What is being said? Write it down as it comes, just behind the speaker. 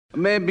A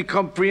man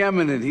become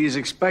preeminent, he is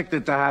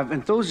expected to have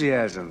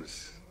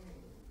enthusiasms.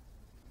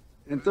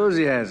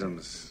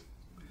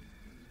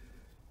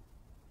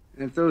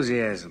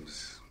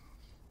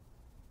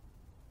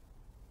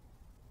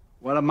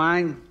 What are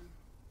mine?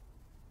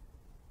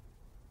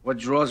 What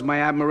draws my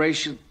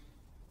admiration?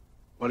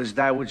 What is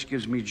that which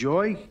gives me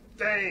joy?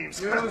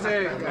 James.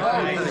 Music.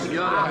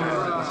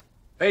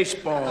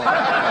 Baseball.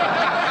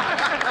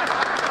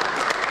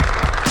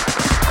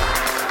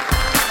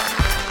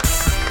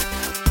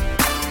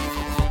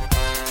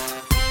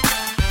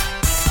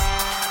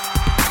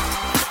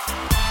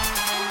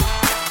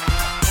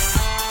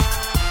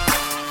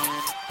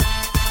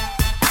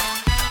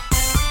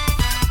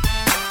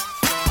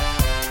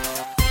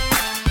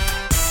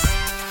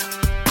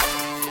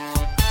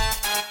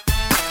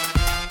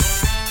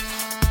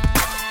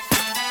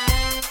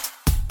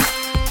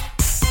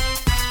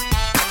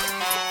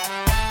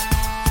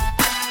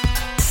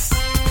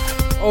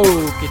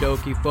 Okie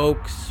dokie,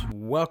 folks.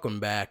 Welcome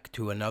back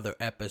to another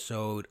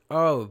episode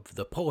of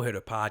the Pull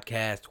Hitter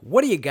Podcast.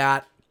 What do you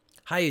got?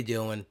 How you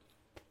doing?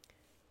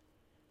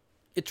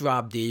 It's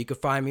Rob D. You can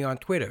find me on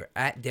Twitter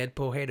at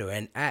DeadPullHitter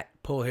and at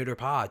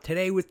PullHitterPod.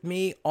 Today with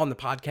me on the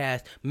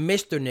podcast,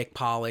 Mr. Nick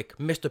Pollack,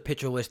 Mr.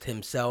 Pitcher List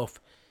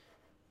himself,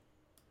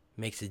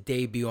 makes his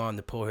debut on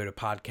the Pull Hitter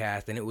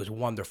Podcast, and it was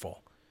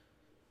wonderful.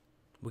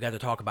 We got to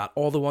talk about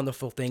all the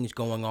wonderful things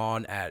going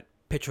on at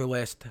Pitcher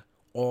List,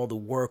 all the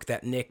work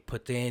that Nick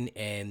puts in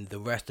and the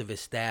rest of his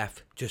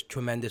staff. Just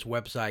tremendous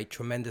website,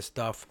 tremendous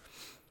stuff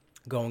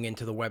going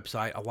into the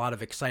website. A lot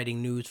of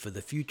exciting news for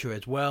the future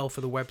as well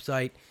for the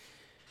website.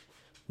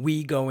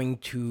 We going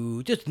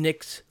to just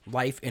Nick's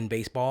life in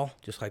baseball,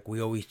 just like we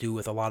always do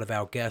with a lot of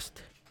our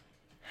guests.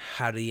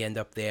 How did he end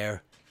up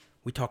there?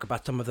 We talk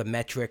about some of the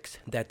metrics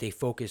that they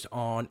focus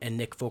on and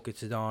Nick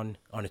focuses on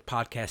his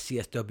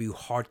podcast, CSW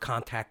Hard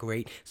Contact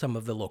Rate, some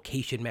of the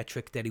location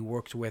metrics that he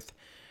works with.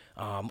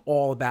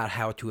 All about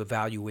how to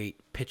evaluate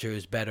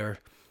pitchers better.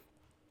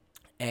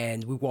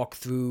 And we walk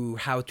through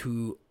how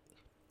to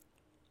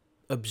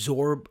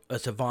absorb a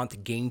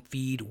Savant game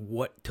feed,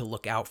 what to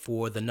look out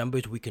for, the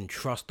numbers we can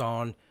trust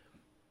on,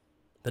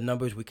 the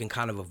numbers we can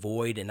kind of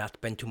avoid and not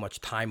spend too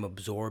much time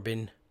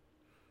absorbing,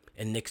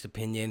 in Nick's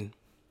opinion.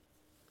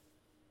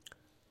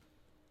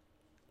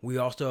 We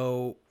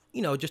also,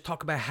 just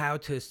talk about how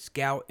to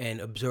scout and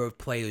observe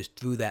players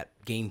through that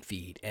game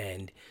feed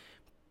and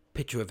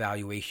pitcher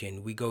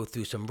evaluation. We go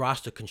through some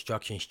roster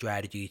construction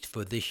strategies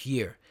for this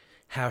year.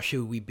 How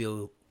should we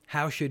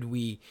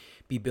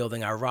be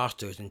building our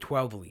rosters in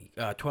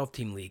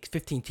 12-team leagues,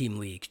 15-team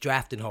leagues,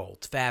 draft and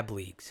holds, fab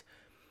leagues?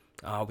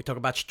 We talk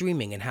about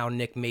streaming and how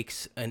Nick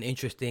makes an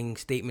interesting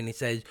statement. He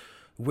says,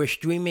 we're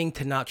streaming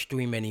to not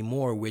stream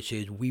anymore, which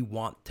is we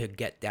want to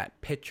get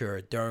that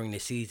pitcher during the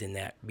season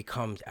that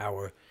becomes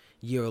our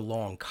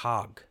year-long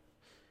cog.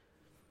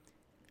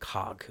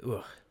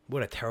 Ugh.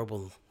 What a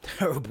terrible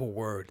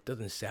word.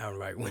 Doesn't sound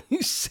right when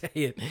you say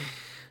it.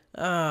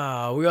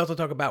 We also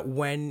talk about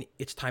when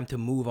it's time to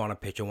move on a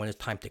pitcher, when it's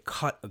time to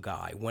cut a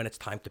guy, when it's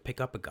time to pick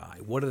up a guy.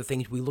 What are the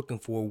things we're looking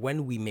for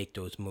when we make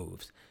those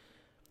moves?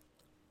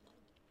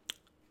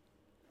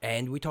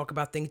 And we talk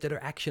about things that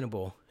are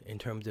actionable in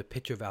terms of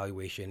pitcher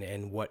evaluation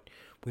and what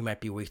we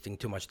might be wasting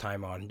too much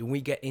time on. Then we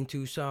get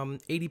into some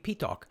ADP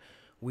talk.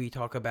 We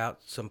talk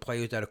about some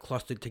players that are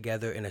clustered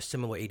together in a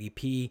similar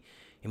ADP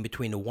in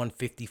between the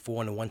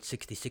 154 and the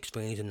 166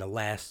 range in the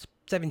last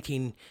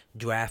 17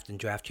 draft and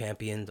draft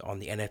champions on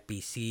the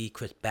NFBC.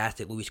 Chris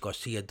Bassett, Luis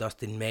Garcia,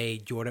 Dustin May,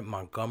 Jordan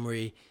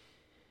Montgomery,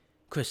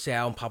 Chris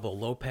Sale, and Pablo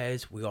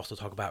Lopez. We also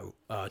talk about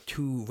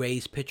two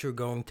Rays pitcher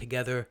going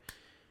together,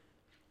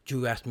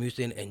 Drew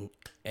Rasmussen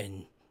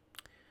and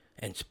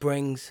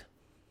Springs.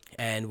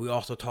 And we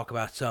also talk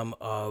about some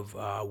of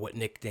what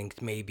Nick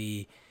thinks may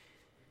be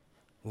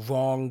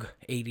wrong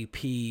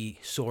ADP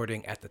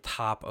sorting at the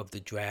top of the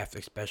draft,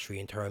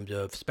 especially in terms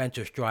of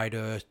Spencer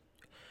Strider,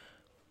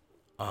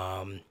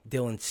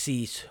 Dylan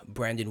Cease,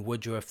 Brandon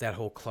Woodruff, that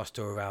whole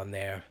cluster around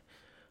there,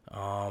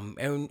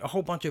 and a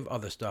whole bunch of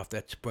other stuff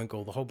that's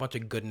sprinkled, a whole bunch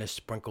of goodness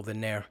sprinkled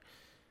in there.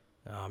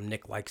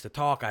 Nick likes to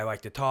talk, I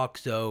like to talk,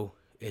 so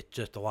it's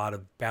just a lot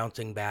of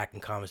bouncing back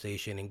and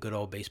conversation and good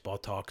old baseball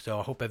talk. So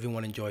I hope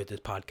everyone enjoys this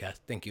podcast.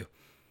 Thank you.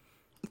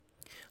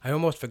 I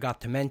almost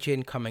forgot to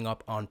mention, coming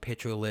up on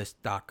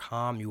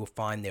PitcherList.com, you will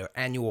find their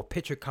annual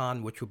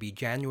PitcherCon, which will be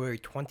January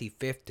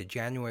 25th to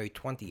January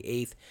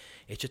 28th.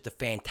 It's just a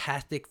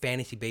fantastic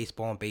fantasy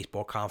baseball and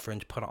baseball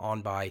conference put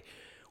on by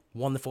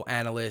wonderful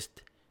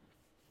analysts,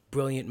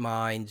 brilliant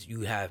minds.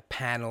 You have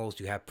panels,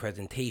 you have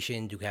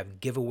presentations, you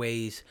have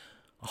giveaways.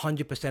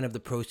 100% of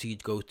the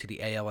proceeds goes to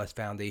the ALS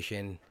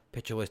Foundation.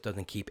 PitcherList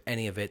doesn't keep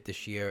any of it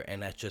this year,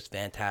 and that's just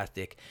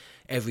fantastic.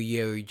 Every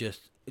year, it's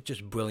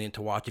just brilliant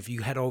to watch. If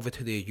you head over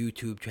to their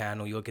YouTube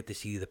channel, you'll get to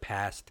see the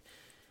past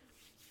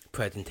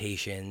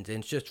presentations, and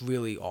it's just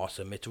really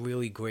awesome. It's a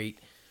really great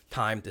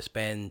time to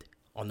spend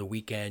on the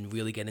weekend,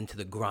 really get into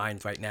the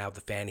grind right now of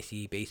the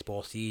fantasy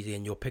baseball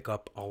season. You'll pick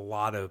up a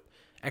lot of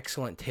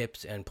excellent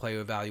tips and player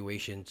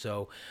evaluation.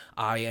 So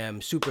I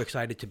am super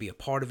excited to be a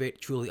part of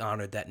it. Truly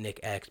honored that Nick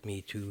asked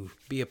me to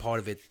be a part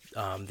of it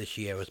this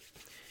year.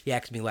 He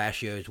asked me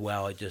last year as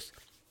well. It just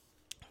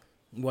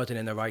wasn't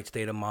in the right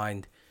state of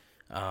mind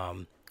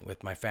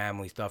with my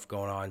family stuff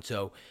going on.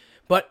 So,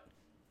 but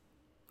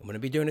I'm going to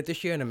be doing it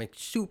this year, and I'm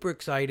super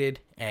excited,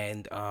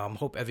 and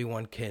hope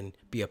everyone can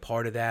be a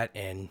part of that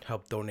and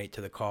help donate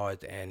to the cause,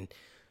 and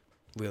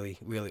really,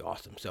 really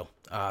awesome. So,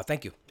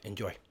 thank you.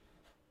 Enjoy.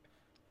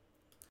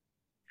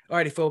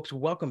 Alrighty, folks,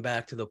 welcome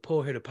back to the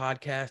Pull Hitter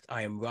Podcast.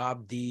 I am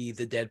Rob D,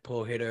 the Dead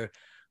Pull Hitter.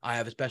 I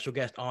have a special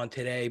guest on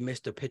today,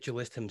 Mr. Pitcher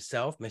List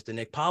himself, Mr.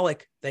 Nick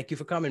Pollock. Thank you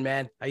for coming,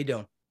 man. How you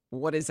doing?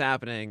 What is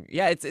happening?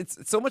 Yeah,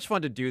 it's so much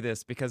fun to do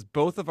this because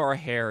both of our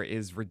hair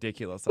is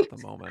ridiculous at the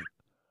moment.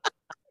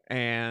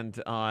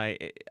 And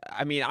I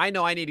mean, I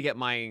know I need to get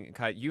mine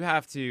cut. You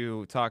have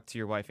to talk to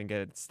your wife and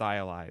get it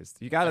stylized.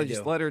 You got to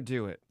just let her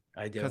do it.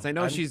 I do. Because I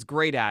know she's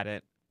great at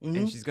it, Mhm.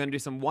 and she's going to do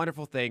some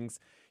wonderful things.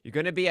 You're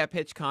going to be at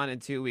PitchCon in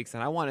 2 weeks,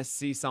 and I want to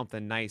see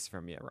something nice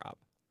from you, Rob.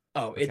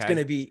 Oh, it's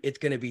gonna be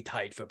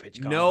tight for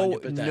PitchCon. No,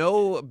 100%.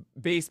 no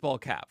baseball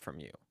cap from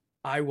you.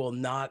 I will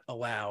not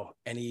allow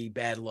any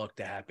bad luck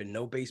to happen.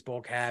 No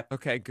baseball cap.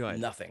 Okay, good.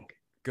 Nothing.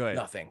 Good.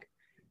 Nothing.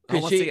 I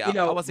want to see, I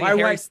want to see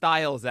Harry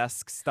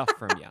Styles-esque stuff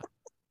from you.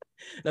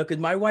 No, because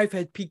my wife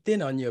had peeked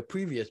in on your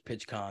previous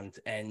pitch cons,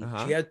 and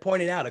she had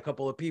pointed out a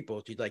couple of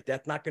people. She's like,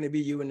 "That's not going to be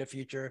you in the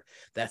future.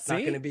 That's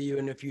not going to be you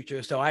in the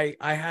future." So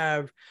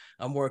I'm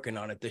working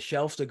on it. The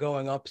shelves are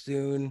going up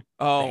soon.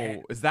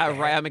 Oh, is that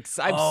right? I'm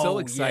so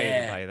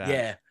excited by that.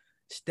 Yeah,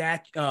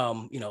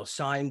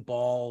 signed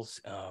balls,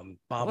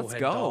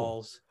 bobblehead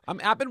dolls.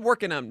 I've been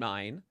working on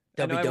mine.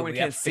 I know everyone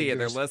can't see it;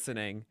 they're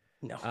listening.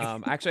 No,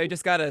 actually, I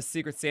just got a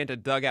Secret Santa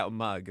dugout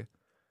mug.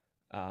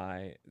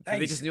 Nice.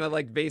 They just knew I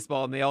liked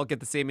baseball, and they all get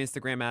the same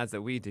Instagram ads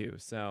that we do.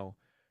 So,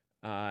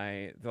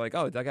 they're like,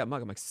 "Oh, dugout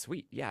mug." I'm like,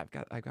 "Sweet, yeah,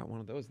 I've got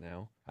one of those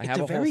now." I have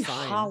a very whole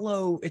sign.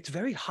 hollow. It's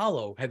very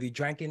hollow. Have you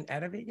drank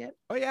out of it yet?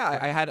 Oh yeah,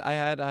 at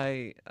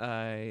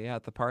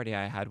the party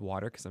I had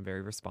water because I'm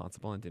very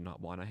responsible and did not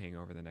want to hang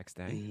over the next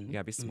day. You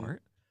gotta be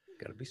smart.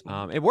 Gotta be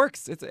smart. It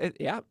works.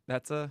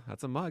 That's a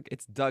mug.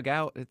 It's dug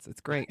out.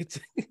 It's great. It's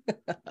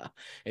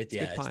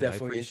it's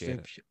definitely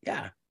it.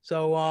 Yeah.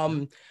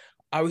 So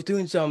I was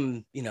doing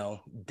some,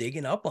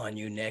 digging up on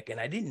you, Nick, and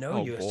I didn't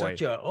know you were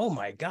such a, oh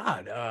my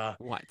God.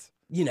 What?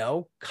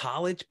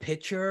 College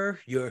pitcher.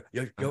 You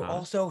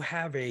also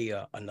have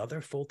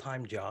another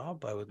full-time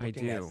job. I was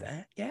looking at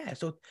that. Yeah.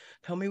 So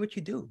tell me what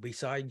you do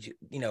besides,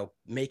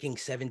 making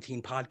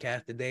 17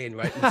 podcasts a day and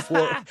writing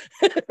four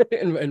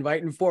and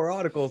writing 4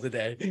 articles a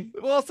day.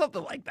 Well,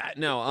 something like that.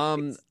 No,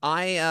 I'm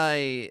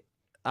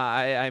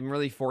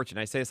really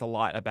fortunate. I say this a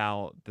lot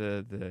about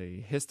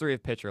the history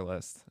of Pitcher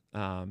List.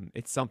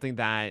 It's something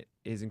that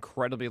is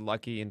incredibly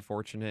lucky and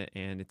fortunate,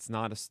 and it's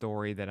not a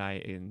story that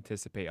I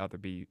anticipate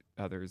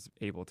others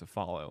able to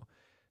follow,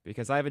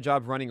 because I have a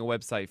job running a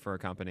website for a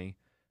company,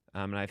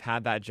 and I've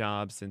had that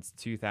job since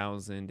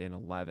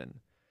 2011.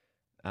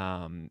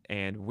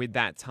 And with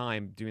that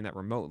time doing that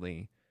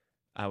remotely,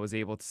 I was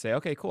able to say,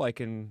 okay, cool. I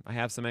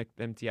have some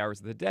empty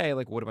hours of the day.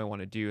 Like, what do I want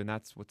to do? And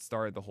that's what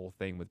started the whole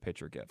thing with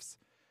Pitcher Gifts.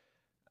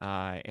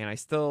 And I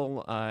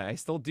still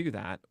do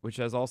that, which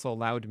has also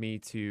allowed me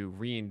to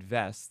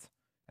reinvest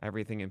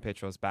everything in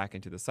Pitcher List back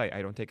into the site.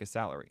 I don't take a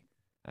salary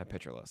at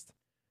Pitcher List.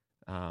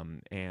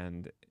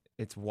 And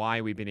it's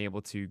why we've been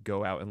able to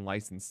go out and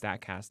license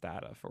StatCast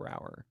data for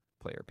our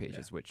player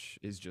pages, which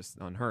is just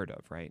unheard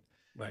of, right?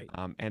 Right.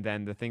 And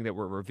then the thing that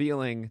we're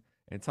revealing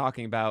and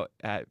talking about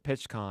at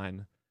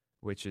PitchCon,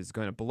 which is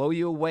going to blow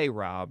you away,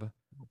 Rob,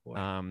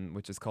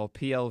 which is called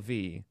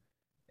PLV.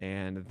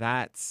 And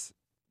that's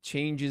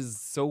changes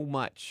so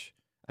much.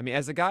 I mean,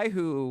 as a guy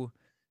who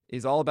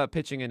is all about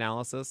pitching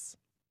analysis,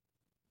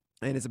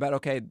 and it's about,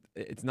 okay,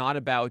 it's not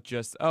about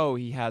just, oh,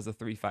 he has a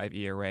 3.5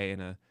 ERA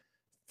and a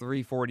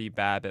 3.40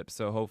 BABIP,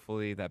 so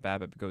hopefully that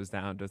BABIP goes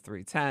down to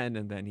 3.10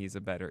 and then he's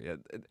a better.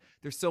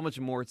 There's so much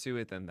more to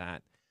it than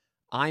that.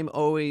 I'm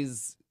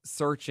always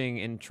searching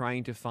and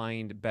trying to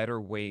find better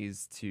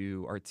ways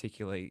to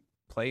articulate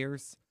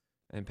players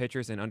and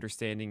pitchers and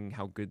understanding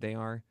how good they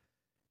are.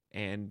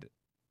 And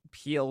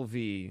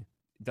PLV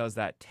does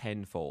that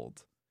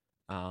tenfold.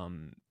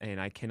 And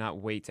I cannot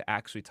wait to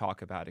actually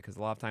talk about it, because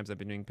a lot of times I've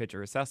been doing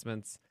pitcher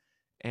assessments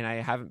and I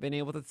haven't been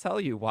able to tell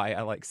you why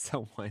I like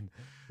someone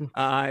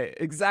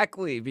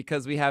exactly,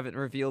 because we haven't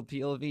revealed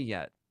PLV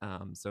yet.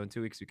 So in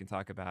 2 weeks we can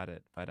talk about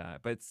it. But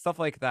it's stuff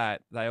like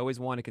that I always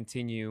want to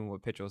continue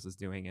what Pitcher List is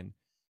doing, and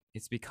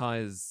it's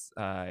because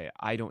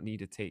I don't need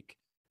to take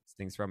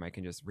things from. I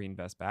can just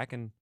reinvest back,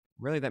 and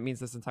really that means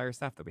this entire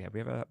staff that we have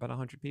about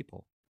 100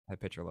 people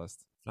at Pitcher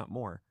List, if not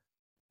more.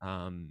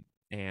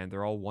 And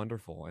they're all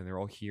wonderful, and they're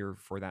all here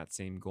for that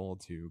same goal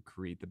to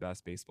create the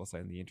best baseball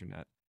site on the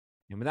internet.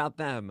 And without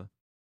them,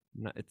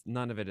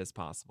 none of it is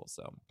possible.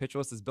 So Pitcher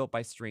List is built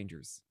by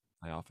strangers,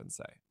 I often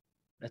say.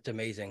 That's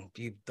amazing.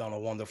 You've done a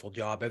wonderful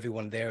job.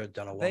 Everyone there has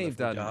done a They've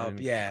wonderful done job.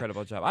 an Yeah.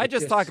 incredible job. I It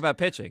just talk just, about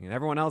pitching, and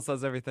everyone else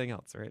does everything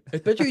else, right?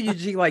 especially you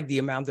see like the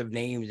amount of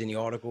names in the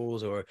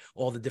articles or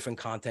all the different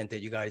content that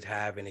you guys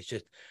have. And it's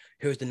just,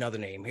 here's another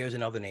name, here's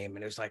another name.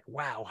 And it's like,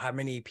 wow, how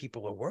many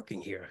people are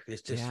working here?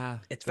 It's just, Yeah,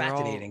 it's they're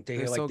fascinating to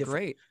they're hear like so different.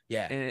 great,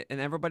 Yeah. and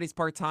everybody's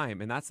part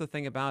time, and that's the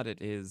thing about it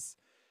is,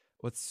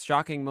 what's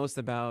shocking most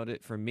about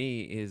it for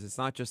me is it's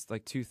not just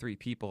like 2, 3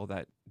 people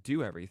that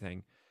do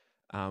everything.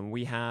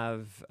 We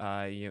have,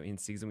 in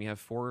season we have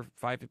 4 or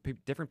 5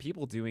 different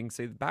people doing,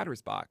 say, the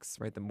batter's box,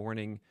 right, the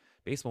morning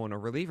baseball and a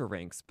reliever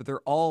ranks, but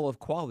they're all of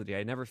quality.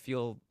 I never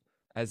feel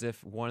as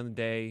if one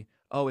day,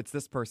 oh, it's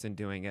this person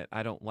doing it,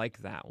 I don't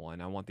like that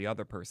one, I want the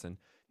other person.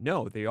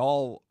 No, they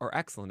all are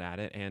excellent at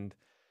it, and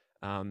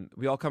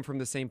we all come from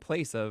the same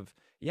place of,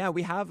 yeah,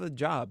 we have a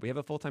job, we have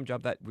a full-time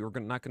job that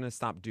not going to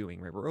stop doing,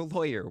 right? We're a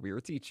lawyer, we're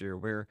a teacher,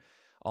 we're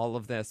all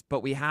of this,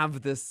 but we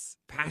have this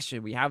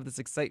passion, we have this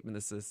excitement,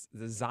 this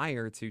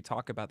desire to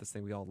talk about this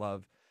thing we all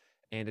love,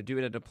 and to do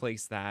it at a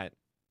place that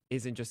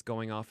isn't just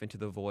going off into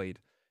the void.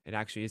 It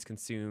actually is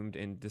consumed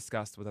and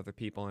discussed with other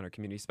people in our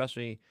community,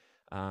 especially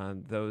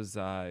those who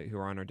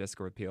are on our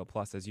Discord, PL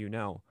Plus, as you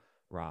know,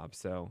 Rob.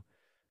 So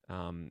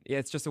yeah,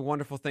 it's just a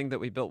wonderful thing that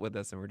we built with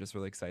this, and we're just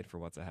really excited for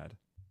what's ahead.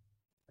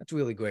 That's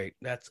really great.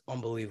 That's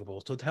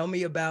unbelievable. So tell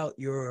me about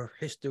your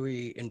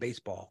history in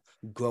baseball.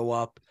 Grow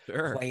up,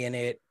 Sure. playing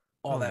it,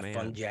 all Oh, that man.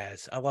 fun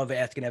jazz. I love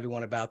asking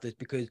everyone about this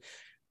because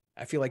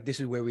I feel like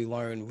this is where we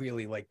learn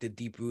really like the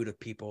deep root of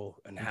people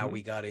and how Mhm.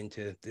 we got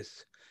into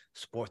this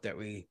sport that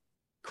we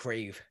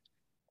crave.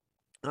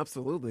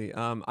 Absolutely.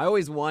 I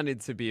always wanted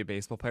to be a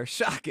baseball player.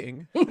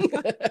 Shocking.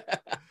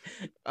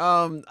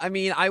 I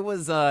mean, I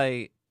was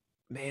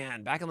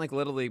man, back in like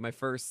Little League,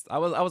 I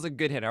was a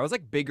good hitter. I was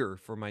like bigger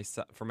for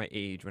for my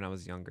age when I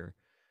was younger.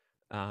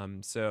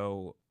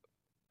 So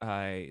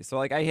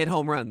like I hit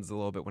home runs a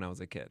little bit when I was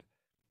a kid.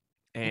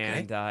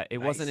 Okay, And it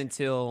wasn't nice.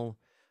 until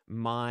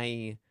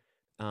my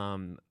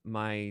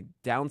my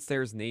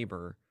downstairs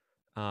neighbor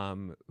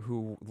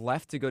who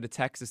left to go to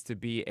Texas to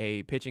be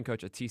a pitching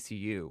coach at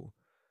TCU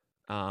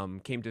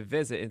came to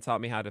visit and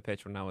taught me how to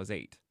pitch when I was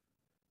 8.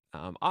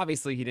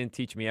 Obviously, he didn't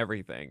teach me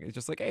everything. It's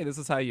just like, hey, this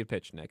is how you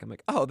pitch, Nick. I'm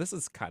like, oh, this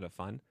is kind of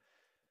fun.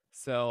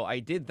 So I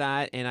did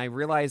that, and I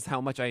realized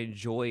how much I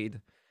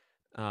enjoyed.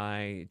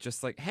 I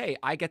just like, hey,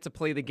 I get to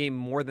play the game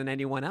more than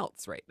anyone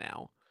else right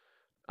now.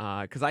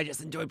 Because I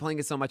just enjoyed playing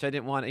it so much. I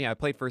didn't want, I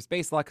played first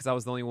base a lot because I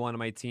was the only one on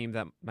my team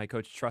that my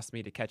coach trusts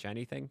me to catch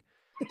anything.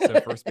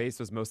 So first base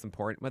was most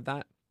important with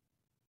that.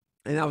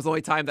 And that was the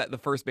only time that the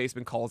first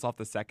baseman calls off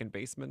the second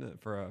baseman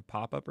for a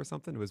pop up or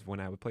something. It was when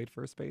I would play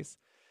first base.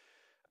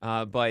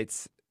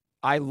 But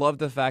I love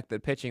the fact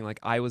that pitching, like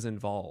I was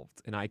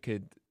involved and I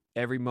could,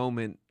 every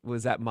moment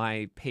was at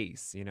my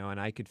pace, and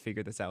I could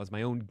figure this out. It was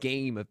my own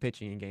game of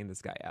pitching and getting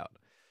this guy out.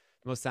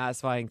 The most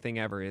satisfying thing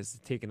ever is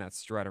taking that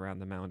strut around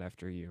the mound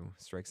after you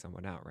strike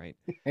someone out, right?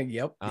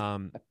 Yep.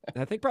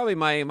 I think probably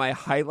my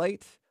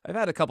highlight, I've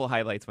had a couple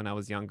highlights when I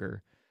was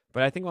younger,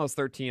 but I think when I was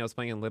 13, I was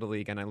playing in Little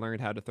League and I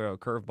learned how to throw a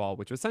curveball,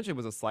 which essentially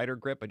was a slider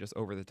grip, but just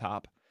over the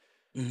top,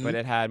 Hmm. but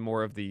it had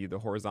more of the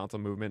horizontal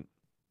movement.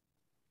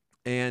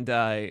 And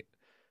I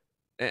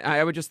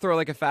would just throw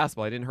like a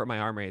fastball. I didn't hurt my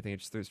arm or anything. I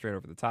just threw it straight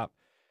over the top.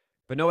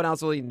 But no one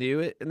else really knew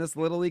it in this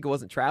Little League. It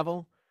wasn't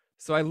travel.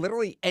 So I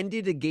literally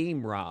ended a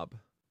game, Rob,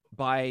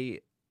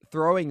 by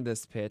throwing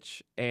this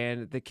pitch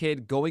and the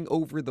kid going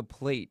over the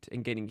plate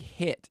and getting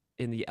hit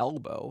in the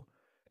elbow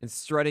and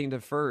strutting to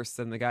first.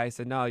 And the guy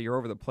said, no, you're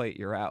over the plate.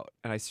 You're out.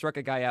 And I struck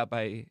a guy out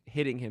by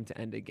hitting him to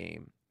end a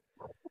game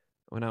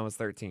when I was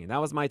 13.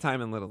 That was my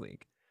time in Little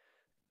League.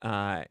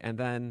 And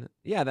then,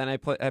 yeah, then I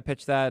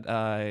pitched that.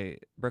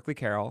 Berkeley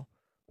Carroll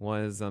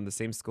was the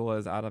same school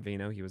as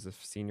Ottavino. He was a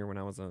senior when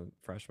I was a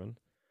freshman.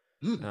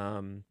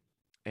 Um,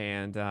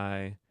 and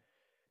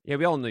yeah,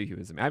 we all knew he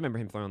was. I remember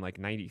him throwing like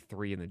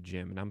 93 in the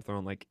gym, and I'm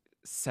throwing like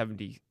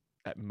 70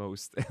 at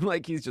most. And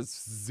like he's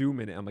just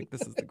zooming it. I'm like,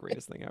 this is the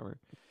greatest thing ever.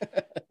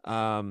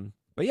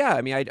 But yeah,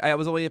 I mean, I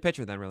was only a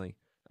pitcher then, really,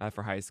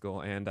 for high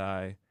school,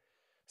 and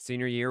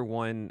senior year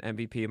won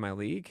MVP of my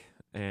league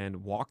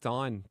and walked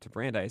on to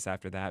Brandeis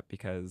after that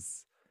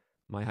because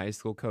my high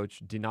school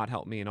coach did not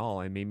help me at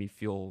all and made me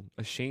feel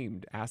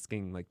ashamed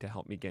asking like to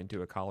help me get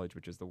into a college,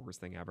 which is the worst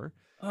thing ever.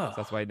 So Oh,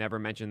 that's why I never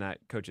mentioned that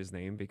coach's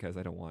name because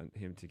I don't want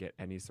him to get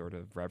any sort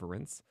of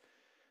reverence.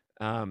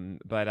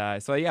 But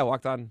so yeah,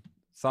 walked on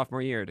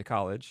sophomore year to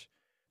college.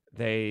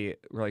 They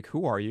were like,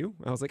 "Who are you?"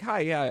 I was like,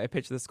 "Hi, yeah, I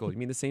pitched this school. You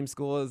mean the same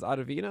school as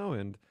Ottavino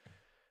and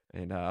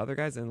other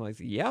guys?" And like,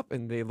 "Yep."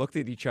 And they looked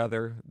at each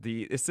other.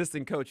 The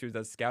assistant coach who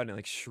does scouting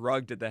like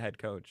shrugged at the head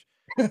coach.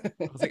 I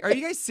was like, "Are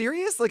you guys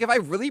serious? Like, if I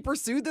really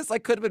pursued this, I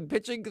could have been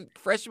pitching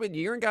freshman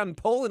year and gotten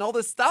pulled and all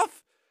this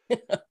stuff."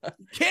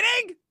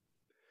 Kidding?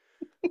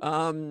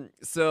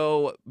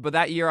 So, but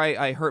that year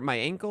I hurt my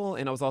ankle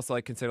and I was also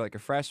like considered like a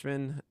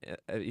freshman,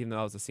 even though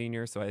I was a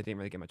senior, so I didn't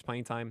really get much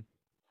playing time.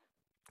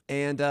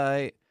 And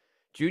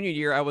junior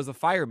year I was a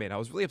fireman. I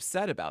was really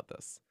upset about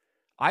this.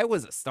 I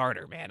was a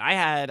starter, man. I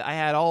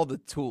had all the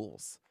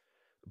tools,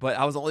 but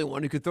I was the only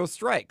one who could throw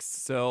strikes.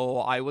 So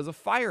I was a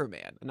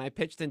fireman, and I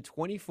pitched in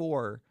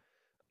 24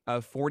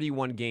 of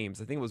 41 games.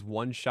 I think it was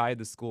one shy of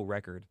the school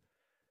record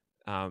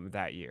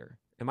that year.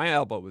 And my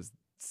elbow was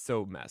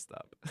so messed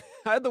up.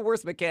 I had the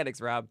worst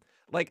mechanics, Rob.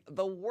 Like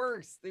the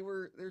worst.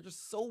 They're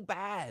just so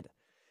bad.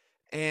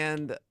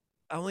 And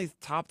I only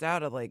topped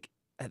out at like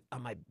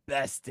on my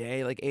best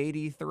day, like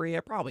 83. I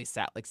probably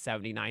sat like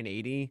 79,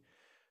 80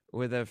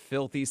 with a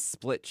filthy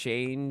split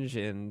change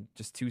and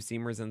just two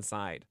seamers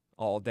inside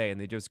all day. And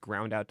they just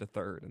ground out to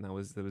third. And it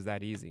was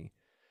that easy.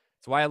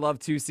 That's why I love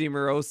two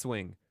seamer O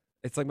swing.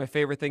 It's like my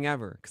favorite thing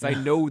ever because I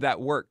know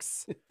that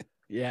works.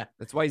 Yeah.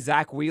 That's why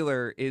Zach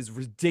Wheeler is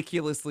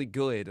ridiculously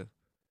good.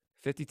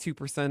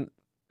 52%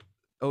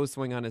 O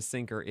swing on his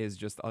sinker is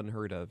just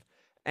unheard of.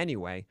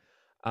 Anyway,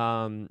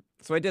 so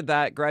I did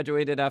that,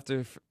 graduated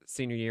after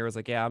senior year. I was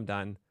like, yeah, I'm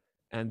done.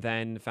 And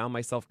then found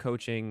myself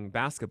coaching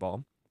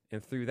basketball.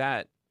 And through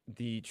that,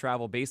 the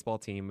travel baseball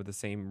team with the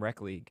same rec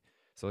league.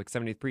 So like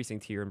 70th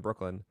Precinct here in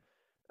Brooklyn.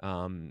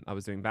 I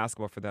was doing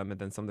basketball for them. And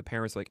then some of the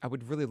parents were like, I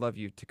would really love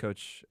you to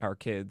coach our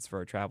kids for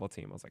our travel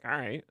team. I was like, all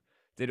right.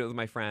 Did it with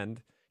my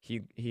friend.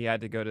 He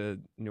had to go to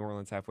New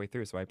Orleans halfway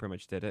through. So I pretty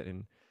much did it.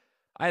 And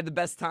I had the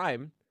best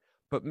time.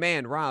 But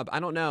man, Rob, I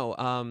don't know.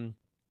 I don't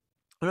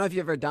know if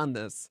you've ever done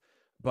this,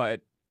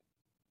 but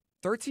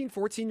 13,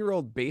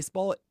 14-year-old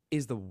baseball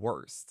is the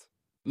worst.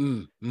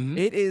 Mm-hmm.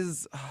 It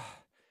is,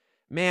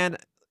 man.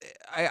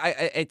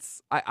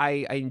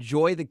 I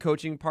enjoy the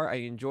coaching part. I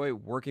enjoy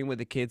working with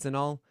the kids and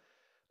all,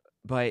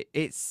 but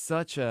it's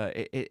such a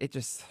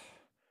it's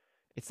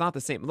not the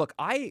same. Look,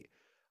 I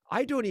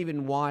don't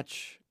even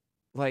watch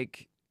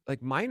like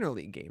minor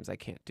league games. I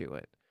can't do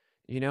it.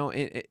 You know,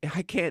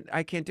 I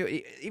can't do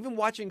it. Even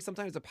watching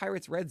sometimes a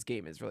Pirates Reds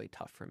game is really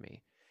tough for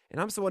me. And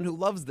I'm someone who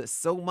loves this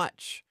so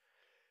much.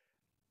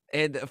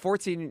 And a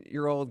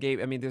 14-year-old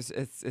game, I mean,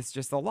 it's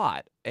just a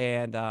lot.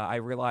 And I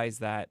realized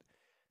that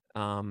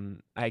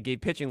I gave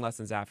pitching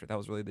lessons after. That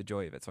was really the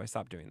joy of it. So I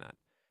stopped doing that.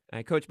 And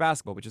I coached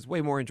basketball, which is way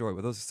more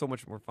enjoyable. Those are so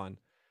much more fun.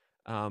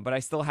 But I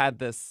still had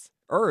this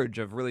urge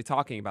of really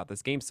talking about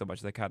this game so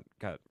much that I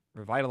got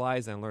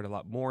revitalized and learned a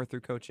lot more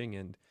through coaching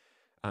and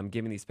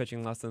giving these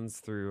pitching lessons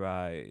through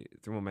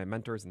one of my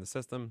mentors in the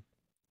system.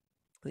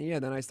 And yeah,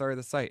 then I started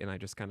the site and I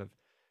just kind of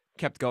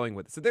kept going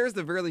with it. So there's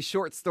the really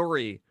short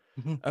story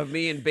of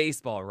me in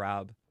baseball,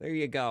 Rob. There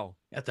you go.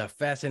 That's a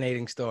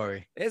fascinating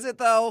story. Is it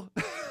though?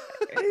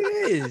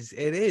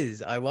 It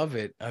is. I love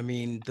it. I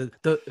mean,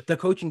 the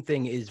coaching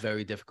thing is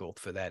very difficult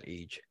for that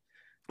age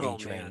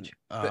range.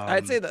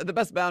 I'd say the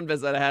best mound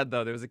visit I had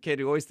though, there was a kid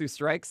who always threw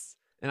strikes,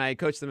 and I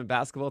coached him in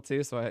basketball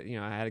too, so I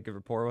had a good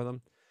rapport with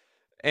him.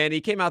 And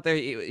he came out there,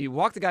 he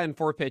walked the guy in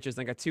 4 pitches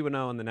and got 2-0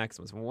 on the next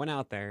one. So we went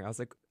out there. I was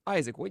like,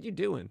 Isaac, what you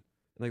doing? And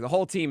like the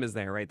whole team is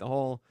there, right?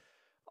 All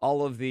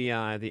of the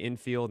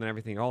infield and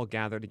everything are all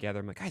gathered together.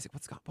 I'm like, Isaac,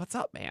 what's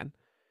up, man?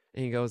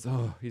 And he goes,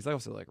 oh, he's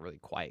also like really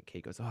quiet.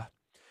 He goes, oh,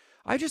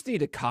 I just need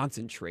to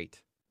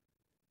concentrate.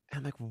 And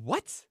I'm like,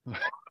 what?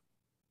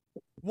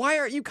 Why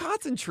aren't you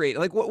concentrating?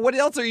 Like, what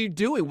else are you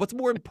doing? What's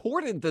more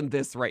important than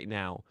this right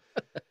now?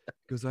 He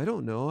goes, I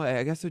don't know.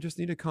 I guess I just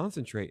need to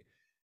concentrate.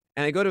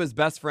 And I go to his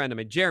best friend. I'm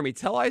like, Jeremy,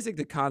 tell Isaac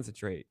to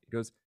concentrate. He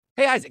goes,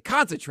 hey, Isaac,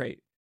 concentrate.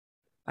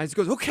 Isaac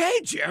goes, okay,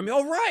 Jeremy,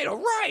 all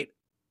right.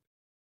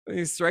 And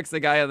he strikes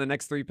the guy on the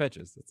next 3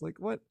 pitches. It's like,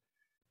 what?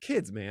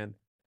 Kids, man.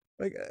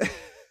 Like,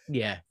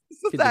 yeah.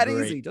 It's not that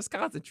easy. Just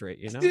concentrate,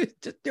 you know?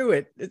 Just do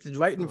it. It's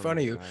right in front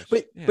of you.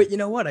 Gosh. But you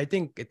know what? I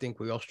think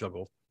we all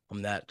struggle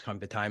from that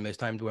time to time. There's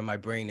times where my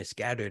brain is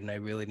scattered and I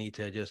really need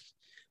to just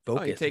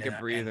focus. You take a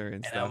breather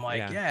and stuff. And I'm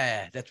like,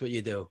 yeah, that's what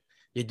you do.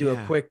 You do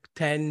a quick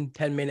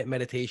 10-minute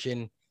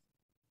meditation,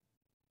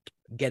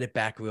 get it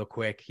back real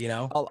quick, you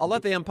know? I'll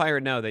let the umpire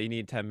know that you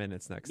need 10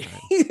 minutes next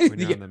time when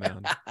you're on the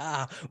mound.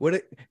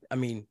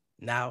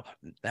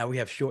 Now we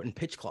have shortened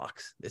pitch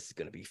clocks. This is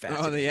going to be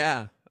fast. Oh,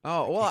 yeah.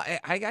 Oh, well,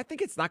 I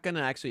think it's not going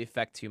to actually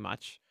affect too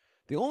much.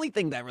 The only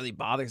thing that really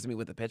bothers me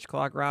with the pitch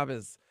clock, Rob,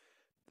 is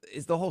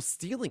the whole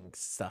stealing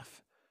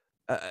stuff.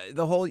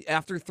 The whole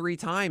after 3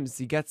 times,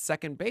 he gets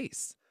second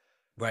base.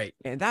 Right.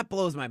 And that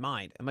blows my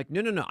mind. I'm like,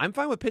 no. I'm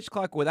fine with pitch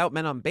clock without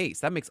men on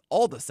base. That makes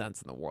all the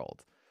sense in the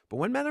world. But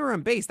when men are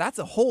on base, that's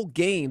a whole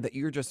game that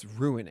you're just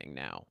ruining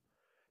now.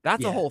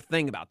 That's a whole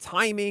thing about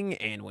timing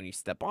and when you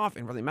step off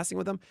and really messing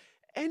with them.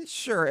 And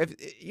sure, if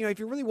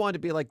you really wanted to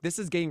be like, this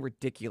is getting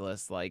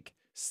ridiculous, like,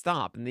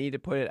 stop, and they need to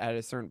put it at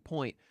a certain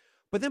point.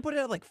 But then put it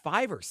at like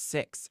 5 or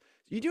 6.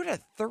 You do it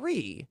at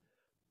 3.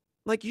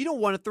 Like, you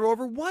don't want to throw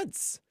over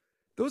once.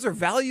 Those are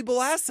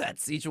valuable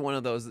assets, each one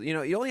of those. You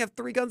only have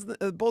 3 guns,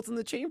 bolts in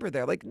the chamber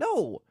there. Like,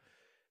 no.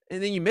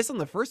 And then you miss on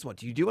the first one.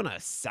 Do you do it on a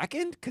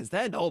second? Because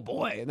then, oh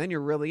boy, and then you're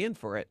really in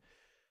for it.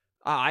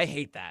 I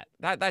hate that.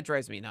 That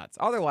drives me nuts.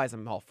 Otherwise,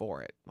 I'm all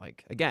for it.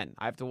 Like, again,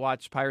 I have to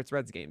watch Pirates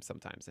Reds games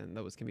sometimes, and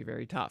those can be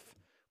very tough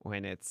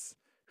when it's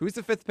who's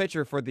the 5th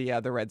pitcher for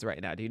the Reds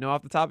right now? Do you know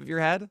off the top of your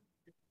head?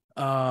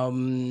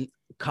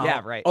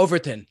 Yeah, right.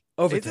 Overton.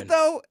 Is it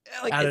though?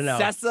 Like, I don't know.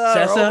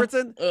 Sessa or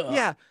Overton? Ugh.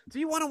 Yeah.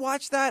 Do you want to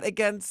watch that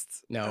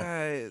against?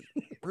 No.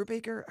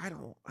 Brubaker, I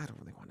don't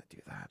really want to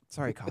do that.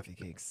 Sorry, Coffee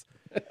Cakes.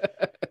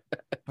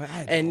 But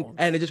and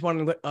I just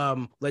want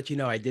to let you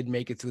know I did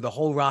make it through the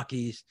whole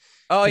Rockies.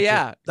 Oh picture.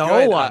 yeah, the good.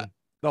 whole one.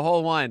 The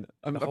whole one.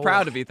 I'm The whole proud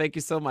one. of you. Thank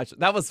you so much.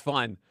 That was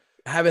fun.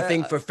 I have a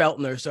thing for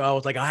Feltner, so I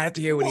was like, I have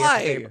to hear what he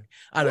has to say.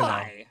 I don't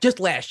know. Just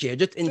last year,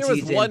 just in there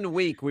season. was 1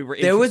 week we were.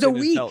 There was a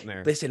interested in week.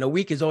 Feltner. Listen, a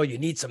week is all you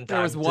need sometimes.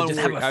 There was one to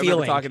just week. have a I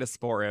feeling. remember talking to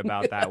Spora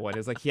about that one. It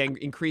was like he had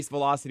increased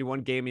velocity one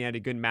game. He had a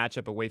good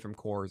matchup away from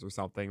cores or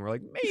something. We're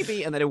like,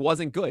 maybe, and then it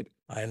wasn't good.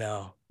 I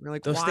know. We're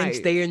like, those why? things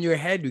stay in your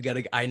head. You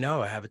gotta. I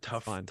know. I have a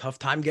tough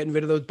time getting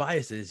rid of those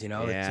biases. You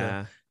know.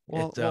 Yeah.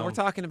 Well, we're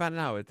talking about it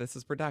now. This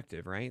is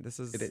productive, right? This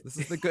is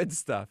the good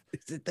stuff.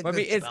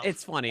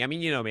 It's funny. I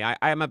mean, you know me. I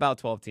am about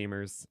 12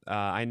 teamers.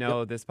 I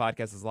know this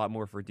podcast is a lot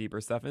more for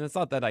deeper stuff, and it's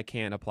not that I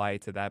can't apply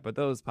it to that, but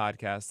those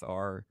podcasts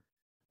are.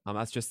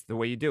 That's just the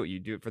way you do it. You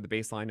do it for the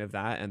baseline of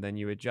that, and then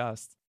you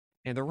adjust.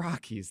 And the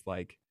Rockies,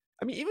 like,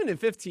 I mean, even in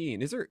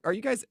 15, are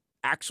you guys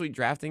actually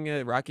drafting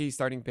a Rocky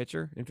starting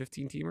pitcher in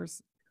 15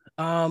 teamers?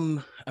 I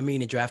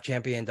mean, in Draft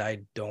Champions,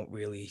 I don't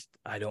really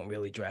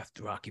draft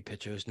Rocky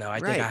pitchers. No, I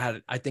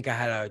think I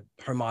had a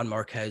Herman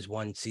Marquez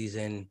one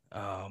season.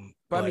 But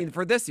I mean,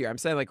 for this year, I'm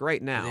saying like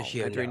right now, this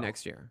year, entering no.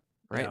 next year,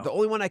 right? No. The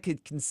only one I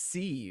could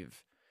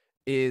conceive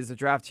is a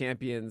Draft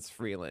Champions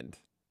Freeland.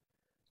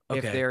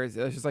 Okay. If there's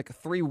just like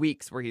 3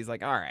 weeks where he's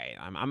like, all right,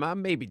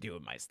 I'm maybe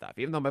doing my stuff,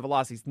 even though my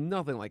velocity's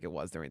nothing like it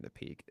was during the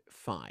peak.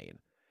 Fine.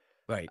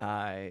 Right.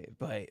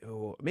 But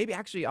maybe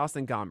actually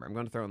Austin Gomber. I'm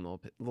going to throw in a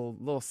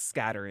little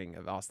scattering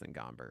of Austin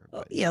Gomber.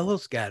 But, a little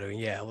scattering.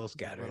 Yeah, a little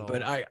scattering.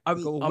 But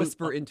I'm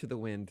whisper into the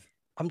wind.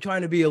 I'm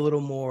trying to be a little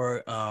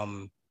more,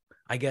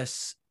 I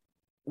guess,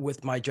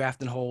 with my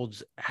draft and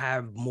holds,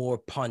 have more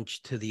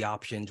punch to the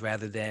options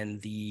rather than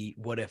the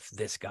what if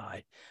this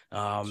guy.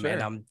 Sure.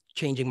 And I'm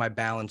changing my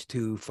balance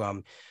too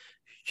from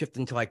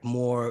shifting to like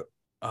more,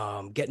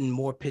 getting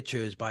more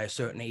pitchers by a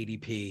certain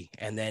ADP,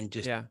 and then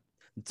just. Yeah.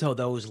 So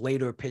those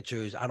later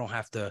pitchers, I don't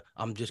have to.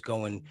 I'm just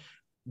going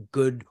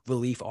good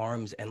relief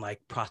arms and like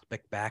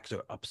prospect backs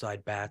or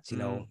upside bats. You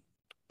know,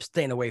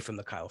 staying away from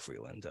the Kyle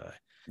Freeland.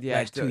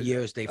 Last 2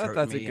 years they've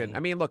hurt me. Good.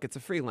 I mean, look, it's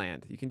a free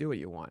land. You can do what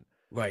you want.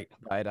 Right.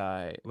 But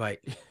right.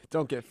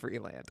 Don't get free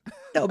land.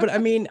 No, but I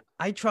mean,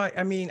 I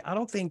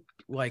don't think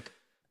like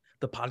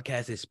the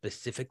podcast is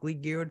specifically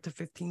geared to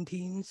 15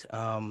 teams.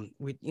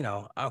 We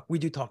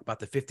do talk about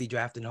the 50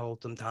 draft and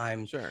hold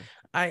sometimes. Sure.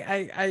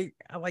 I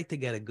like to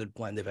get a good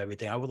blend of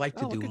everything. I would like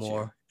to do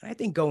more. I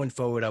think going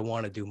forward, I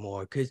want to do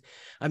more because,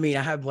 I mean,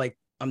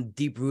 I'm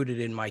deep rooted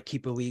in my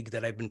keeper league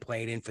that I've been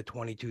playing in for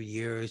 22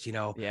 years. You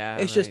know,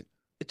 it's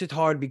just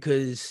hard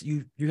because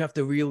you have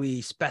to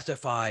really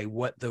specify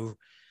what the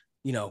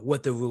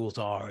rules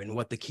are and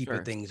what the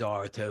keeper things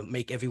are to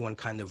make everyone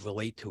kind of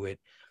relate to it.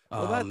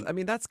 Well,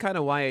 that's kind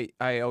of why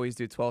I always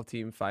do 12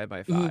 team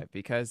 5x5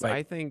 because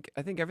I think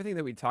everything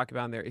that we talk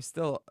about in there is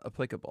still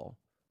applicable.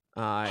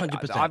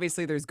 100%.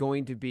 Obviously, there's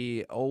going to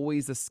be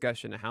always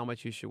discussion of how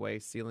much you should weigh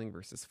ceiling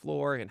versus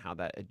floor and how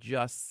that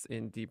adjusts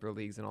in deeper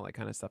leagues and all that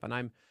kind of stuff.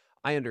 And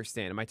I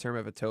understand. My term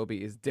of a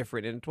Toby is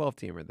different in a 12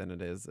 teamer than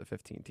it is a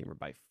 15 teamer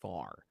by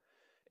far,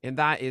 and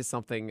that is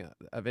something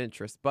of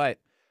interest. But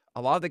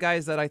a lot of the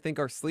guys that I think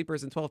are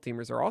sleepers in 12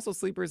 teamers are also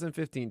sleepers in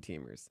 15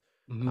 teamers.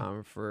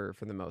 For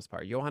the most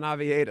part. Johan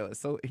Oviedo is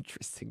so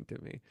interesting to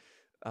me.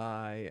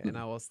 And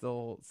I will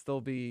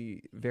still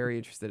be very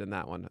interested in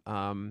that one.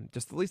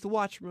 Just at least to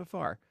watch from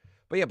afar.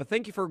 But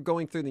thank you for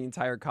going through the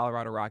entire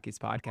Colorado Rockies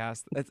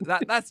podcast.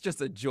 That's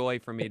just a joy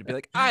for me to be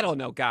like, I don't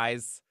know,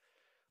 guys.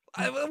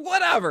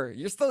 Whatever.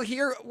 You're still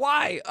here.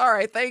 Why? All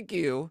right, thank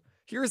you.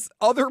 Here's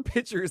other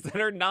pitchers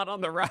that are not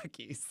on the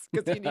Rockies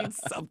because you need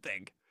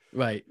something.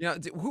 Right. You know,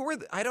 who were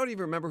I don't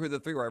even remember who the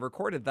three were. I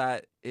recorded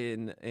that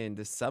in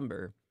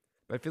December.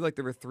 I feel like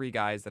there were 3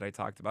 guys that I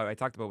talked about. I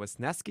talked about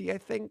Wisniewski, I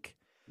think.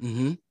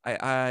 Mm-hmm.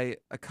 I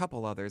a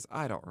couple others.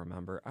 I don't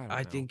remember.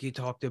 I think you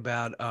talked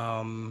about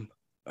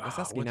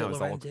Wisniewski now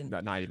is all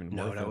not even.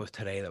 No, that was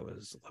today. That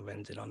was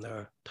Lorenzen on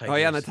the Tigers. Oh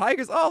yeah, on the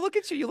Tigers. Oh, look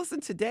at you! You listen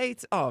to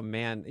dates. Oh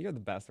man, you're the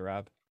best,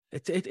 Rob.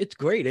 It's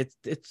great.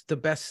 It's the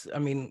best. I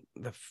mean,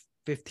 the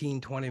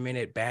 15-20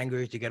 minute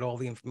bangers. You get all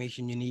the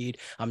information you need.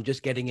 I'm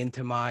just getting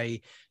into my,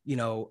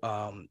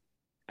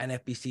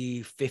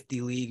 NFBC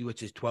 50 league,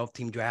 which is 12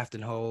 team draft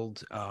and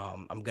hold.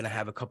 I'm going to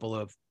have a couple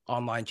of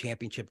online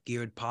championship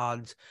geared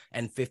pods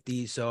and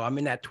 50s. So I'm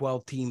in that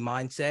 12 team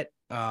mindset.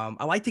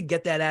 I like to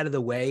get that out of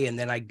the way. And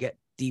then I get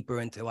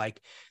deeper into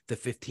like the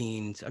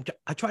 15s.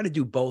 I try to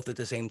do both at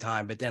the same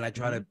time, but then I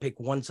try to pick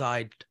one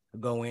side to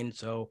go in.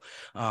 So,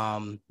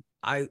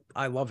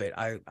 I love it.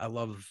 I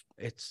love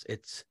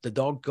it's the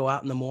dog go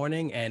out in the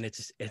morning and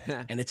it's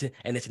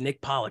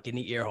Nick Pollock in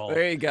the ear hole.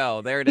 There you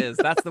go. There it is.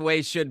 That's the way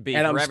it should be.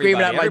 And for I'm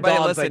screaming at my everybody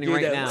dogs listening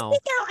right now.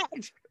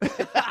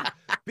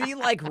 Be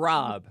like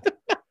Rob.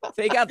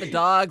 Take out the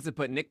dogs and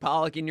put Nick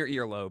Pollock in your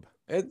earlobe.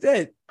 That's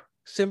it.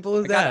 Simple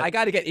as that. I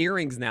got to get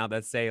earrings now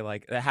that say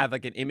like that have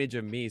like an image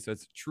of me, so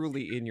it's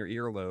truly in your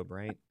earlobe,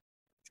 right?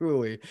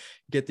 Truly,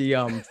 get the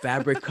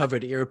fabric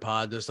covered ear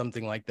pods or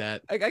something like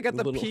that. I got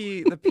the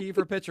P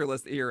for picture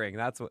list earring.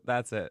 That's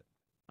it.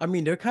 I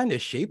mean, they're kind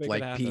of shaped Make it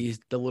like happen. peas,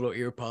 the little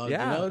ear pods.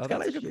 Yeah, You know, it's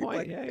kind that's a of good shaped point.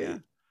 like Yeah, peas. yeah.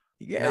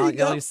 Yeah, Now, you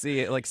go. you see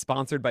it like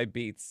sponsored by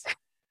Beats.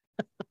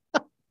 Oh,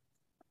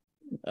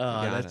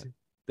 Got it.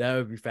 that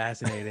would be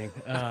fascinating.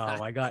 Oh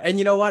my God. And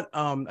you know what?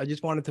 I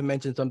just wanted to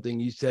mention something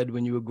you said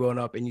when you were growing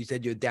up, and you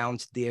said your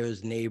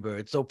downstairs neighbor.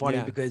 It's so funny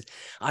Yeah. because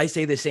I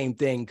say the same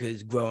thing,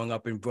 because growing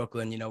up in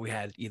Brooklyn, you know, we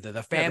had either the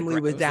Yeah, family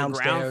it was was the ground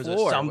downstairs or floor.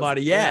 It was-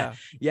 somebody. Yeah.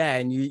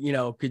 And you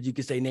know, you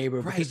could say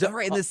neighbor, Right. because All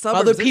right. In the other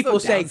suburbs, there's no people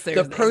say the downstairs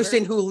neighbor.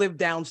 person who lived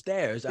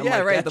downstairs. I'm Yeah,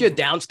 like, right, that's the- your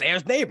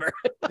downstairs neighbor.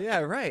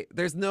 Yeah, right.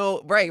 There's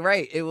no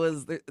right. It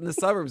was in the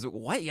suburbs.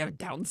 What? You have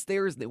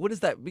downstairs? What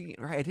does that mean?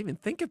 Right. I didn't even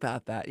think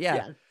about that.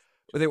 Yeah.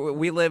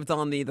 We lived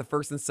on the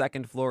first and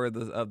second floor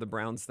of the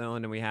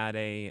brownstone, and we had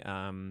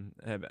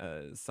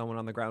someone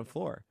on the ground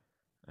floor,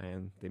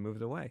 and they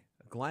moved away.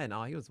 Glenn,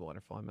 oh, he was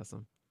wonderful. I miss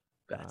him.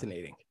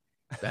 Fascinating.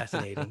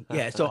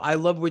 Yeah. So I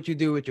love what you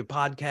do with your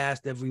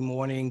podcast every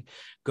morning,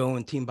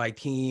 going team by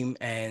team.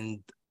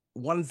 And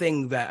one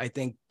thing that I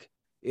think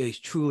is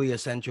truly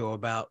essential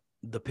about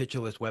the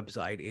Pitcherless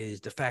website is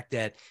the fact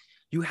that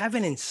you have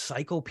an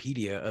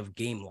encyclopedia of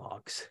game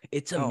logs.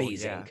 It's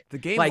amazing. Oh, yeah. The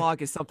game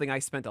log is something I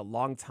spent a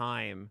long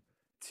time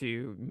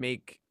to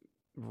make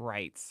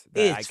right.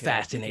 That It's I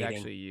fascinating. could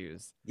actually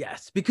use.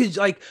 Yes, because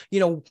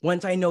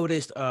once I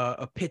noticed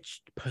a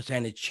pitch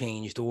percentage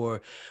changed,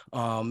 or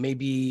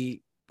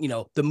maybe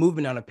the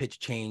movement on a pitch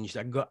changed,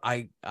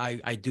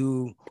 I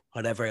do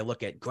whatever. I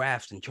look at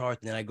graphs and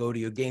charts, and then I go to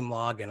your game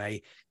log, and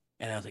I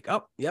was like,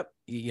 oh, yep,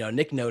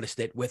 Nick noticed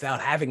it without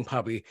having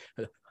probably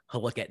a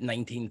look at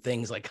 19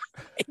 things like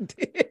I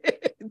did.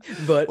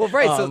 But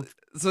so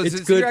it's so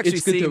good. you're actually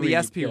It's good to seeing the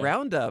read, SP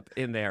Roundup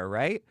in there,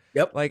 right?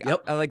 Yep. Like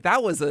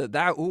that was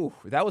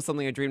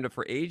something I dreamed of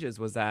for ages,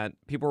 was that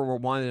people were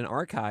wanting an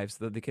archive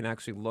so that they can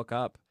actually look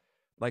up.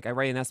 Like, I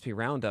write an SP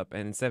Roundup,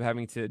 and instead of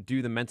having to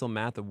do the mental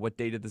math of what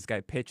day did this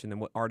guy pitch and then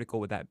what article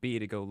would that be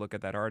to go look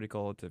at that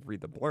article to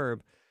read the blurb,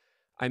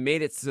 I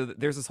made it so that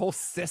there's this whole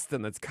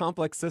system, that's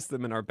complex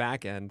system in our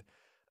back end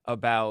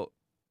about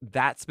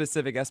that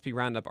specific SP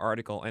Roundup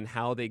article and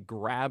how they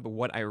grab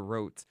what I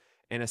wrote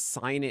and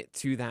assign it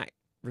to that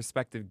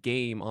respective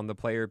game on the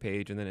player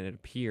page, and then it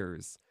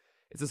appears.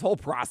 It's this whole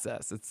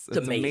process. It's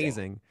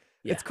amazing.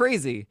 Yeah. It's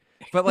crazy.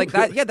 But like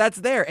that, yeah, that's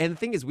there. And the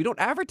thing is, we don't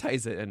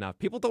advertise it enough.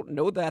 People don't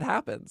know that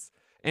happens.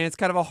 And it's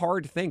kind of a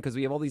hard thing because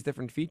we have all these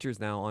different features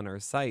now on our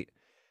site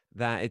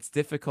that it's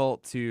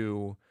difficult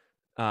to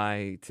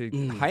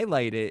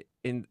highlight it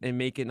and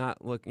make it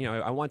not look,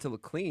 I want it to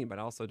look clean, but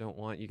I also don't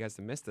want you guys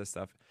to miss this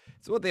stuff.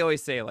 So what they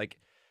always say, like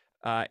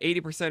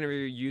 80% of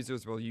your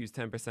users will use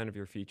 10% of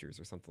your features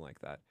or something like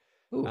that.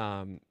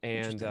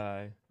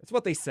 It's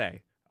what they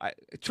say.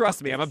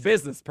 Trust me, I'm a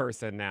business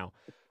person now.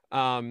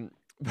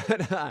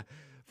 But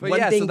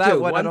yeah, so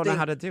that one, I don't know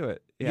how to do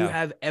it. Yeah. You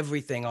have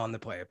everything on the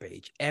player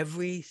page,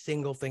 every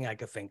single thing I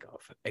could think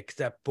of,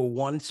 except for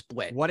one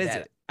split. What is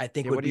it? I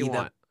think would be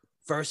the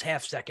first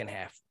half, second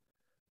half.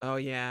 Oh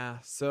yeah.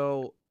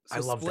 So I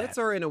love splits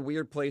that. are in a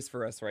weird place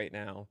for us right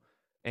now.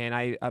 And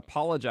I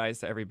apologize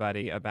to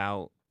everybody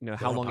about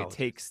how long it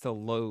takes to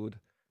load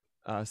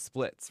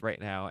splits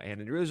right now. And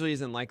it usually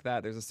isn't like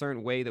that. There's a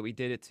certain way that we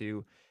did it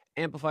to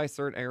amplify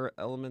certain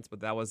elements,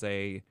 but that was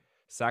a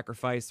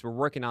sacrifice. We're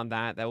working on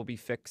that. That will be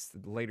fixed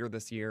later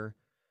this year.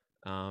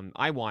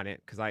 I want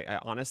it because I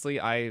honestly,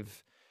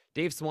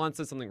 Dave Swan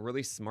said something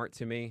really smart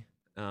to me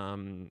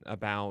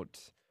about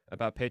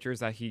pitchers,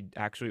 that he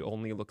actually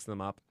only looks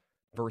them up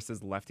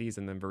versus lefties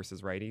and then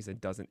versus righties.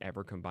 It doesn't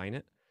ever combine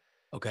it.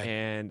 Okay.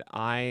 And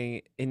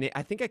I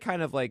think I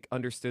kind of like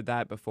understood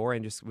that before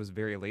and just was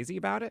very lazy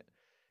about it.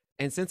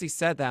 And since he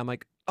said that, I'm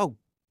like, oh,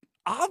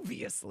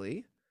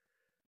 obviously.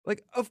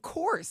 Like, of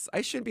course,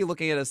 I shouldn't be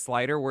looking at a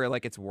slider where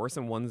like it's worse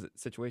in one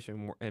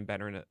situation and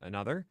better in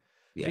another.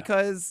 Yeah.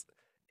 Because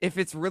if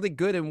it's really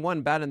good in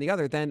one, bad in the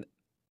other, then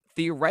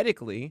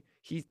theoretically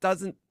he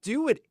doesn't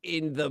do it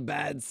in the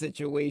bad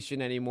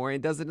situation anymore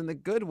and does it in the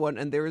good one,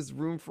 and there is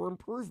room for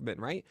improvement,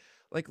 right?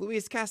 Like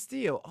Luis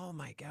Castillo. Oh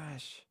my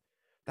gosh,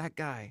 that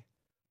guy.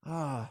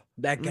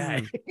 That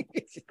guy.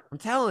 I'm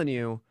telling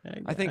you,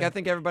 I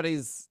think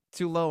everybody's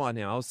too low on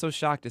him. I was so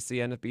shocked to see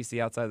NFBC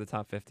outside the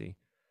top 50.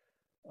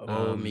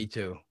 Oh, me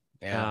too.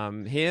 Yeah.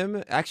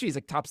 Him, actually, he's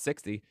like top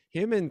 60.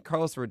 Him and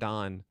Carlos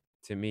Rodon,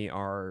 to me,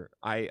 are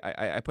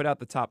I put out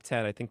the top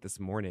 10, I think, this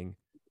morning.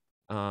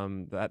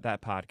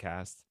 That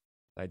podcast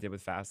that I did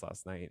with Fast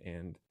last night,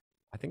 and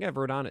I think I have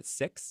Rodon at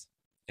 6,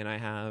 and I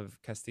have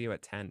Castillo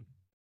at 10.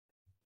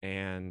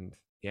 And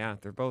yeah,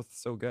 they're both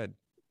so good.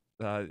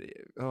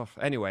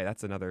 Anyway,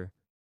 that's another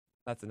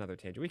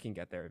tangent. We can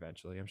get there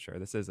eventually, I'm sure.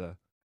 This is a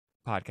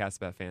podcast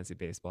about fantasy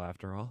baseball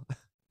after all.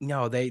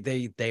 No,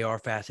 they are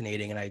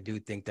fascinating, and I do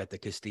think that the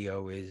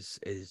Castillo is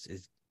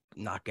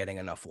not getting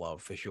enough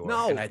love for sure.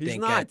 No, and I he's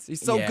think not.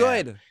 He's so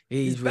good.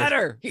 He's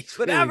better. He's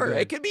whatever.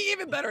 Really it could be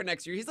even better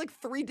next year. He's like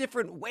 3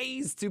 different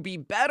ways to be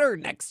better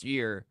next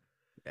year.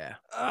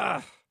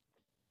 Yeah.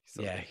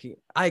 So yeah.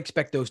 I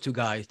expect those two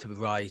guys to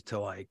rise to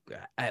like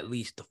at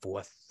least the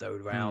 4th,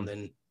 3rd round,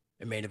 and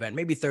in main event.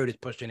 Maybe third is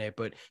pushing it,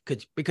 but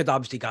because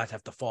obviously guys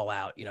have to fall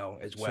out,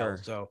 as well. Sure.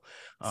 So,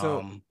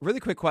 So, really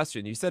quick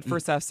question. You said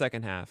first half,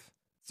 second half.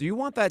 Do you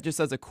want that just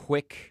as a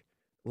quick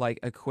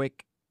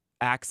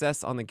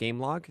access on the game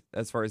log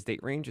as far as date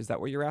range? Is that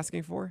what you're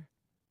asking for?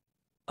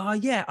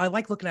 Yeah, I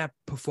like looking at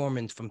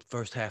performance from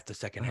first half to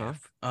second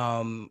half.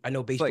 I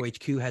know Baseball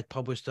HQ has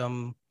published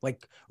some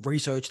like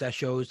research that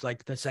shows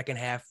like the second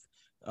half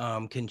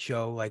can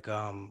show like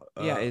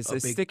is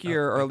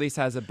stickier or at least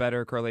has a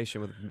better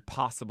correlation with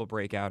possible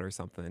breakout or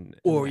something.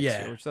 Or next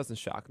yeah, year, which doesn't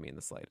shock me in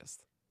the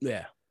slightest.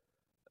 Yeah.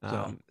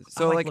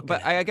 So like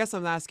but I guess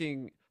I'm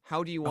asking,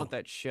 how do you want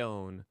that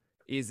shown?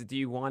 Do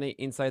you want it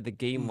inside the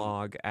game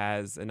log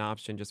as an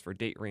option just for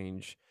date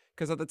range?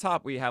 Because at the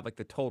top we have like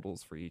the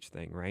totals for each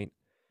thing, right?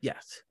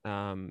 Yes.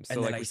 So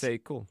like we say,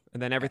 cool, and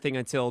then everything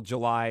until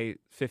July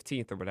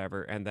 15th or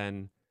whatever, and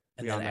then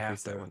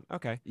after one.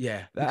 Okay.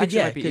 Yeah, that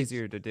actually might be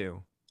easier to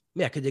do.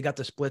 Yeah, because they got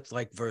the splits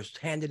like versus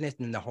handedness,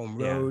 and the home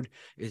road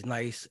is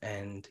nice,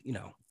 and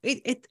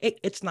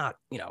it's not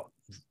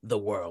the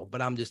world,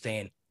 but I'm just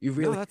saying you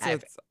really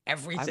have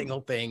every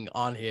single thing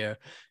on here.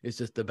 It's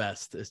just the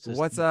best. It's just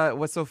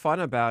what's so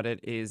fun about it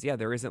is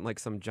there isn't like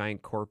some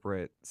giant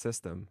corporate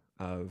system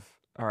of,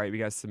 all right, we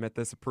guys submit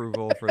this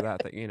approval for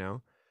that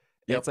thing,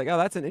 Yep. It's like, oh,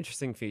 that's an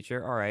interesting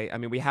feature. All right. I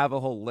mean, we have a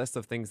whole list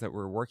of things that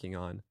we're working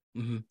on.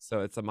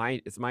 So it's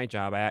my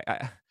job.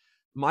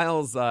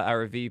 Miles,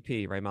 our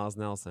VP, right? Miles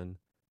Nelson.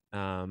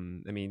 I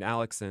mean,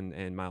 Alex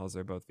and Miles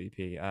are both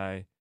VP.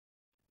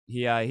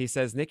 He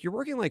says, Nick, you're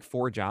working like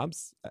 4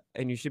 jobs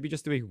and you should be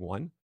just doing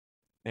one.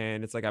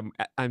 And it's like,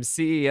 I'm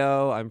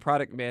CEO, I'm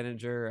product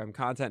manager, I'm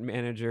content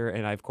manager,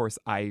 and of course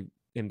I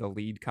am the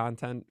lead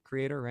content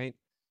creator, right?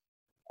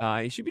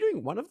 You should be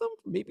doing one of them,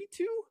 maybe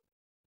 2.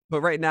 But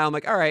right now I'm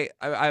like, all right,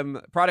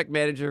 I'm product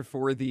manager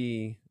for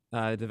the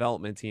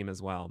development team as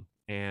well.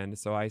 And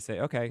so I say,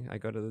 okay, I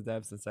go to the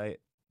devs and say,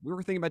 we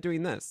were thinking about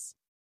doing this.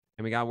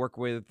 And we got to work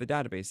with the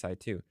database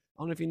side too.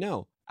 I don't know if you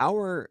know,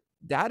 our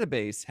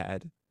database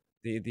head,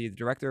 the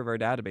director of our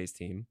database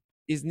team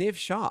is Niv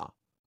Shah.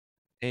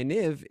 And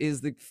Niv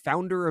is the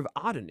founder of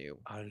Otanu.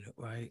 Otanu,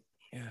 right?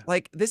 Yeah.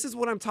 Like, this is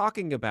what I'm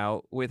talking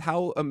about with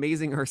how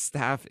amazing our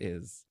staff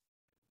is.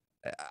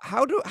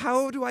 How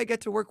do I get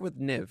to work with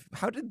Niv?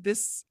 How did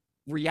this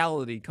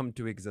reality come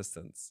to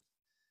existence?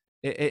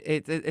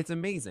 It's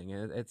amazing.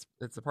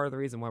 It's a part of the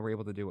reason why we're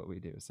able to do what we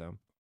do. So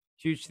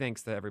huge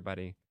thanks to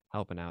everybody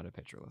helping out at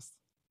PitcherList.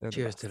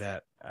 Cheers to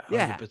that.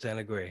 100%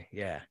 agree.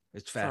 Yeah,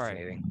 it's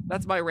fascinating. Sorry.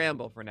 That's my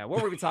ramble for now.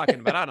 What were we talking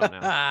about? I don't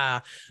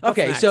know.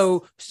 Okay,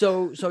 so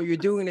you're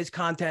doing this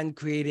content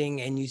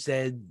creating, and you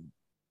said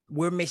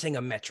we're missing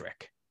a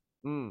metric,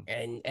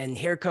 and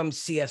here comes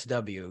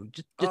CSW.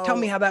 Just tell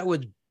me how that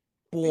was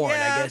born.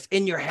 I guess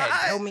in your head.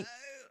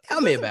 Tell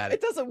me about it.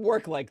 It doesn't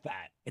work like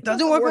that. It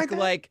doesn't work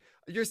like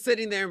you're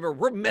sitting there and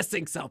we're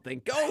missing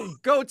something.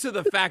 Go to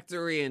the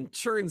factory and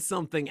churn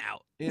something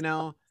out.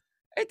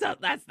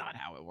 That's not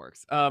how it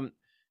works.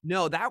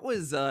 No, that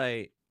was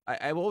I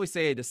always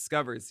say I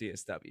discovered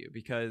CSW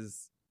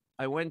because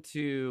I went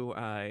to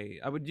I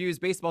would use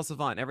Baseball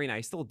Savant every night.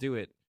 I still do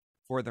it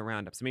for the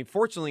roundups. I mean,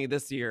 fortunately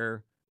this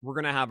year we're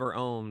gonna have our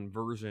own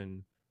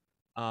version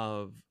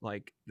of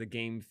like the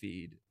game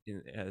feed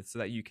so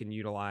that you can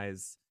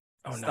utilize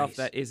stuff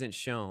that isn't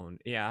shown.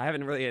 Yeah, I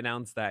haven't really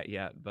announced that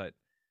yet, but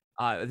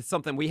it's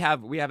something we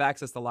have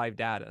access to live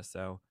data,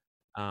 so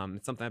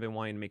it's something I've been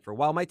wanting to make for a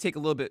while. It might take a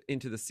little bit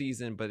into the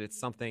season, but it's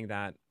something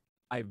that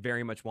I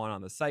very much want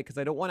on the site because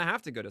I don't want to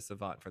have to go to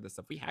Savant for this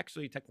stuff. We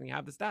actually technically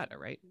have this data,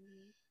 right?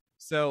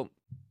 So,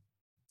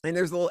 and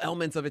there's little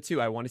elements of it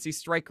too. I want to see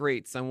strike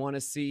rates. I want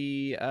to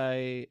see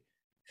I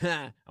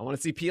want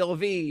to see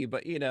PLV,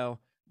 but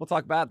we'll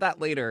talk about that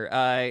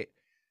later.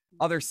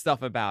 Other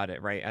stuff about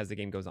it, right, as the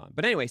game goes on.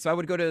 But anyway, so I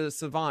would go to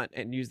Savant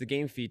and use the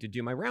game feed to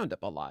do my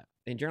roundup a lot.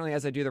 And generally,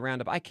 as I do the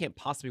roundup, I can't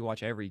possibly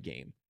watch every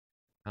game.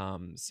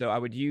 So I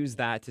would use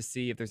that to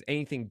see if there's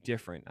anything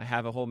different. I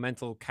have a whole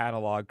mental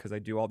catalog because I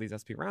do all these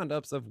SP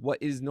roundups of what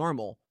is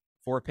normal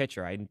for a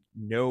pitcher. I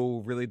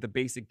know really the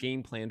basic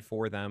game plan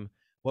for them,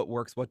 what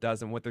works, what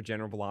doesn't, what their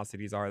general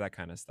velocities are, that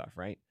kind of stuff,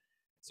 right?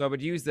 So I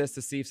would use this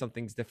to see if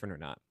something's different or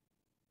not.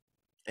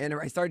 And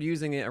I started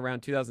using it around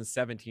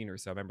 2017 or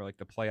so. I remember like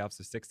the playoffs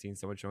of 16,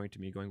 someone showing it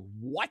to me going,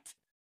 what?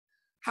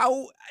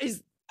 How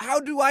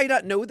do I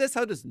not know this?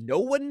 How does no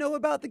one know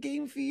about the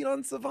game feed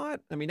on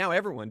Savant? I mean, now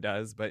everyone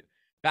does, but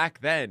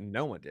back then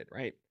no one did,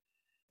 right?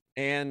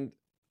 And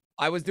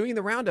I was doing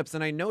the roundups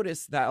and I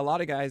noticed that a lot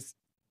of guys,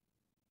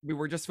 we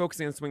were just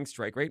focusing on swing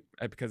strike rate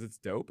because it's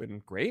dope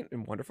and great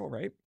and wonderful,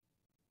 right?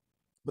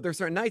 But there are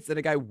certain nights that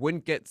a guy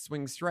wouldn't get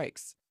swing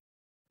strikes.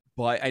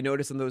 But I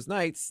noticed on those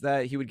nights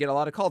that he would get a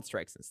lot of called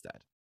strikes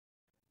instead.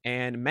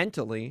 And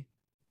mentally,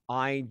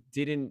 I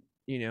didn't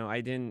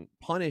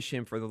punish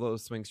him for the low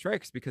swing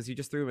strikes because he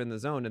just threw him in the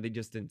zone and they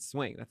just didn't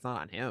swing. That's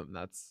not on him.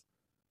 That's,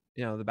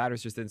 the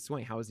batters just didn't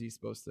swing. How is he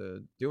supposed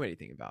to do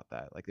anything about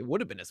that? Like, it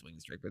would have been a swing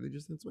strike, but they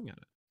just didn't swing at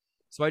it.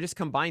 So I just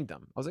combined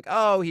them. I was like,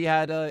 oh, he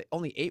had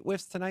only 8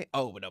 whiffs tonight.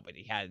 Oh, no, but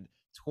he had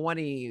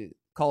 20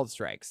 called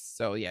strikes.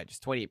 So yeah,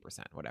 just 28%,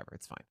 whatever,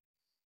 it's fine.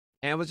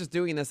 And I was just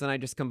doing this, and I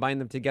just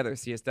combined them together,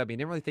 CSW.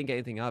 Didn't really think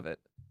anything of it,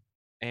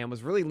 and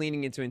was really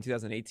leaning into it in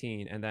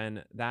 2018. And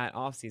then that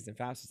offseason,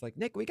 Fast was like,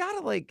 Nick, we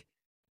gotta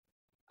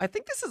I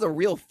think this is a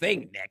real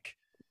thing, Nick.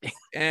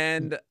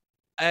 and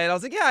I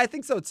was like, yeah, I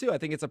think so too. I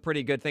think it's a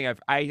pretty good thing.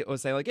 I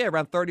was saying like, yeah,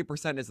 around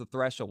 30% is the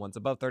threshold. Once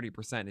above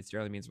 30%, it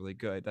generally means really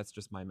good. That's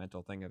just my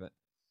mental thing of it.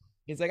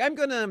 He's like, I'm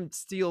gonna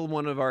steal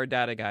one of our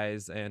data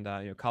guys, and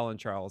Colin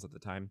Charles at the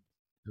time,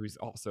 who's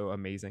also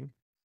amazing.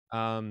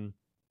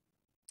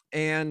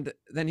 And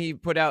then he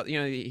put out,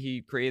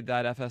 he created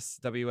that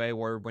FSWA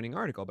award-winning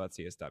article about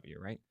CSW,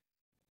 right?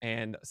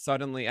 And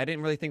suddenly, I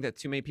didn't really think that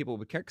too many people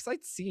would care because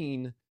I'd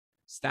seen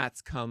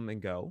stats come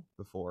and go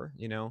before,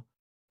 and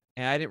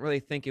I didn't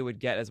really think it would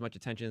get as much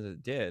attention as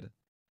it did,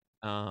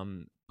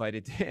 but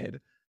it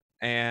did.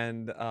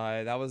 And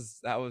that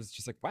was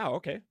just like, wow,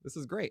 okay, this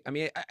is great. I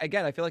mean,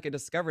 again, I feel like I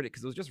discovered it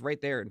because it was just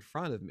right there in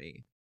front of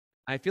me.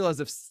 I feel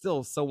as if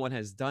still someone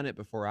has done it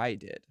before I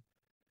did.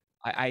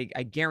 I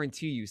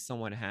guarantee you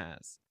someone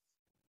has,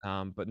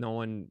 but no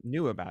one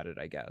knew about it,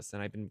 I guess.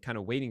 And I've been kind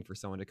of waiting for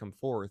someone to come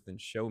forth and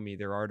show me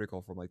their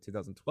article from like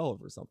 2012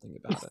 or something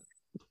about it.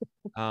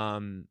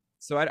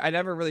 So I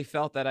never really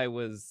felt that I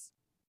was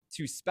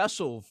too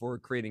special for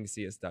creating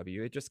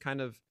CSW. It just kind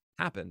of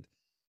happened.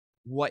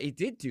 What it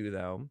did do,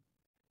 though,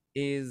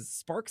 is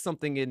spark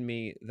something in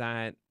me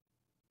that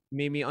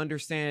made me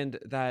understand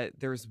that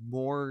there's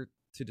more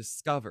to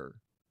discover.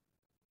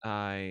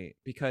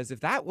 Because if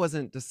that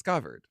wasn't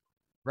discovered,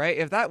 right?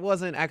 If that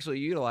wasn't actually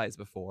utilized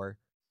before,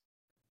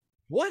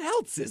 what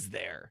else is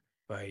there?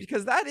 Right.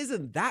 Because that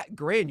isn't that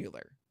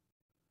granular.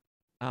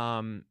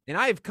 And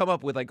I've come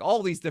up with like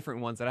all these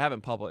different ones that I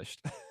haven't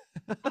published.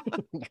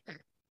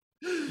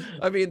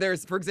 I mean,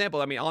 there's, for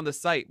example, on the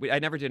site, I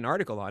never did an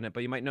article on it,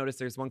 but you might notice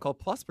there's one called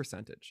plus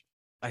percentage.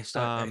 I've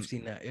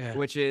seen that, yeah.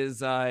 Which is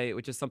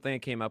something I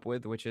came up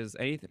with, which is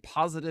any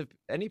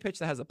pitch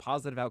that has a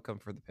positive outcome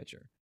for the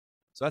pitcher.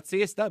 So that's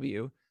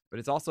CSW, but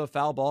it's also a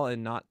foul ball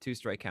and not 2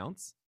 strike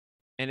counts,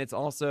 and it's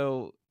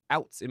also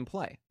outs in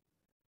play.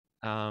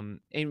 And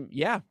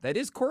yeah, that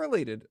is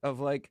correlated. Of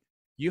like,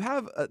 you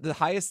have the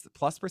highest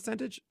plus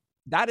percentage,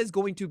 that is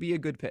going to be a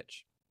good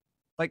pitch.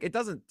 Like, it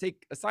doesn't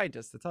take a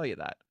scientist to tell you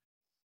that.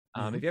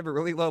 If you have a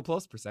really low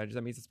plus percentage,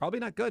 that means it's probably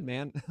not good,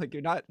 man. Like,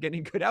 you're not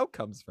getting good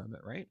outcomes from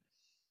it, right?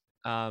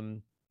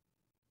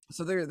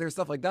 So there's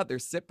stuff like that.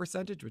 There's SIP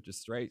percentage, which is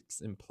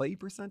strikes in play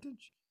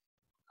percentage.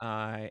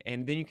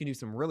 And then you can do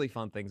some really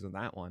fun things with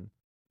that one.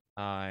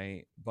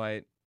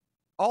 But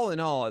all in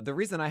all, the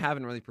reason I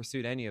haven't really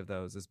pursued any of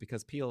those is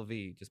because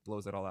PLV just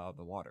blows it all out of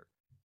the water.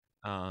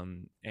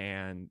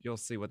 And you'll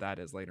see what that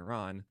is later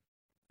on.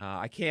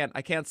 I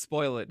can't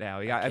spoil it now.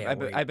 Yeah,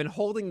 I've been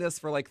holding this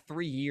for like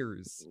 3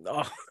 years.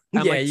 Oh,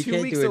 I'm yeah, like you 2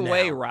 can't weeks do it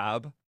away, now.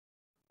 Rob.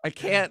 I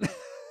can't.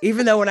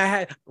 Even though when I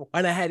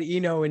had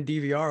Eno and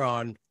DVR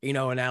on,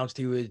 Eno announced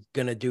he was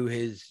gonna do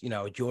his,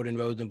 Jordan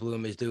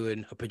Rosenblum is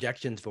doing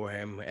projections for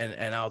him,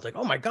 and I was like,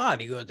 oh my god.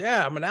 He goes,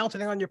 yeah, I'm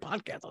announcing it on your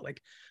podcast. I was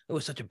like, it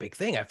was such a big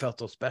thing. I felt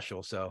so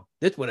special. So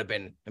this would have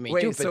been,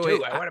 Wait, 2 for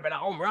 2. I would have been a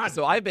home run.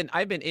 So I've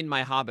been in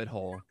my hobbit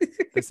hole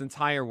this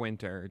entire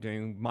winter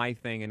doing my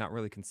thing and not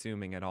really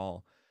consuming at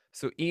all.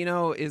 So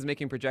Eno is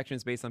making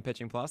projections based on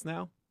Pitching Plus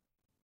now?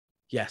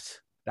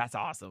 Yes. That's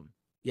awesome.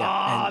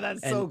 Yeah.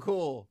 That's so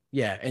cool.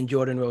 Yeah, and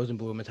Jordan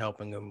Rosenblum is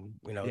helping him,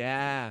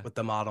 Yeah. with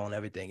the model and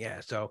everything. Yeah.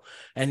 So,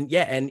 and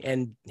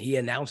he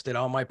announced it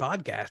on my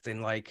podcast,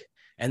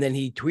 and then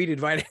he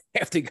tweeted right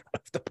after he got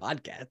off the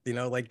podcast,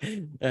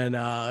 and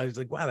I was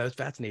like, wow, that was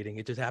fascinating.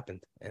 It just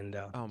happened. And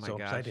oh my so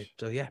gosh. excited.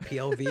 So yeah,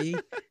 PLV.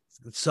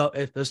 So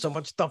there's so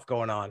much stuff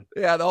going on.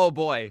 Yeah, oh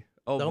boy.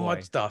 So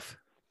much stuff.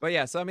 But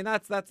yeah, so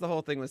that's the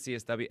whole thing with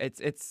CSW.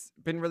 It's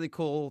been really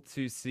cool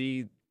to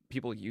see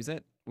people use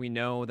it. We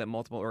know that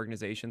multiple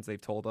organizations, they've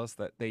told us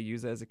that they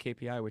use it as a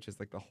KPI, which is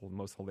like the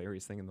most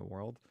hilarious thing in the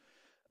world.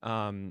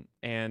 And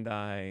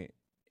I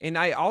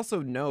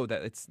also know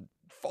that it's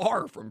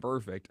far from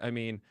perfect. I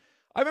mean,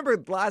 I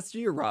remember last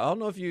year, Rob, I don't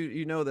know if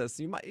you know this.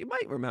 You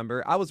might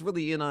remember. I was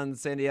really in on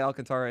Sandy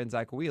Alcantara and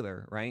Zach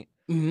Wheeler, right?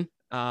 Mm-hmm.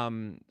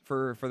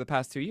 For the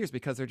past 2 years,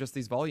 because they're just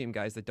these volume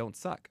guys that don't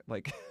suck.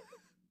 Like,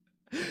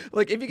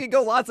 like if you can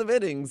go lots of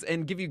innings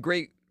and give you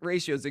great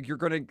ratios,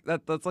 like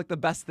that's like the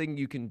best thing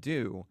you can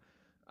do.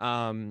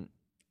 And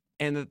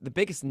the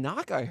biggest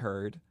knock I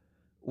heard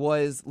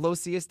was low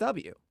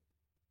CSW,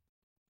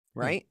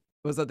 right?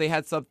 Was that they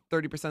had sub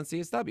 30%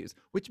 CSWs,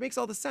 which makes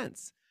all the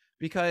sense,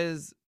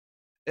 because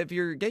if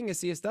you're getting a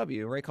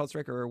CSW, right, called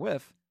strike or a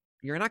whiff,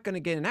 you're not going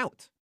to get an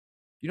out.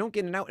 You don't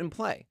get an out in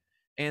play.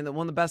 And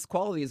one of the best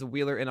qualities of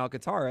Wheeler and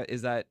Alcantara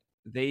is that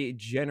they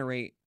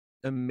generate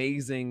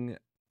amazing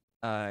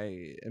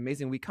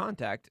weak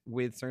contact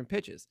with certain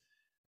pitches.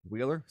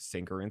 Wheeler,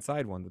 sinker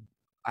inside one.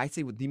 I'd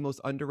say the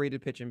most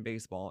underrated pitch in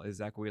baseball is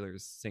Zach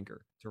Wheeler's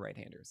sinker to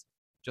right-handers.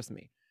 Just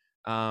me.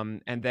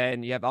 And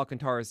then you have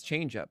Alcantara's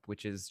changeup,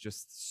 which is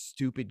just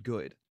stupid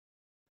good.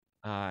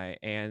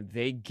 And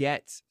they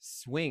get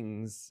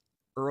swings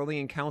early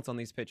in counts on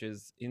these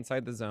pitches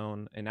inside the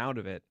zone and out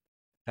of it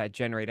that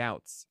generate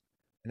outs.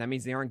 And that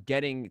means they aren't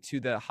getting to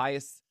the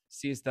highest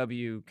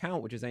CSW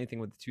count, which is anything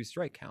with the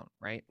 2-strike count,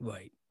 right?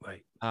 Right.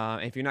 Right.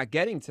 If you're not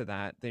getting to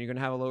that, then you're going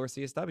to have a lower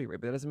CSW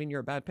rate, but that doesn't mean you're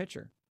a bad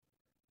pitcher,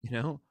 you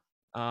know?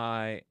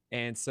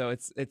 And so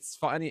it's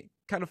funny,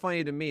 kind of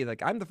funny to me.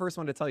 Like, I'm the first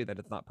one to tell you that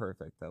it's not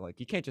perfect, that like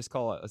you can't just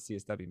call it a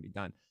CSW and be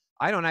done.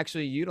 I don't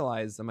actually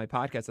utilize on my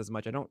podcast as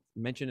much. I don't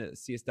mention a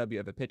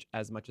CSW of a pitch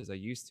as much as I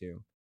used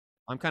to.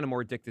 I'm kind of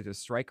more addicted to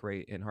strike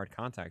rate and hard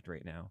contact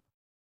right now.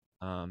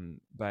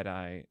 But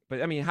I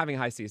mean, having a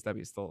high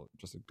CSW is still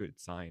just a good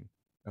sign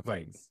of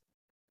Right. things.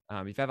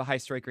 If you have a high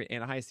strike rate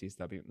and a high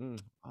CSW,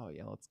 oh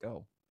yeah, let's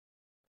go.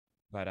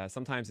 But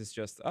sometimes it's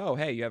just, oh,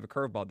 hey, you have a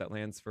curveball that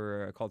lands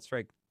for a called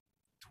strike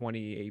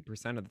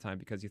 28% of the time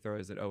because you throw it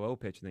as an 0-0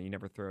 pitch and then you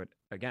never throw it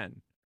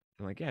again.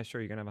 I'm like, yeah,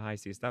 sure, you're gonna have a high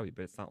CSW,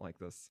 but it's not like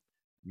this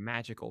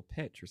magical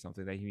pitch or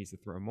something that he needs to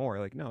throw more.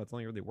 Like, no, it's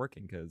only really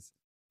working because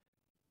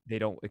they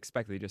don't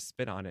expect they just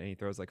spit on it and he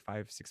throws like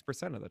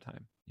 5-6% of the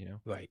time, you know?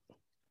 Right.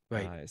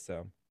 Right.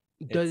 So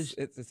Does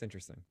it's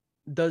interesting.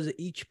 does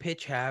each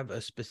pitch have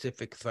a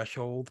specific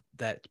threshold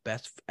that's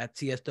best at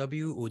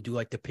CSW, or do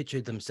like the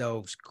pitchers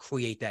themselves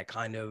create that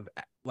kind of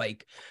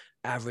like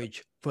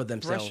average for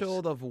themselves?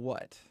 Threshold of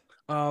what?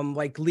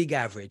 Like league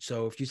average.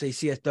 So if you say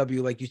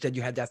CSW, like you said,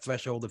 you had that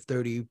threshold of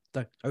 30%,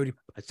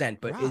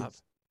 but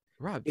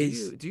Rob,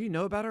 is do you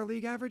know about our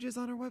league averages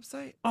on our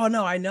website? oh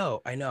no, I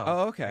know.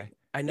 Oh, okay.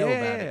 I know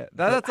about it.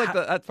 That's But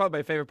like that's probably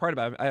my favorite part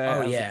about it. I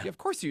was like, yeah. of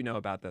course you know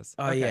about this.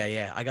 Oh Okay.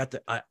 yeah. I got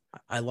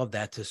I love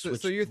that to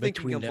switch. So you're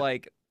thinking between of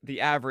like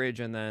the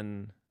average and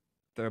then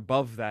the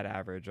above that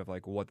average of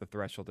like what the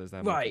threshold is that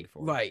I'm looking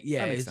for. Right.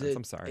 Yeah. That makes sense.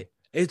 I'm sorry.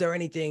 Is there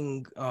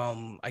anything,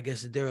 I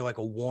guess, is there like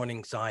a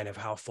warning sign of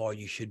how far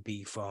you should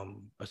be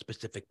from a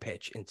specific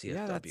pitch in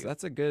CSW? Yeah,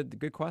 that's a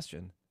good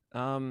question.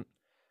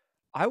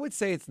 I would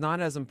say it's not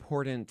as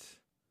important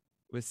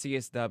with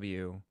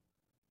CSW.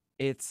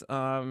 It's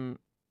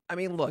I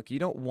mean, look, you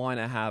don't want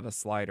to have a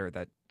slider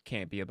that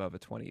can't be above a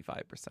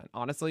 25%.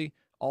 Honestly,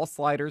 all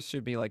sliders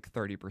should be like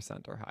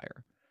 30% or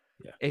higher.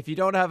 Yeah. If you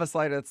don't have a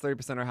slider that's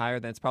 30% or higher,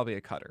 then it's probably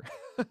a cutter.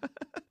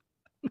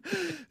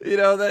 You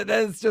know,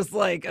 that's just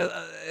like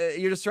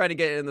you're just trying to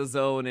get in the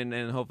zone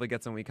and hopefully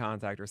get some weak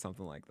contact or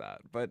something like that.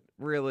 But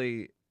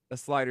really, a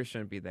slider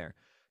shouldn't be there.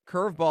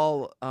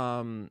 Curveball,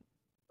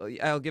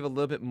 I'll give a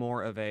little bit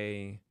more of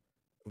a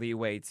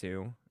leeway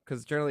to,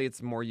 because generally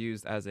it's more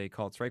used as a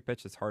called strike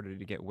pitch. It's harder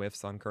to get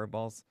whiffs on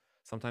curveballs.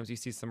 Sometimes you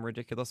see some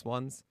ridiculous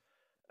ones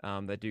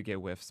that do get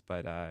whiffs,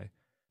 but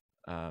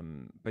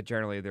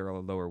generally they're a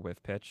lower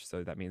whiff pitch,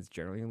 so that means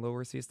generally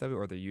lower CSW,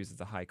 or they're used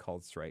as a high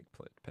called strike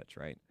pitch,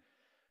 right?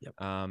 Yep.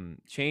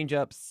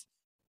 Changeups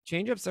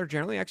are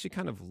generally actually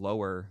kind of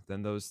lower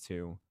than those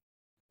two.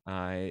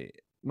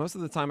 Most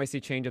of the time I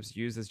see changeups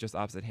used as just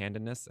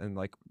opposite-handedness, and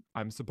like,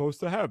 I'm supposed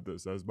to have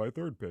this as my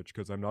third pitch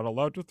because I'm not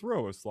allowed to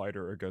throw a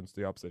slider against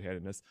the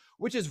opposite-handedness,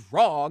 which is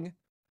wrong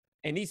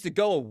and needs to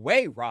go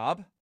away,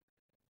 Rob.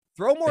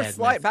 Throw more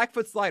back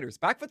foot sliders.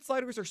 Back foot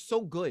sliders are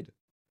so good.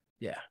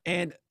 Yeah.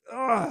 And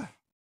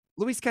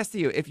Luis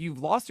Castillo, if you've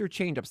lost your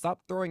changeup,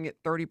 stop throwing it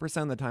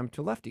 30% of the time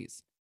to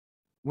lefties.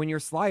 When your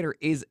slider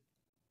is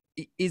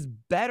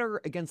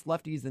better against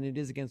lefties than it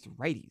is against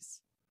righties.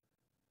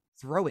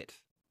 Throw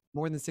it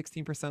more than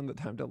 16% of the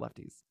time to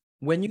lefties.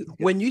 When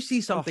you see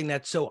something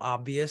that's so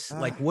obvious,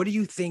 like what do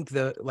you think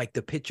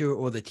the pitcher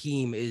or the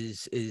team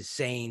is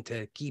saying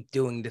to keep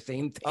doing the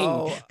same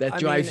thing that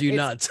drives you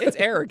nuts? It's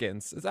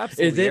arrogance. It's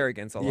absolutely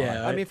arrogance a lot.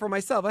 Yeah, I mean, for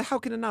myself, how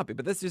can it not be?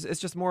 But it's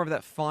just more of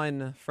that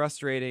fun,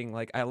 frustrating,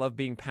 like I love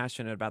being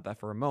passionate about that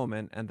for a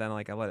moment and then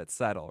like I let it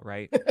settle,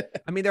 right?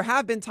 I mean, there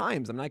have been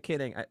times, I'm not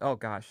kidding. Oh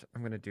gosh,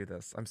 I'm going to do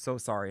this. I'm so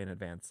sorry in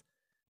advance.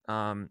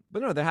 But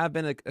no, there have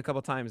been a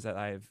couple times that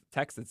I've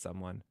texted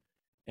someone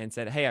and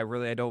said, hey, I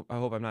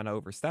hope I'm not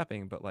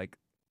overstepping, but like,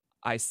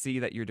 I see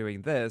that you're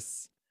doing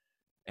this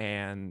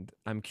and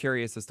I'm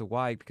curious as to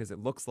why, because it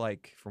looks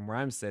like from where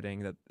I'm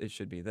sitting that it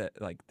should be that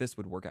like this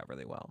would work out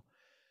really well.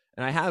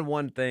 And I had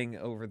one thing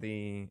over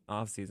the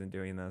off season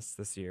doing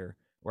this year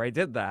where I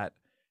did that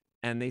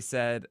and they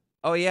said,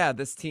 oh yeah,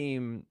 this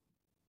team,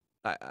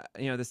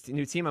 this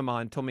new team I'm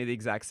on told me the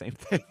exact same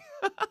thing.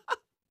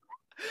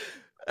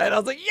 And I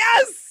was like,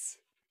 yes.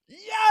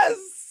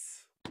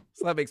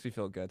 So that makes me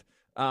feel good.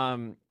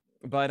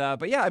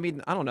 But yeah, I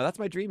mean, I don't know. That's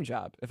my dream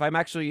job. If I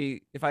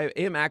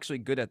am actually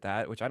good at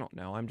that, which I don't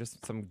know, I'm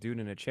just some dude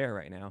in a chair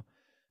right now.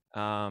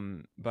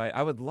 But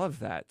I would love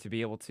that, to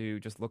be able to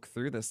just look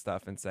through this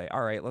stuff and say,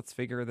 all right, let's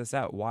figure this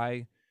out.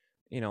 Why,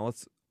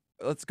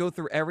 let's go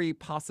through every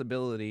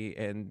possibility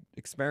and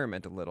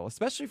experiment a little,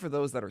 especially for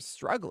those that are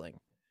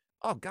struggling.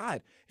 Oh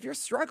God, if you're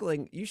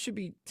struggling, you should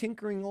be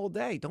tinkering all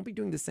day. Don't be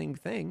doing the same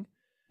thing.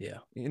 Yeah.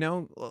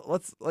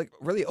 Let's like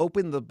really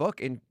open the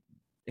book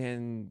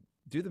and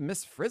do the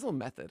Miss Frizzle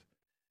method.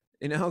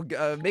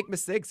 Make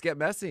mistakes, get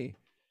messy.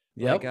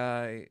 Yep.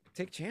 Like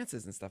take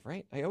chances and stuff,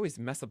 right? I always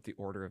mess up the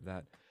order of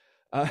that.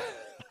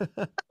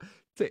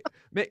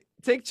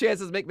 Take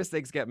chances, make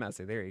mistakes, get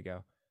messy. There you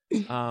go.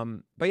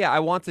 But yeah, I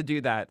want to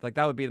do that. Like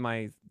that would be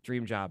my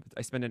dream job.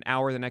 I spend an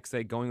hour the next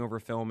day going over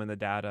film and the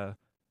data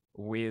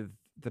with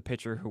the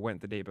pitcher who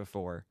went the day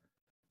before.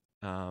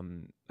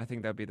 I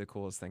think that'd be the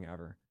coolest thing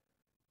ever.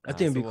 I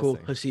think it'd be we'll cool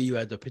see. to see you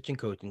as the pitching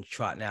coach and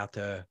trotting out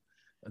to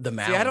the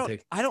mound. See,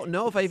 I don't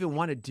know if I even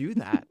want to do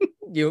that.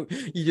 You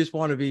just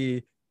want to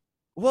be.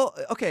 Well,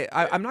 okay,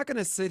 I'm not going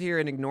to sit here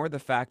and ignore the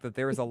fact that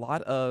there's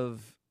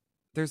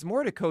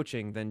more to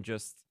coaching than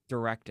just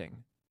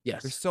directing.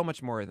 Yes. There's so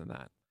much more than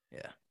that.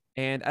 Yeah.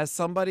 And as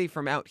somebody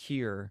from out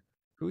here,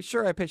 who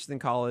sure I pitched in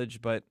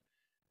college, but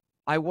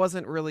I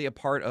wasn't really a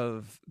part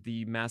of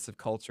the massive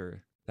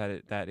culture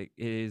that it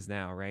is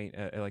now, right?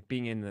 Like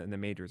being in the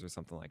majors or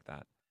something like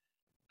that.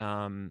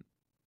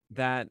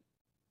 That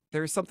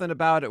there's something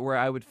about it where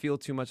I would feel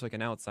too much like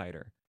an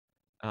outsider.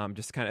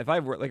 Just kind of, if I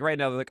were like right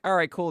now, they're like, all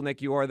right, cool,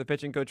 Nick, you are the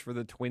pitching coach for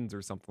the Twins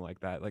or something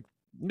like that. Like,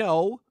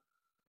 no,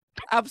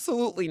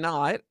 absolutely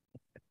not.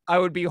 I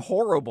would be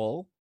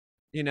horrible,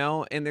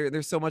 and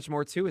there's so much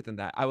more to it than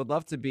that. I would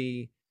love to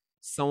be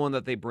someone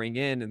that they bring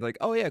in and like,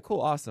 oh yeah,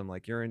 cool, awesome.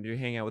 Like you're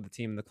hanging out with the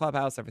team in the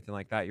clubhouse, everything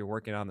like that. You're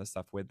working on this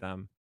stuff with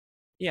them.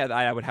 Yeah,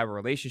 I would have a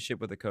relationship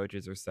with the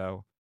coaches or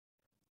so.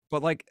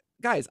 But like,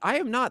 guys, I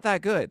am not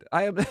that good.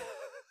 I am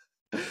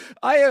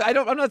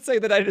I'm not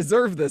saying that I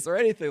deserve this or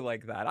anything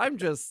like that. I'm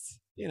just,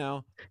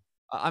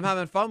 I'm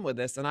having fun with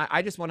this, and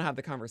I just want to have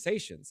the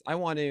conversations. I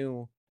want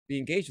to be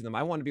engaged with them.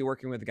 I want to be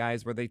working with the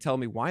guys where they tell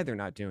me why they're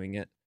not doing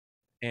it,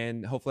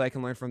 and hopefully I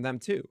can learn from them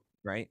too,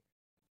 right?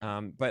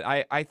 But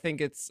I think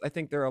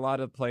there are a lot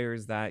of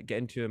players that get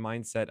into a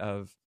mindset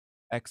of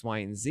X, Y,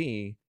 and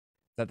Z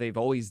that they've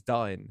always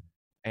done,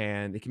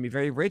 and it can be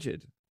very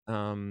rigid.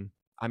 I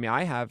mean,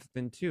 I have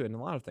been too in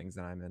a lot of things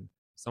that I'm in.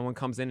 Someone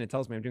comes in and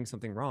tells me I'm doing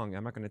something wrong,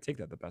 I'm not going to take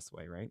that the best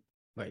way, right?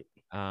 Right.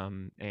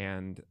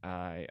 And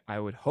I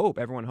would hope,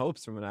 everyone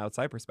hopes from an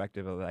outside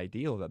perspective of the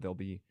ideal that they'll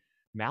be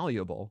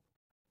malleable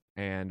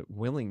and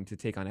willing to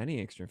take on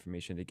any extra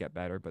information to get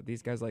better. But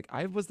these guys, like,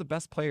 I was the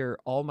best player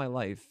all my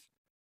life,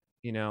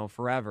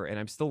 forever, and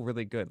I'm still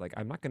really good. Like,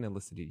 I'm not going to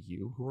listen to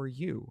you. Who are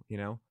you?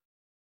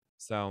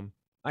 So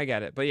I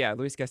get it. But yeah,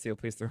 Luis Castillo,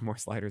 please throw more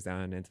sliders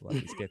down into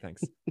lefties. Okay,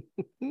 thanks.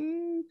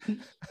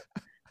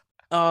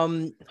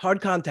 Hard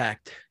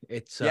contact.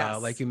 It's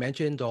Yes. like you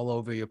mentioned all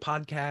over your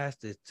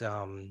podcast. It's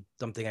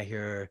something I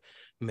hear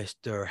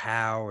Mr.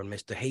 Howe and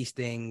Mr.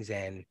 Hastings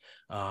and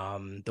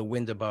the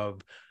Wind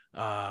Above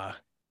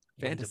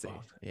Fantasy.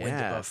 Wind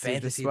Above Steve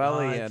Fantasy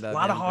Diswelli pods. and, A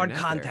lot of Van hard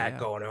Burnett there, contact yeah.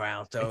 going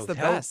around. So It's the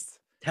best.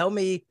 Tell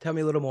me a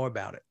little more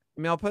about it.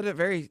 I mean, I'll put it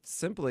very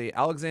simply.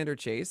 Alexander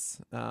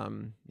Chase,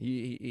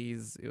 he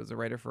was a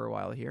writer for a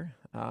while here.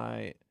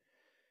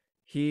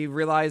 He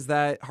realized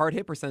that hard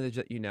hit percentage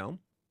that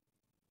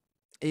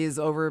is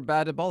over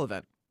batted ball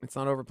event. It's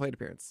not over plate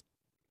appearance.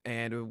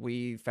 And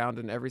we found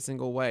in every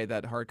single way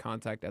that hard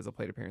contact as a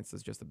plate appearance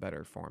is just a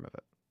better form of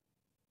it.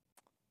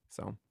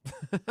 So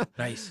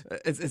Nice.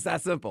 It's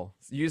that simple.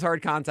 Use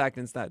hard contact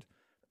instead.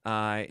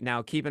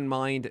 Now, keep in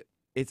mind,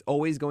 it's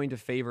always going to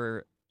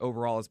favor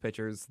overall as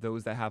pitchers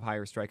those that have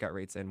higher strikeout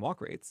rates and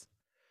walk rates.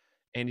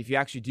 And if you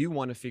actually do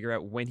want to figure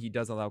out when he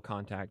does allow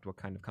contact, what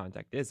kind of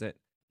contact is it,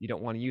 you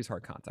don't want to use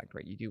hard contact,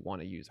 right? You do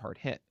want to use hard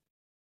hit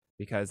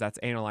because that's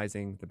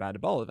analyzing the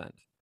batted ball event.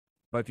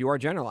 But if you are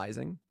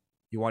generalizing,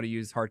 you want to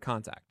use hard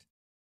contact.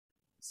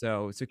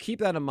 So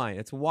keep that in mind.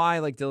 It's why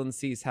like Dylan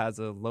Cease has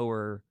a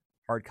lower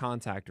hard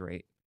contact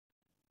rate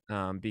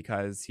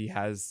because he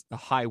has a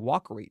high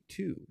walk rate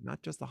too,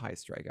 not just a high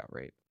strikeout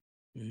rate.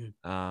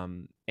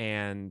 Mm-hmm.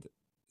 And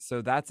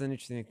so that's an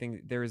interesting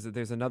thing. There's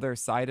another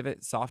side of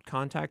it, soft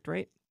contact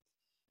rate,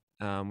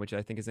 which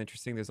I think is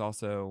interesting. There's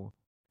also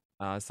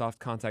soft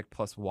contact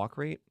plus walk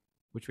rate,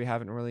 which we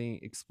haven't really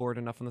explored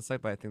enough on the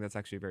site, but I think that's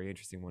actually a very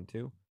interesting one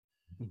too.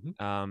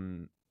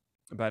 Mm-hmm.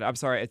 But I'm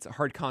sorry, it's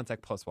hard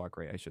contact plus walk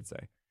rate, I should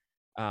say.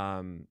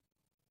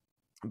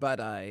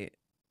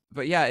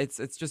 But yeah,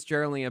 it's just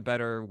generally a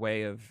better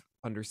way of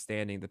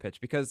understanding the pitch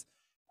because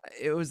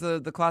it was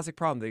the classic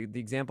problem. The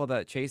example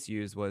that Chase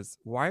used was,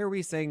 why are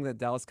we saying that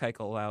Dallas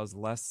Keuchel allows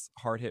less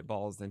hard hit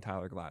balls than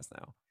Tyler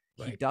Glasnow?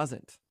 He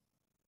doesn't.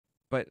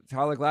 But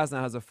Tyler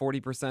Glasnow has a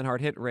 40%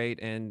 hard hit rate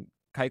and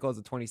Keuchel has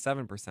a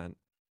 27%.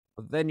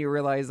 But then you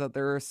realize that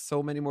there are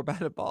so many more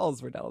batted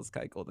balls for Dallas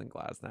Keuchel than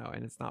Glasnow,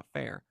 and it's not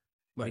fair.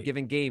 In a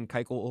given game,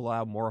 Keuchel will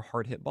allow more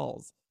hard hit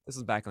balls. This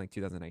was back in like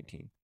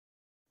 2019.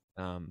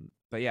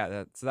 But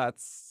yeah,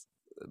 that's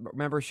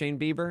remember Shane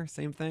Bieber,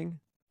 same thing.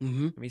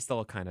 Mm-hmm. I mean, he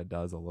still kind of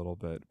does a little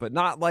bit, but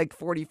not like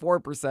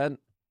 44%.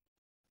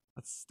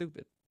 That's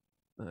stupid.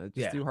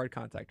 Just do hard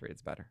contact rate.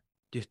 It's better.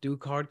 Just do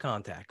hard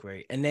contact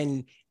rate, and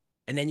then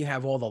you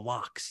have all the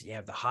locks. You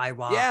have the high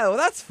lock. Yeah, well,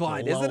 that's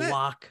fun, the low isn't it?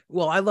 Lock.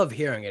 Well, I love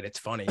hearing it. It's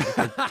funny.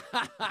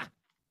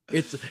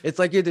 It's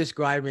like you're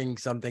describing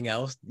something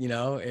else.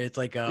 It's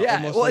like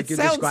almost like you're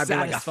describing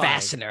like a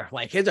fastener.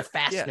 Like here's a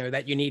fastener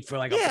that you need for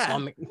like a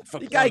plumbing.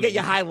 You gotta get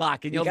your high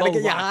lock and you gotta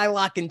get your high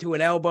lock into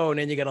an elbow, and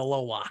then you get a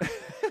low lock.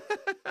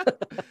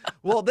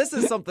 Well, this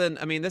is something.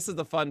 I mean, this is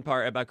the fun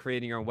part about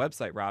creating your own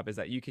website, Rob, is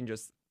that you can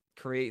just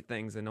create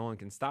things and no one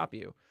can stop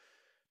you.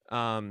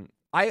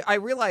 I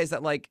realize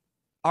that like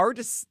our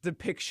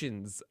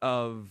depictions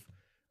of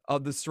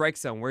the strike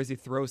zone, where does he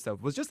throw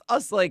stuff, was just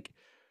us like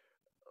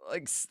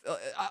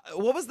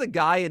what was the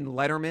guy in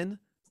Letterman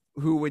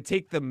who would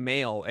take the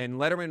mail and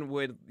Letterman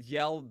would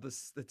yell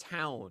the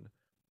town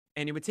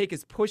and he would take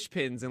his push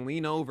pins and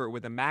lean over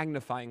with a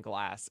magnifying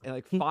glass and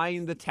like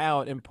find the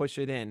town and push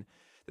it in.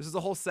 This was a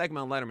whole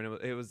segment on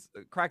Letterman.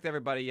 It cracked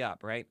everybody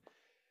up, right?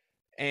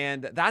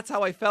 And that's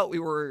how I felt we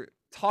were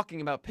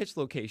talking about pitch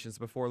locations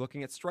before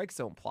looking at strike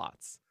zone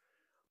plots.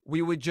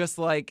 We would just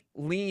like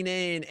lean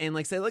in and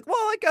like say like, well,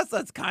 I guess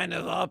that's kind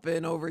of up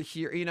and over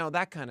here,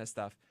 that kind of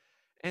stuff.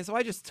 And so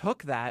I just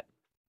took that.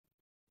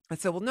 I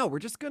said, well, no, we're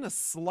just going to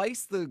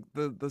slice the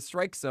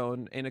strike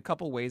zone in a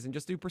couple ways and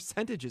just do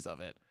percentages of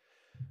it.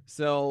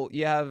 So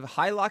you have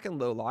high lock and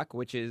low lock,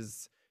 which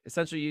is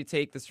essentially you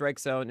take the strike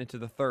zone into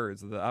the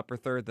thirds, the upper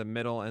third, the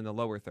middle, and the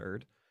lower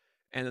third.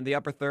 And then the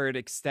upper third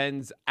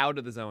extends out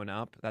of the zone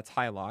up. That's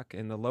high lock.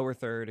 And the lower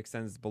third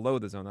extends below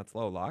the zone. That's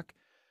low lock.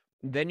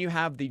 Then you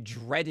have the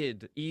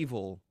dreaded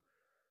evil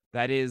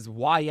that is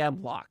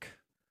YM lock,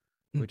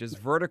 which is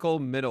vertical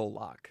middle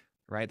lock,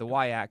 right? The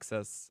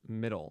Y-axis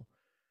middle,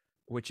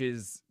 which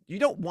is, you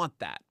don't want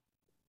that.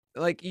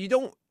 Like, you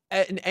don't,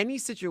 in any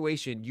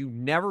situation, you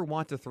never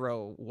want to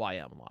throw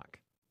YM lock.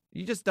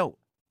 You just don't.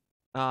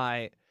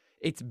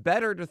 It's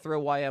better to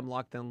throw YM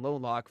lock than low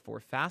lock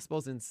for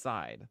fastballs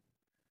inside.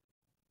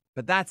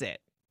 But that's it.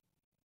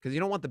 Because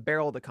you don't want the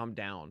barrel to come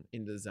down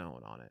into the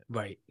zone on it.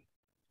 Right.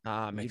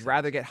 You'd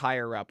rather get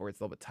higher up where it's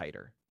a little bit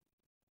tighter.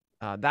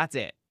 That's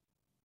it.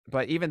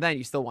 But even then,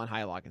 you still want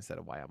high lock instead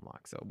of YM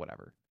lock. So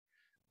whatever.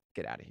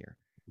 Get out of here.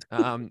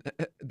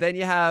 Then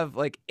you have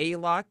like A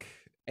lock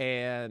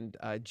and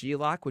G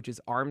lock, which is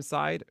arm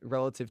side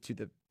relative to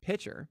the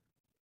pitcher.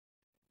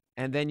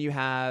 And then you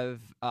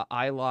have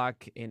I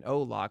lock and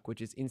O lock,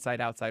 which is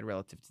inside outside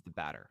relative to the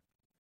batter.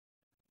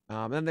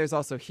 And then there's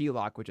also He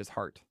lock, which is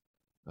heart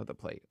of the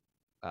plate.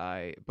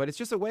 But it's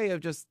just a way of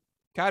just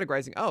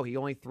categorizing, oh, he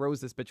only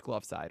throws this pitch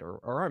glove side or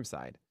arm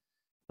side.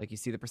 Like you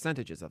see the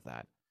percentages of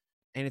that.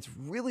 And it's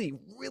really,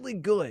 really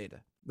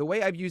good. The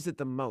way I've used it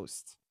the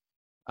most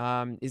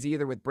is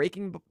either with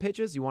breaking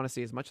pitches, you want to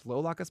see as much low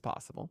lock as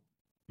possible.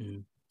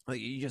 Mhm. Like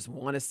you just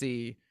want to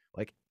see,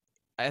 like,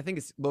 I think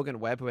it's Logan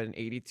Webb who had an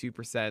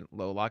 82%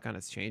 low lock on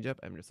his changeup.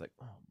 I'm just like,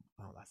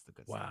 oh, that's the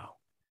good stuff. Wow.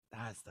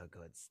 That's the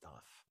good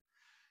stuff.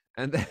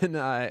 And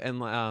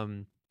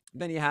then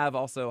then you have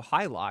also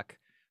high lock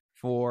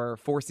for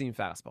four-seam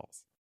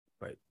fastballs.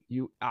 Right.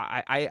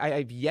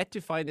 I've yet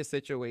to find a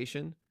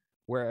situation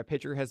where a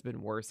pitcher has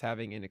been worse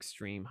having an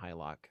extreme high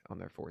lock on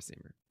their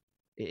four-seamer.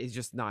 It's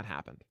just not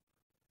happened.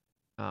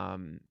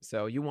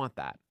 So you want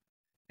that.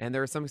 And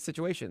there are some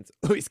situations,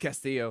 Luis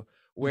Castillo,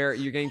 where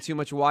you're getting too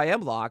much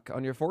YM lock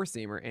on your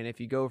four-seamer. And if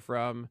you go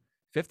from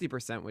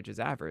 50%, which is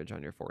average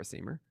on your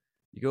four-seamer,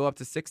 you go up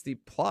to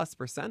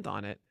 60+%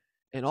 on it.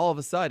 And all of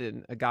a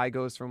sudden, a guy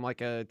goes from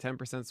like a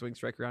 10% swing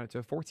strike around to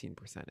a 14%.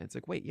 And it's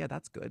like, wait, yeah,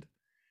 that's good.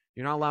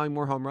 You're not allowing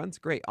more home runs?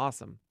 Great,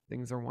 awesome.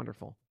 Things are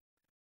wonderful.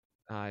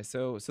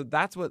 So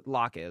that's what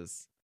lock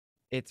is.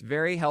 It's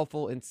very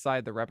helpful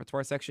inside the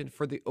repertoire section.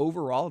 For the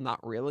overall,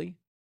 not really.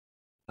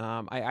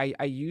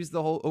 I use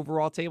the whole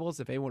overall tables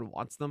if anyone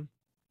wants them.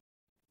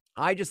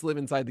 I just live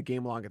inside the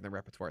game log in the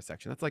repertoire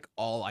section. That's like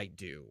all I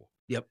do.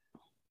 Yep.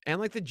 And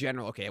like the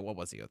general, okay, what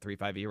was he? A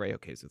 3.5 ERA?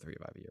 Okay, so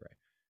 3.5 ERA.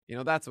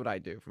 That's what I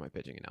do for my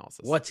pitching analysis.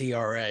 What's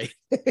ERA?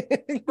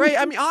 Right.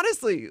 I mean,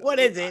 honestly, what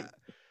is it?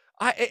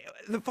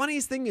 The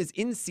funniest thing is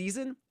in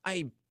season,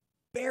 I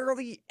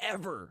barely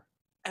ever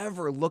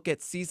look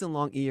at season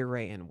long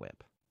ERA and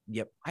WHIP.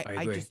 Yep.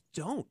 I just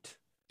don't.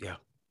 Yeah.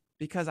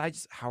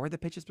 Because how are the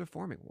pitches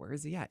performing? Where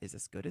is he at? Is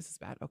this good? Is this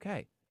bad?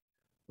 Okay.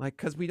 Like,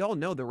 because we all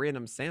know the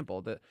random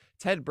sample. The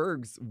Ted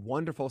Berg's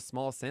wonderful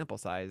small sample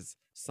size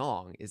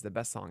song is the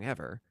best song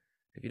ever.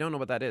 If you don't know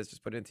what that is,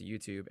 just put it into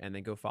YouTube and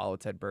then go follow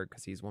Ted Berg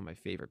because he's one of my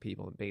favorite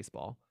people in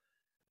baseball.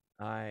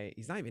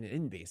 He's not even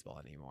in baseball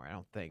anymore, I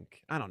don't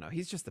think. I don't know.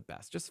 He's just the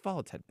best. Just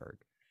follow Ted Berg.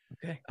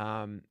 Okay.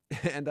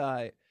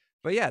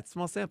 But yeah, it's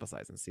small sample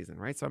size in season,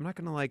 right? So I'm not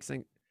gonna like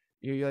sing.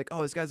 You're like,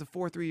 oh, this guy's a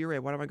 4.3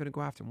 ERA. What am I gonna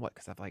go after him? What?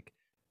 Because I've like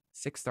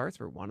 6 starts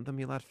where one of them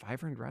he allowed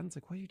 500 runs.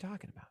 Like, what are you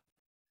talking about?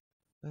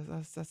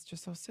 That's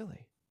just so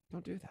silly.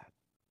 Don't do that.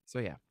 So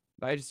yeah,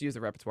 I just use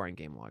the repertoire and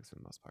game logs for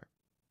the most part.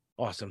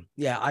 Awesome.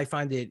 Yeah, I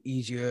find it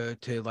easier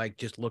to like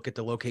just look at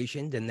the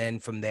locations and then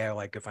from there,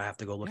 like if I have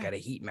to go look at a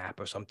heat map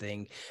or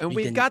something. And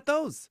we've got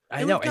those.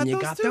 I know, and you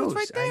got those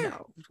right there. I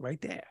know,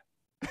 right there.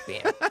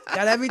 Bam.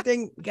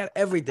 got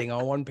everything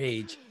on one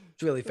page.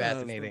 It's really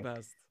fascinating. That's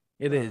the best.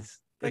 It is.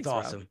 Thanks, It's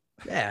awesome.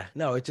 Yeah.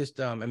 No, it's just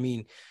I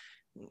mean,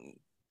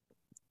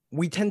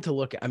 we tend to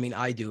look at,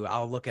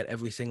 I'll look at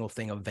every single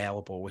thing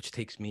available, which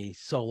takes me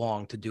so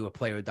long to do a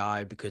play or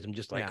die because I'm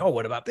just like, oh,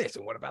 what about this?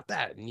 And what about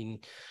that? And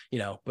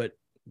but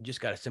you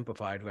just got it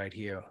simplified right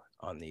here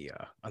on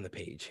the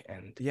page.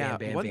 And yeah,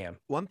 bam.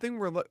 One thing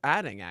we're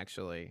adding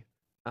actually,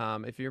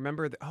 if you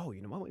remember,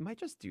 you know what? We might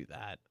just do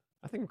that.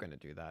 I think we're going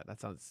to do that. That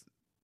sounds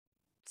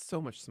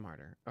so much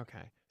smarter.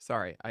 Okay.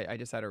 Sorry. I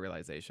just had a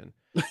realization.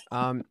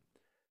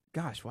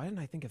 Gosh, why didn't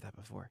I think of that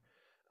before?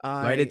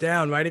 Write it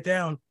down. Write it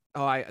down.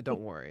 Oh, I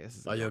don't worry. This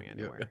isn't going you're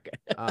anywhere.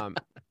 okay.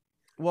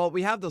 Well,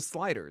 we have those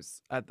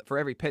sliders for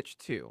every pitch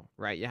too,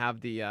 right? You have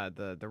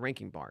the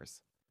ranking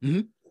bars,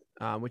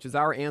 which is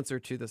our answer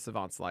to the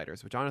Savant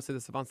sliders. Which honestly,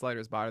 the Savant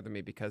sliders bother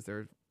me because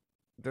they're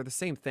the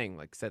same thing,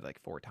 like said like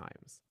 4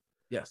 times.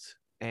 Yes.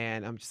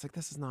 And I'm just like,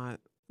 this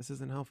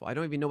isn't helpful. I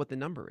don't even know what the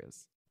number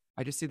is.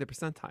 I just see the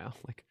percentile.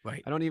 Like,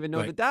 Right. I don't even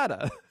know the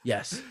data.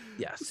 Yes.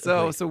 So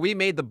agreed. so we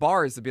made the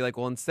bars to be like,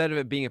 well, instead of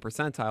it being a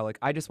percentile, like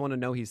I just want to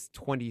know he's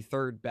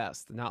 23rd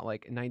best, not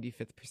like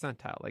 95th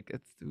percentile. Like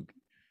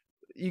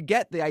you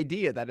get the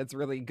idea that it's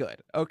really good.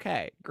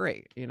 Okay,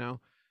 great. No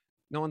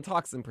one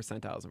talks in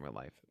percentiles in real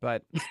life,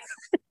 but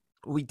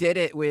we did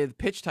it with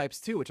pitch types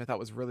too, which I thought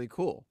was really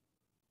cool.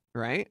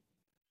 Right.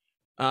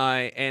 But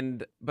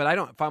I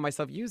don't find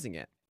myself using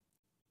it.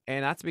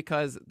 And that's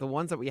because the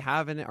ones that we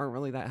have in it aren't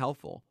really that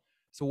helpful.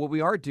 So what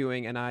we are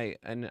doing, and I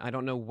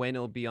don't know when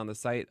it'll be on the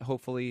site,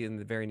 hopefully in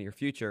the very near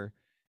future,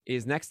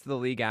 is next to the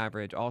league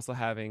average, also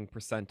having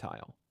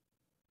percentile.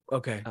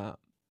 Okay.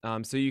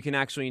 So you can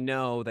actually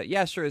know that,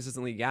 yeah, sure, this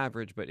isn't league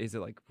average, but is it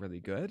like really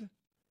good?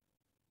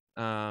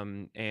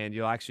 And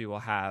you'll actually will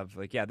have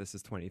like, yeah, this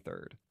is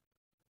 23rd,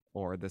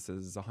 or this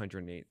is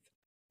 108th.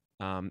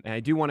 And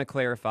I do want to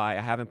clarify,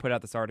 I haven't put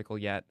out this article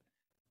yet,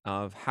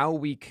 of how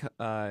we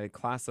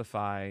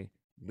classify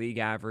league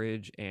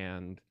average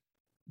and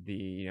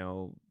the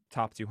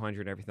top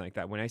 200 and everything like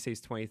that. When I say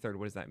it's 23rd,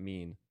 what does that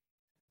mean?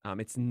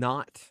 It's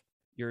not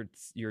your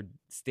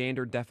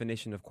standard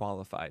definition of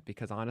qualified,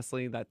 because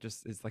honestly that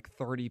just is like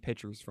 30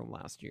 pitchers from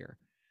last year.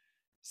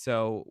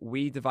 So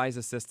we devise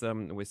a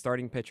system with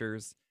starting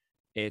pitchers.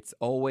 It's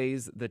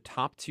always the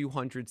top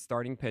 200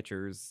 starting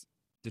pitchers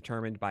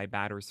determined by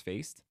batters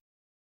faced,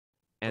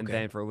 and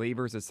then for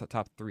relievers it's the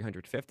top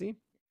 350.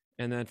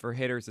 And then for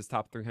hitters, it's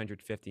top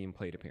 350 in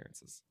plate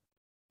appearances.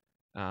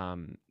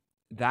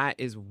 That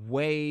is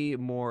way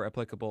more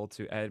applicable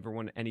to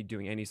everyone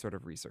doing any sort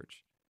of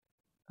research.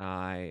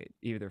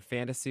 Either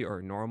fantasy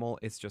or normal,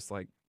 it's just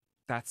like,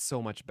 that's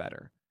so much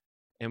better.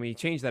 And we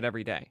change that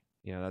every day.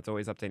 That's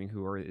always updating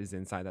who is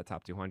inside that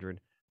top 200.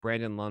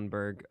 Brandon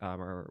Lundberg,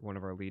 one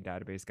of our lead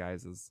database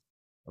guys, is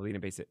a lead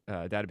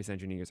database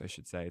engineers, I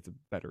should say. It's a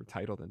better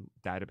title than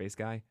database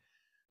guy.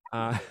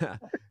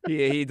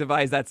 He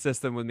devised that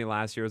system with me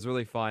last year. It was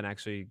really fun,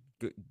 actually,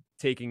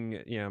 taking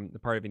the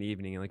part of an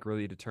evening and like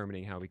really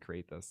determining how we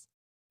create this.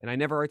 And I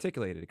never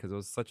articulated it because it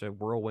was such a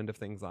whirlwind of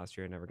things last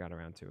year. I never got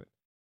around to it.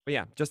 But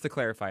yeah, just to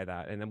clarify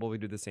that, and then we'll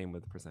do the same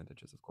with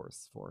percentages, of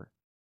course, for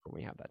when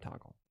we have that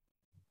toggle.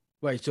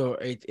 Right. So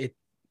it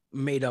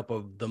made up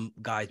of the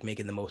guys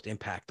making the most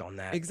impact on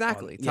that.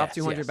 Exactly. Top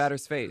 200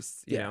 batters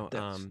faced. Yeah,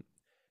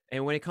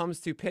 and when it comes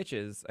to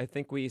pitches, I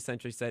think we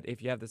essentially said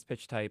if you have this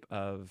pitch type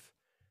of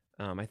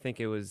I think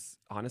it was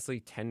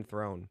honestly 10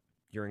 thrown,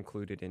 you're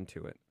included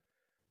into it.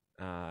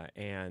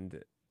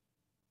 And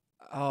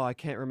I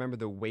can't remember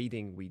the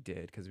weighting we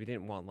did, because we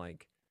didn't want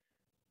like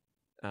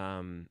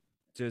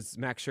just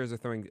Max Scherzer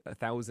throwing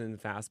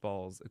 1,000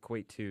 fastballs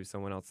equate to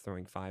someone else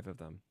throwing 5 of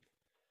them.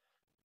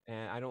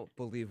 And I don't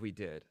believe we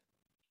did.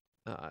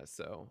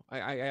 So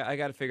I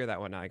got to figure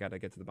that one out. I got to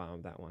get to the bottom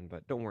of that one,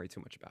 but don't worry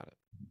too much about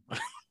it.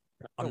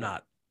 I'm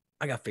not.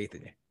 I got faith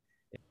in you.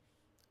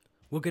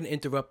 We're going to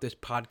interrupt this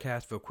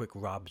podcast for a quick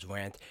Rob's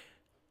rant.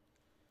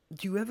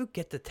 Do you ever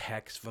get the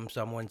text from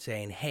someone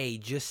saying, hey,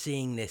 just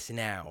seeing this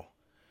now,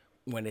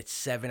 when it's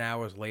 7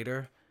 hours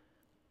later?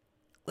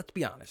 Let's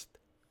be honest.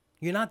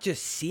 You're not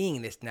just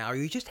seeing this now,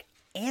 you're just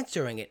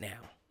answering it now,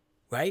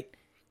 right?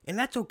 And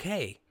that's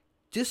okay.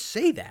 Just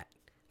say that.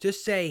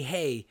 Just say,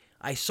 hey,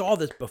 I saw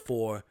this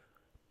before,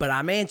 but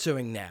I'm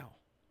answering now.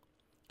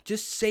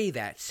 Just say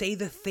that. Say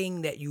the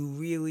thing that's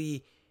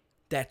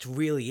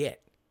really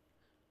it.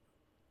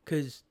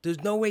 Because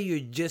there's no way you're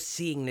just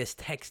seeing this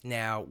text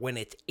now when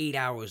it's 8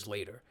 hours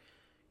later.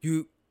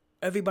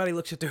 Everybody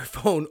looks at their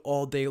phone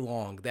all day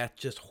long. That's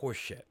just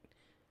horseshit.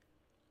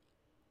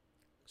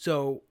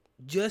 So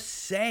just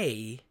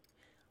say,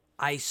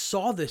 I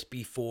saw this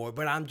before,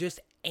 but I'm just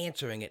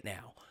answering it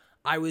now.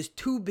 I was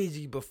too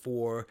busy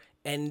before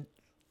and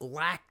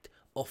lacked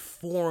a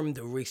formed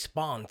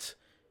response.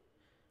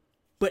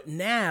 But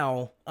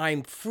now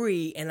I'm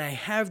free and I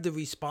have the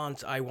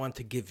response I want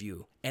to give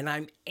you. And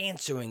I'm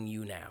answering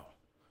you now.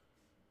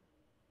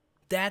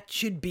 That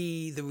should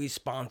be the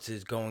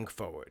responses going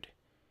forward.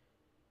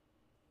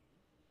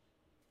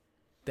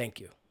 Thank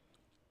you.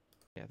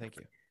 Yeah, thank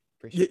you.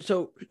 Appreciate it.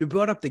 So you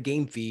brought up the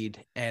game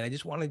feed, and I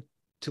just wanted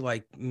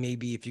to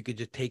maybe if you could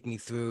just take me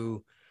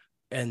through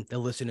and the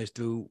listeners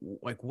through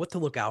what to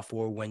look out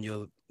for when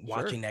you're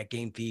watching that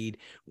game feed.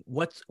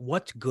 What's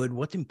good,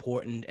 what's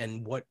important,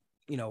 and what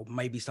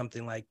might be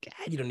something like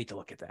you don't need to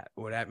look at that,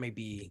 or that may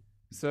be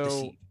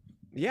so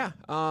yeah.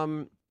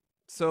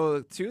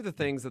 So two of the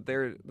things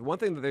that one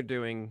thing that they're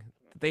doing,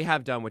 they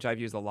have done, which I've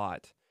used a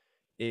lot,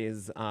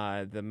 is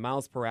the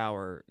miles per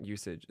hour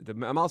usage, the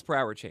miles per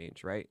hour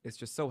change, right? It's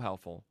just so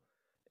helpful.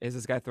 Is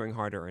this guy throwing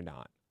harder or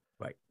not?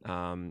 Right.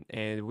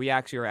 And we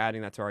actually are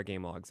adding that to our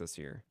game logs this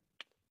year,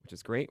 which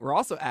is great. We're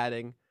also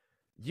adding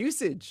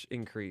usage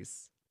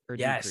increase. or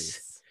Yes.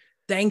 decrease?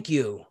 Thank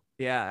you.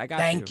 Yeah, I got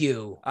Thank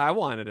you. I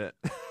wanted it.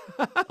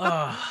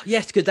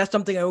 Yes, because that's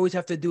something I always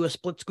have to do a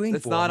split screen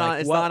It's for. not I'm like, on.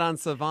 It's well, not on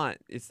Savant.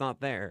 It's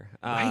not there.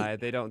 right.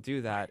 They don't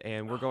do that,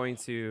 and we're going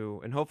to.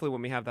 And hopefully,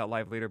 when we have that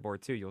live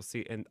leaderboard too, you'll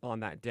see. And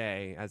on that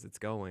day, as it's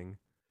going,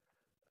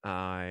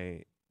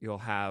 you'll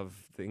have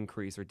the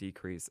increase or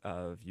decrease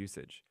of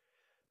usage.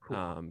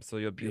 So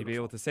you'll be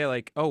able to say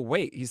like, oh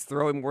wait, he's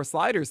throwing more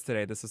sliders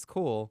today. This is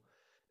cool.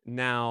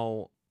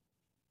 Now,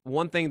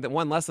 one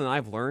lesson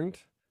I've learned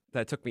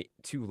that took me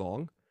too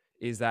long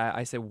is that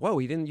I said, whoa,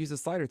 he didn't use a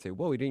slider today.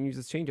 Whoa, he didn't use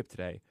his changeup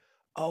today.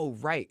 Oh,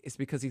 right. It's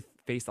because he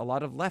faced a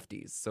lot of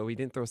lefties. So he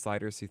didn't throw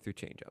sliders, he threw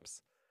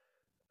changeups.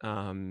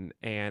 And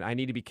I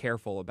need to be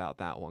careful about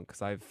that one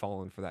because I've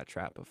fallen for that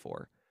trap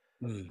before.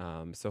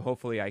 So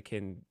hopefully I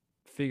can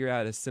figure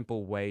out a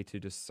simple way to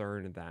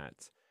discern that.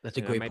 That's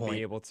a I great might point.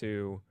 be able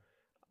to.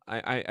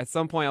 I at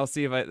some point I'll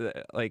see if I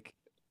like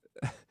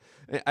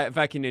if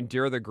I can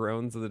endure the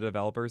groans of the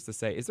developers to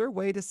say, is there a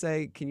way to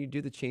say, can you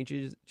do the change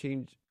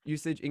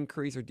usage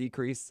increase or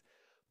decrease,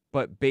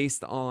 but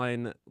based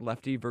on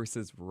lefty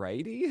versus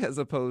righty as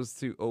opposed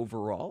to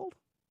overall?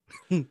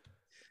 But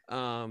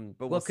Well,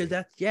 we'll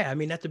because see. I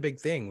mean, that's a big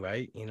thing,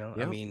 right? You know, I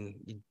Yeah.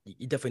 mean,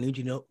 you definitely need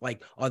to know,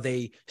 like, are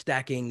they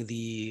stacking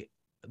the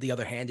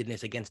other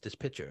handedness against this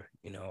pitcher?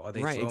 You know, are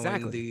they Right, throwing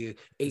exactly. the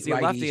Is 8 he a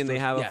lefty righties and they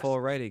versus have a yes. full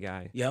righty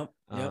guy? Yep.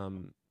 Yep.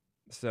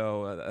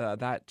 So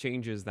that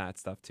changes that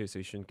stuff too. So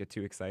you shouldn't get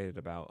too excited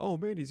about, oh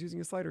man, he's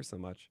using a slider so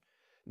much.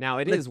 Now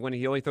it Like- is when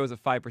he only throws it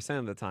 5%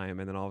 of the time,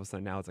 and then all of a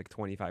sudden now it's like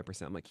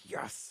 25%. I'm like,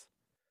 yes,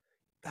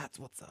 that's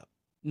what's up.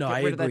 No, Get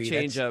I rid agree. of that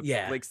changeup,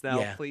 Yeah. Blake Snell.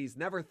 Yeah. Please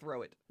never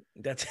throw it.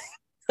 That's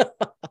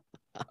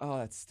Oh,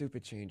 that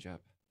stupid changeup.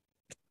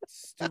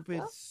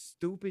 Stupid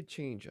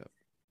changeup.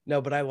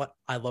 no, but I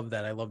love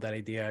that. I love that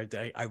idea.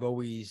 I've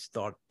always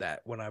thought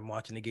that when I'm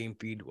watching the game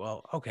feed.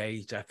 Well, okay,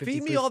 he's at 53%.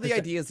 Feed me all the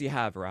ideas you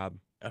have, Rob.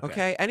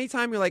 Okay.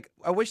 Anytime you're like,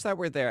 I wish that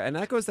were there, and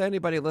that goes to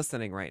anybody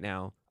listening right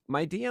now.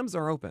 My DMs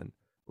are open.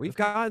 We've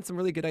gotten some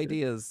really good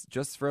ideas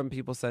just from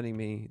people sending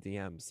me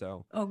DMs.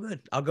 So Oh,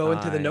 good. I'll go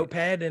into the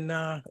notepad and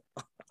I'm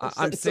send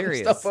some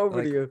serious. stuff over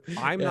Like, to you.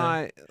 I'm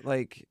not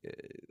like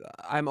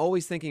I'm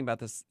always thinking about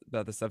this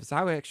stuff. It's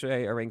how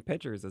I rank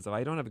pitchers. Is if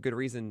I don't have a good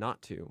reason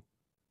not to,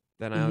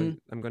 then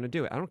I'm going to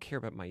do it. I don't care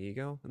about my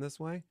ego in this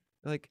way.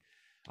 Like,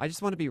 I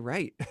just want to be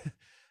right.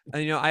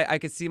 And I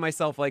could see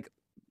myself like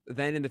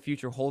then in the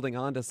future holding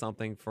on to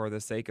something for the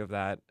sake of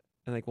that.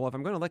 And like, well, if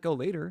I'm going to let go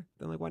later,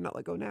 then like, why not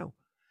let go now?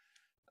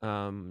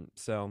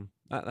 So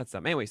that's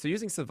dumb. Anyway, so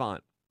using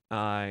Savant,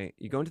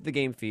 you go into the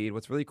game feed.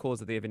 What's really cool is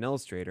that they have an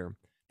illustrator.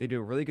 They do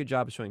a really good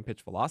job of showing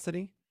pitch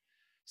velocity.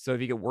 So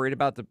if you get worried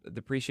about the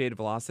depreciated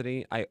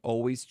velocity, I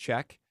always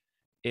check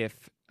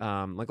if,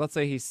 like, let's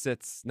say he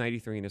sits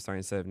 93 in his start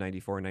instead of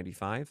 94,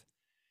 95.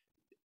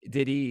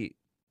 Did he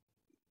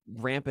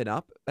ramp it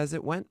up as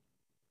it went?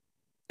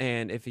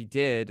 And if he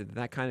did,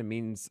 that kind of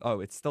means,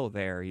 oh, it's still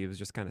there. He was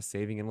just kind of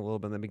saving it a little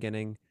bit in the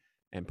beginning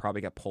and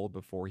probably got pulled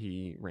before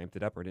he ramped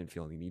it up or didn't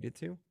feel he needed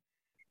to.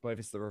 But if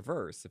it's the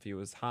reverse, if he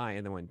was high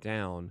and then went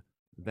down,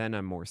 then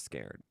I'm more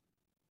scared.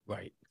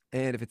 Right.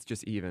 And if it's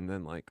just even,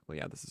 then like, well,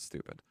 yeah, this is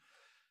stupid.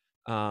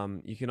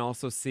 You can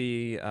also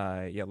see,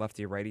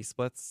 lefty righty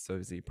splits. So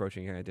is he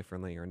approaching it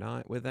differently or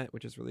not with that,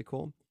 which is really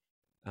cool.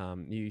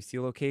 You see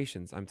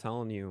locations. I'm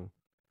telling you,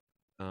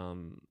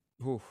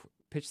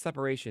 pitch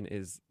separation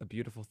is a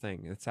beautiful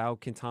thing. It's how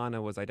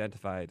Quintana was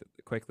identified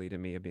quickly to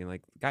me of being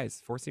like,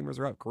 guys, four seamers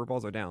are up,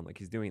 curveballs are down. Like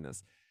he's doing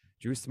this.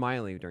 Drew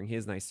Smiley during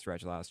his nice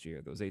stretch last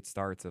year, those 8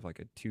 starts of like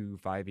a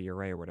 2.5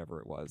 ERA or whatever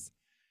it was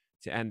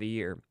to end the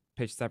year,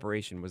 pitch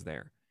separation was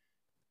there.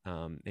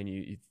 And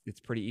it's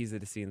pretty easy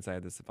to see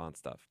inside the Savant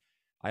stuff.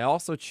 I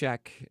also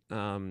check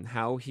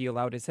how he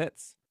allowed his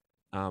hits.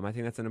 I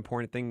think that's an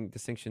important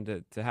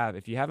distinction to have.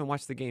 If you haven't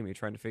watched the game, you're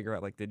trying to figure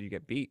out, like, did you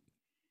get beat?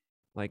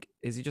 Like,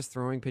 is he just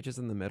throwing pitches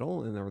in the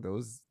middle and are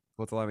those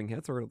what's allowing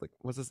hits? Or like,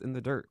 was this in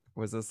the dirt?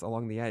 Was this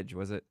along the edge?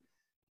 Was it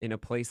in a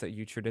place that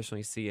you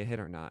traditionally see a hit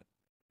or not?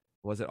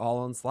 Was it all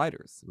on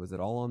sliders? Was it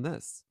all on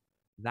this?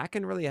 That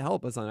can really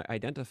help us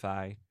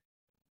identify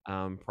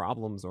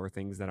problems or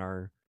things that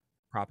are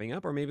propping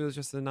up, or maybe it was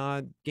just an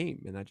odd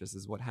game and that just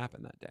is what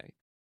happened that day.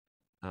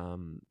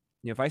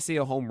 If I see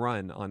a home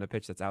run on a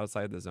pitch that's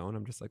outside the zone,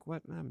 I'm just like,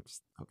 what? I'm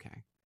just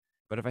okay.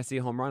 But if I see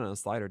a home run on a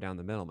slider down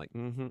the middle, I'm like,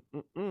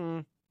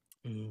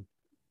 You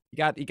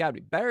got to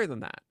be better than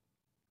that.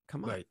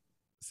 Come on. Right.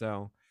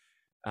 So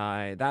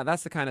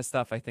that's the kind of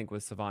stuff I think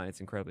with Savant,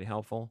 it's incredibly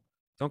helpful.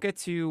 Don't get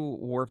too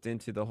warped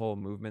into the whole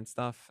movement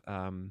stuff.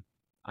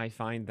 I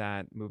find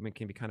that movement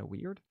can be kind of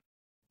weird.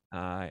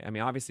 I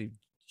mean, obviously,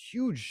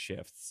 huge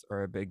shifts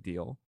are a big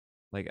deal.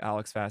 Like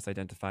Alex Fast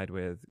identified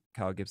with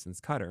Kyle Gibson's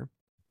cutter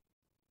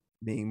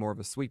being more of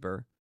a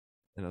sweeper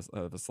and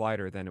of a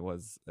slider than it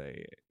was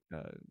like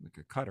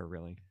a cutter,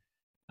 really.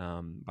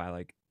 By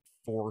like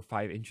 4 or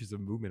 5 inches of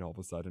movement all of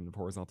a sudden, of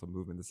horizontal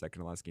movement the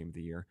second to last game of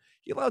the year.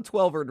 He allowed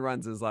 12 earned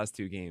runs his last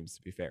 2 games,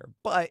 to be fair.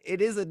 But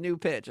it is a new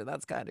pitch, and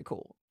that's kind of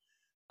cool.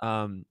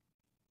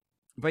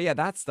 But yeah,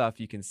 that stuff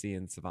you can see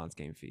in Savant's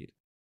game feed.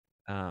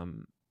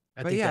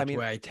 I But think yeah, I that's mean,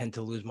 where I tend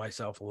to lose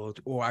myself a little,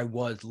 or I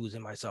was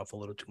losing myself a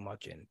little too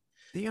much in.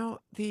 at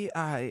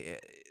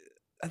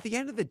the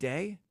end of the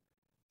day,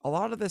 a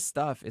lot of this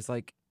stuff is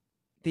like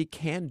they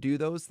can do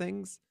those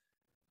things,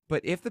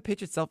 but if the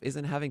pitch itself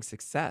isn't having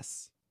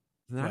success,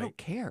 then I Right, don't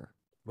care.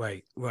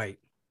 right,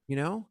 You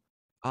know,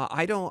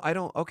 I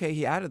don't. Okay,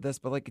 he added this,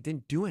 but like it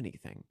didn't do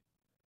anything.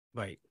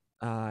 right.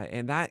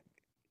 And that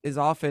is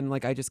often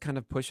like I just kind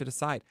of push it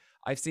aside.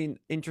 I've seen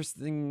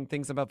interesting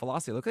things about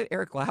velocity. Look at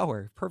Eric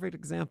Lauer, perfect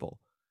example.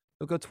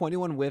 He'll go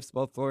 21 whiffs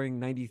while throwing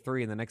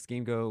 93, and the next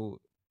game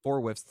go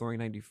 4 whiffs throwing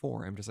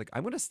 94. I'm just like,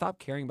 I'm gonna stop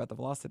caring about the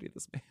velocity of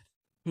this man.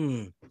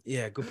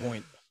 Yeah, good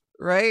point.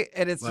 Right?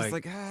 And it's just Right.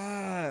 like,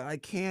 I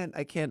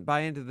can't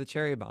buy into the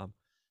cherry bomb.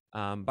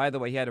 By the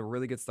way, he had a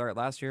really good start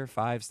last year,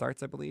 5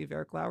 starts, I believe,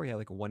 Eric Lauer. He had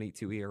like a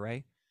 1.82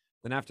 ERA.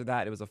 Then after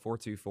that, it was a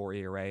 4.24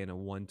 ERA and a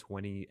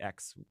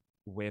 120x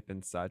whip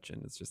and such.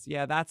 And it's just,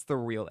 yeah, that's the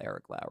real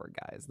Eric Lauer,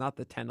 guys, not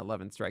the 10,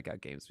 11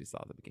 strikeout games we saw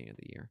at the beginning of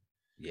the year.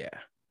 Yeah.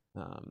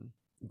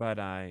 But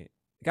I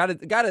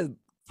gotta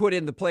put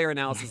in the player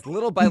analysis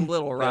little by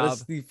little, Rob.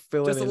 Let's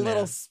fill Just it a in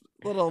little,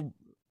 there.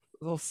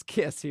 little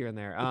kiss here and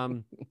there.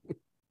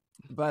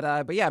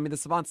 But yeah, I mean the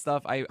Savant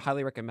stuff I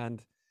highly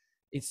recommend.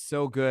 It's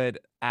so good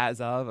as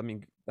of. I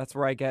mean, that's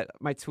where I get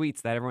my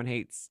tweets that everyone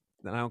hates.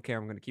 That I don't care.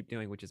 I'm going to keep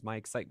doing, which is my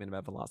excitement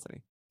about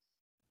velocity.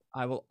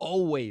 I will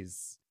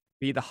always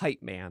be the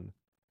hype man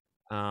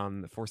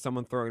for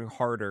someone throwing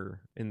harder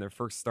in their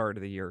first start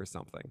of the year or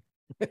something,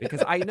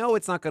 because I know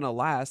it's not going to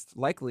last.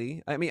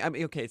 Likely, I mean,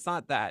 okay, it's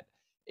not that.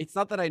 It's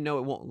not that I know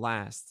it won't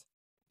last.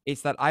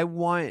 It's that I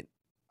want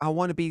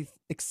to be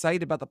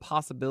excited about the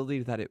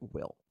possibility that it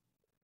will.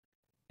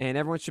 And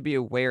everyone should be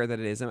aware that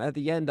it is. And at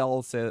the end,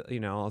 I'll say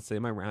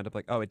in my roundup,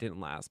 like, oh, it didn't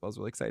last. But I was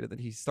really excited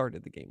that he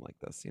started the game like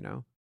this,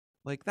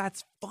 Like,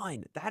 that's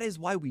fun. That is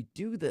why we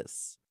do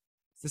this.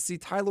 To see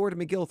Tyler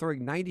McGill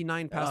throwing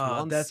 99 past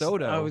Juan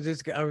Soto. I was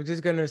just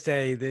gonna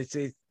say this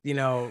is,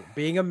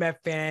 being a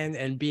Met fan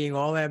and being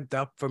all amped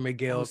up for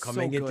McGill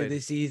coming into the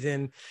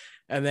season.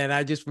 And then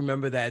I just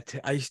remember that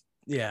I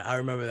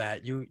remember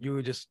that. You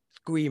were just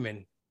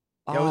screaming.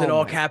 That was an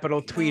all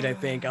capital tweet, I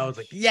think. I was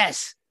like,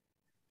 yes.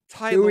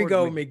 Here we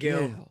go,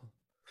 McGill.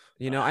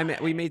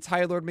 We made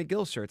Tyler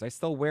McGill shirts. I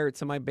still wear it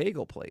to my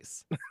bagel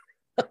place.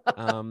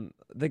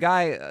 The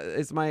guy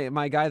is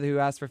my guy who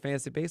asked for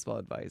fantasy baseball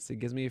advice. He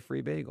gives me a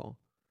free bagel.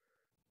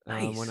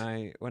 Nice. When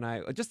I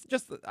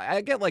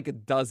I get like a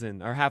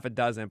dozen or half a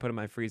dozen, put in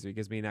my freezer. He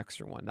gives me an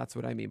extra one. That's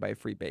what I mean by a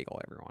free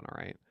bagel, everyone. All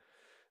right.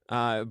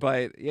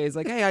 But yeah, he's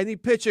like, hey, I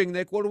need pitching,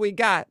 Nick. What do we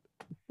got?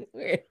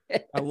 I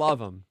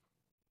love him.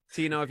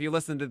 So, if you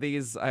listen to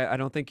these, I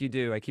don't think you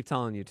do. I keep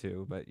telling you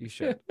to, but you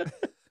should.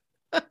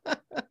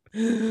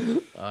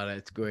 Oh,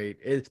 that's great.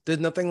 There's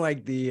nothing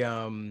like the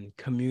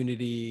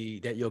community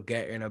that you'll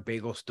get in a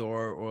bagel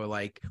store, or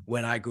like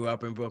when I grew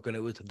up in Brooklyn,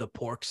 it was the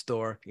pork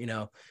store,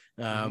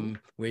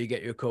 where you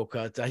get your cold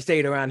cuts. I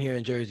stayed around here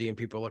in Jersey and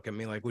people look at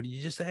me like, what did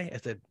you just say? I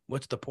said,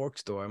 what's the pork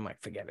store? I'm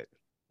like, forget it.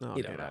 Oh,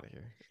 get out of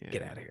here. Yeah.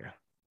 Get out of here.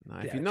 No,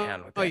 if you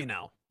know, you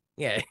know.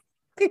 Yeah.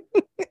 Did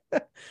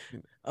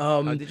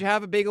you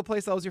have a bagel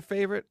place that was your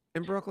favorite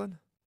in Brooklyn?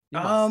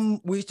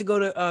 We used to go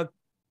to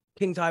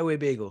Kings Highway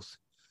Bagels.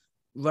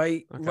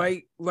 Right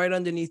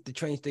underneath the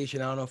train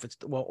station. I don't know if it's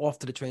off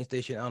to the train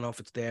station. I don't know if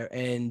it's there.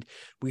 And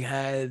we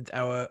had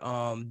our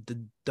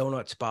the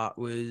donut spot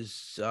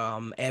was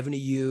Avenue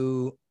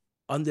U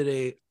under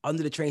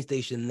the train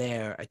station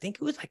there. I think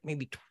it was like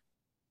maybe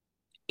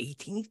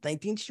 18th,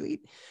 19th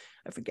Street.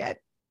 I forget.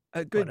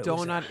 A good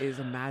donut is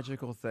a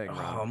magical thing.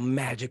 Oh,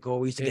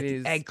 magical. We used to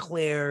get the egg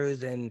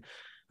eclairs, and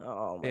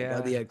oh my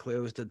god, the egg eclair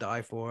was to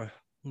die for.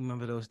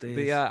 Remember those days?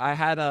 But yeah, I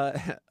had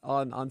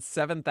on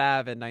 7th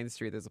Ave at 9th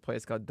Street, there's a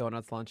place called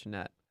Donuts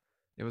Luncheonette.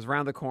 It was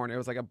around the corner. It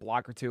was like a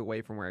block or two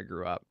away from where I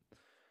grew up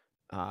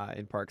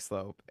in Park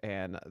Slope.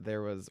 And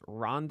there was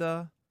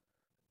Rhonda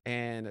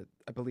and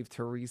I believe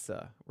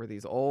Teresa were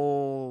these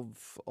old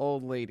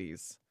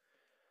ladies.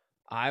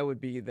 I would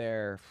be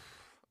there.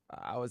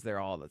 I was there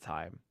all the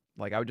time.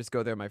 Like I would just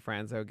go there with my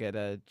friends. I would get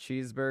a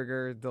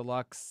cheeseburger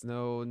deluxe,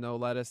 no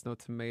lettuce, no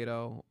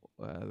tomato,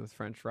 with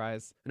French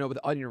fries. No, with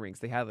onion rings.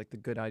 They had like the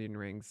good onion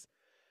rings.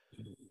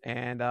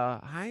 And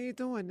how you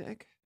doing,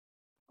 Nick?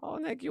 Oh,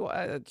 Nick, you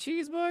want a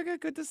cheeseburger?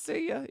 Good to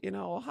see you.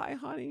 Hi,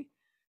 honey.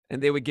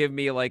 And they would give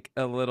me like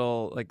a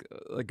little like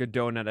a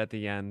donut at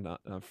the end,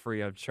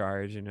 free of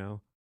charge.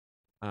 Oh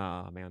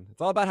man,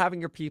 it's all about having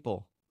your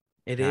people.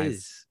 It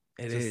is.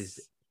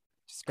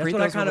 Just create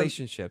those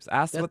relationships.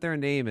 Ask what their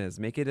name is.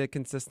 Make it a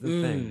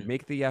consistent thing.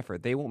 Make the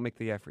effort. They won't make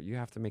the effort. You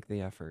have to make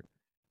the effort.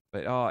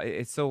 But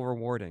it's so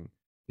rewarding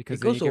because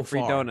then you get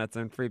free donuts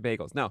and free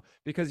bagels. No,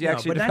 because you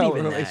actually develop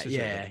a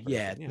relationship.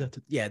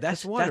 Yeah.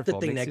 That's the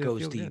thing that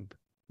goes deep.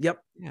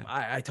 Yep. Yeah.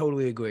 I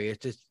totally agree.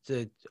 It's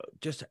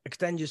just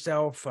extend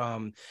yourself.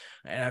 And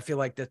I feel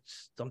like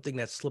that's something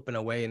that's slipping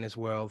away in this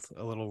world.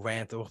 A little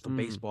rant off the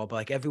baseball, but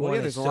like everyone,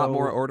 there's a lot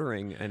more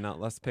ordering and not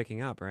less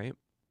picking up, right?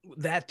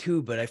 That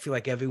too, but I feel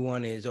like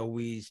everyone is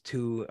always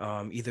too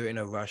either in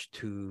a rush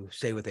to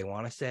say what they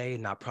want to say,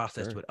 not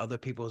process Sure. what other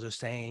people are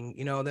saying.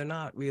 They're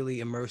not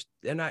really immersed.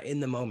 They're not in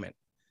the moment.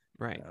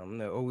 Right.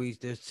 They're always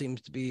there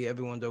seems to be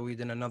everyone's always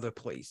in another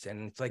place,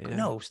 and it's like, Yeah.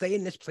 no, stay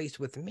in this place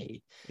with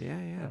me.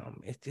 Yeah. Yeah.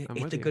 I'm It's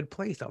with a you. good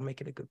place. I'll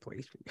make it a good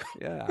place for you.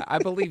 Yeah. I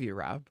believe you,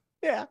 Rob.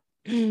 Yeah.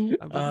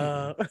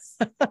 I believe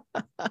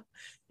you.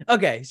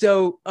 Okay,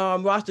 so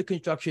roster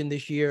construction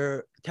this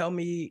year. Tell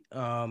me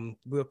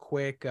real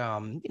quick,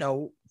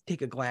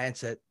 take a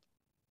glance at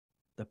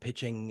the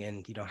pitching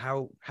and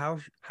how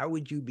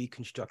would you be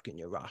constructing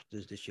your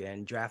rosters this year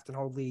and draft and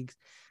hold leagues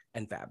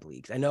and fab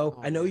leagues? I know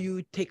Oh I know man.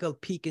 you take a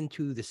peek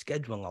into the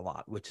scheduling a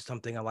lot, which is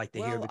something I like to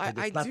hear Well, because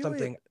I it's not do it.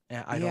 something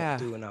I don't Yeah.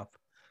 do enough.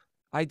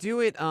 I do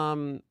it.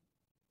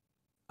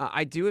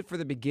 I do it for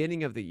the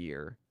beginning of the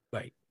year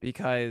Right.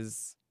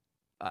 because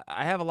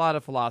I have a lot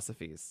of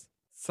philosophies.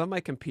 Some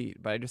might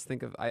compete, but I just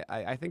think of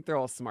I think they're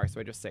all smart, so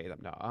I just say them.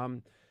 No,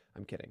 I'm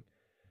kidding.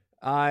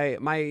 I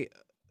my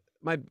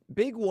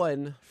big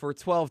one for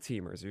 12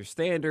 teamers, your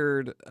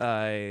standard,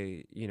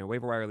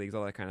 waiver wire leagues,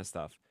 all that kind of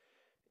stuff,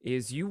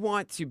 is you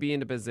want to be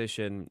in a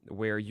position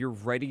where you're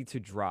ready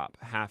to drop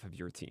half of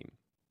your team,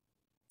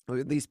 or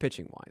at least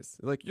pitching wise.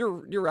 Like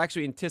you're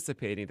actually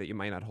anticipating that you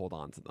might not hold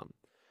on to them,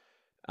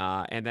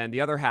 and then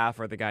the other half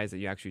are the guys that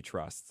you actually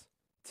trust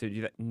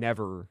to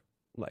never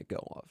let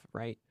go of,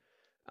 right?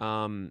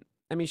 Um,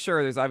 I mean,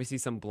 sure, there's obviously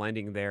some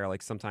blending there.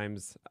 Like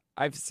sometimes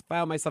I've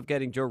found myself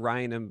getting Joe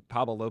Ryan and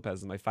Pablo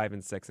Lopez in my 5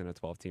 and 6 in a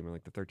 12 teamer,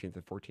 like the 13th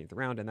and 14th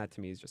round, and that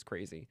to me is just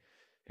crazy.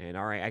 And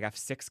all right, I got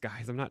 6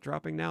 guys I'm not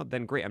dropping now.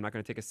 Then great, I'm not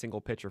going to take a single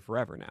pitcher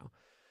forever now.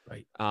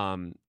 Right.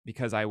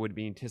 Because I would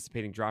be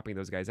anticipating dropping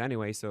those guys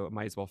anyway, so it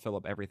might as well fill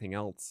up everything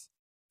else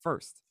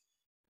first.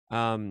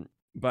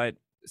 But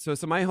so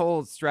my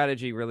whole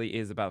strategy really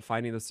is about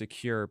finding the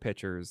secure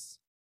pitchers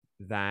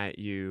that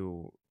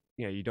you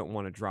don't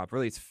want to drop.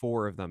 Really, it's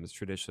 4 of them is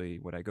traditionally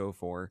what I go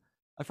for.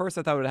 At first,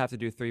 I thought I would have to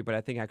do 3, but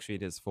I think actually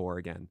it is 4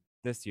 again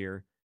this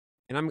year.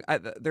 And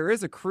there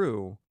is a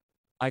crew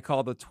I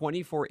call the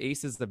 24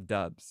 Aces of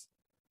Dubs.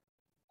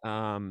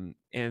 And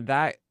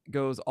that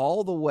goes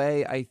all the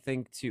way, I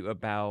think, to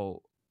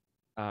about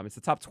it's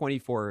the top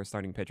 24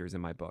 starting pitchers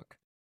in my book.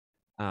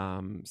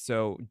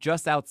 So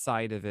just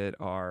outside of it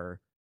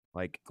are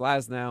like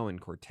Glasnow and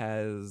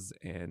Cortez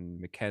and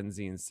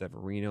McKenzie and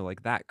Severino,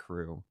 like that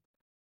crew.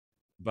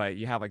 But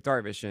you have like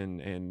Darvish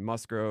and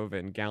Musgrove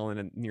and Gallen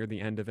and near the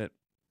end of it.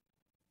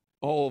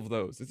 All of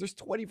those. There's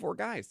 24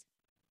 guys.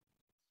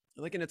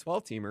 Like in a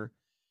 12 teamer,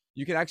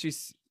 you could actually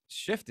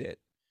shift it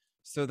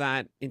so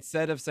that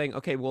instead of saying,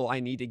 okay, well, I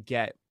need to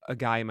get a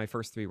guy in my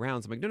first 3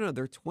 rounds, I'm like, no,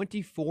 there are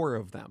 24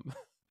 of them.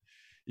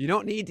 You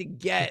don't need to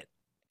get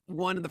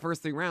one in the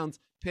first 3 rounds.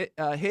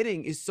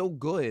 Hitting is so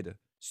good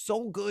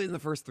in the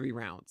first 3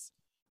 rounds.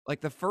 Like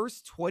the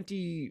first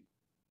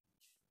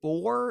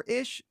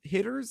 24-ish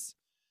hitters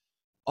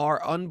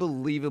are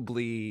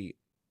unbelievably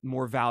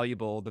more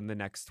valuable than the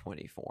next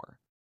 24.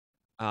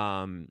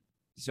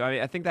 So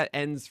I think that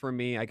ends for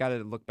me. I got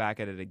to look back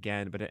at it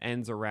again, but it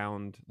ends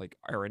around like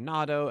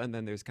Arenado, and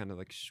then there's kind of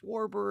like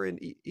Schwarber and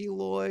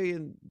Eloy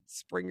and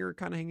Springer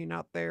kind of hanging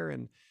out there,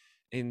 and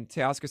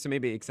Teoscar. So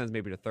maybe it extends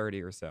maybe to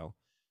 30 or so.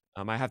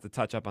 I have to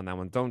touch up on that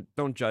one.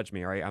 Don't judge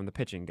me, all right? I'm the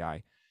pitching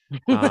guy.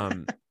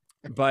 But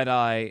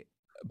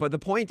the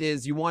point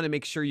is, you want to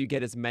make sure you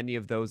get as many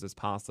of those as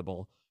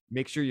possible.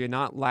 Make sure you're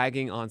not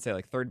lagging on, say,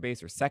 like third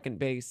base or second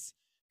base,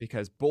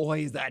 because boy,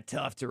 is that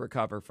tough to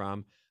recover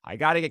from. I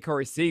got to get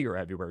Corey Seager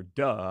everywhere.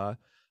 Duh.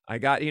 I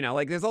got,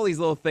 like there's all these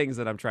little things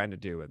that I'm trying to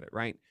do with it,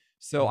 right?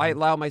 So I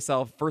allow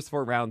myself first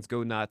 4 rounds,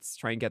 go nuts,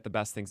 try and get the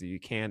best things that you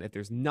can. If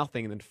there's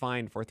nothing, then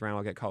fine, 4th round,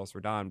 I'll get Carlos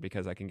Rodon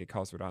because I can get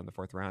Carlos Rodon in the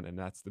 4th round, and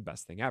that's the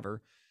best thing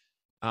ever.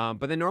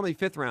 But then normally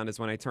 5th round is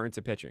when I turn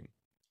to pitching.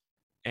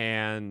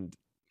 And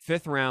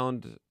 5th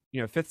round,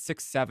 5th,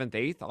 6th, 7th,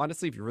 8th,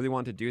 honestly, if you really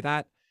want to do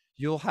that,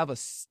 you'll have a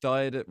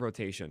stud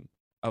rotation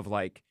of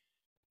like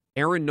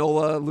Aaron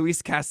Nola,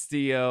 Luis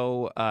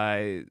Castillo,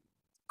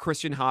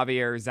 Christian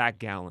Javier, Zach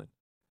Gallen.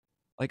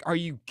 Like, are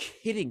you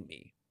kidding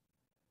me?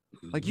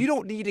 Like, you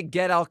don't need to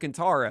get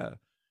Alcantara.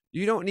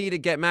 You don't need to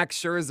get Max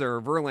Scherzer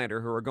or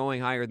Verlander, who are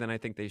going higher than I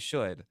think they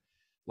should.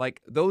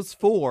 Like, those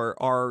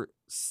 4 are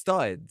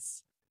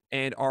studs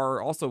and are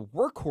also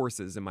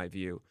workhorses in my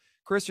view.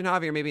 Christian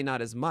Javier, maybe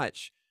not as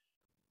much.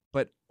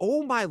 But,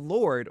 oh my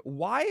Lord,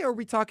 why are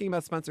we talking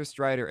about Spencer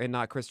Strider and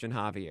not Christian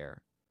Javier?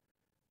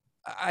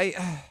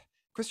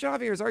 Christian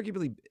Javier is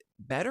arguably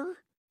better.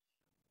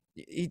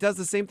 He does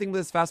the same thing with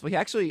his fastball. He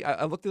actually,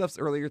 I looked it up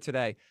earlier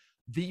today,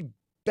 the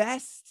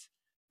best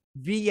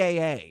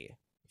VAA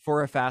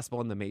for a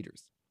fastball in the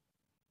majors.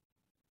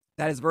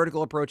 That is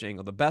vertical approach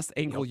angle, the best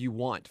angle you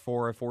want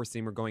for a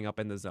 4-seamer going up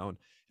in the zone.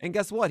 And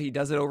guess what? He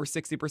does it over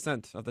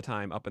 60% of the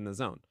time up in the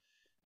zone.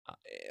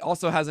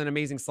 Also has an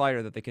amazing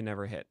slider that they can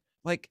never hit.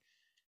 Like,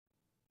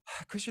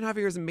 Christian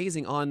Javier is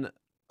amazing on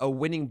a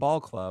winning ball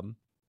club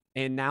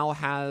and now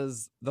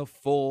has the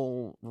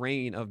full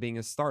reign of being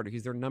a starter.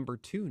 He's their number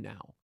 2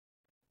 now.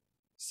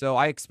 So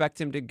I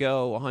expect him to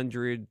go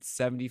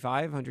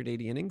 175,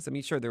 180 innings. I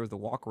mean, sure, there was the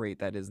walk rate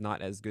that is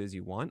not as good as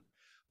you want,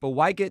 but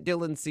why get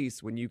Dylan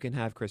Cease when you can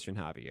have Christian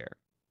Javier?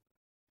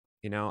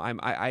 You know,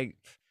 I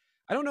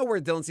don't know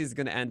where Dylan Cease is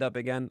going to end up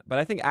again, but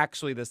I think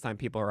actually this time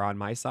people are on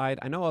my side.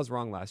 I know I was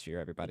wrong last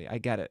year, everybody. I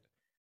get it.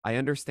 I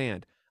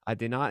understand. I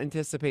did not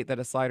anticipate that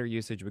a slider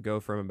usage would go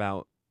from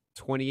about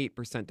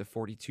 28% to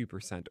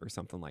 42% or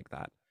something like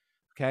that.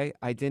 Okay?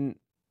 I didn't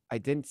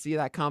see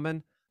that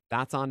coming.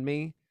 That's on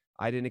me.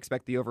 I didn't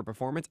expect the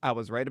overperformance. I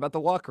was right about the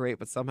walk rate,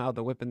 but somehow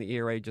the whip and the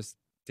ERA just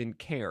didn't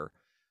care.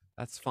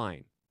 That's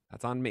fine.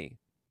 That's on me.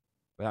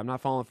 But I'm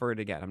not falling for it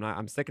again.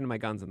 I'm sticking to my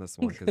guns on this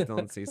one because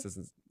Dylan Cease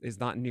is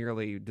not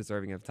nearly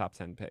deserving of top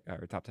 10 pick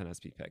or top 10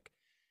 SP pick.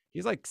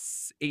 He's like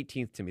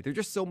 18th to me. There's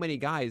just so many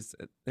guys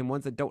and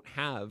ones that don't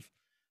have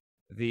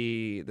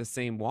the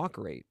same walk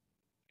rate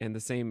and the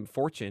same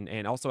fortune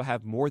and also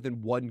have more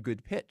than one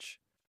good pitch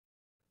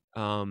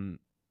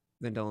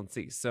than Dylan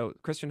Cease. So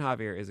Christian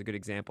Javier is a good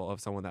example of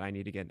someone that I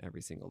need to get in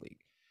every single league.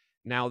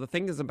 Now, the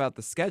thing is about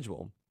the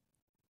schedule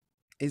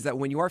is that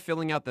when you are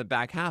filling out the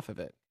back half of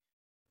it,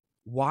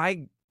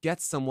 why get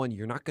someone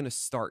you're not going to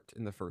start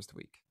in the first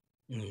week?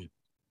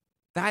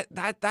 That's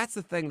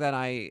the thing that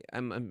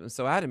I'm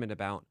so adamant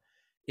about,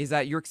 is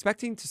that you're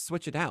expecting to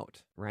switch it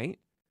out, right?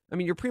 I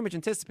mean, you're pretty much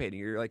anticipating.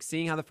 You're like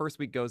seeing how the first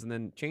week goes and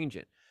then change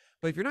it.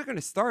 But if you're not going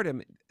to start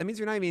him, that means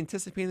you're not even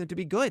anticipating them to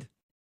be good.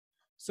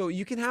 So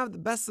you can have the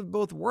best of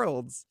both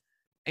worlds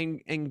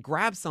and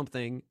grab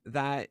something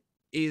that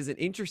is an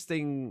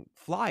interesting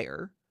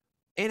flyer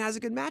and has a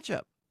good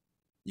matchup.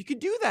 You can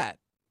do that.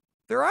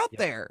 They're out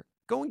there.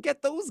 Go and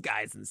get those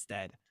guys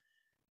instead.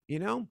 You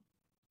know?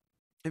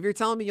 If you're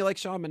telling me you like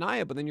Sean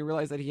Manaea, but then you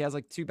realize that he has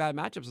like 2 bad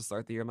matchups to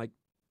start the year, I'm like,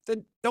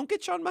 then don't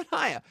get Sean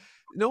Manaea.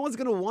 No one's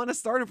going to want to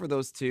start him for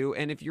those 2.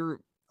 And if you're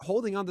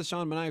holding on to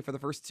Sean Manaea for the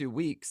first 2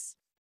 weeks,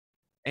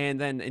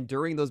 and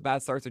during those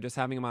bad starts are just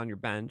having him on your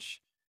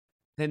bench,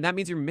 then that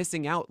means you're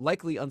missing out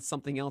likely on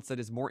something else that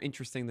is more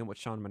interesting than what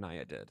Sean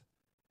Manaea did.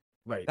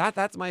 Right.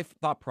 That's my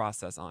thought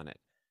process on it.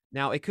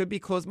 Now, it could be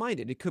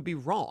closed-minded. It could be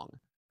wrong.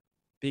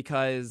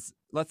 Because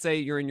let's say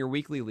you're in your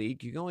weekly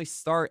league, you can only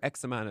start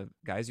X amount of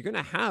guys. You're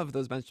going to have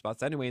those bench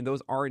spots anyway, and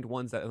those aren't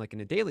ones that, like in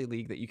a daily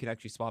league, that you can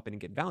actually swap in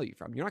and get value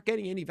from. You're not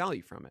getting any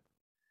value from it.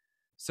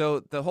 So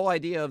the whole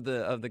idea of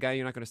the guy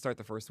you're not going to start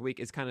the first week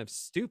is kind of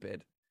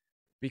stupid,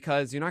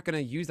 because you're not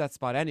going to use that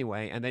spot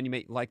anyway, and then you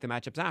may like the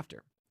matchups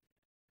after.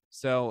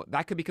 So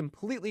that could be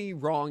completely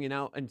wrong and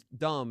out and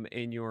dumb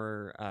in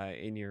your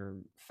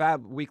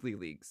Fab weekly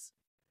leagues.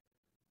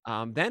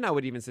 Then I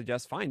would even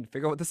suggest, fine,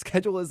 figure out what the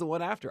schedule is the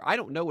one after. I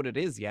don't know what it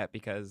is yet,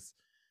 because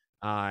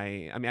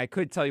I mean, I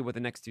could tell you what the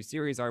next 2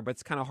 series are, but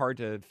it's kind of hard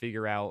to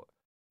figure out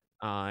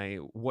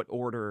what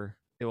order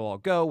it will all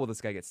go. Will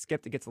this guy get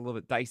skipped? It gets a little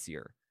bit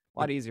dicier, a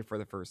lot easier for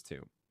the first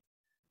 2.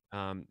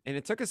 And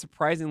it took a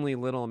surprisingly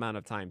little amount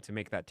of time to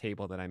make that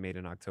table that I made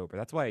in October.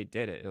 That's why I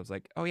did it. It was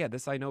like, oh yeah,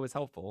 this I know is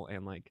helpful,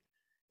 and like,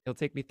 it'll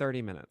take me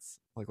 30 minutes.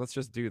 Like, let's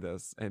just do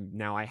this. And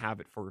now I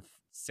have it for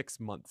 6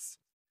 months,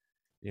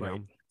 you know?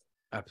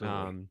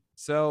 Absolutely.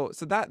 So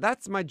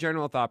that's my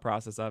general thought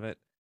process of it.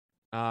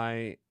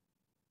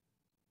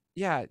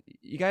 Yeah,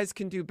 you guys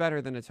can do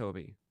better than a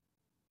Toby.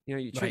 You know,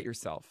 you treat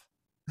yourself.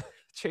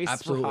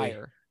 Chase for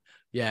higher.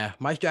 Yeah,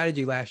 my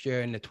strategy last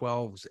year in the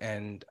 12s,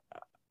 and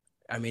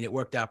I mean, it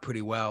worked out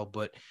pretty well.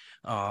 But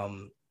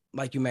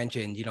like you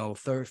mentioned, you know,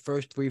 first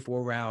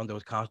 3-4 rounds, I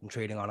was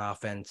concentrating on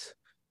offense.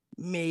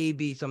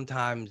 Maybe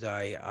sometimes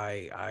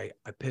I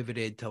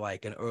pivoted to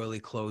like an early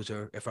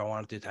closer if I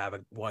wanted to have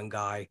one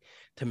guy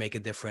to make a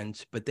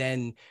difference. But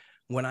then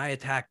when I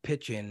attacked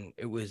pitching,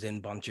 it was in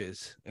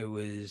bunches. It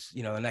was,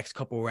 you know, the next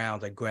couple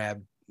rounds I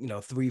grabbed, you know,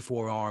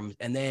 3-4 arms.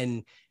 And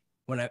then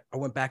when I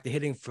went back to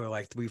hitting for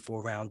like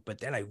 3-4 rounds, but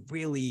then I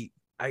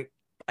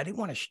didn't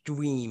want to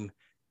stream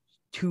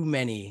too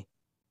many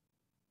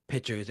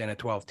pitchers in a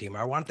 12 team.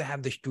 I wanted to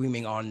have the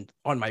streaming on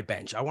my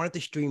bench. I wanted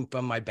to stream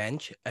from my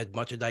bench as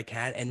much as I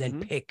can, and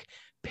then pick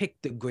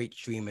the great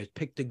streamers,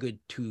 pick the good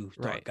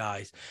 2-start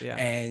guys. Yeah.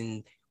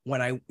 And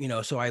when I, you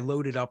know, so I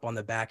loaded up on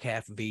the back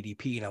half of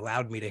ADP and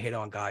allowed me to hit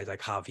on guys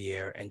like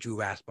Javier and Drew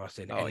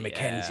Rasmussen and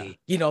McKenzie,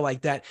 you know,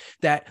 like that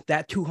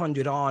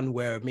 200 on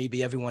where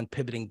maybe everyone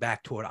pivoting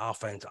back toward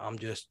offense. I'm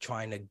just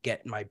trying to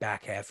get my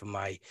back half of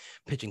my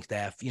pitching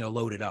staff, you know,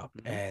 loaded up.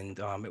 And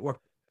it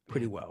worked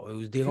pretty well. It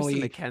was the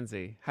only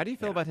McKenzie. How do you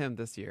feel about him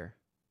this year?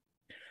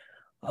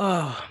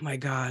 Oh my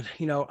God.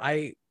 You know,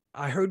 I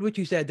heard what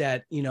you said,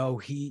 that, you know,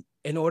 he,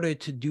 in order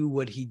to do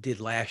what he did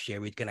last year,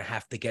 he's going to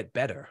have to get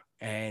better.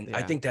 And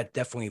I think that's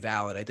definitely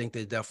valid. I think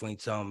there's definitely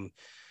some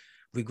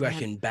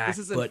regression back.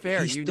 This isn't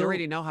fair. You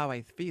already know how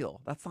I feel.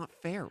 That's not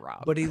fair,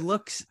 Rob. But he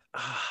looks,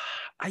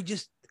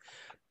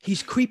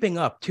 he's creeping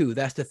up too.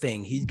 That's the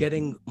thing. He's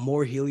getting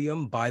more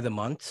helium by the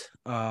month.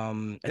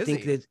 I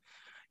think that,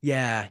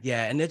 yeah.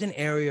 And there's an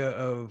area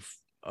of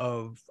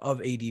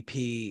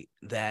ADP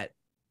that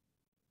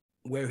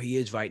where he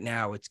is right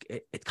now, it's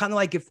kind of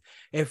like if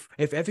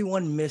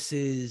everyone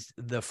misses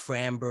the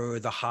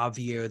Framber, the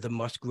Javier, the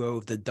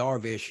Musgrove, the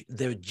Darvish,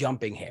 they're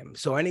jumping him.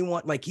 So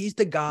anyone like he's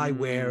the guy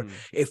where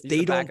if He's they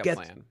the don't backup get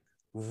plan.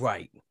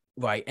 right,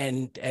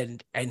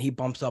 and he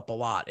bumps up a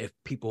lot if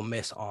people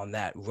miss on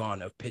that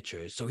run of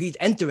pitchers. So he's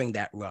entering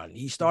that run.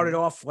 He started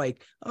off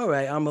like, all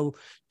right, I'm a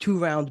 2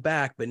 rounds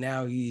back, but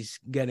now he's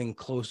getting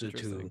closer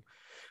to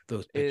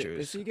those pitchers.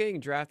 Is he getting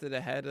drafted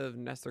ahead of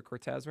Nestor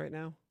Cortez right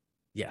now?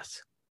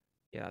 Yes.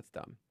 Yeah, that's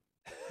dumb.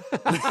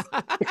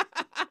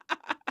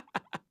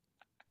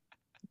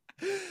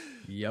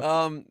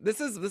 Yep.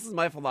 This is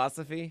my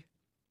philosophy.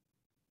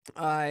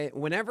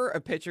 Whenever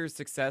a pitcher's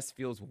success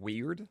feels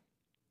weird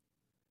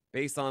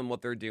based on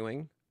what they're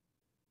doing,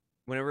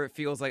 whenever it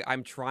feels like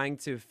I'm trying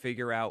to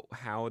figure out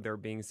how they're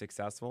being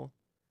successful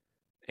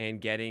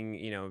and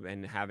getting,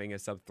 and having a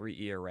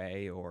sub-3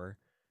 ERA or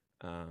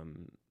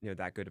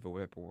that good of a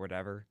whip or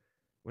whatever,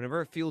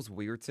 whenever it feels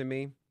weird to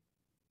me,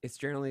 it's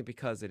generally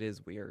because it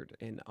is weird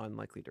and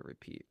unlikely to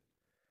repeat.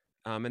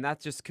 And that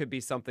just could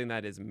be something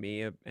that is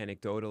me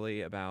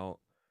anecdotally about.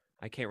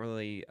 I can't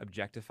really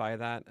objectify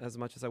that as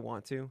much as I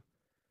want to.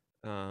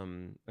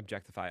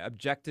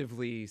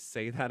 Objectively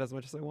say that as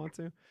much as I want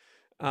to.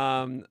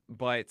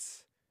 But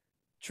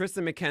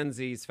Tristan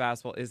McKenzie's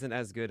fastball isn't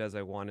as good as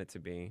I want it to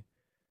be.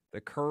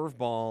 The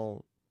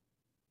curveball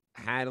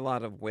had a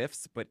lot of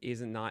whiffs, but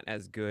isn't not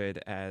as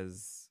good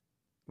as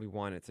we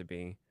want it to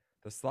be.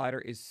 The slider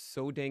is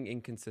so dang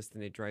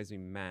inconsistent, it drives me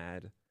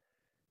mad.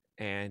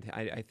 And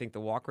I think the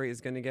walk rate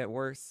is going to get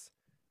worse.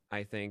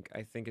 I think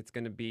it's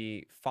going to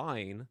be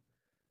fine,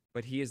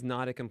 but he is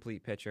not a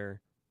complete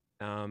pitcher.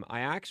 I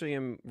actually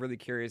am really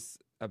curious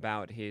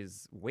about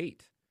his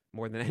weight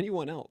more than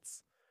anyone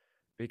else,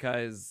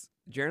 because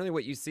generally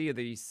what you see are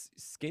these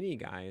skinny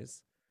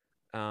guys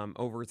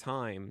over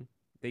time,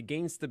 they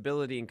gain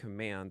stability and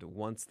command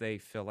once they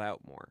fill out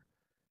more.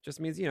 Just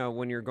means,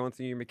 when you're going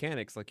through your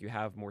mechanics, like you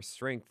have more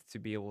strength to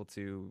be able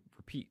to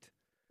repeat,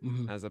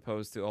 as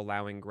opposed to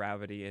allowing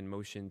gravity and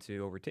motion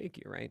to overtake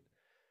you, right?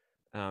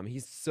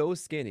 He's so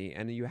skinny,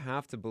 and you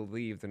have to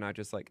believe they're not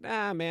just like,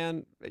 nah,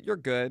 man, you're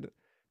good.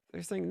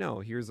 They're saying, no,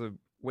 here's a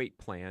weight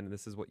plan.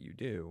 This is what you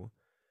do.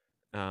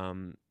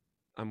 I'm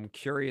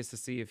curious to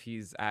see if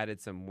he's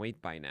added some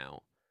weight by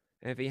now.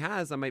 And if he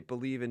has, I might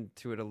believe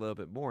into it a little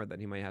bit more, that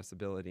he might have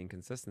stability and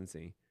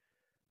consistency.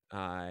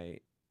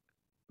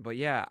 But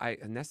yeah,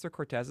 Nestor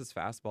Cortez's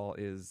fastball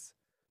is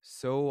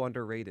so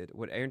underrated.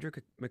 What Andrew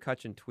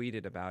McCutchen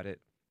tweeted about it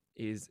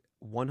is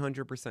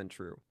 100%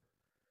 true.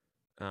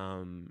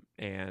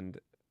 And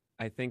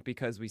I think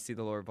because we see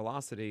the lower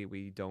velocity,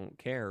 we don't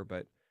care.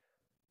 But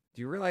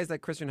do you realize that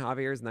Christian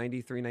Javier's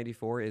 93,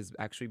 94 is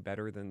actually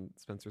better than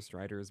Spencer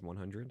Strider's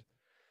 100?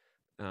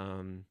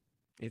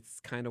 It's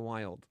kind of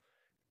wild.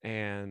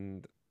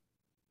 And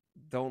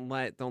don't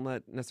let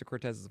Nestor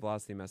Cortez's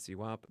velocity mess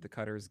you up. The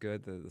cutter is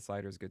good. The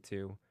slider is good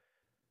too.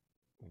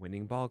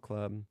 Winning ball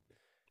club.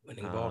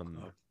 That's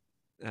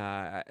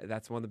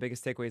one of the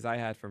biggest takeaways I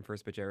had from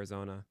First Pitch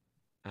Arizona.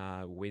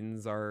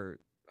 Wins are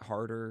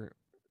harder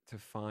to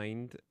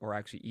find, or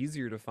actually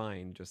easier to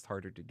find, just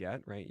harder to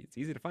get, right? It's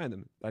easy to find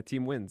them. That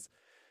team wins.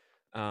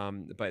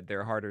 But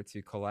they're harder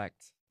to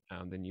collect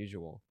than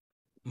usual.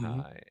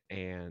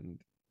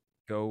 And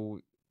go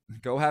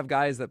have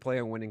guys that play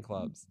on winning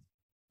clubs.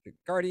 The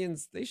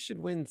Guardians, they should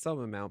win some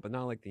amount, but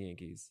not like the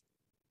Yankees.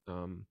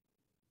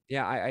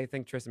 Yeah, I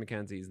think Tristan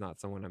McKenzie is not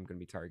someone I'm going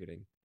to be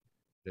targeting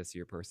this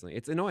year personally.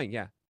 It's annoying.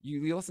 Yeah,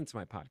 you listen to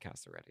my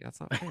podcast already. That's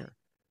not fair.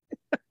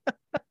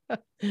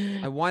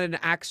 I want an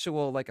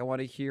actual, I want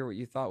to hear what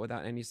you thought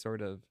without any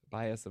sort of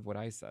bias of what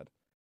I said.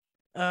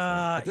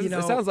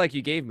 It sounds like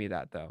you gave me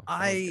that though.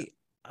 I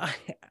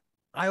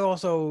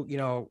also,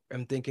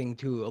 am thinking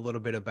too a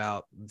little bit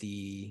about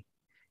the,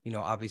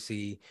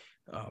 obviously,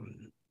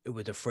 it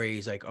was a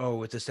phrase like,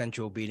 oh, it's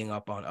essential beating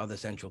up on other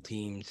central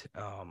teams.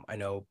 I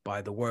know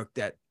by the work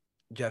that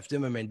Jeff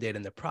Zimmerman did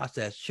in the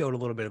process showed a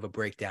little bit of a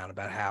breakdown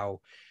about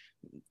how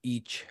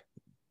each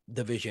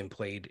division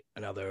played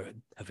another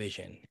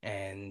division.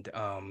 And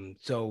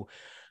so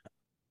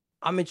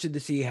I'm interested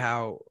to see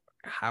how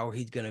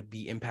he's going to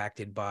be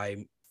impacted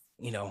by,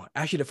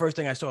 actually the first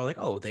thing I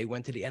saw, they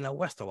went to the NL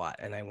West a lot.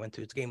 And I went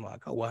to his game how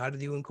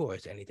did he do in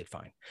Coors? And he did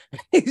fine.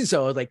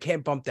 So I was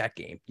can't bump that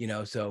game,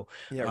 so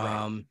yeah,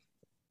 right.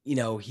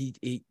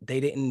 They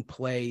didn't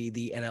play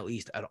the NL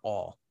East at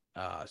all.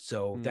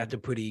 So that's a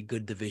pretty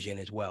good division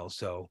as well.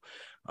 So,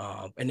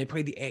 and they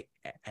played the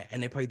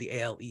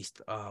AL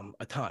East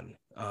a ton.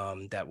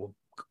 That will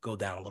go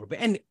down a little bit.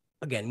 And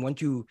again,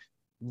 once you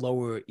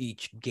lower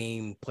each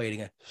game played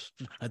in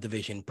a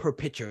division per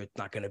pitcher, it's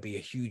not going to be a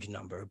huge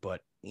number. But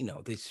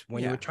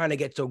when you're trying to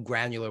get so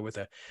granular with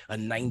a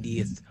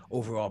 90th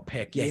overall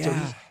pick, so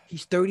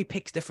he's 30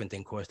 picks different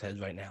than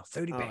Cortez right now.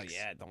 30 picks. Oh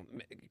yeah, don't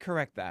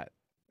correct that.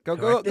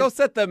 Go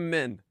set them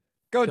in.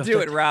 Go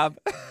do it, Rob.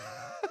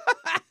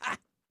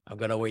 I'm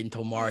gonna wait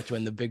until March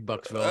when the big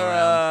bucks roll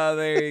around.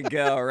 There you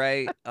go.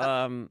 Right.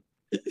 No,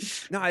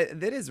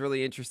 that is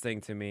really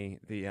interesting to me.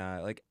 The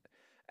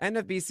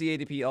NFBC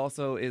ADP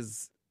also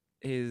is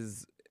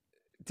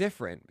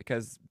different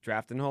because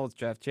draft and holds,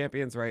 draft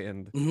champions, right?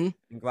 And in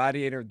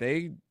Gladiator,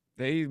 they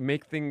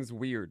make things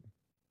weird.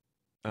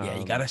 Yeah,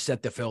 you gotta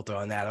set the filter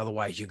on that,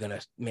 otherwise you're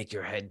gonna make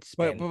your head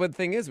But spin. the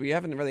thing is, we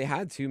haven't really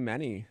had too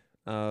many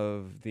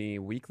of the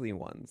weekly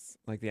ones,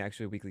 like the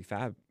actual weekly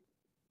fab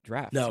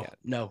drafts yet.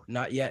 No,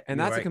 not yet. And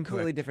You're that's a right,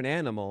 completely correct. different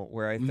animal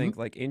where I think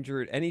like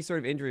any sort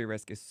of injury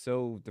risk is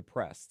so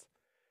depressed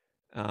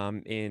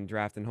in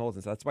draft and holds.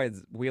 And so that's why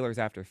it's Wheeler's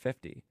after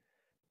 50.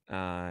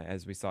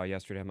 As we saw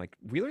yesterday, I'm like,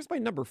 Wheeler's my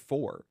number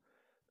 4.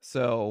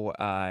 So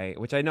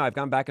which I know I've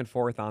gone back and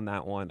forth on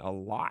that one a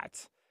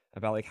lot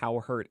about like how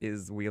hurt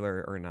is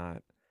Wheeler or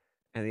not.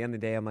 And at the end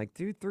of the day, I'm like,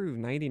 dude threw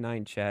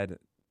 99 Ched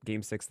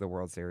game 6 of the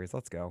World Series.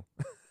 Let's go.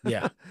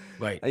 Yeah,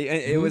 right.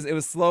 It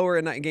was slower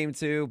in game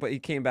 2, but he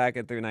came back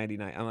and threw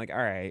 99. I'm like, all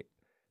right,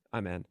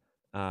 I'm in.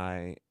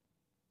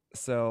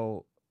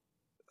 So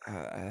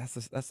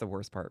that's the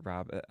worst part,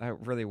 Rob. I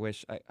really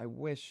wish I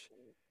wish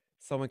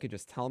someone could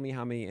just tell me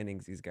how many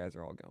innings these guys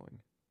are all going.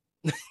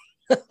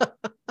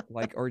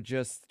 Like, or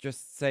just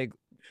say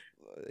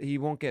he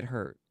won't get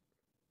hurt.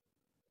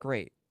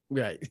 Great.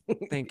 Right.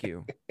 Thank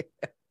you.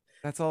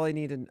 That's all I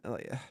need.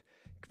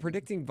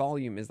 Predicting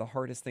volume is the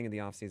hardest thing in the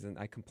offseason.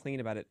 I complain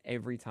about it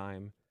every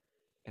time,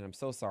 and I'm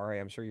so sorry.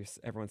 I'm sure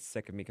everyone's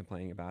sick of me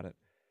complaining about it.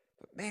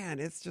 But man,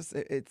 it's just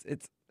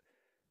it's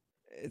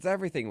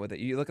everything with it.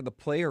 You look at the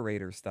player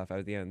rater stuff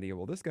at the end of the year.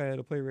 Well, this guy had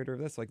a player rater of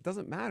this. Like, it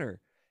doesn't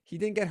matter. He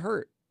didn't get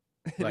hurt.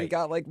 And he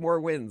got like more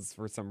wins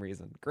for some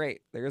reason.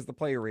 Great. There's the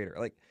player rater.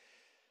 Like,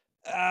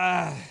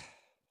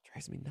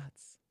 drives me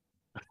nuts.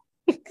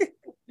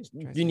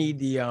 You need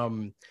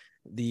the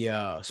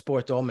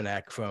sports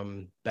almanac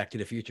from Back to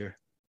the Future.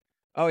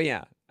 Oh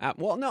yeah.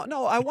 Well,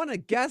 no. I want to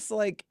guess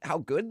like how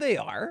good they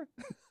are.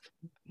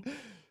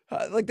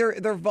 Like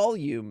their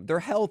volume, their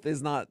health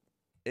is not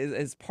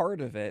is part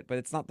of it, but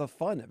it's not the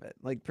fun of it.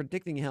 Like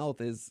predicting health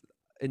is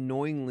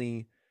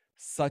annoyingly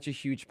such a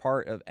huge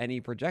part of any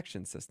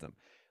projection system.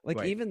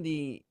 Like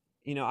even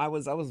I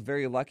was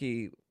very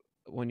lucky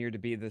one year to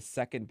be the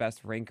second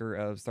best ranker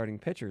of starting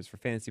pitchers for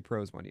Fantasy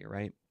Pros one year,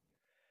 right?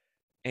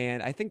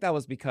 And I think that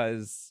was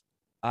because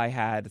I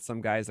had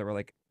some guys that were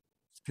like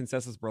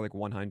consensus were like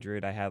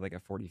 100. I had like a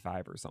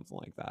 45 or something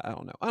like that. I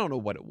don't know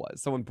what it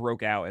was. Someone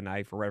broke out and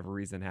I, for whatever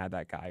reason, had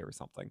that guy or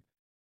something.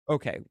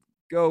 Okay,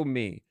 go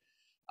me.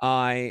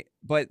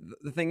 But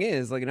the thing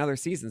is, like in other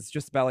seasons, it's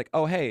just about like,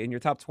 oh, hey, in your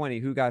top 20,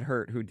 who got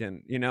hurt, who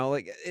didn't,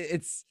 like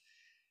it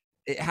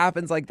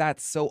happens like that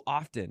so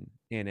often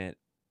in it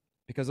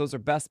because those are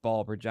best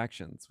ball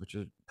projections, which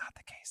is not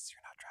the case.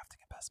 You're not drafting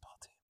a best ball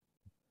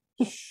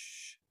team. Shh.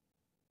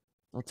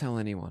 Don't tell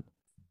anyone.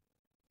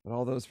 But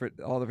all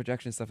the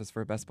projection stuff is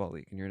for a best ball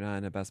league, and you're not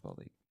in a best ball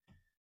league.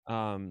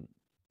 But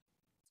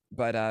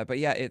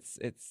yeah, it's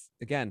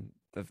again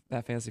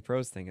that Fantasy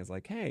Pros thing is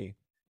like, hey,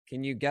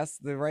 can you guess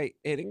the right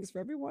innings for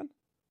everyone?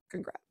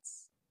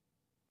 Congrats.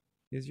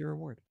 Here's your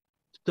reward.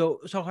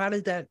 So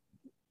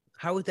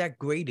how is that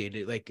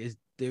graded? Like, is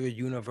there a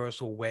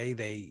universal way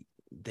they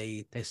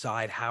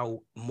decide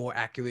how more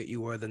accurate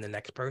you were than the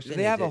next person?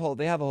 They have a whole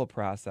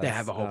process. They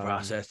have a whole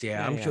process.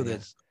 Yeah, I'm sure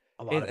there's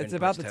a lot of it's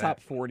about the top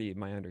 40,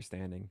 my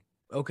understanding.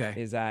 Okay.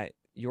 Is that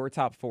your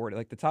top 40,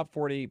 like the top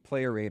 40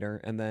 player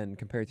rater, and then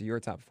compared to your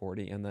top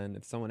 40, and then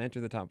if someone entered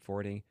the top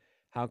 40,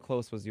 how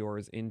close was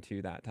yours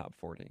into that top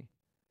 40?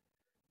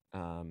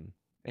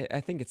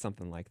 I think it's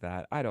something like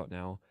that. I don't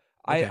know.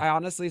 Okay. I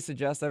honestly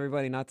suggest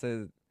everybody not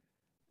to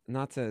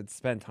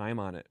spend time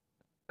on it.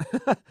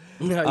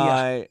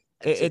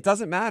 It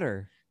doesn't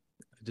matter.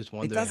 I just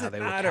wonder how they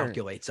would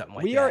calculate something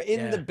like that. We are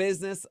in the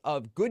business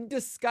of good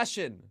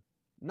discussion,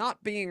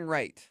 not being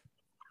right.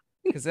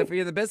 Because if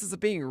you're in the business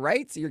of being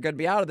right, you're going to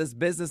be out of this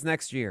business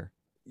next year.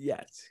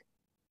 Yes.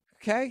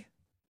 Okay?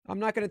 I'm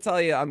not going to tell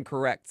you I'm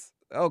correct.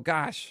 Oh,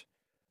 gosh.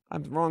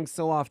 I'm wrong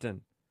so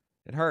often.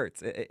 It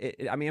hurts.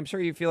 I mean, I'm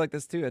sure you feel like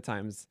this too at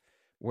times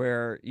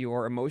where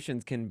your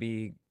emotions can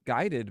be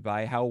guided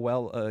by how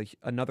well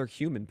another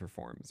human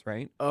performs,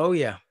 right? Oh,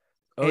 yeah.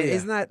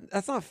 Isn't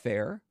that's not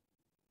fair?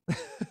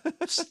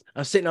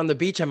 I'm sitting on the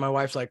beach and my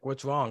wife's like,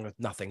 what's wrong?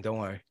 Nothing. Don't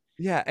worry.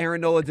 Yeah, Aaron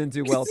Nola didn't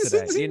do well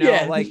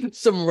today. Like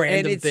some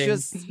random it's thing.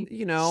 Just,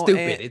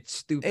 stupid. It's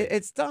stupid.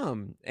 It's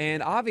dumb.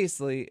 And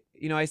obviously,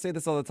 I say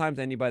this all the time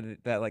to anybody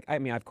that like, I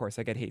mean, of course,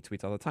 I get hate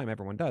tweets all the time.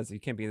 Everyone does.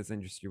 You can't be in this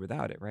industry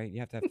without it, right? You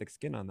have to have thick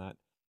skin on that.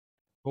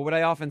 But what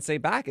I often say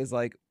back is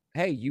like,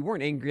 hey, you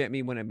weren't angry at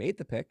me when I made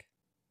the pick.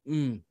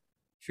 If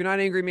you're not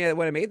angry at me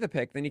when I made the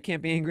pick, then you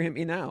can't be angry at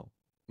me now.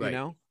 Right. You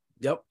know?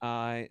 Yep.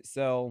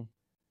 So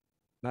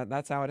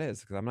that's how it is.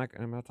 Because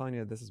I'm not telling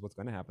you this is what's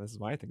going to happen. This is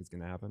why I think it's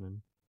going to happen, and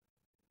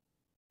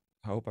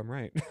I hope I'm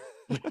right.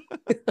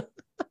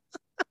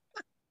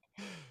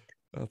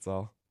 That's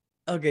all.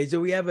 Okay, so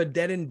we have a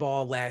dead end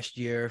ball last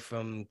year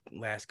from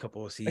last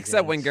couple of seasons.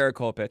 Except when Garrett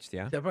Cole pitched,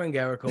 yeah. Except when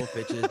Garrett Cole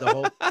pitches. The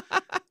whole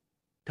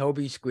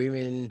Toby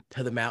screaming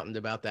to the mountains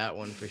about that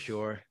one for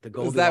sure. The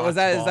Was Goldilocks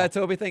that is ball. that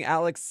Toby thing?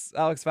 Alex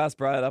Fast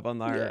brought it up on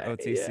our Yeah,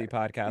 OTC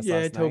podcast Yeah,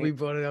 last Toby night.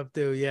 brought it up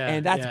too. Yeah,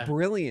 And that's yeah.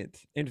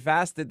 brilliant. And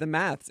Fast did the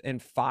maths. In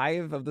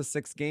 5 of the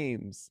 6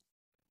 games,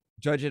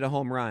 Judge hit a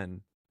home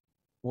run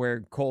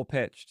where Cole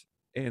pitched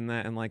in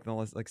like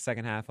the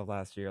second half of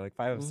last year. Like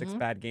 5 of 6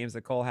 bad games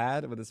that Cole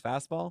had with his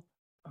fastball.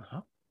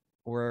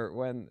 Were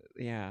when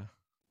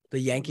the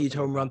Yankees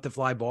home run to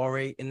fly ball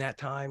rate in that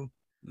time.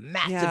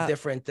 Massive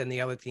difference than the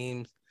other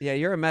teams. Yeah,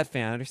 you're a Met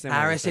fan. I understand.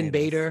 Harrison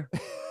Bader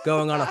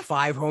going on a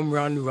 5 home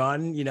run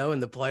run, you know, in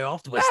the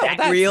playoffs. Was that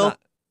that's real?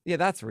 Yeah,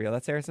 that's real.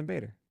 That's Harrison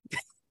Bader.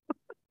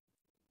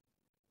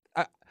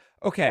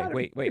 Okay,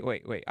 wait.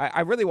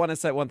 I really want to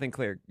set one thing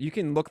clear. You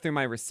can look through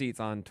my receipts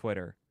on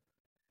Twitter.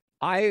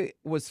 I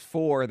was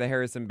for the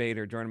Harrison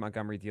Bader Jordan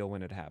Montgomery deal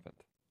when it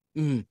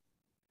happened.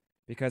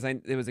 Because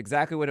it was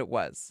exactly what it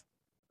was,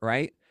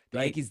 right? The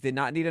Yankees did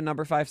not need a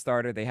number 5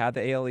 starter. They had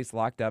the AL East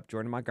locked up.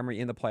 Jordan Montgomery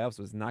in the playoffs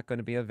was not going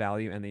to be of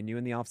value, and they knew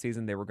in the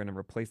offseason they were going to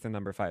replace the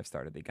number 5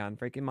 starter. They got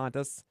freaking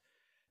Montas.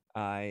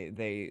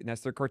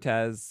 Nestor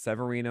Cortez,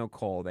 Severino,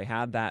 Cole. They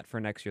had that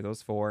for next year,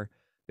 those 4.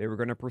 They were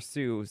going to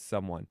pursue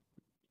someone.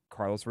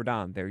 Carlos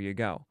Rodon, there you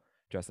go.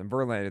 Justin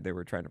Verlander, they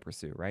were trying to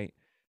pursue, right?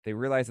 They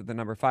realized that the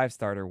number 5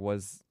 starter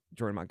was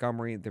Jordan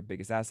Montgomery, their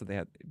biggest asset. They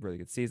had a really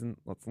good season.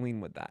 Let's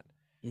lean with that.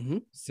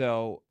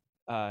 So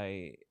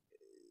they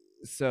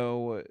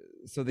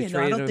traded him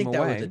away. I don't think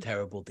that was a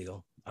terrible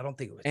deal. I don't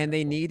think it was. And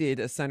they needed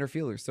a center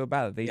fielder so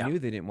bad. They knew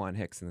they didn't want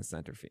Hicks in the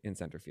center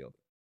field,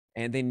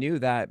 and they knew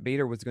that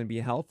Bader was going to be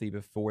healthy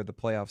before the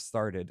playoffs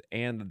started,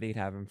 and that they'd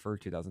have him for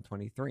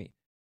 2023.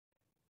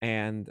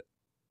 And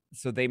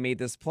so they made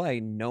this play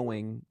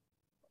knowing,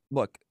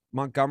 look,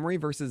 Montgomery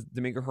versus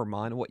Domingo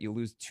Germán, what, you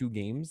lose 2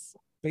 games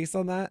based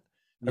on that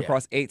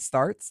across 8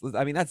 starts?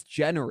 I mean, that's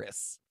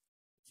generous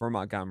for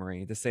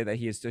Montgomery to say that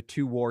he is a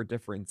 2 WAR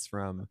difference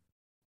from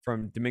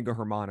Domingo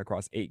Germán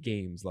across 8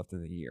 games left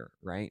in the year,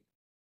 right?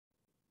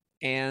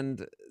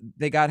 And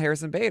they got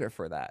Harrison Bader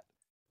for that.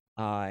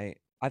 I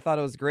thought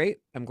it was great.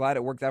 I'm glad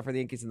it worked out for the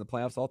Yankees in the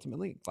playoffs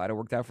ultimately. Glad it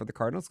worked out for the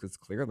Cardinals because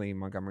clearly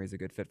Montgomery's a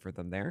good fit for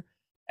them there.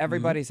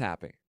 Everybody's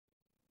happy.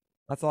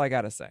 That's all I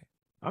got to say.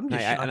 I'm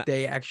just shocked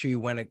they actually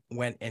went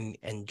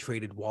and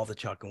traded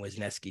Waldichuk and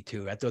Wisniewski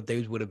too. I thought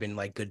those would have been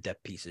like good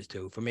depth pieces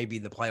too for maybe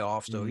the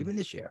playoffs or even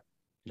this year.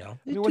 No, I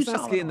mean,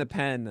 Wisniewski in the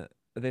pen,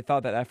 they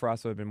thought that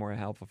Efros would have been more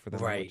helpful for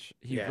them. Right.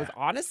 He was,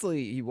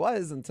 honestly, he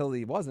was until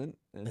he wasn't.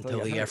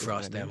 Until he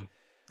Efros them.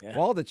 Yeah.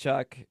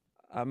 Waldichuk,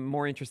 I'm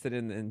more interested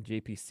in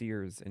JP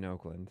Sears in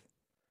Oakland.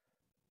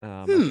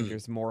 I think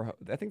there's more.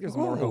 I think there's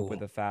more hope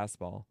with the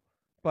fastball,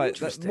 but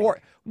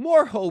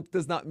more hope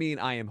does not mean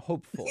I am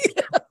hopeful.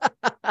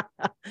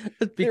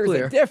 Let's be There's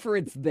clear. a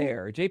difference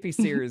there. JP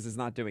Sears is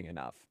not doing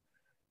enough.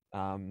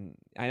 I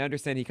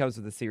understand he comes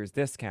with a Sears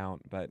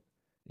discount, but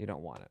you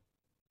don't want it.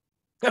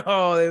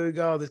 Oh, there we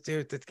go. The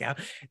Sears discount.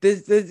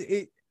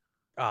 The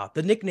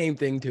nickname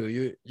thing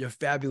too. You're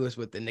fabulous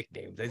with the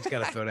nicknames. I just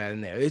gotta throw that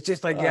in there. It's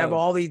just like you have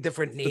all these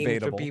different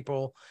names for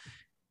people.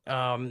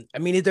 I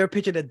mean, is there a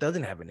pitcher that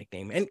doesn't have a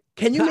nickname? And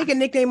can you make a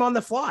nickname on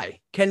the fly?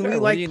 Can we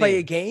like play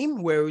a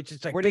game where it's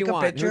just like pick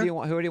a pitcher? Who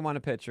do you want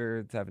a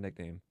pitcher to have a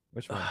nickname?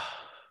 Which one?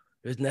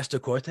 Does Nestor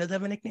Cortez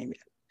have a nickname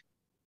yet?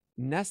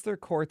 Nestor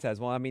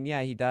Cortez. Well, I mean,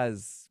 yeah, he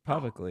does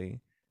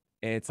publicly.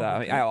 It's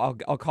I'll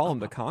call him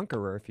the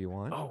Conqueror if you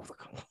want. Oh,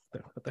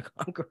 the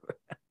Conqueror.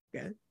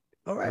 Okay.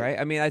 All right. Right.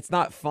 I mean, it's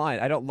not fun.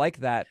 I don't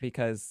like that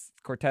because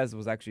Cortez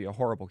was actually a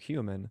horrible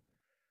human.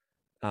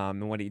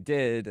 And what he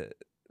did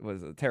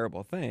was a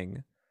terrible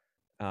thing.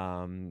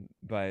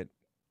 But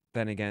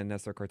then again,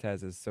 Nestor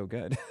Cortez is so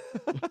good.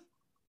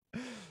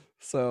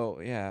 So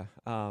yeah.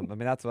 I mean,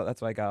 that's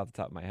what I got off the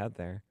top of my head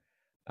there.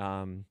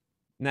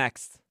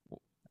 Next.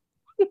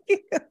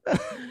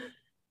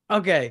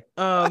 Okay.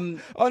 Oh no,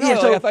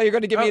 I thought you were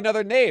going to give me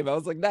another name. I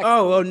was like, next.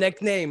 Oh,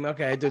 next name.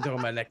 Okay, I do talk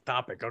about next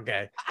topic.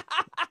 Okay.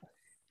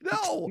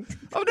 No,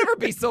 I'll never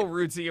be so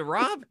rude to you,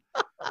 Rob.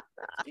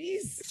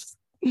 Jeez.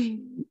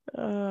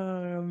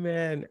 Oh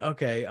man.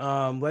 Okay.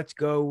 Let's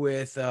go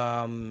with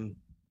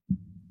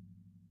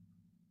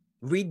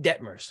Reed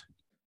Detmers.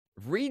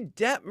 Reed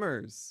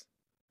Detmers.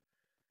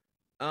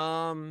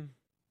 All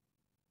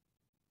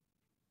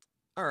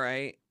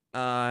right.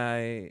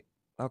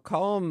 I'll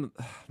call him.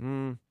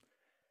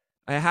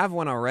 I have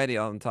one already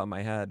on the top of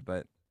my head,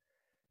 but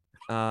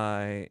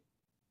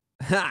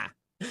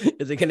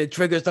Is it gonna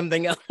trigger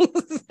something else?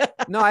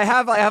 No, I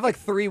have like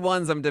 3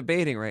 ones I'm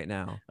debating right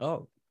now.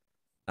 Oh.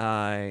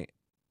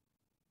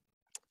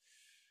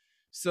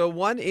 So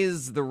one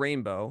is the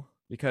rainbow,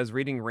 because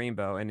reading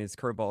rainbow and his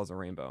curveball is a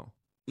rainbow.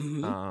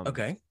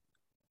 Okay.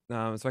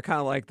 So I kind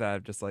of like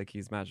that, just like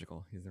he's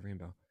magical. He's the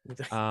rainbow.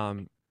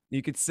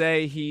 You could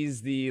say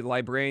he's the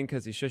librarian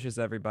because he shushes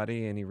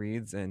everybody and he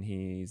reads and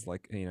he's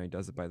like, he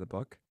does it by the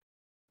book.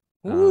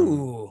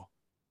 Ooh.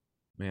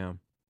 Yeah.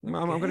 I'm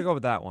going to go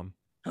with that one.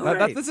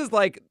 Right. This is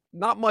like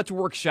not much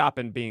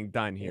workshopping being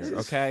done here.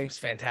 Okay. It's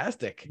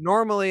fantastic.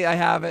 Normally I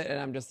have it and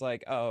I'm just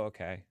like, oh,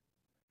 okay.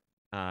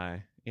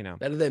 Better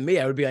than me.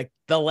 I would be like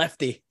the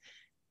lefty.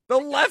 The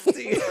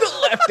lefty. The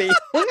lefty.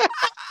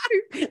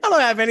 I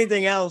don't have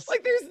anything else.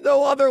 Like, there's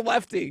no other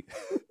lefty.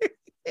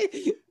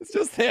 It's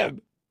just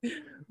him.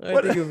 I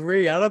think of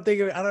Reed. I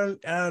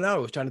don't know. I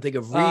was trying to think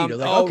of Reed.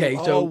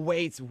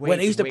 Wait.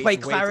 When I used to play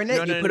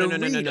clarinet, No, you put a no,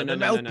 no, Reed no, on no, the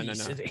no, no, no,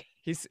 mouthpiece. no.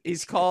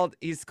 He's called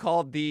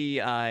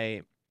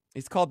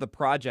the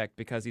Project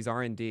because he's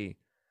R&D.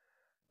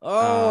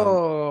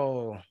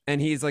 Oh,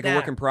 and he's like a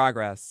work in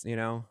progress, you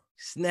know.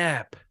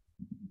 Snap.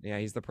 Yeah,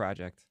 he's the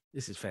Project.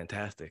 This is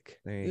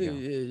fantastic. There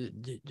you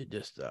go.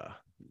 Just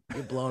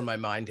you're blowing my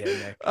mind here,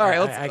 Nick. All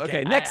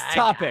right, next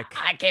topic.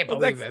 I can't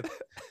believe it.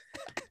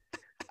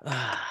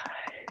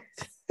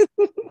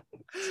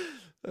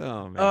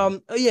 Oh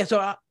man. Yeah,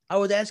 so I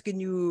was asking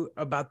you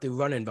about the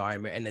run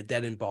environment and the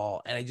dead end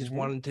ball, and I just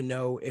wanted to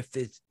know if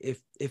it's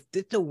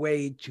a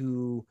way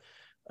to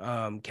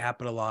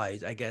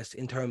capitalize, I guess,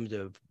 in terms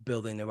of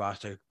building the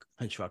roster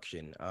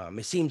construction.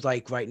 It seems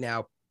like right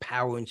now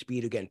power and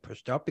speed are getting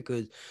pushed up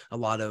because a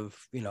lot of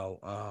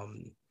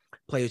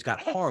players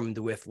got harmed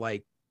with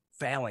like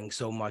failing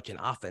so much in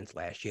offense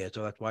last year,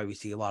 so that's why we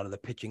see a lot of the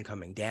pitching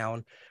coming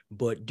down.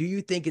 But do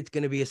you think it's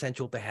going to be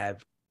essential to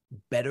have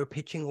better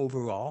pitching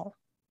overall?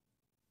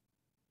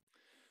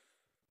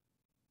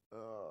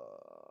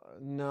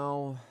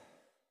 No,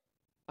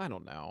 I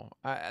don't know.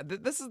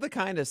 This is the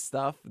kind of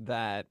stuff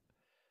that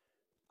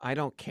I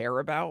don't care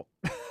about.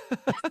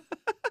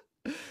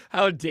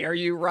 How dare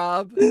you,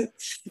 Rob,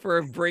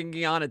 for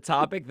bringing on a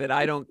topic that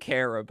I don't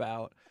care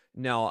about?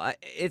 No,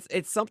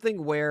 it's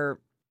something where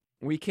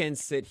we can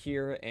sit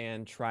here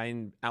and try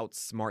and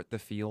outsmart the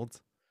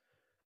field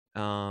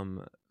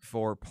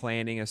for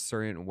planning a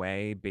certain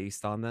way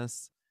based on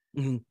this.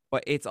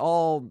 But it's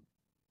all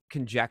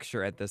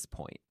conjecture at this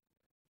point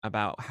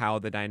about how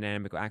the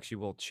dynamic actually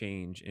will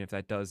change, and if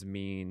that does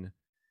mean,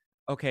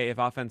 okay, if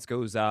offense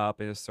goes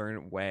up in a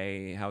certain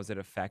way, how does it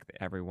affect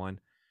everyone?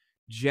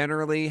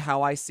 Generally,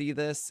 how I see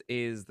this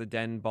is the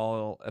den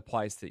ball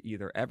applies to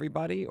either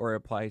everybody or it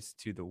applies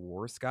to the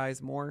worst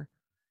guys more.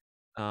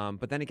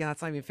 But then again,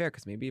 that's not even fair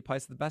because maybe it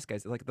applies to the best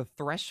guys. Like the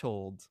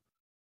threshold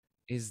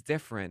is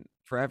different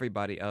for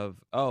everybody of,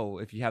 oh,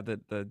 if you have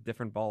the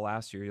different ball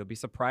last year, you'll be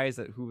surprised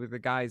at who were the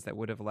guys that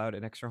would have allowed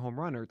an extra home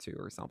run or two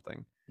or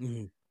something.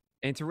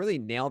 And to really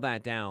nail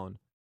that down,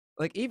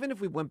 like even if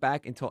we went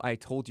back until I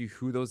told you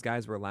who those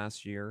guys were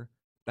last year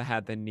that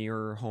had the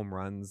near home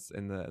runs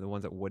and the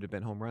ones that would have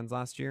been home runs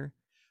last year,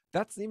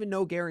 that's even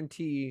no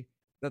guarantee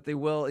that they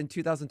will in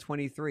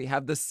 2023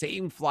 have the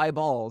same fly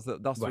balls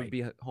that thus would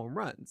be home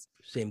runs.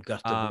 Same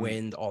gust of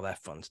wind, all that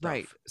fun stuff.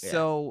 Right. Yeah.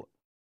 So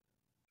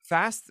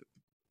Fast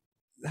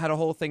had a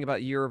whole thing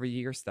about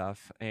year-over-year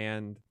stuff,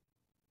 and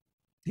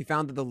he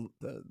found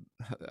that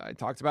I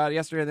talked about it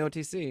yesterday in the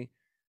OTC.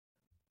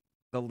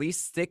 The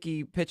least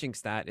sticky pitching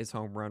stat is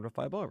home run with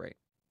fly ball rate.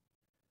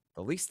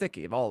 The least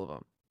sticky of all of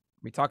them.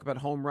 We talk about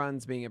home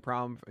runs being a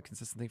problem for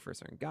consistency for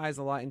certain guys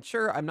a lot. And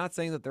sure, I'm not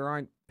saying that there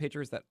aren't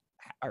pitchers that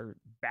are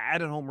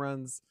bad at home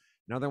runs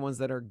and other ones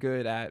that are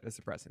good at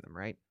suppressing them,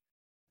 right?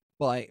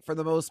 But for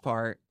the most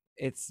part,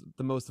 it's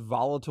the most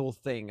volatile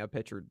thing a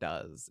pitcher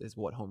does is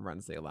what home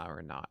runs they allow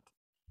or not.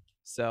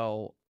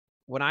 So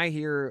when I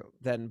hear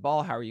then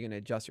ball, how are you going to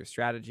adjust your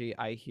strategy?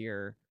 I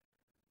hear,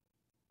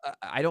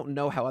 I don't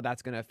know how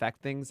that's going to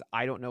affect things.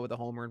 I don't know what the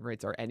home run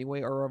rates are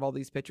anyway or of all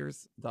these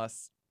pitchers.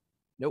 Thus,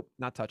 nope,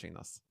 not touching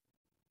this.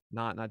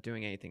 Not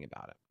doing anything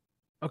about it.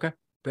 Okay,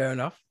 fair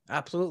enough.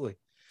 Absolutely.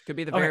 Could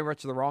be very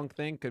much the wrong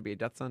thing. Could be a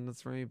death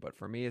sentence for me. But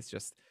for me, it's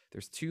just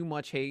there's too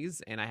much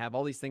haze, and I have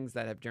all these things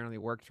that have generally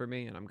worked for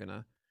me, and I'm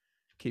gonna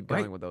keep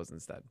going with those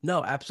instead.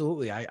 No,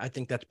 absolutely. I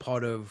think that's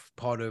part of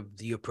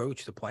the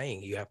approach to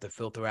playing. You have to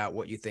filter out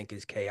what you think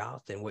is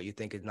chaos and what you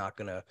think is not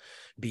gonna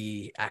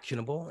be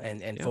actionable,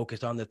 and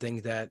focus on the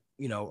things that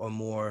are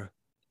more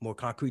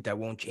concrete that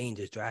won't change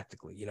as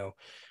drastically.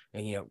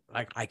 And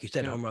like you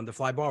said, home run the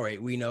fly ball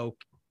rate. We know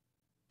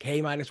K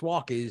minus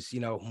walk is,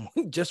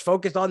 just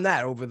focus on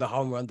that over the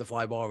home run, the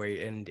fly ball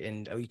rate, and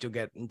at least you'll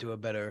get into a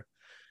better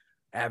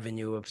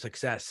avenue of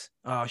success.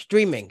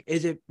 Streaming,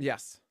 is it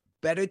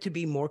better to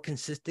be more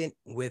consistent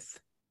with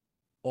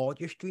all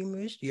your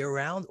streamers year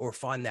round, or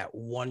find that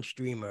one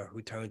streamer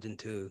who turns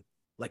into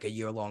like a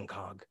year-long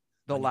cog?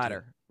 The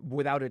latter,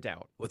 without a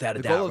doubt. Without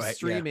a doubt, the goal of right?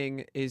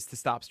 streaming is to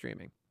stop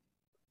streaming.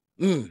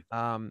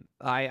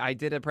 I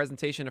did a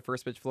presentation at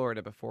First Pitch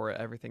Florida before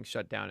everything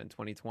shut down in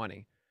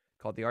 2020.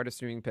 Called The Art of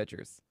Streaming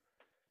Pitchers.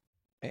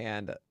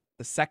 And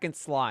the second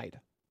slide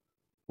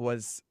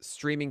was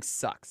streaming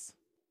sucks.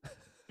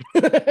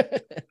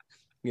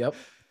 Yep.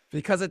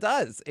 Because it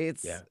does. It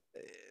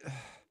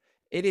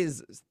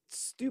is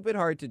stupid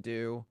hard to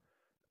do.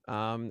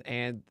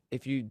 And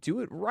if you do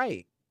it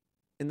right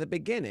in the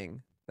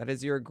beginning, that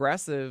is, you're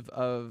aggressive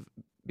of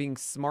being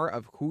smart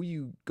of who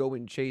you go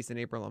and chase in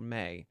April and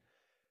May,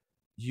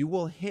 you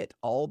will hit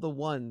all the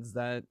ones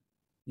that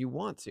you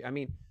want to. I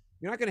mean,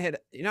 you're not going to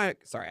hit,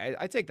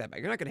 I take that back.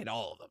 You're not going to hit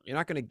all of them. You're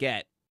not going to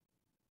get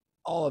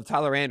all of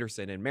Tyler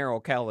Anderson and Merrill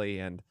Kelly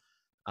and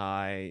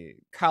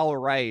Kyle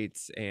Wright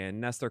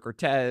and Nestor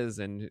Cortez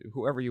and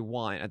whoever you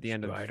want at the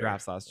end of the Strider,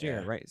 drafts last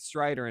year, yeah. right?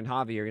 Strider and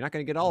Javier, you're not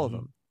going to get all of Mhm.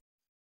 them,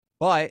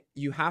 but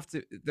you have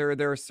to.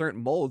 There are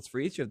certain molds for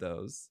each of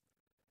those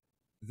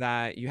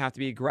that you have to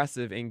be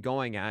aggressive in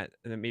going at,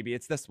 and then maybe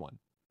it's this one,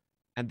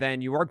 and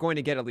then you are going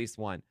to get at least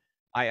one.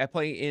 I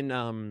play in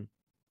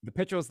the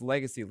Pitcherless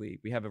Legacy League.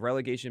 We have a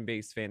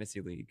relegation-based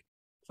fantasy league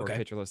for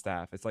Okay. Pitcherless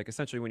staff. It's like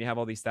essentially when you have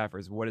all these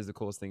staffers, what is the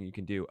coolest thing you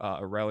can do?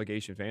 A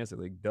relegation fantasy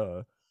league,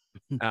 duh.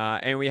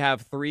 And we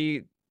have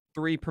three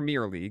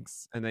Premier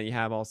Leagues, and then you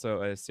have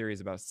also a series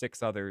of about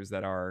 6 others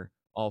that are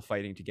all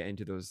fighting to get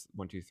into those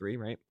 1, 2, 3,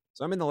 right?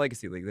 So I'm in the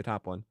Legacy League, the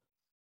top one,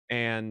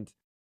 and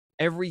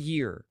every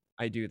year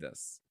I do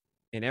this,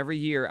 and every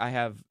year I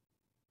have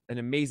an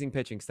amazing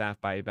pitching staff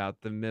by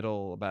about the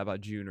middle,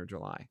 about June or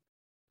July.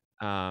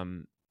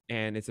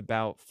 And it's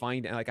about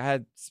finding, like, I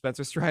had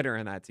Spencer Strider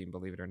on that team,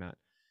 believe it or not.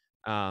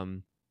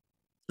 And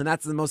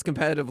that's the most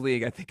competitive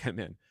league I think I'm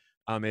in,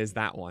 is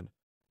that one.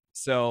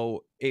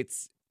 So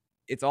it's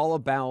all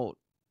about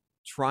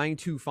trying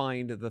to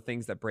find the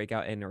things that break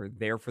out and are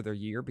there for their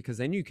year, because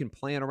then you can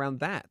plan around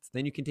that.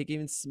 Then you can take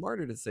even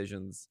smarter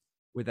decisions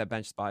with that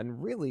bench spot.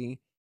 And really,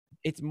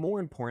 it's more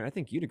important, I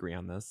think you'd agree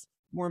on this,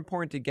 more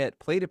important to get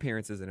plate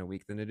appearances in a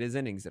week than it is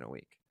innings in a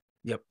week.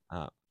 Yep.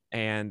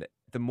 And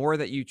the more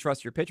that you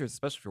trust your pitchers,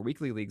 especially for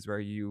weekly leagues where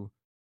you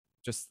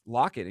just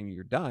lock it and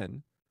you're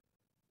done,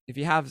 if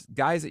you have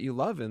guys that you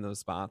love in those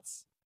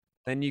spots,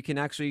 then you can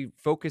actually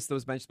focus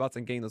those bench spots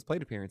on getting those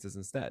plate appearances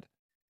instead.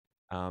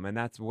 And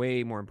that's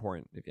way more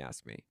important, if you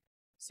ask me.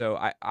 So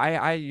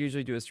I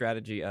usually do a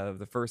strategy of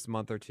the first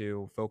month or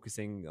two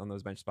focusing on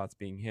those bench spots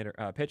being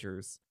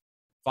pitchers,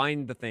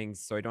 find the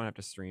things so I don't have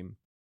to stream,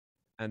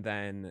 and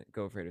then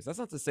go for hitters. That's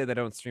not to say that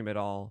I don't stream at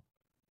all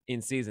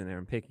in season and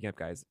I'm picking up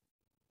guys.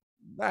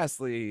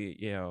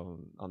 Vastly,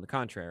 on the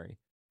contrary,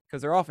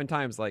 because there are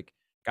oftentimes like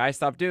guys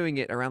stop doing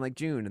it around like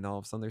June, and all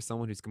of a sudden there's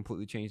someone who's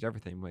completely changed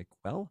everything. I'm like,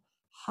 well,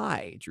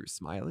 hi, Drew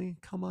Smiley,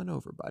 come on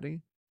over,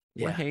 buddy.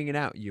 We're Yeah. hanging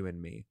out, you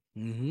and me.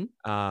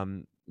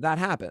 Mm-hmm. That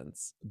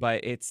happens,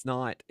 but it's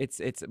not. It's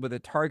with a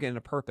target and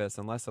a purpose,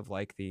 and less of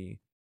like the,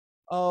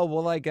 oh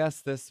well, I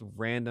guess this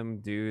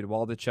random dude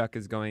Waldichuk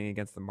is going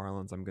against the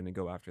Marlins, I'm going to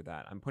go after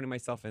that. I'm putting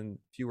myself in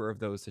fewer of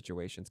those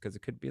situations because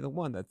it could be the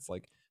one that's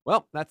like,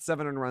 well, that's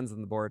 7 runs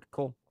on the board.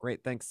 Cool,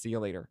 great, thanks. See you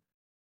later.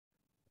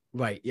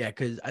 Right. Yeah.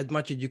 Because as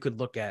much as you could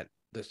look at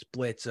the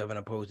splits of an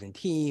opposing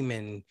team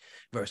and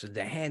versus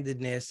the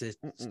handedness, it's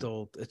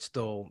still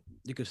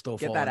you could still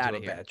Get fall that into out a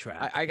of here. bad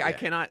trap.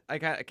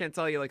 I can't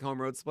tell you like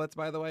home road splits,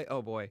 by the way.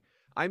 Oh boy,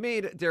 I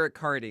made Derek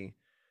Carty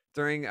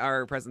during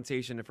our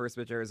presentation at First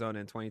Pitch Arizona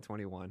in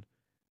 2021.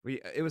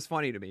 It was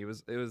funny to me.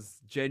 It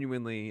was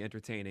genuinely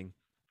entertaining.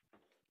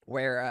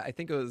 Where I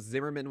think it was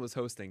Zimmerman was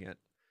hosting it,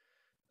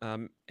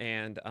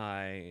 and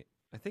I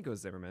think it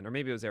was Zimmerman, or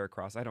maybe it was Eric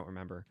Cross. I don't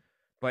remember.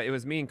 But it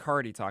was me and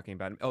Cardi talking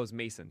about him. Oh, it was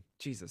Mason.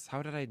 Jesus,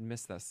 how did I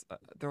miss this?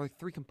 They're like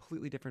 3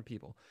 completely different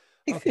people.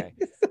 Okay.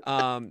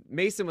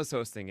 Mason was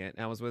hosting it,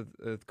 and I was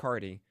with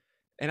Cardi.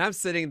 And I'm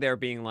sitting there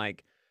being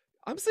like,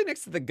 I'm sitting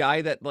next to the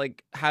guy that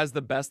like has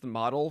the best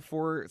model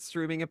for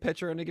streaming a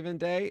pitcher on a given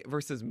day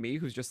versus me,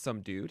 who's just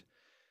some dude.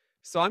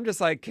 So I'm just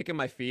like kicking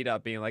my feet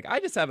up, being like, I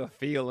just have a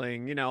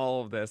feeling,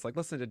 all of this. Like,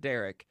 listen to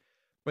Derek.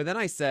 But then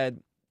I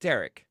said,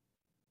 Derek,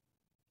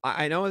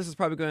 I know this is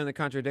probably going to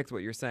contradict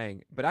what you're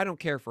saying, but I don't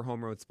care for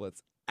home road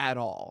splits at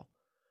all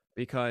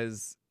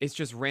because it's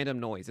just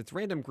random noise. It's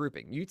random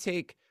grouping. You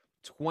take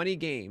 20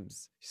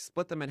 games,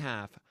 split them in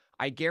half.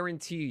 I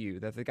guarantee you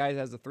that the guy that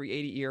has a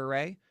 3.80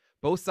 ERA,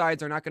 both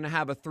sides are not going to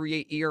have a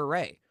 3.8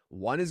 ERA.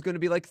 One is going to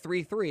be like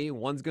 3.3,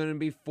 one's going to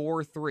be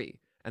 4.3.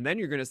 And then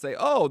you're going to say,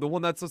 oh, the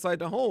one that's aside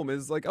to home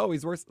is like, oh,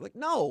 he's worse. Like,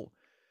 no,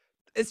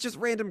 it's just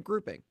random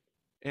grouping.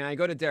 And I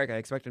go to Derek. I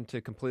expect him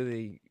to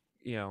completely,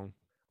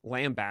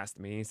 lambast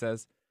me. He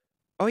says,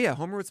 oh yeah,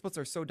 home road splits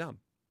are so dumb.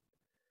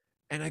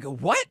 And I go,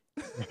 what?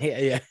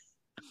 Yeah.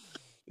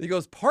 He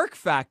goes, park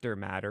factor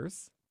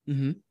matters,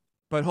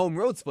 but home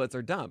road splits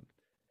are dumb.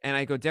 And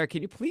I go, Derek,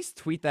 can you please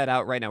tweet that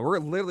out right now? We're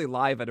literally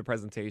live at a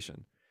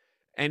presentation.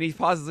 And he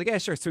pauses like, yeah,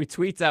 sure. So he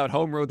tweets out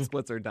home road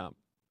splits are dumb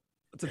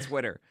to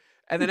Twitter.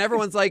 And then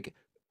everyone's like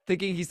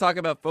thinking he's talking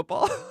about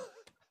football.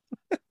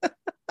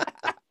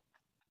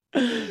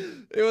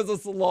 It was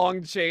this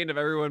long chain of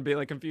everyone being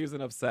like confused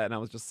and upset, and I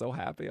was just so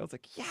happy. I was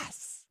like,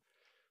 yes.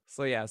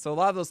 So yeah, so a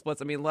lot of those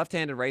splits. I mean,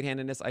 left-handed,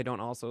 right-handedness, I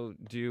don't also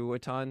do a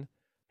ton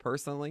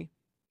personally.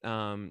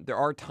 There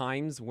are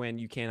times when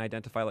you can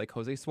identify, like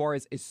Jose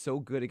Suarez is so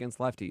good against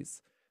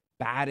lefties,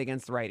 bad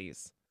against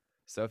righties.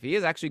 So if he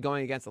is actually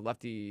going against a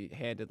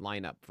lefty-handed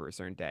lineup for a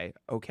certain day,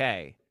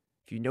 okay.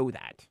 If you know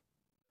that,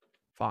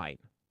 fine.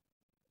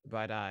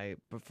 But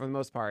for the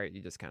most part,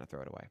 you just kind of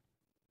throw it away.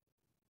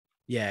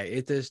 Yeah,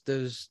 there's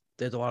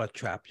a lot of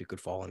traps you could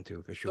fall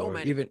into for sure. So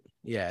many.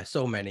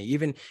 So many.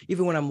 Even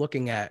when I'm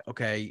looking at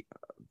a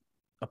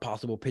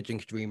possible pitching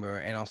streamer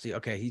and I'll see,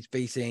 okay, he's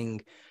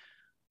facing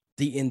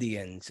the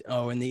Indians.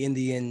 Oh, and the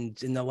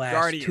Indians in the last 2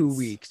 Guardians.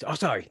 weeks. Oh,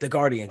 sorry, the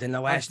Guardians in the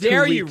How last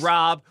dare 2 you, weeks.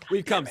 Rob?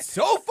 We've come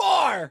so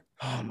far.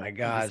 Oh my I'm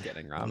God. just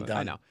kidding, Rob. I'm I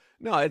done. know.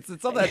 No, it's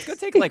something that's gonna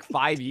take like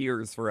 5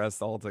 years for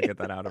us all to get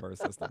that out of our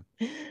system.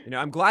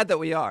 I'm glad that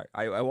we are.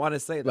 I want to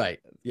say that. Right.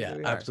 That's Yeah, who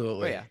we are.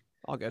 absolutely. But yeah,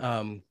 all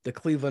good. The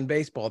Cleveland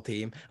baseball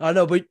team.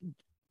 No, but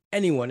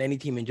any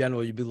team in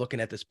general, you'd be looking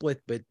at the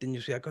split, but then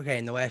you see like, okay,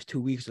 in the last 2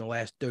 weeks, in the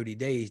last 30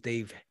 days,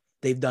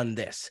 they've done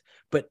this.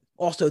 But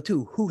also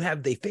too, who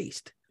have they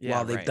faced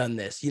while they've done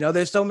this?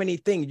 There's so many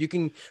things you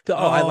can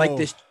I like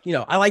this,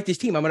 I like this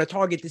team. I'm going to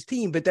target this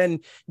team. But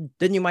then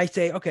you might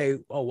say, okay,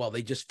 oh, well,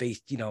 they just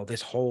faced,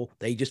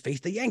 they just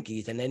faced the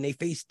Yankees and then they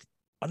faced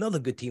another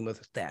good team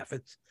with staff.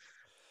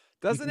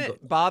 Doesn't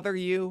it bother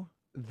you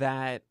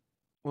that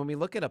when we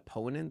look at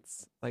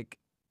opponents, like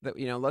that,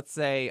 let's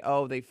say,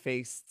 oh, they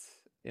faced,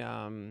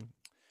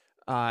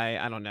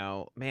 I don't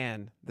know,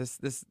 man,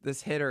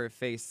 this hitter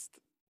faced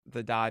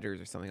the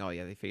Dodgers or something. Oh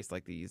yeah, they faced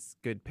like these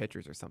good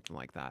pitchers or something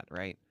like that,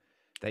 right?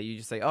 That you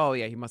just say, oh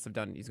yeah, he's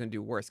going to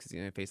do worse because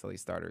he's going to face all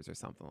these starters or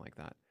something like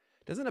that.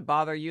 Doesn't it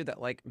bother you that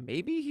like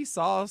maybe he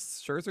saw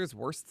Scherzer's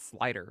worst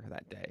slider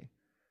that day?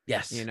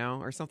 Yes.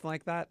 Or something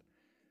like that.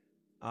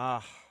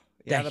 Yeah,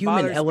 that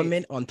human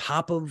element on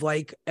top of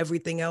like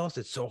everything else.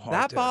 It's so hard.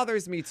 That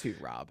bothers me too,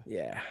 Rob.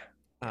 Yeah.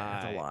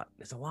 It's a lot.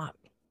 It's a lot.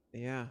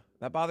 Yeah,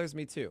 that bothers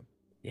me too.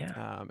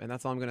 Yeah. And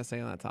that's all I'm going to say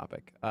on that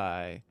topic.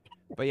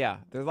 But yeah,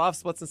 there's a lot of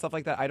splits and stuff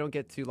like that. I don't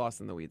get too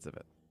lost in the weeds of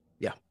it.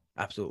 Yeah,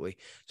 absolutely.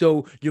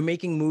 So you're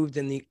making moves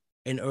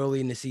early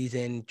in the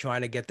season,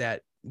 trying to get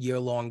that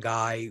year-long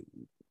guy.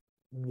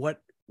 What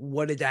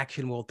is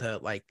actionable to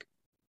like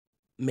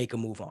make a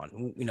move on?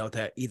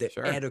 To either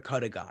add or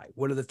cut a guy.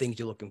 What are the things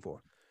you're looking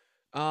for?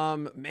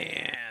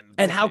 Man.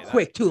 And how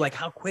quick too? Like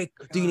how quick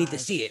do you need to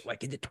see it?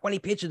 Like is it 20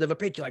 pitches of a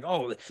pitch? Like,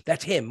 oh,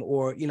 that's him,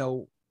 or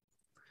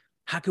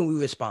how can we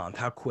respond?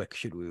 How quick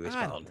should we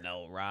respond? I don't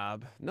know,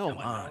 Rob. No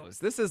one knows.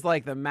 This is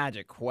like the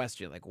magic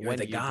question. Like, when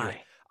do you do it?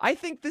 I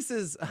think this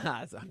is.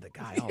 I'm the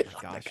guy. Oh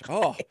my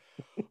gosh.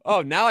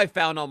 Oh, now I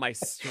found all my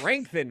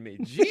strength in me.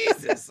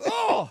 Jesus.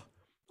 Oh,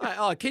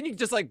 can you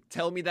just like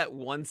tell me that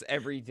once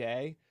every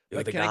day? You're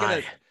like, the can guy. I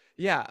get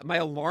yeah, my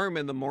alarm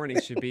in the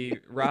morning should be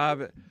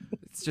Rob.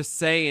 It's just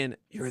saying,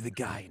 "You're the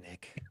guy,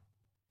 Nick.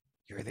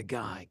 You're the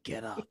guy.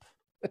 Get up."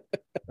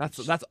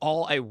 That's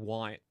all I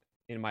want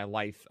in my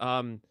life.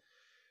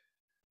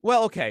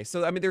 Well, okay.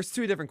 So, I mean, there's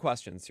two different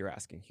questions you're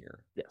asking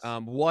here. Yes.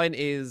 One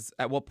is,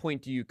 at what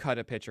point do you cut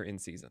a pitcher in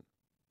season?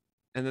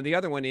 And then the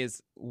other one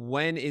is,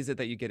 when is it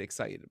that you get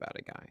excited about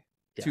a guy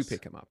to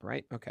pick him up,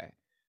 right? Okay.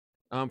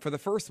 For the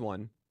first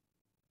one,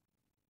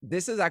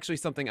 this is actually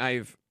something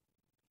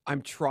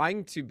I'm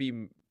trying to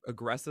be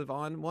aggressive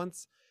on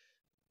once.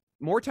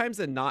 More times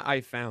than not,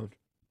 I found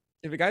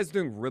if a guy's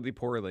doing really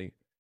poorly,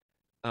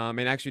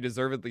 and actually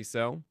deservedly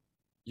so,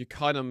 you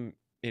cut him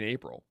in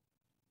April.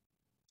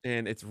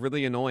 And it's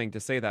really annoying to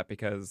say that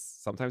because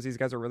sometimes these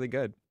guys are really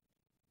good.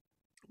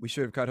 We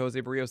should have cut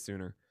Jose Barrios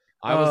sooner.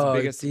 I was the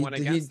biggest one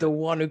against He's the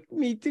one who,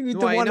 me too. He's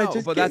No, the I one know, that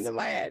just but came to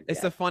my head.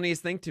 It's the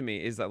funniest thing to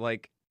me is that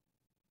like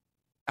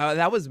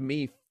that was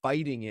me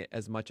fighting it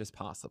as much as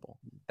possible.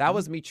 That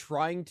was me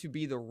trying to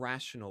be the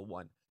rational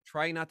one,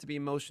 trying not to be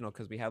emotional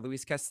because we had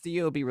Luis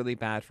Castillo be really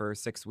bad for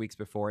 6 weeks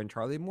before and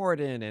Charlie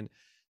Morton, and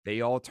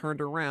they all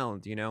turned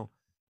around.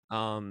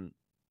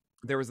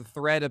 There was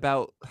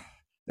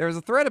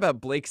a thread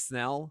about Blake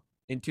Snell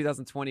in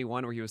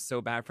 2021 where he was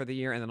so bad for the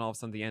year, and then all of a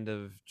sudden, the end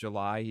of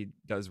July, he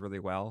does really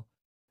well.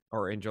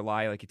 Or in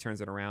July, like he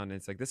turns it around, and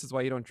it's like, this is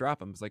why you don't drop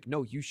him. It's like,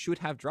 no, you should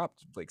have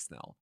dropped Blake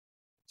Snell.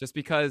 Just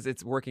because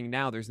it's working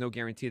now, there's no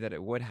guarantee that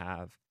it would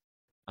have.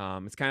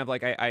 It's kind of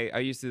like I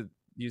used to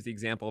use the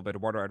example of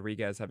Eduardo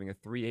Rodriguez having a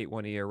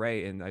 3.81 ERA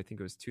in, I think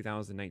it was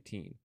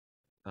 2019.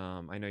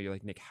 I know you're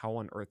like, Nick, how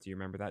on earth do you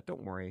remember that?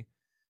 Don't worry.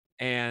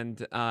 And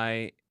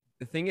the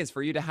thing is,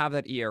 for you to have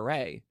that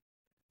ERA,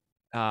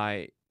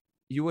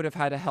 you would have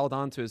had to held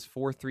on to his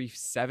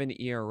 4.37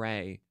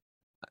 ERA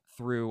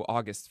through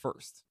August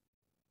 1st.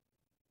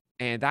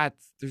 And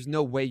there's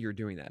no way you're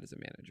doing that as a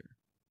manager,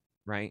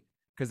 right?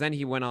 Because then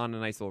he went on a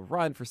nice little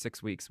run for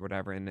 6 weeks, or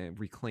whatever, and then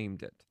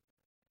reclaimed it.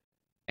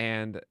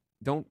 And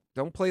don't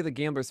play the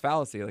gambler's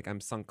fallacy, like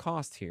I'm sunk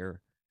cost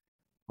here,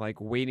 like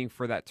waiting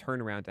for that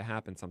turnaround to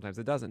happen. Sometimes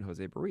it doesn't.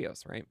 Jose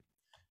Barrios, right?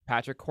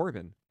 Patrick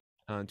Corbin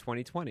in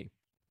 2020.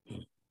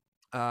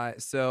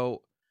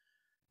 So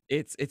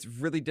it's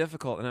really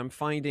difficult, and I'm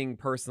finding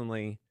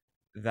personally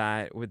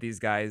that with these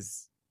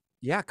guys,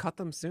 cut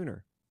them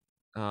sooner,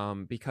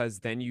 because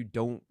then you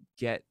don't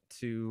get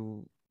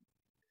the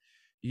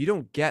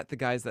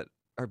guys that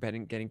are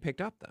getting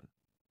picked up. Then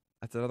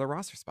that's another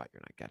roster spot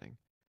you're not getting,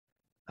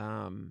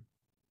 and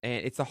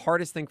it's the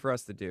hardest thing for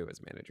us to do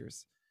as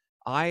managers.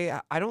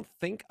 I don't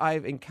think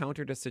I've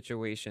encountered a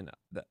situation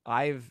that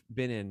I've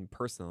been in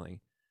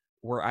personally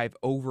where I've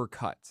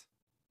overcut.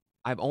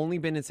 I've only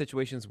been in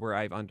situations where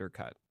I've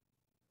undercut,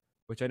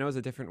 which I know is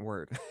a different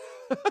word,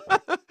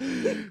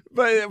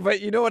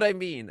 but you know what I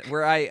mean.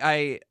 Where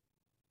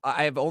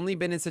I've only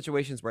been in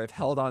situations where I've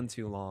held on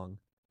too long,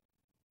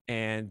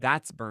 and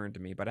that's burned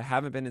me. But I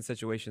haven't been in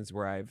situations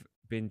where I've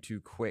been too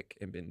quick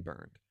and been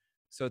burned.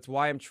 So it's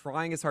why I'm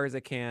trying as hard as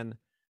I can.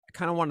 I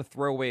kind of want to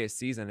throw away a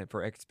season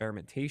for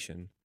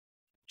experimentation,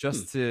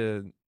 just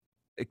to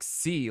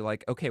see,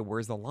 like, okay,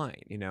 where's the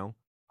line?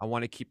 I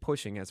want to keep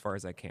pushing as far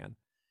as I can.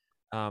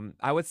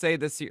 I would say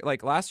this year,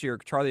 like last year,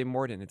 Charlie and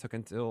Morton, it took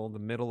until the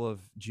middle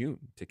of June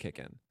to kick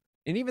in.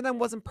 And even then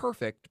wasn't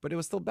perfect, but it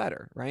was still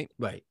better, right?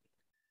 Right.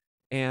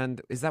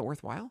 And is that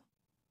worthwhile?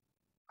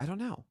 I don't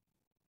know.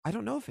 I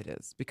don't know if it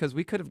is, because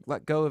we could have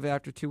let go of it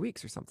after 2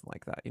 weeks or something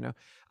like that,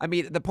 I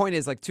mean, the point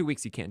is, like, 2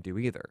 weeks you can't do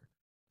either.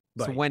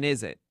 So Right. when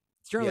is it?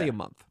 It's generally a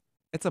month.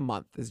 It's a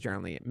month is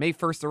generally it. May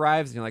 1st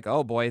arrives and you're like,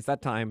 oh boy, it's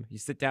that time. You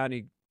sit down,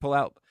 you pull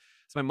out.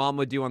 So my mom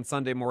would do on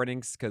Sunday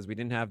mornings, because we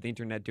didn't have the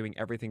internet doing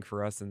everything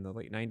for us in the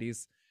late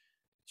 90s.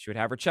 She would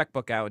have her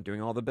checkbook out and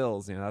doing all the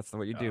bills. That's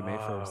what you do, May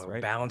 1st,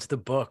 right? Balance the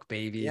book,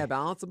 baby. Yeah,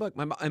 balance the book.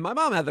 My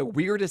mom had the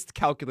weirdest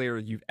calculator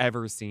you've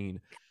ever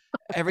seen.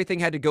 Everything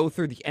had to go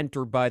through the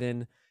enter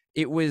button.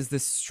 It was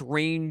this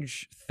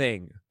strange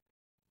thing,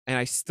 and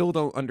I still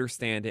don't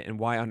understand it and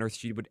why on earth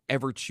she would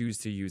ever choose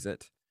to use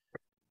it.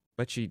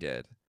 But she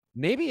did.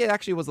 Maybe it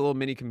actually was a little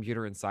mini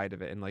computer inside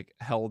of it and like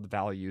held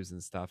values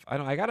and stuff.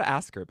 I got to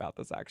ask her about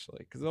this actually,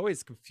 because it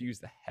always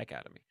confused the heck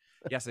out of me.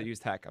 Yes, I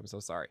used heck. I'm so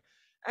sorry.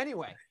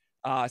 Anyway,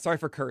 sorry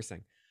for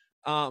cursing.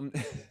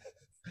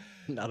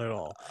 Not at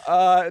all.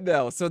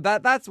 No. So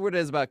that's what it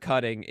is about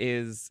cutting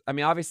is, I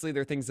mean, obviously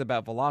there are things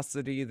about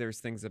velocity, there's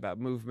things about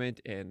movement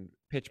and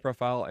pitch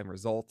profile and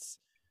results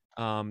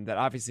that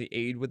obviously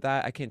aid with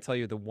that. I can't tell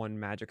you the one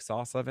magic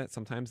sauce of it.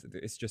 Sometimes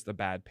it's just a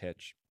bad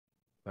pitch.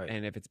 Right.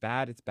 And if it's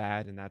bad, it's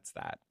bad, and that's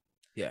that.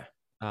 Yeah.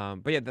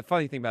 But yeah, the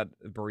funny thing about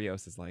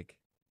Barrios is, like,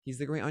 he's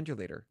the great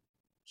undulator.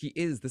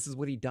 This is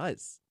what he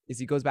does, is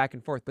he goes back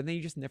and forth, but then he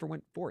just never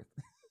went forth.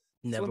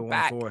 Never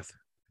went forth.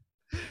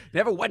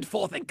 Never went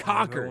forth and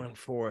conquered. Never went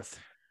forth.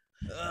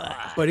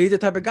 But he's the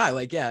type of guy,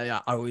 like,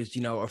 yeah, I was,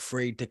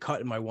 afraid to cut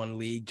in my one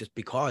league just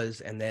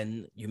because, and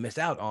then you miss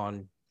out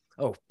on,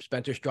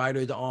 Spencer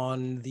Strider's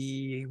on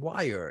the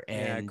wire,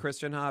 and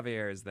Christian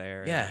Javier is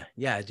there.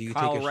 Yeah. Do you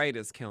Kyle take Wright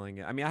is killing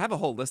it. I mean, I have a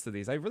whole list of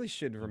these. I really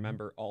should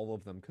remember all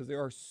of them, because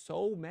there are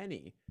so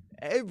many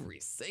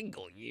every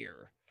single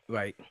year.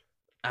 Right.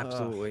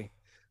 Absolutely.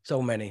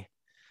 So many.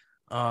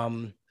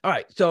 All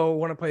right. So I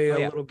want to play a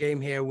little game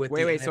here with.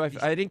 Wait. So I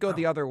didn't go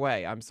the other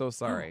way. I'm so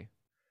sorry.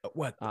 What?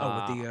 With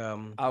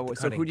the so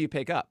cutting. who do you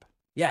pick up?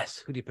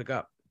 Yes. Who do you pick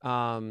up?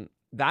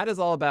 That is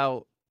all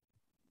about.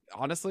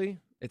 Honestly,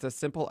 it's as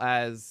simple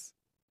as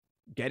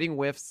getting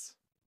whiffs.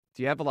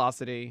 Do you have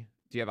velocity?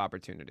 Do you have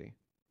opportunity?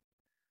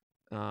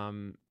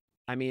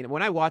 I mean,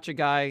 when I watch a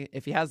guy,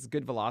 if he has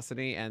good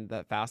velocity and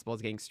the fastball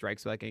is getting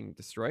strikes without getting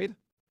destroyed,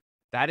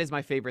 that is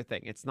my favorite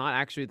thing. It's not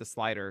actually the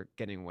slider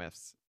getting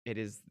whiffs. It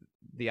is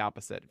the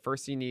opposite.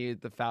 First, you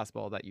need the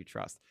fastball that you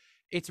trust.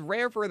 It's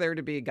rare for there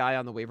to be a guy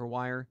on the waiver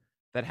wire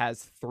that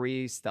has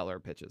 3 stellar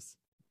pitches.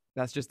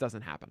 That just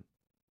doesn't happen.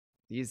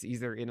 He's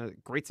either in a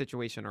great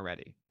situation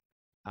already.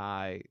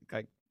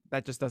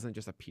 That just doesn't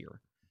just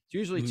appear. It's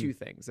usually 2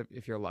 things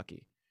if you're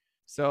lucky.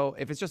 So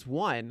if it's just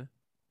one,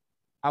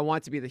 I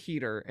want it to be the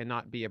heater and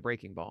not be a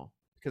breaking ball.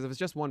 Because if it's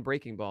just one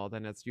breaking ball,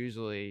 then it's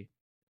usually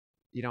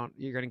you're going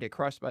to get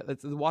crushed. But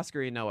it's the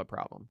Huascar Ynoa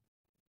problem.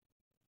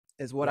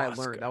 Is what I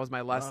learned. That was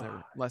my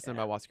lesson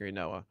about Huascar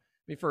Ynoa. I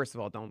mean, first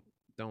of all, don't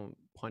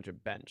punch a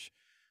bench.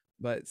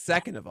 But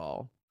second of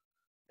all,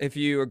 if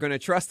you are going to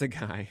trust a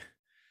guy,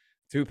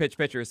 2-pitch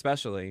pitcher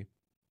especially,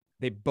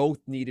 they both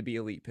need to be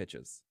elite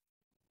pitches.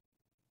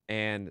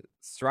 And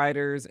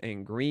Striders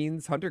and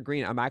Greens, Hunter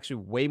Green, I'm actually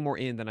way more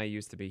in than I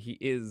used to be. He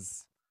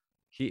is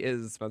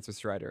Spencer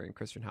Strider and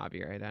Christian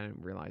Javier. Right? I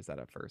didn't realize that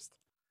at first.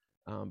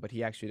 But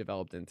he actually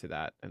developed into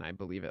that, and I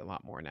believe it a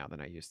lot more now than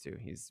I used to.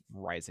 He's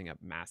rising up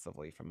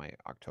massively from my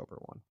October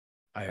one.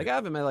 I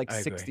have him at like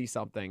 60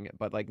 something,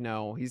 but like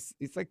no, he's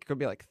like could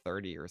be like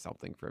 30 or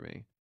something for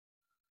me.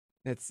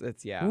 It's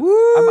yeah.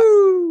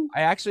 Woo!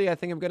 I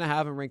think I'm gonna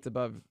have him ranked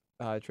above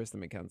Tristan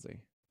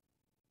McKenzie.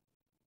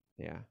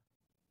 Yeah.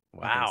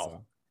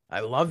 Wow. I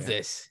love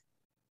this.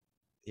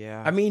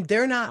 Yeah. I mean,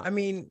 they're not. I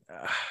mean,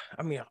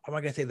 I'm not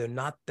gonna say they're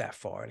not that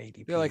far in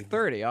ADP. They're like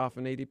 30 off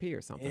in ADP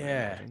or something.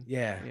 Yeah.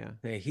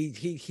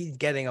 He's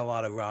getting a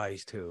lot of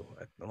rise too.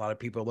 A lot of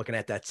people are looking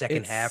at that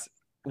second half.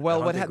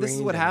 Well, this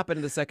is what happened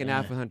in the second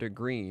half with Hunter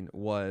Green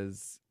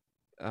was,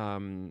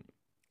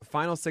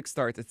 final 6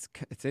 starts.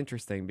 It's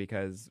interesting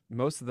because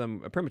most of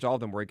them, pretty much all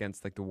of them, were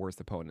against like the worst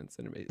opponents,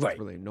 and it's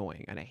really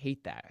annoying. And I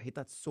hate that. I hate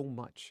that so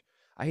much.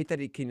 I hate that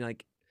it can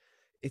like.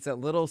 It's a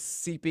little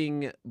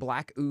seeping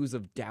black ooze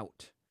of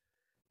doubt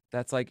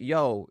that's like,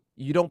 yo,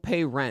 you don't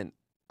pay rent.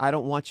 I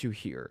don't want you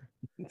here.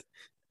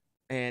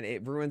 And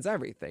it ruins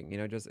everything.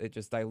 It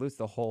just dilutes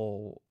the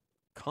whole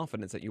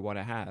confidence that you want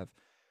to have.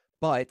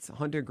 But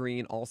Hunter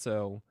Green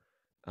also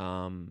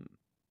threw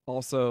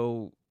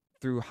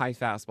high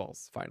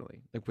fastballs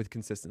finally, like with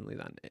consistency.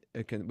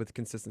 With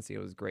consistency, it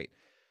was great.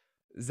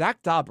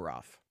 Zach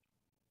Dobroff,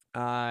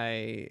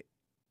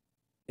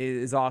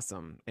 is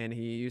awesome, and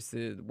he used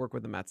to work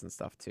with the Mets and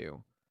stuff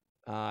too.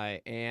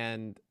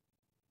 And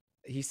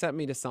he sent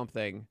me to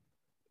something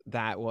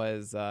that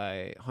was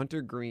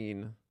Hunter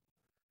Green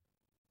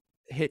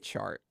hit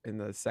chart in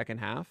the second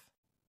half,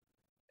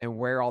 and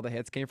where all the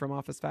hits came from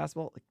off his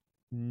fastball. Like,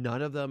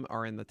 none of them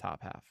are in the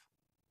top half.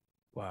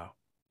 Wow.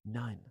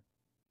 None.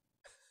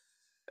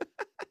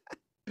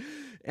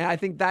 And I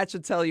think that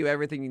should tell you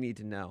everything you need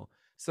to know.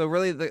 So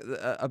really,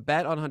 a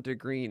bet on Hunter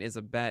Green is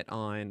a bet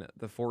on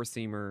the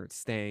four-seamer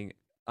staying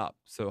up.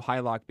 So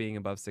high lock being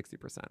above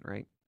 60%,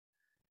 right?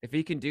 If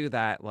he can do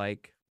that,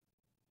 like,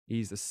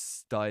 he's a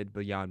stud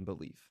beyond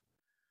belief.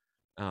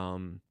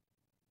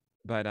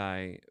 But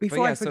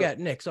Before yeah, I forget,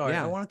 Nick, sorry,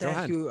 yeah, I wanted to go ask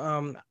ahead.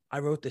 you. I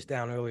wrote this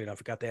down earlier and I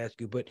forgot to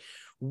ask you, but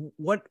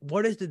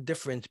what is the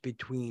difference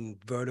between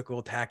vertical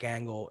attack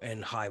angle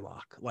and high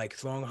lock? Like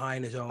throwing high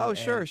in his own. Oh,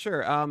 sure,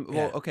 sure. Well,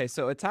 yeah. okay.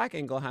 So attack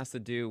angle has to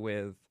do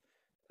with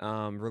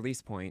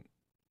release point,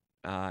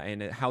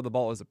 and how the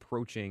ball is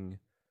approaching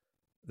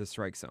the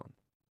strike zone.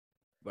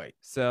 Right.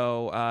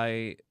 So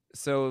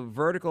so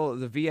vertical,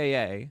 the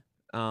VAA,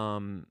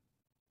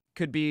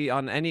 could be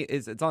on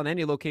it's on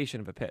any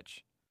location of a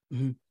pitch.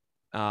 Mhm.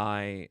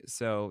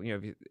 So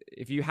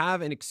if you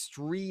have an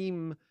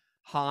extreme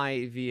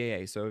high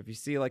VAA, so if you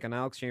see like on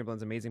Alex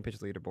Chamberlain's amazing pitch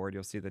leaderboard,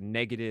 you'll see the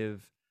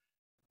negative.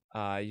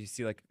 You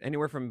see like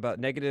anywhere from about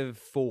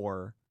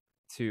 -4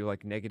 to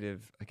like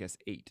negative, I guess,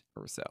 8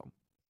 or so.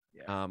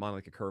 Yeah. On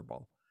like a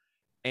curveball,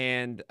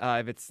 and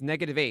if it's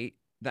 -8,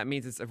 that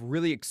means it's a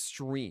really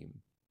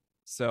extreme.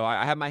 So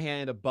I have my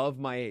hand above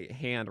my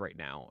hand right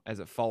now as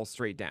it falls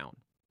straight down,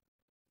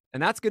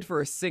 and that's good for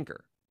a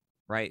sinker,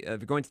 right?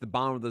 If you're going to the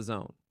bottom of the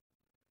zone.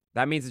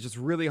 That means it's just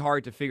really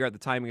hard to figure out the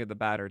timing of the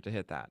batter to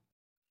hit that.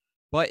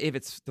 But if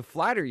it's the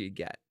flatter you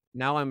get,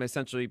 now I'm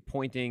essentially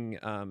pointing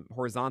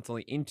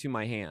horizontally into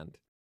my hand,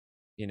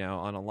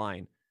 on a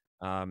line,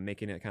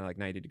 making it kind of like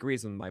 90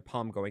 degrees with my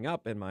palm going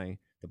up and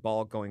the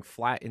ball going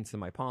flat into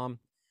my palm.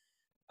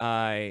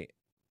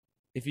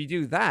 If you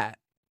do that,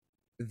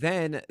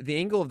 then the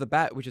angle of the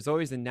bat, which is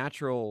always a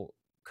natural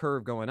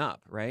curve going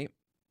up, right?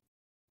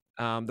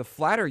 The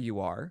flatter you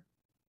are,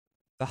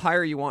 the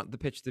higher you want the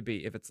pitch to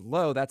be. If it's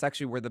low, that's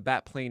actually where the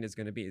bat plane is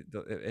going to be.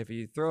 If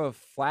you throw a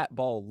flat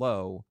ball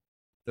low,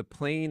 the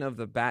plane of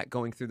the bat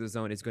going through the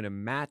zone is going to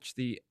match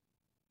the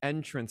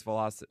entrance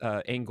velocity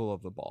angle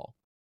of the ball.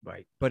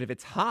 Right. But if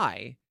it's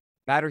high,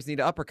 batters need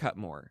to uppercut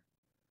more.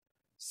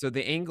 So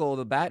the angle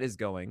the bat is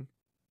going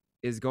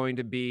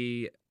to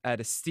be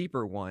at a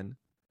steeper one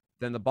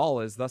than the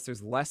ball is. Thus,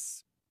 there's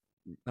less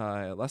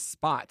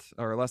spot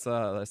or less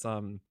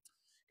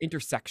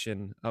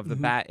intersection of the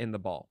bat and the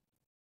ball.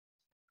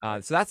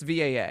 So that's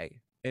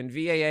VAA. And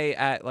VAA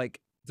at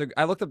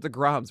I looked up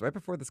DeGrom's right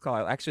before this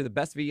call. Actually, the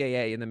best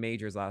VAA in the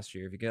majors last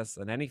year, if you guess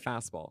on any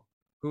fastball,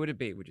 who would it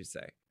be, would you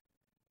say?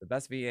 The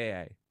best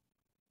VAA?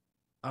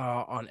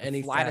 On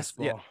any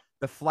fastball. Yeah,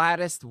 the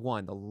flattest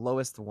one, the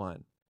lowest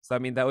one. So, I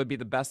mean, that would be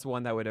the best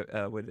one that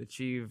would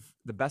achieve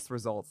the best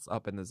results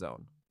up in the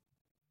zone.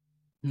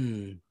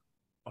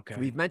 Okay.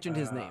 We've mentioned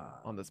his name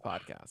on this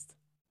podcast.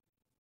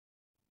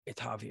 It's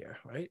Javier,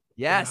 right?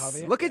 Yes.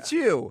 Javier? Look at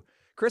you.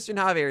 Christian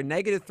Javier,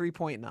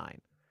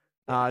 -3.9.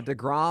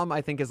 DeGrom,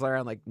 I think, is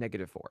around like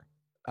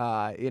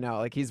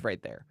 -4. He's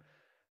right there.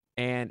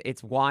 And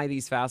it's why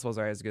these fastballs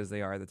are as good as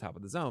they are at the top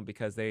of the zone,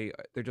 because they're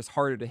just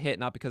harder to hit,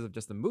 not because of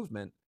just the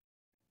movement,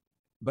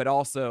 but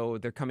also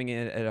they're coming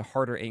in at a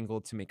harder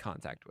angle to make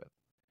contact with.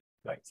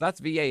 Right. So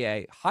that's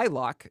VAA. High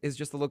lock is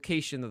just the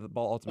location that the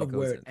ball ultimately goes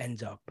where in. it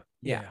ends up.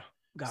 Yeah.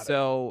 Got it.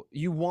 So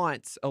you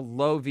want a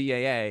low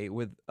VAA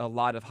with a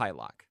lot of high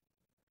lock.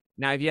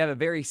 Now, if you have a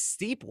very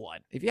steep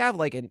one, if you have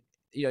if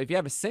you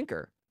have a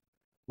sinker,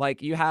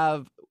 like you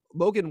have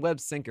Logan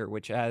Webb's sinker,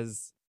 which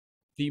has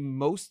the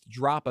most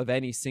drop of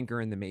any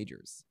sinker in the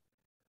majors,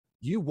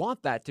 you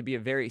want that to be a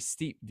very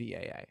steep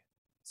VAA.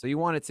 So you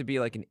want it to be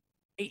like an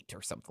 8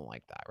 or something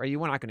like that, right?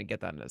 You're not going to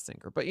get that in a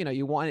sinker, but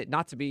you want it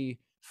not to be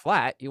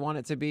flat. You want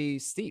it to be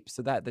steep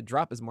so that the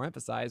drop is more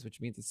emphasized, which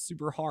means it's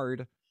super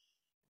hard.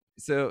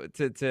 So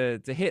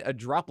to hit a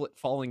droplet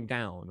falling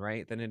down,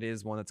 right, than it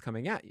is one that's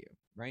coming at you,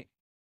 right?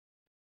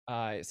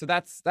 So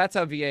that's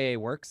how VAA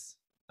works.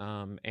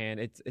 And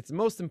it's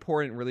most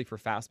important really for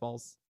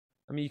fastballs.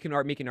 I mean, you can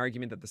make an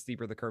argument that the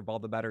steeper the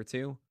curveball, the better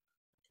too.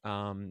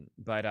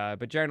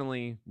 But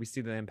generally we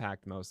see the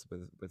impact most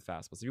with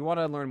fastballs. If you want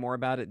to learn more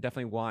about it,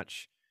 definitely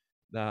watch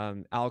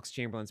Alex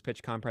Chamberlain's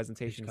PitchCon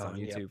presentations on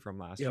YouTube from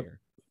last year.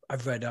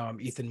 I've read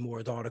Ethan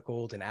Moore's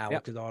articles and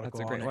Alex's article.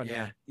 That's a great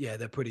one. Yeah,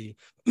 they're pretty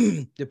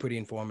they're pretty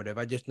informative.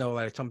 I just know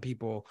that some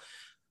people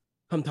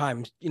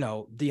sometimes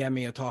DM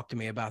me or talk to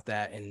me about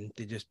that, and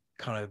they just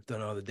kind of don't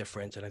know the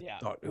difference. And I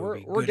thought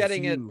we're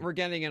getting it. We're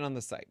getting it on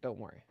the site. Don't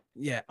worry.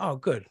 Yeah. Oh,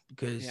 good.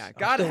 Because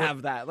gotta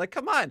have that. Like,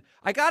 come on,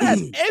 I gotta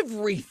have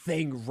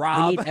everything, Rob.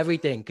 I need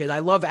everything because I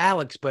love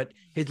Alex, but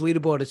his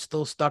leaderboard is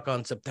still stuck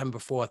on September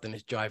 4th, and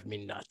it's driving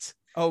me nuts.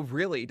 Oh,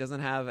 really? He doesn't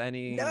have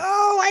any. No,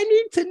 I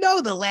need to know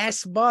the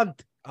last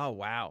month. Oh,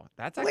 wow.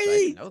 That's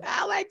please,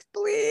 Alex,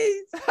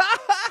 please.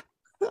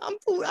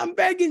 I'm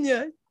begging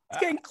you. It's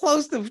getting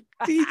close to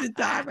season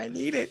time. I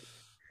need it.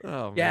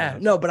 Oh Yeah, man,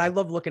 that's no, but I awesome.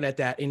 love looking at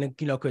that, and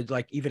because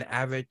like even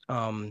average,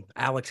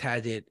 Alex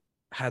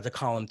has a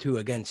column too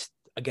against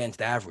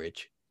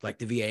average, like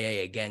the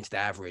VAA against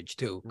average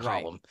too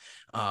Right.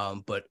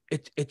 column. But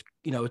it's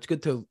it's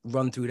good to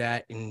run through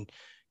that, and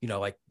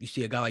like you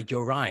see a guy like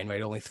Joe Ryan,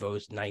 right, only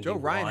throws Joe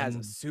Ryan has a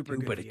 91, super two,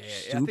 good but it's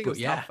VAA. I think it super, was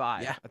top yeah,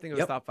 five. yeah, I think it was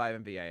yep, top five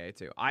in VAA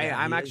too. yeah,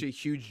 I'm he is, actually a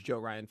huge Joe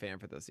Ryan fan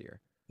for this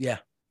year. yeah,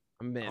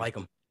 I'm I in. like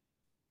him,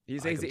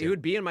 He's I like him he too.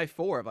 would be in my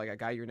 4 of like a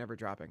guy you're never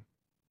dropping.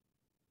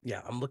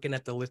 Yeah, I'm looking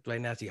at the list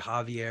right now. I see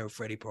Javier,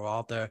 Freddie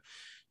Peralta,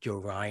 Joe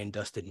Ryan,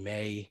 Dustin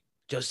May,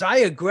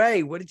 Josiah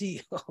Gray. What did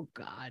he? Oh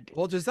God.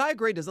 Well, Josiah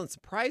Gray doesn't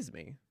surprise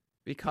me Yeah.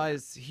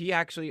 because he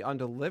actually on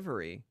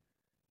delivery,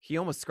 he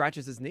almost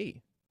scratches his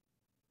knee.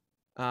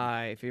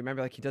 If you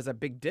remember, like he does that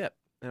big dip,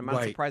 and I'm not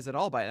Right. surprised at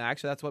all by it. And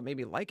actually, that's what made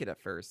me like it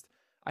at first.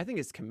 I think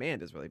his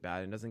command is really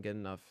bad and doesn't get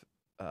enough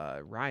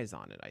rise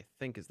on it. I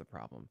think is the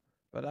problem,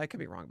 but I could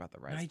be wrong about the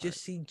rise I part.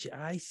 just see,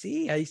 I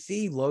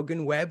see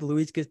Logan Webb,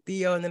 Luis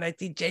Castillo, and then I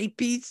see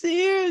JP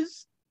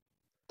Sears.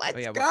 Oh Let's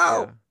yeah,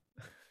 go.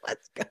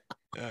 Let's go.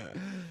 yeah.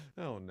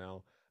 Oh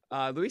no.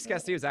 Luis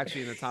Castillo is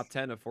actually in the top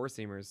 10 of four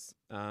seamers,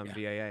 Yeah.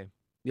 VAA.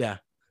 Yeah.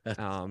 That's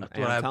And what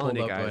I'm I telling pulled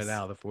you up right guys,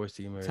 now. The four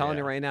seamer. telling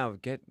you Yeah. right now,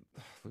 get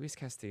Luis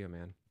Castillo,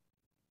 man.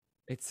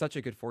 It's such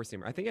a good four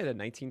seamer. I think he had a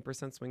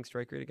 19% swing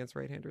strike rate against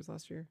right-handers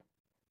last year,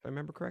 if I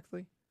remember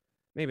correctly.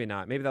 Maybe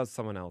not. Maybe that was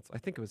someone else. I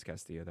think it was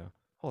Castillo though.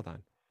 Hold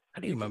on.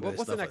 How do you remember this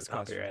What's the stuff at next the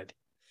top of your question? head?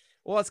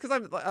 Well, it's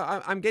because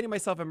I'm getting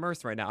myself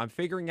immersed right now. I'm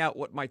figuring out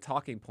what my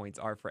talking points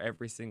are for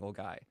every single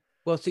guy.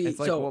 Well, see, It's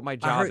like so what my I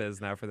job heard is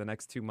now for the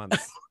next 2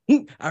 months.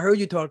 I heard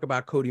you talk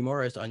about Cody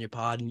Morris on your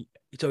pod.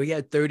 So he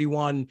had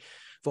 31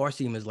 four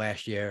seamers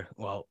last year.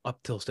 Well,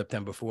 up till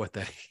September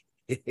 4th.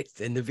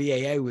 And the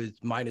VAA was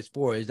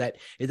 -4.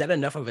 Is that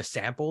enough of a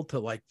sample to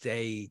like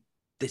say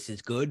this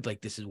is good? Like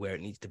this is where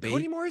it needs to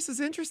Cody be? Morris is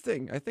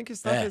interesting. I think his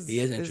stuff Yeah, he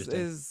is is interesting.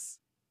 is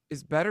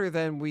is better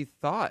than we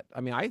thought.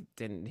 I mean, I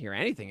didn't hear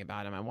anything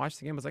about him. I watched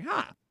the game. I was like,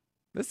 huh,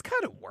 this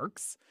kind of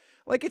works.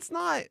 Like, it's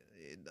not.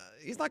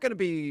 He's not going to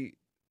be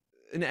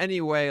in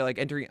any way like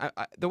entering.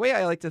 The way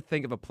I like to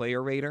think of a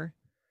player rater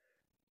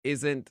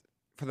isn't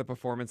for the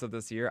performance of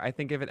this year. I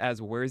think of it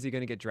as where is he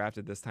going to get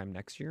drafted this time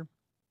next year?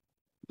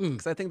 Mm.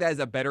 Because I think that is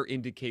a better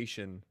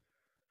indication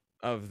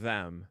of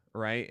them,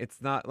 right?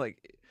 It's not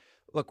like,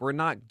 look, we're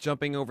not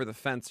jumping over the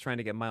fence trying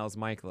to get Miles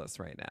Michaelis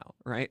right now,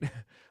 right?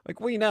 Like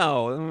we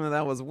know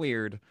that was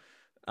weird.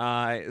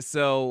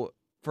 So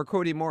for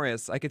Cody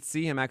Morris, I could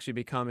see him actually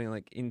becoming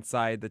like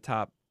inside the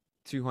top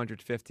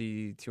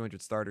 250,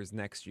 200 starters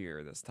next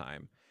year this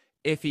time,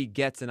 if he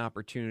gets an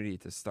opportunity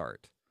to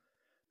start.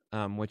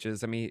 Which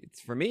is, I mean,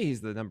 for me,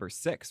 he's the number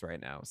 6 right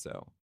now.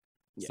 So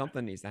Yeah.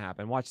 something needs to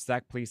happen. Watch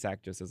Zach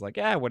Plesac just is like,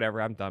 yeah, whatever.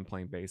 I'm done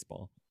playing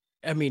baseball.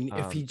 I mean,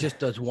 if he just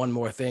does one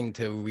more thing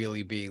to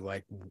really be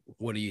like,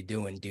 what are you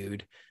doing,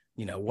 dude?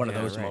 One of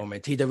Yeah, those right.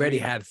 moments. He's already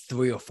had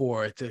 3 or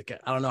 4.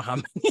 I don't know how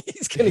many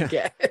he's gonna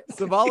get.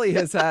 Savali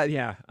has had,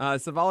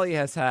 Savali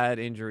has had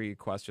injury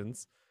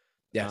questions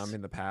Yes.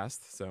 in the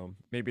past, so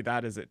maybe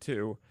that is it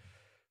too.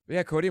 But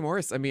yeah, Cody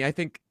Morris. I mean, I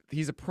think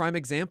he's a prime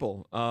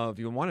example of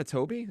you want a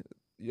Toby.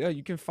 Yeah,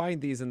 you can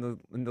find these in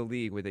the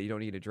league with that you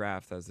don't need a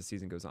draft as the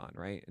season goes on,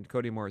 right? And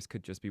Cody Morris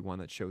could just be one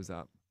that shows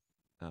up.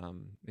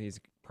 He's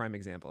a prime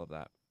example of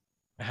that.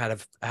 I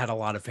had a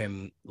lot of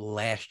him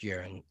last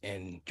year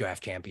in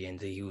draft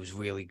champions. He was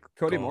really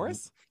Cody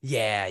Morris?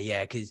 Yeah,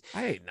 because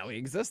I didn't know he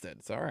existed.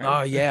 It's all right.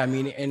 oh yeah, I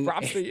mean, and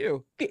props to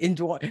you. In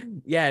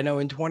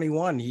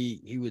 21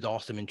 he was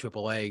awesome in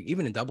AAA,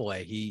 even in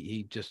AA.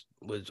 He just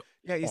was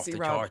you off see, the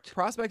Rob, charts.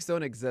 prospects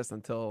don't exist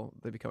until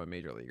they become a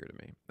major leaguer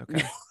to me.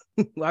 Okay.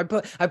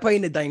 I play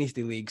in the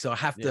dynasty league, so I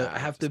have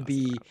to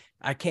be.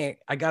 I can't.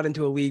 I got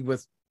into a league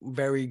with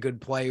very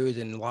good players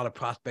and a lot of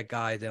prospect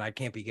guys, and I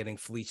can't be getting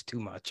fleeced too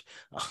much.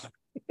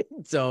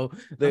 So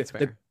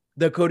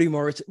the Cody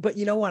Morris, but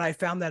you know what? I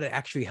found that it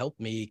actually helped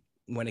me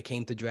when it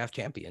came to draft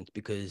champions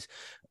because,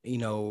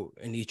 in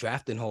these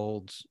drafting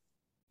holds,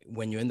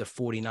 when you're in the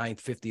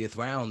 49th, 50th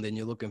round, and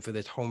you're looking for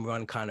this home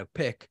run kind of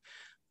pick,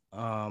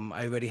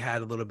 I already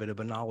had a little bit of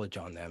a knowledge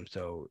on them,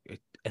 so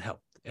it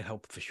helped. It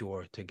helped for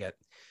sure to get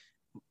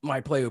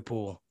my player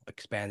pool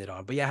expanded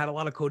on. But yeah, I had a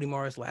lot of Cody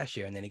Morris last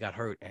year, and then he got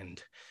hurt.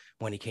 And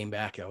when he came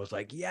back, I was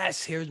like,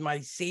 yes, here's my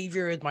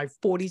savior, it's my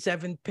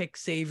 47 pick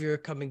savior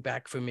coming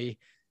back for me.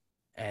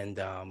 And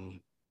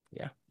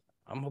yeah,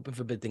 I'm hoping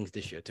for big things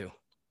this year too.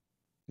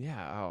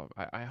 Yeah, oh,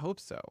 I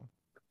hope so.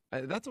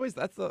 That's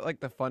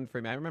the fun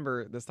for me. I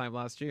remember this time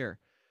last year,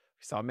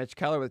 we saw Mitch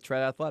Keller with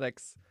Tread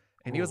Athletics,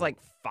 and he was like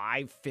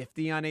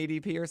 550 on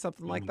ADP or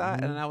something like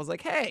that. And I was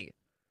like, hey,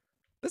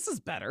 this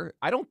is better.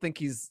 I don't think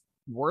he's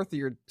worth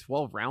your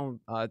 12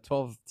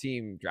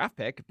 team draft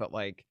pick, but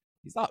like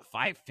he's not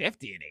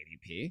 550 in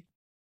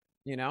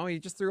ADP. He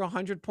just threw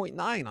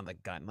 100.9 on the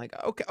gun. Like,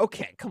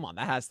 okay, come on,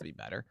 that has to be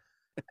better.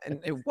 And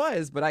it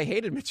was, but I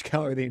hated Mitch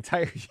Keller the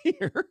entire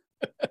year.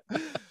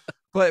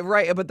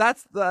 but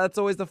that's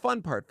always the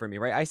fun part for me,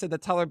 right? I said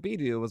that Tyler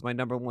Bedu was my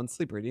number one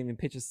sleeper. He didn't even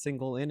pitch a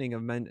single inning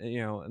of men,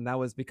 and that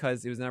was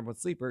because he was the number one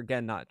sleeper.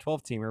 Again, not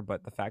 12-teamer,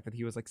 but the fact that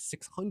he was like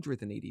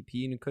 600th in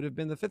ADP and could have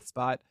been the 5th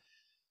spot.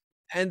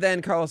 And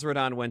then Carlos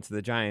Rodon went to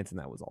the Giants, and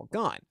that was all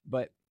gone.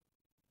 But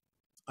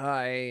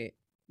And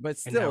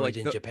still, now like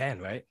he's in Japan,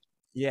 right?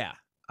 yeah.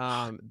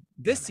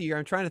 This year,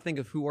 I'm trying to think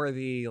of who are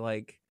the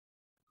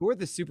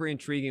super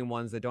intriguing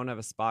ones that don't have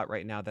a spot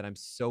right now that I'm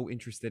so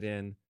interested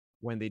in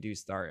when they do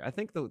start. I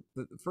think the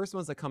first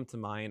ones that come to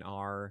mind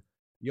are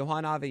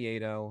Johan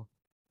Oviedo,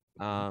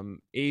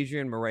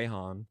 Adrian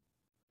Morejon,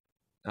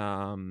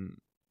 And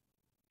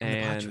the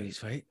and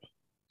Padres, right?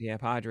 yeah,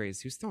 Padres.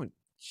 He was throwing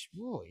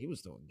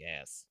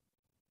gas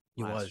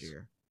He last was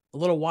year. a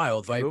little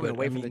wild, right? Moving But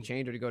away I from the mean,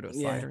 changer to go to a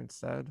yeah. slider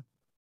instead.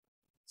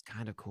 It's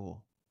kind of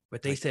cool.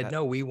 But they Like said that-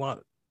 no. We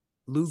want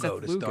Lugo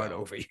Seth to start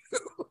Lugo. over you.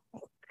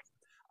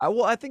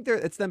 I think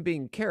it's them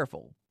being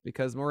careful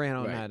because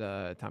Moreno Right.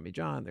 had Tommy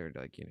John. They're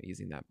like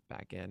easing that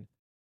back in.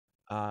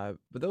 But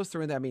those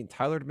three, I mean,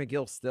 Tyler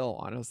McGill still,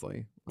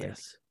 honestly. Like,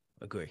 Yes,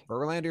 agree.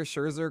 Verlander,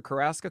 Scherzer,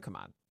 Carrasco, come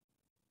on.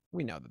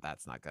 We know that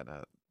that's not going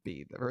to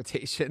be the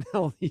rotation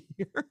all year.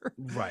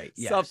 Right.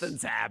 Yes.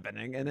 Something's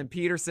happening. And then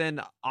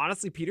Peterson,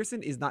 honestly,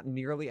 Peterson is not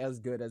nearly as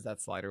good as that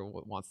slider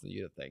wants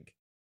you to think.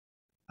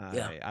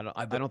 Yeah,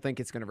 I don't think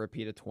it's going to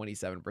repeat a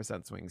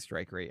 27% swing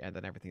strike rate, and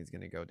then everything's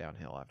going to go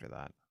downhill after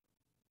that.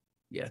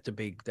 Yeah,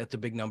 that's a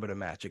big number to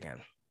match again.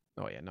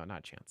 Oh, yeah, no, not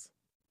a chance.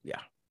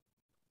 Yeah,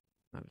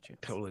 Not a chance.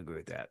 totally agree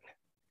with that.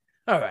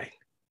 All right.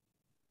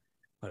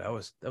 Well, that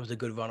was a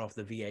good run off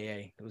the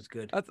VAA. It was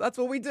good. That's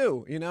what we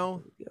do, Yeah.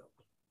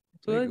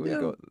 That's We, what I we do.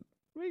 go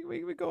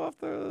we go off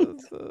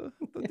the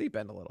deep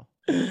end a little.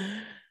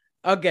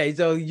 Okay,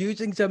 so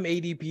using some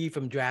ADP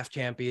from Draft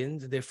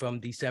Champions, they're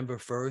from December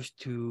 1st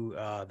to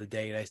the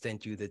day that I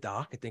sent you the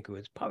doc. I think it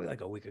was probably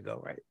like a week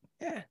ago, right?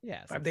 Yeah,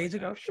 Yeah, 5 something days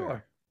like ago. that,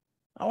 Sure.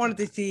 I wanted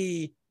to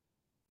see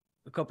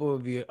a couple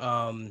of your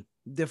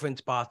different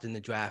spots in the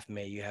draft.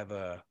 May you have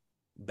a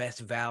best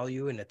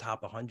value in the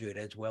top 100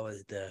 as well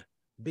as the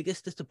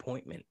biggest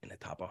disappointment in the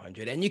top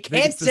 100. And you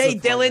can't Biggest say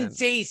Dylan disappointment.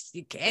 Cease.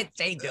 You can't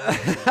say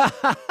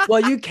Dylan.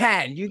 Well, you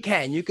can. You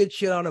could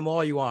shit on him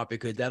all you want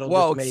because that'll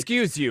Whoa, just make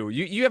excuse you.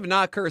 You have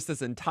not cursed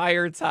this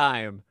entire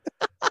time.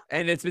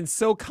 And it's been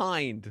so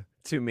kind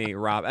to me,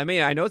 Rob. I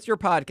mean, I know it's your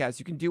podcast.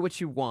 You can do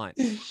what you want.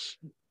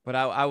 But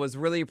I was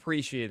really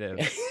appreciative.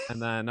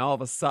 And then all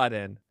of a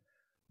sudden,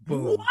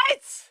 Boom.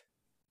 what?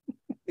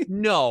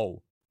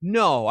 No.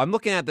 I'm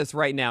looking at this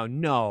right now.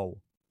 No.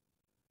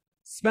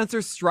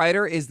 Spencer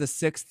Strider is the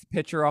 6th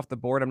pitcher off the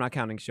board. I'm not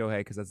counting Shohei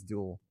because that's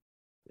dual.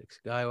 6th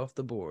guy off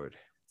the board.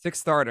 6th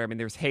starter. I mean,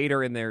 there's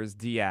Hader and there's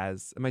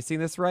Diaz. Am I seeing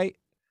this right?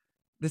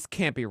 This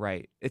can't be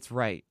right. It's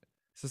right.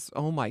 This is,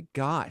 oh my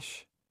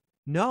gosh.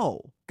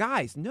 No.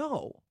 Guys,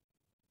 no.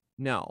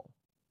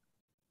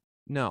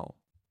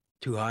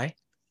 Too high?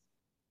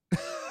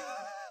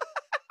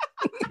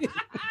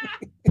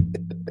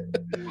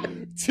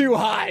 Too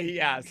high,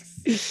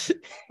 yes.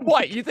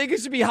 What? You think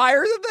it should be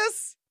higher than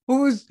this?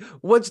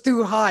 What's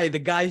too high? The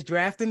guys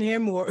drafting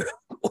him or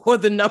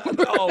the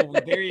number? Oh,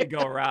 there you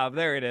go, Rob.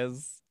 There it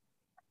is.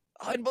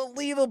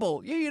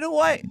 Unbelievable. You know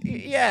what?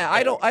 Yeah,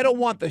 I don't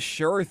want the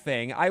sure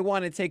thing. I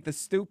want to take the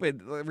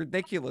stupid,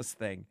 ridiculous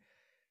thing.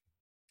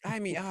 I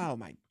mean, oh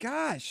my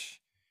gosh.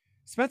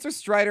 Spencer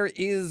Strider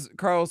is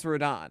Carlos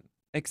Rodon,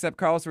 except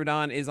Carlos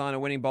Rodon is on a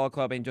winning ball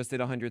club and just did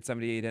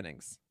 178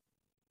 innings.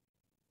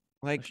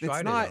 Like, it's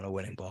Strider's not on a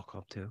winning ball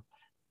club too.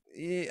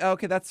 Yeah,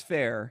 okay, that's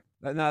fair.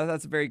 No,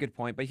 that's a very good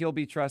point. But he'll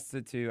be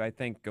trusted to, I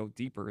think, go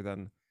deeper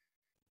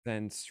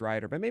than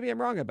Strider. But maybe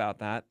I'm wrong about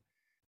that.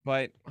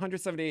 But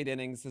 178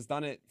 innings, has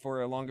done it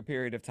for a longer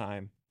period of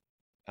time.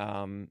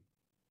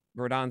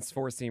 Rodon's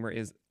four-seamer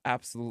is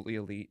absolutely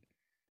elite.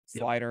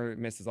 Slider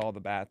misses all the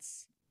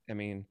bats. I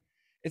mean,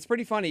 it's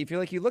pretty funny. If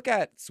you look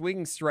at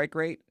swing strike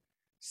rate,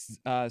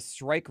 swing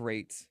strike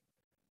rate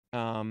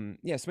and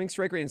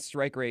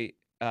strike rate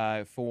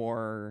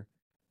for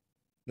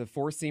the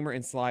four-seamer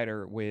and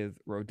slider with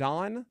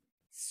Rodon,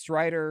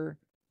 Strider,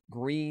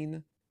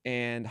 Green,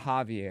 and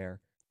Javier.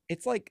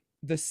 It's like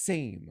the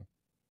same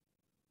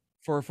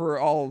for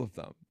all of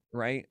them,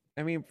 right?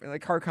 I mean,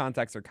 like hard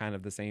contacts are kind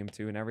of the same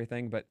too and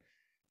everything, but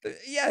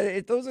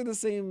those are the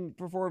same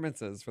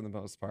performances for the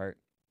most part.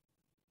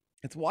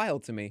 It's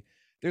wild to me.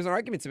 There's an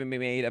argument to be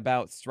made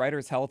about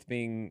Strider's health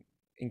being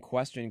in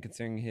question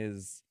considering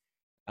his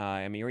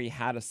I mean, he already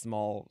had a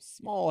small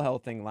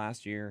health thing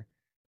last year.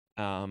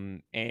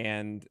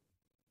 And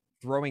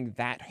throwing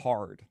that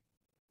hard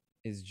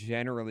is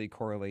generally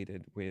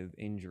correlated with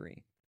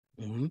injury.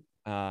 Mm-hmm.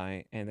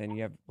 And then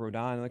you have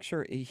Rodon. Like,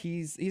 sure,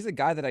 he's a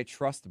guy that I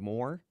trust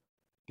more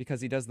because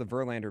he does the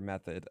Verlander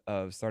method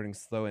of starting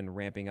slow and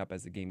ramping up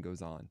as the game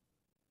goes on.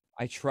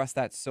 I trust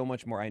that so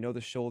much more. I know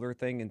the shoulder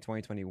thing in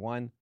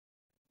 2021,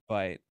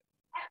 but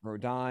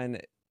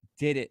Rodon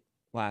did it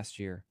last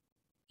year.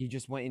 He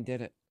just went and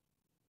did it.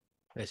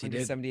 Yes, he did.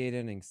 178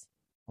 innings.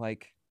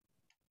 Like,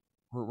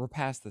 we're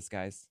past this,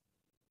 guys.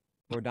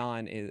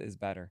 Rodon is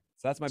better.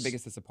 So that's my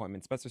biggest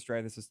disappointment. Spencer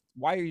Strider, this is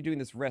why are you doing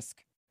this risk?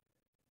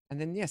 And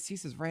then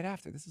Cease is right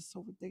after. This is so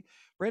ridiculous.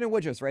 Brandon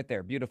Woodruff's right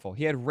there. Beautiful.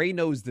 He had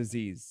Raynaud's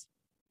disease.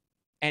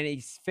 And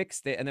he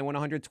fixed it and then went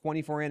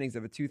 124 innings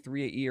of a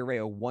 2.38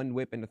 ERA, a 1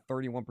 whip, and a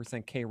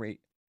 31% K rate.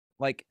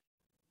 Like,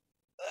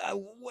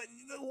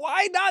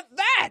 why not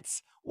that?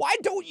 Why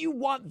don't you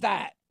want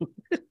that?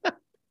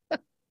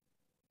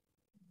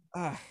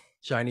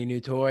 Shiny new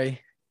toy.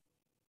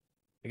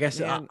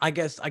 Man. I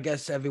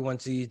guess everyone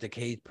sees the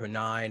Ks per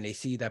 9. They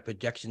see that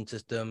projection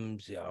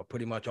systems,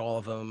 pretty much all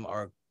of them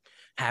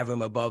have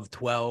him above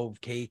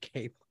 12 K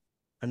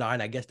per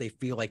 9. I guess they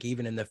feel like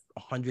even in the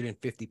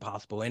 150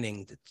 possible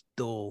innings, it's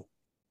still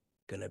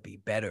gonna be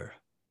better.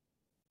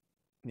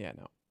 Yeah,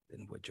 no.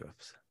 Than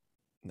Woodruff's.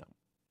 No.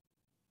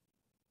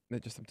 I'm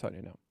telling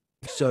you no.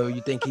 So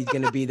you think he's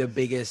gonna be the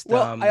biggest?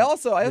 Well,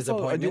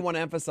 I do want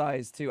to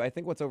emphasize too. I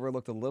think what's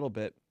overlooked a little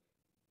bit.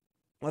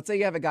 Let's say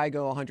you have a guy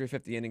go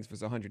 150 innings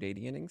versus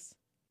 180 innings.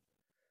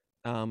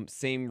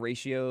 Same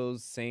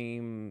ratios,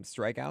 same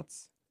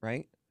strikeouts,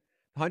 right?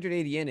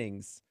 180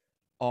 innings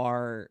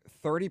are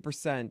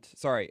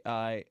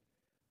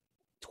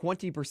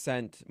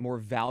 20% more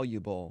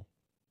valuable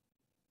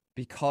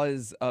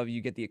because of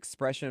you get the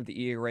expression of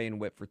the ERA and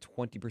whip for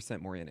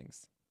 20% more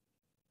innings.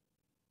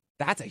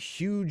 That's a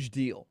huge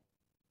deal.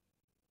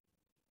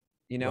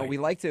 Right. We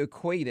like to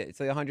equate it. It's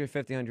like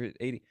 150,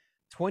 180,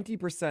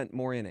 20%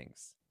 more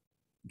innings.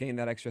 Gain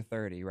that extra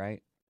 30,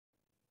 right?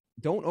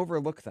 Don't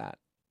overlook that.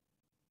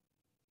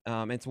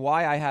 It's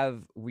why I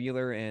have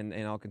Wheeler and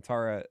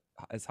Alcantara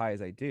as high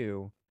as I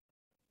do.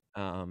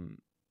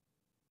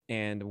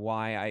 And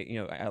why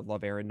I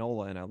love Aaron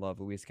Nola and I love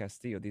Luis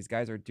Castillo. These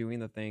guys are doing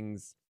the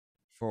things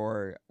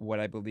for what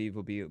I believe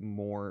will be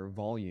more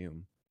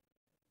volume.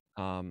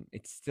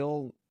 It's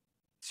still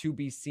to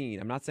be seen.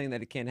 I'm not saying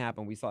that it can't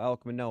happen. We saw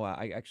Alek Manoah.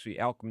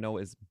 Alek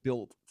Manoah is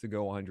built to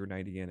go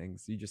 190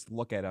 innings. You just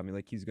look at him,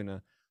 like he's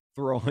gonna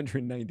throw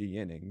 190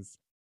 innings.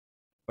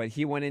 But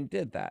he went and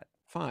did that.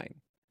 Fine.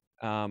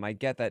 I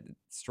get that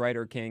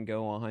Strider can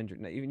go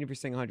 100. Even if you're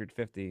saying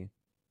 150,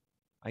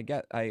 I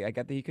get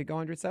that he could go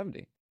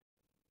 170,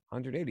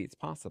 180. It's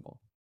possible.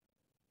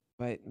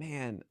 But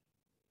man,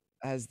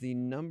 as the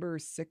number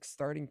 6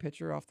 starting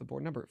pitcher off the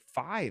board, number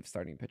 5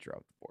 starting pitcher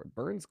off the board,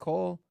 Burns,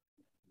 Cole,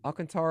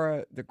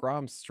 Alcantara,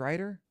 DeGrom,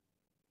 Strider,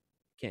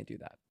 can't do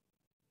that.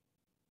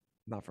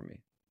 Not for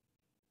me.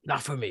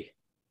 Not for me.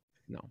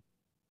 No.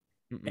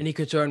 Mm-mm. Any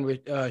concern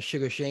with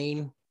Sugar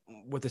Shane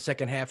with the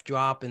second half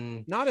drop?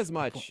 And not as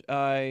much.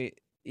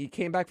 He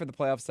came back for the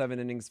playoffs, 7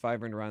 innings,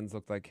 5 earned runs,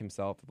 looked like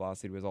himself. The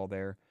velocity was all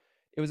there.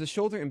 It was a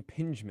shoulder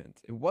impingement.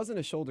 It wasn't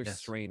a shoulder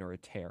strain or a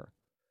tear.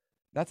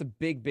 That's a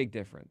big, big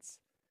difference.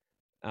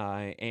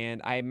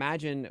 And I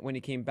imagine when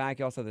he came back,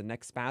 he also had the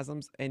neck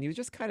spasms, and he was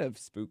just kind of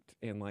spooked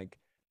and like,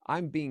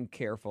 I'm being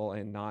careful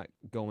and not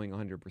going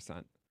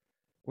 100%,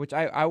 which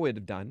I would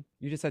have done.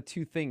 You just had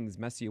 2 things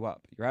mess you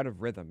up. You're out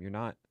of rhythm. You're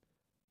not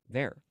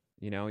there.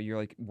 You're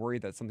like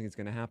worried that something's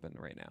going to happen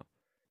right now.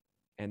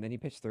 And then he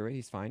pitched through it.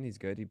 He's fine. He's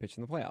good. He pitched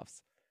in the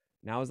playoffs.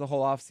 Now is the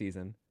whole off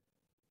season.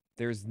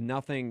 There's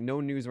nothing, no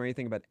news or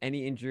anything about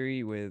any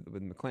injury with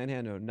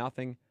McClanahan. No,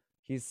 nothing.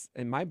 He's,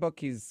 in my book,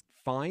 he's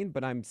fine,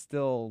 but I'm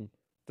still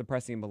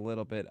depressing him a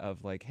little bit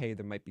of like, hey,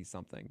 there might be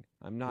something.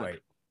 I'm not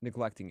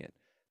neglecting it.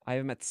 I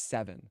have him at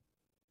 7,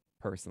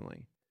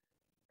 personally.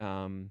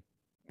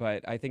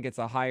 But I think it's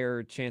a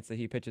higher chance that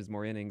he pitches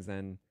more innings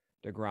than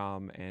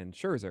DeGrom and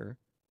Scherzer.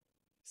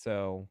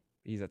 So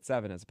he's at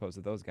 7 as opposed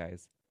to those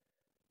guys.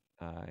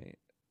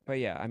 But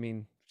yeah, I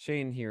mean,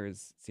 Shane here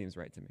seems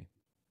right to me.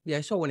 Yeah,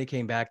 I saw when he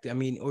came back. I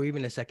mean, or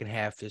even the second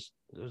half, there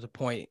was a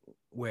point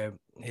where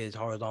his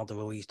horizontal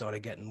release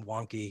started getting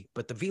wonky,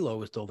 but the velo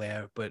was still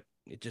there. But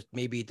it just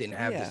maybe it didn't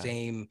have the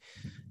same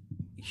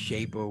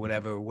shape or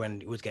whatever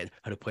when it was getting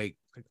how to play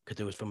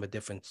because it was from a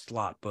different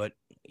slot. But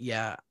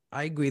yeah,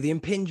 I agree. The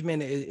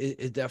impingement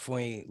is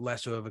definitely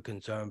lesser of a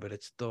concern, but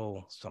it's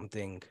still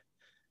something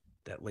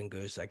that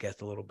lingers, I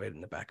guess, a little bit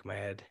in the back of my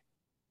head.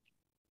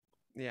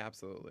 Yeah,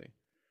 absolutely.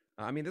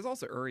 I mean, there's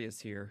also Urias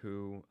here,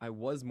 who I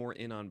was more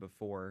in on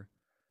before,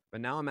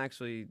 but now I'm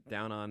actually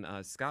down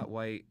on Scott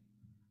White.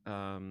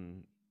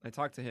 I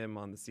talked to him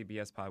on the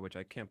CBS pod, which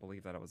I can't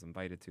believe that I was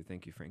invited to.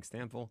 Thank you, Frank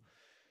Stanfill.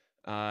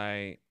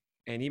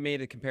 And he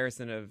made a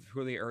comparison of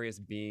Julio Urias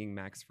being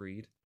Max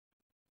Fried.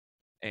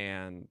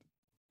 And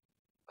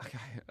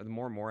the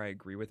more and more I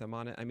agree with him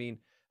on it. I mean,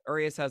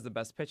 Urias has the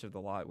best pitch of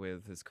the lot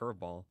with his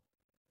curveball.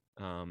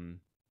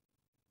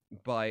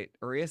 But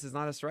Urias is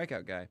not a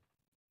strikeout guy.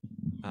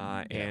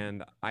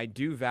 And I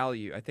do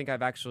value, I think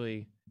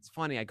it's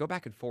funny, I go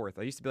back and forth.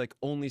 I used to be like,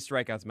 only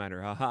strikeouts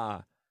matter.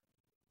 Haha.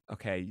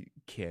 Okay,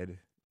 kid,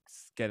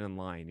 get in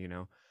line,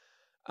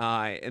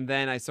 And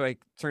then I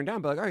turned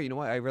down, but like, all right, you know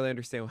what? I really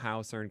understand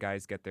how certain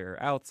guys get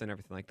their outs and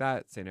everything like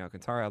that. Sandy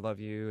Alcantara, I love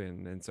you.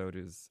 And so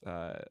does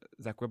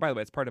Zach. By the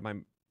way, it's part of my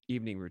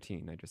evening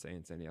routine. I just say,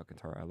 Sandy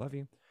Alcantara, I love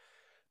you.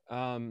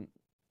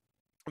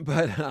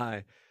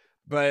 But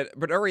But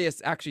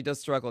Urias actually does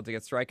struggle to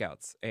get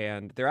strikeouts,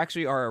 and there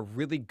actually are a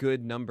really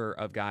good number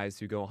of guys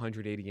who go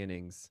 180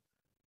 innings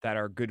that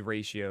are good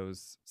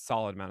ratios,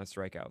 solid amount of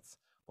strikeouts.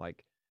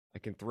 Like I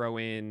can throw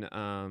in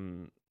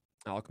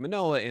Alec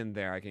Manoah in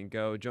there. I can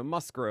go Joe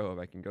Musgrove.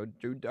 I can go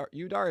Yu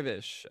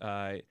Darvish.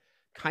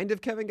 Kind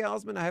of Kevin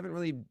Gausman. I haven't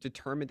really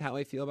determined how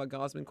I feel about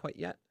Gausman quite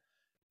yet.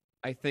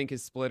 I think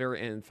his splitter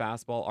and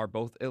fastball are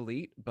both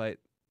elite, but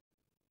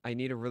I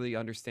need to really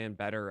understand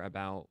better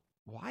about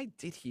why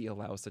did he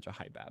allow such a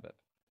high BABIP?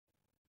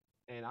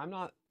 And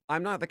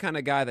I'm not the kind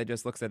of guy that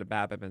just looks at a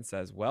BABIP and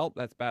says, "Well,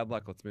 that's bad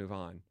luck. Let's move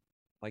on."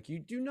 Like you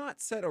do not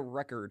set a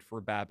record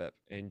for BABIP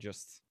and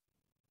just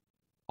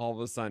all of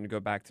a sudden go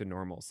back to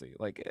normalcy.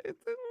 Like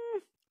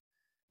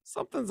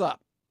something's up.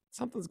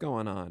 Something's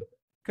going on.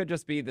 Could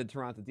just be the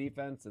Toronto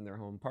defense in their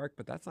home park,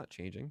 but that's not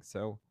changing.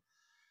 So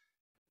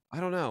I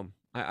don't know.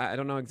 I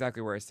don't know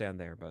exactly where I stand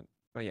there, but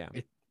yeah.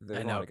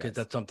 I know, because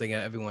that's something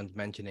that everyone's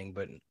mentioning,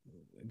 but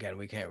again,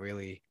 we can't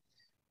really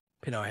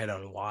pin our head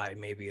on why.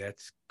 Maybe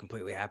that's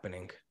completely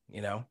happening,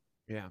 you know?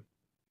 Yeah,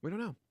 we don't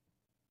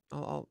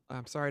know.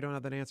 I'm sorry I don't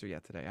have that answer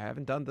yet today. I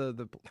haven't done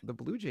the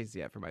Blue Jays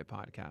yet for my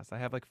podcast. I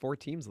have like 4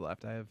 teams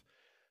left. I have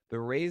the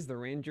Rays, the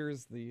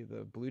Rangers,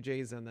 the Blue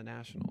Jays, and the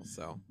Nationals.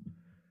 So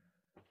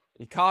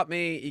he caught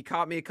me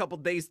a couple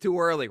days too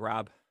early,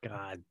 Rob.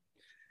 God.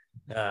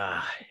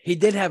 He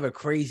did have a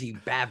crazy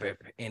BABIP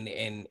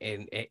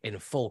in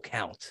full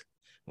count,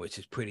 which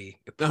is pretty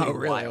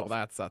really? wild.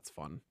 Well, that's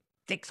fun.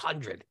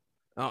 600.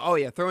 Oh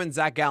yeah, throw in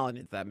Zach Gallen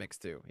into that mix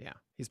too. Yeah,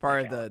 he's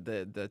part of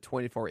the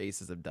 24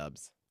 aces of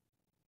Dubs.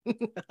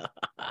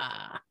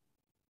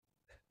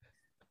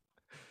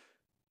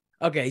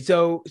 Okay,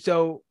 so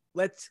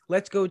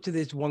let's go to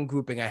this one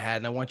grouping I had,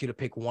 and I want you to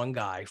pick one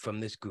guy from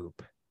this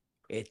group.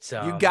 It's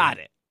you got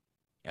it.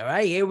 All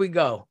right, here we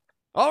go.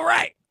 All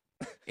right.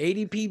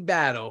 ADP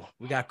battle.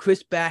 We got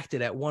Chris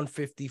Baxter at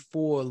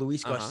 154,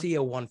 Luis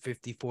Garcia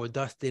 154,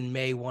 Dustin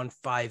May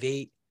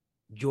 158,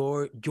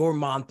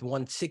 Jormonth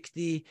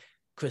 160,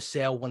 Chris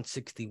Sale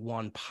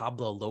 161,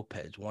 Pablo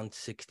Lopez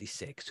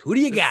 166. Who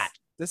do you got?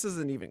 This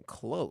isn't even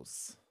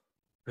close.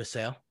 Chris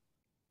Sale?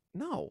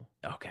 No.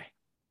 Okay.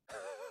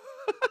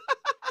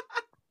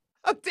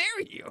 How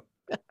dare you?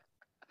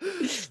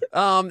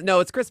 No,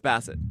 it's Chris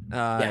Bassett.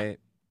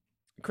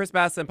 Chris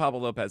Bassett and Pablo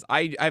Lopez.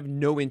 I have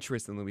no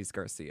interest in Luis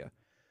Garcia.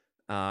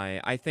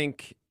 I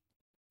think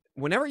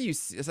whenever you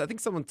see, I think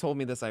someone told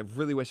me this. I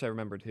really wish I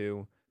remembered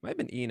who. Might have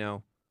been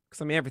Eno,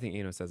 because I mean everything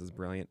Eno says is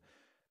brilliant.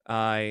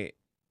 If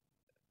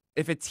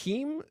a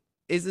team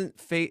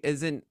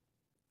isn't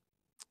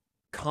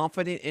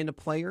confident in a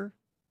player,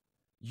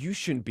 you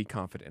shouldn't be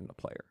confident in a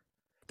player.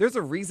 There's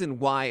a reason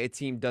why a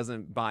team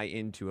doesn't buy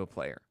into a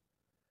player.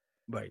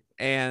 Right.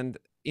 And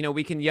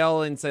we can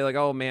yell and say like,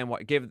 "Oh man,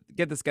 what give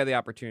this guy the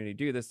opportunity,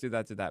 do this, do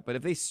that, do that." But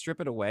if they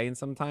strip it away and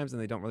sometimes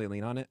and they don't really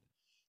lean on it,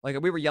 like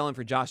we were yelling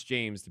for Josh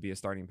James to be a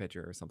starting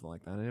pitcher or something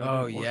like that.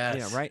 Oh yes.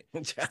 Yeah, right.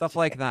 Stuff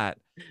like that.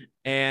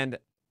 And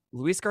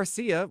Luis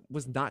Garcia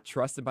was not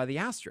trusted by the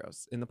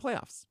Astros in the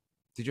playoffs.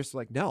 They just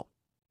like, "No,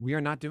 we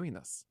are not doing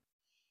this."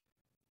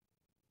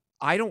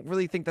 I don't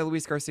really think that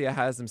Luis Garcia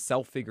has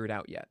himself figured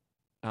out yet.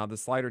 The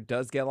slider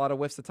does get a lot of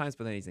whiffs at times,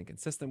 but then he's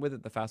inconsistent with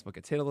it. The fastball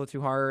gets hit a little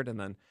too hard, and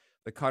then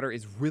the cutter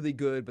is really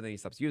good, but then he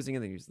stops using it.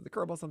 Then he uses the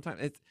curveball sometimes.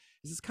 It's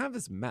just kind of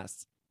this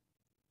mess,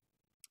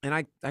 and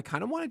I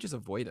kind of want to just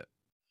avoid it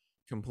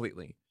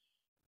completely.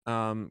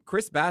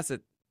 Chris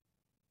Bassett,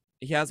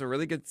 he has a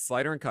really good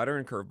slider and cutter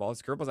and curveball.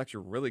 His curveball is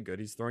actually really good.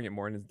 He's throwing it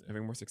more and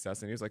having more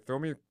success. And he was like, "Throw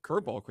me a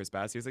curveball, Chris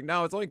Bassett." He was like,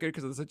 "No, it's only good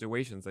because of the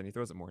situations." And he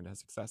throws it more and has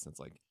success. And it's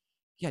like,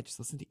 yeah, just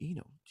listen to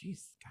Eno.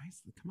 Jeez,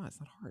 guys, come on, it's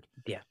not hard.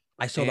 Yeah,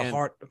 I saw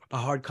the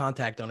hard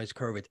contact on his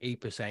curve at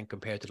 8%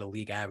 compared to the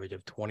league average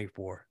of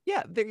 24.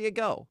 Yeah, there you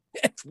go.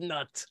 It's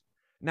nuts.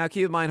 Now,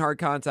 keep in mind, hard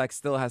contact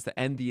still has to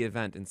end the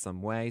event in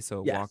some way.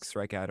 So Yes. walk,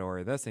 strikeout,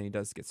 or this, and he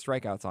does get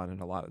strikeouts on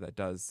it a lot. That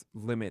does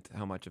limit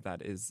how much of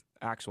that is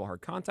actual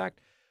hard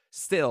contact.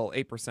 Still,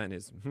 8%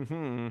 is,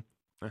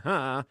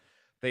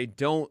 They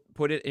don't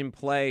put it in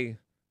play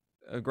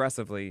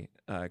aggressively,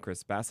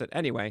 Chris Bassett.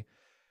 Anyway.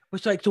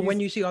 It's like, so when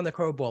you see on the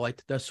curveball,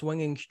 like the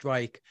swinging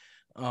strike,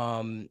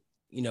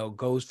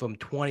 goes from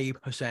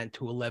 20%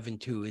 to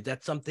 11.2. Is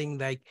that something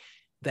like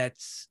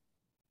that's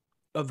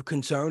of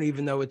concern,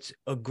 even though it's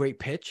a great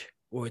pitch,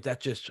 or is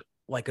that just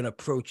like an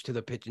approach to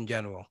the pitch in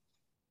general?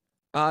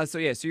 So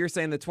you're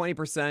saying the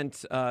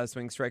 20%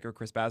 swing striker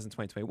Chris Bassett in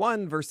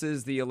 2021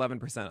 versus the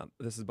 11%.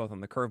 This is both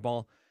on the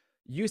curveball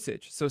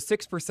usage. So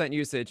 6%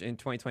 usage in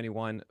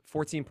 2021,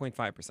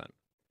 14.5%.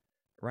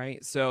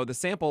 Right. So the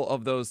sample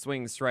of those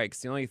swing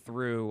strikes, he only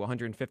threw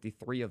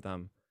 153 of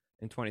them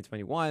in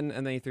 2021,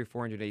 and then he threw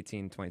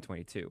 418 in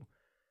 2022.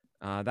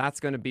 That's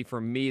going to be, for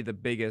me, the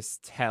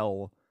biggest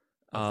tell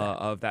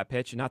of that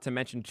pitch. Not to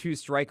mention, true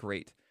strike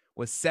rate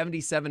was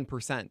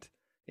 77%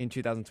 in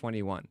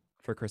 2021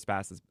 for Chris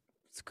Bassett's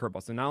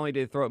curveball. So not only did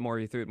he throw it more,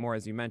 he threw it more,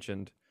 as you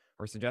mentioned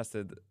or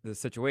suggested. The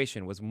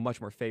situation was much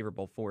more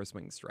favorable for a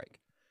swing strike.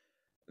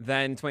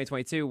 Then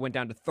 2022 went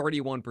down to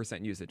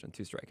 31% usage on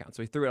 2 strike counts.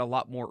 So he threw it a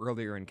lot more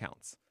earlier in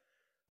counts.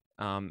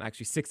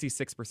 Actually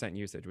 66%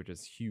 usage, which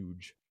is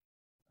huge.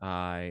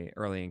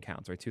 Early in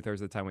counts, right? 2/3 of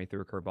the time when he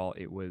threw a curveball,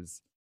 it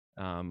was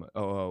 0-0,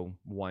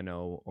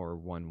 1-0, or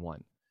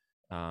 1-1,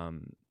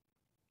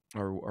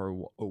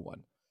 or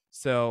 0-1.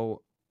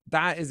 So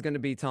that is going to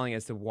be telling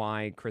as to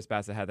why Chris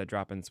Bassett had that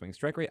drop in swing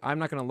strike rate. I'm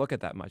not going to look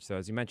at that much. So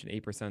as you mentioned,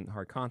 8%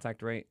 hard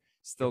contact rate,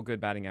 still good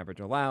batting average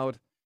allowed.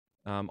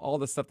 All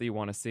the stuff that you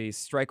want to see.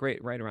 Strike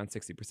rate right around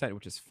 60%,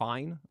 which is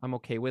fine. I'm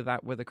okay with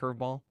that with a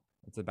curveball.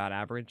 It's about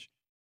average.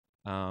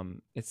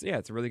 It's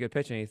a really good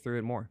pitch, and he threw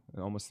it more,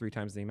 almost 3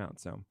 times the amount.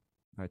 So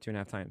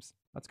 2.5 times.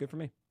 That's good for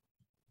me.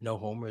 No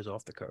homers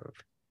off the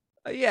curve.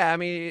 Yeah, I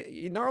mean,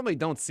 you normally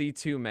don't see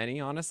too many,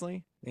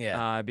 honestly.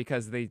 Yeah.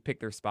 Because they pick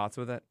their spots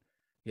with it.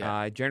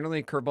 Yeah.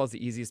 Generally, curveball is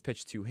the easiest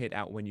pitch to hit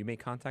out when you make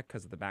contact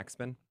because of the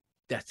backspin.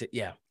 That's it.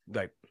 Yeah.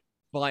 Right.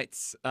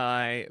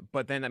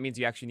 But then that means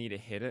you actually need to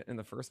hit it in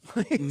the first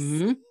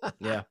place.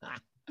 Yeah.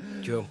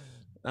 True.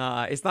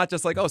 It's not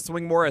just like, oh,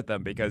 swing more at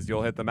them because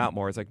you'll hit them out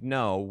more. It's like,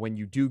 no, when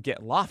you do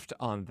get loft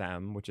on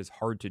them, which is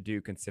hard to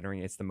do considering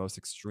it's the most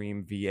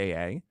extreme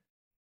VAA,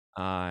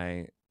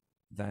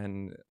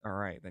 then all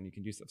right, then you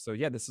can do stuff. So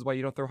yeah, this is why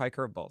you don't throw high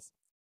curveballs.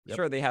 Yep.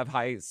 Sure, they have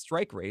high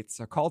strike rates,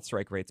 are called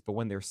strike rates, but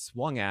when they're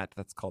swung at,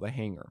 that's called a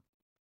hanger.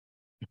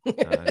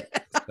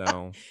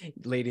 So,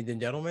 ladies and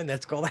gentlemen,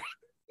 that's called.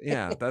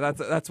 Yeah,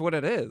 that's what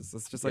it is.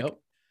 It's just like, Yep.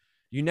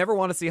 you never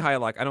want to see high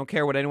lock. I don't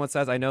care what anyone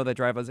says. I know that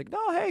drivers like,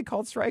 no, hey,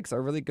 called strikes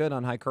are really good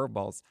on high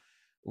curveballs.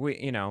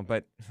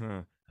 But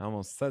I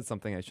almost said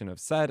something I shouldn't have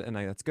said, and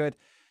that's good.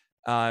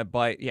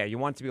 But yeah, you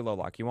want it to be low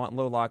lock. You want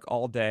low lock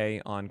all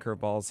day on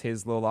curveballs.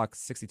 His low lock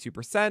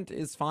 62%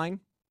 is fine.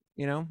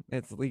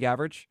 It's league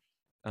average.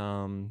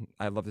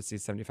 I'd love to see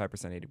 75%,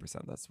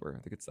 80%. That's where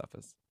the good stuff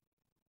is.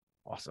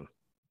 Awesome.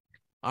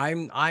 I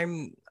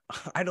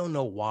don't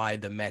know why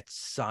the Mets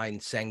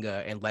signed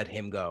Senga and let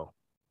him go.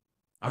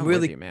 I'm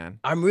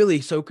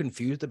really so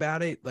confused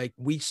about it. Like,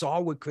 we saw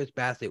what Chris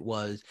Bassett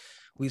was.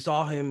 We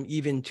saw him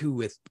even too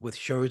with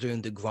Scherzer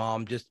and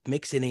DeGrom, just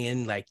mixing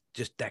in like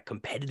just that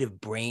competitive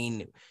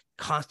brain,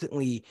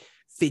 constantly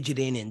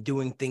fidgeting and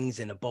doing things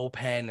in a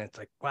bullpen. It's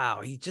like,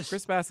 wow, he just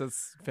Chris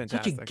Bassett's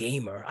fantastic. Such a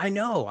gamer. I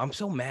know. I'm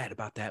so mad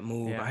about that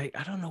move. Yeah.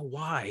 I don't know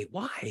why.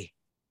 Why?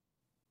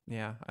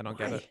 Yeah, I don't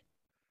get it.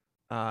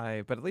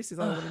 But at least he's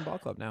on a winning ball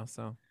club now.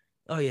 So.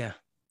 Oh yeah.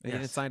 He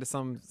didn't sign to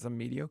some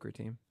mediocre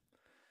team.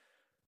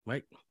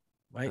 Right.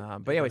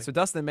 But anyway, so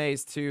Dustin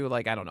Mays too.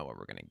 Like, I don't know what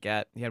we're gonna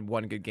get. He had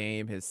one good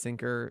game. His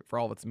sinker, for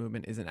all of its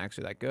movement, isn't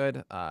actually that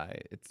good.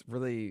 It's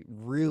really,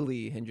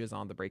 really hinges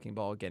on the breaking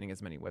ball, getting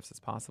as many whiffs as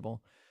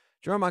possible.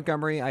 Jerome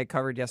Montgomery, I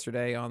covered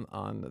yesterday on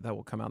that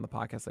will come out on the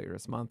podcast later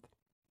this month.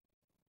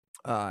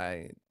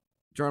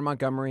 Jerome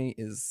Montgomery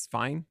is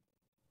fine.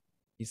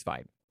 He's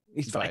fine.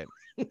 He's fine.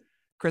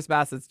 Chris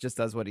Bassett just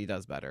does what he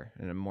does better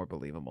and more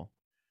believable.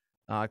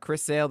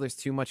 Chris Sale, there's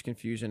too much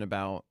confusion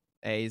about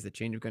A, is the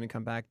changeup going to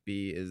come back?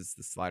 B, is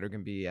the slider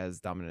going to be as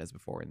dominant as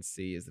before? And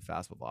C, is the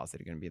fastball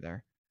velocity going to be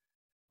there?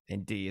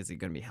 And D, is he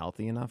going to be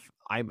healthy enough?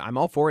 I'm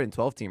all for it in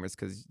 12 teamers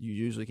because you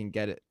usually can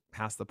get it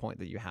past the point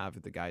that you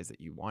have the guys that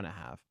you want to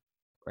have,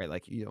 right?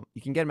 Like, you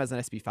can get him as an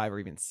SP5 or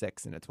even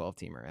 6 in a 12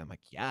 teamer. And I'm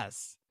like,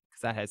 yes,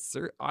 because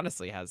that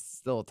honestly has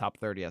still top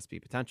 30 SP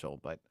potential,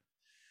 but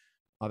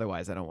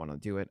otherwise, I don't want to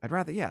do it. I'd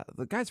rather,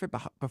 the guys right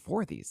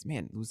before these,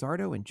 man,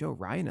 Luzardo and Joe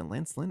Ryan and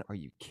Lance Lynn. Are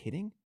you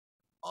kidding?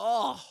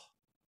 Oh,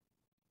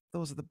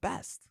 those are the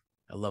best.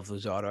 I love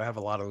Luzardo. I have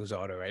a lot of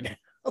Luzardo right now.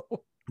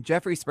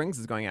 Jeffrey Springs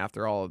is going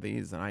after all of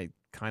these, and I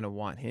kind of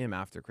want him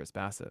after Chris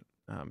Bassett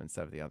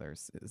instead of the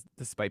others,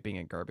 despite being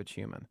a garbage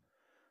human.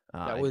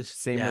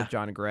 Same with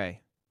John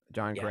Gray.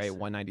 John Gray,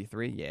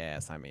 193. Yeah,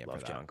 sign me up for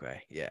that. John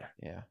Gray. Yeah,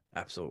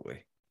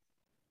 absolutely.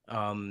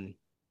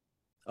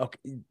 Okay,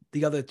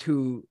 the other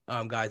two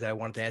guys that I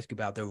wanted to ask you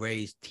about, the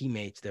Rays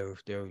teammates, they're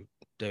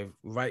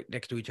right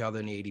next to each other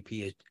in the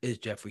ADP is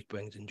Jeffrey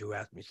Springs and Drew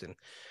Rasmussen.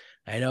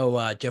 I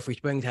know Jeffrey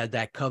Springs has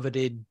that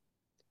coveted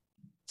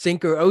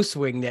sinker O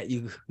swing that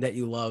you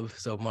love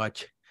so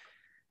much.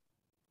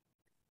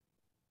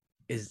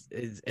 Is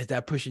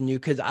that pushing you?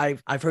 Because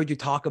I've heard you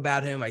talk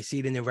about him. I see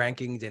it in the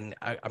rankings, and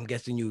I'm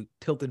guessing you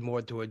tilted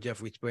more toward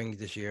Jeffrey Springs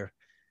this year.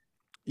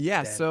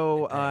 Yeah,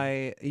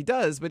 he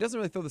does, but he doesn't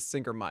really throw the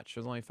sinker much.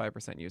 There's only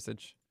 5%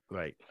 usage.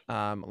 Right.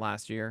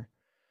 Last year.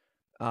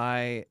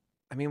 I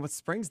mean, what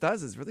Springs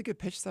does is really good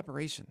pitch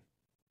separation.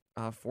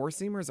 Four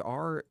seamers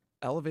are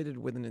elevated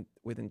with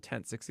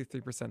intent.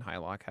 63% high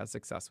lock, has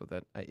success with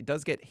it. It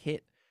does get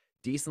hit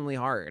decently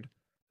hard.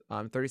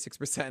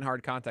 36%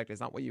 hard contact is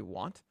not what you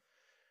want.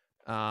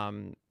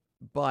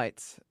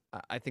 But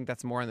I think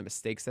that's more on the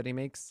mistakes that he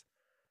makes.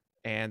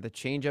 And the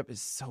changeup is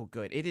so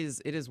good. It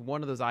is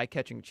one of those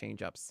eye-catching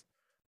changeups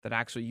that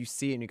actually you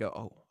see and you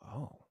go,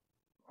 oh.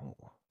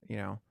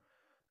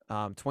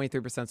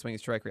 23% swing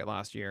and strike rate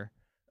last year,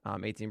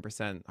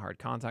 18% hard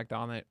contact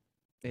on it.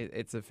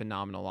 It's a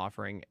phenomenal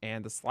offering.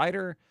 And the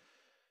slider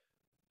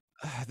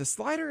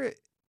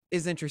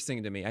is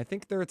interesting to me. I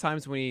think there are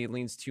times when he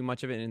leans too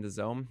much of it in the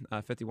zone.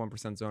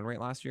 51% zone rate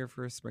last year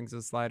for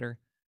Springs' slider.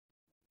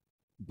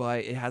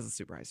 But it has a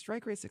super high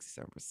strike rate,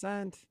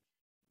 67%.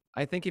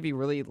 I think if he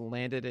really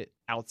landed it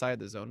outside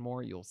the zone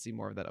more, you'll see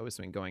more of that O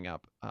swing going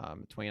up.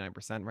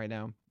 29% right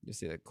now. You'll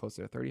see that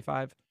closer to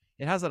 35.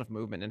 It has enough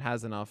movement and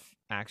has enough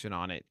action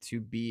on it to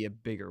be a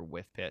bigger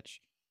whiff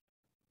pitch.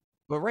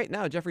 But right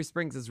now, Jeffrey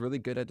Springs is really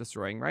good at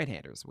destroying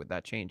right-handers with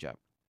that changeup.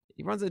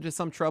 He runs into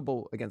some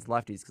trouble against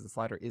lefties because the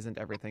slider isn't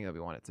everything that we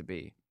want it to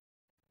be.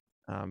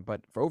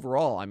 But for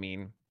overall, I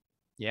mean,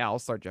 yeah, I'll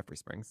start Jeffrey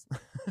Springs.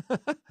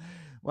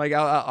 Like,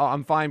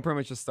 I'm fine pretty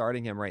much just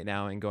starting him right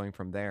now and going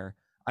from there.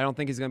 I don't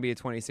think he's going to be a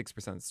 26%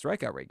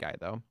 strikeout rate guy,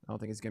 though. I don't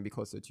think he's going to be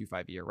close to a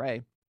 2.5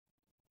 ERA.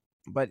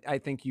 But I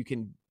think you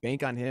can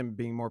bank on him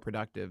being more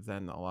productive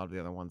than a lot of the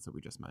other ones that we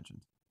just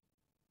mentioned.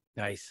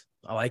 Nice.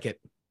 I like it.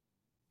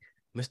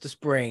 Mr.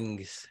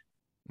 Springs.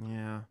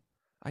 Yeah.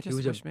 I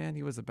just wish, man,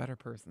 he was a better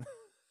person.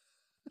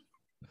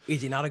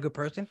 Is he not a good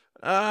person?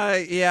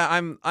 Yeah,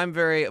 I'm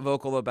very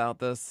vocal about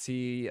this.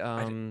 He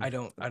I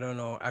don't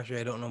know. Actually,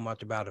 I don't know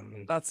much about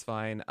him. That's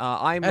fine.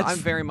 I'm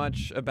very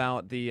much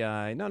about the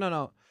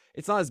no.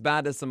 It's not as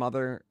bad as some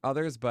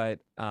others, but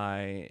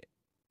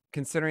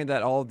considering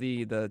that all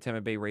the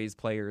Tampa Bay Rays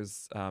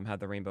players had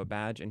the rainbow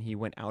badge and he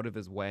went out of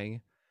his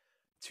way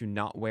to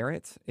not wear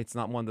it. It's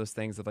not one of those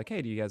things of like,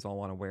 hey, do you guys all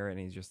want to wear it?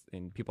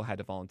 And people had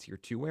to volunteer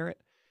to wear it.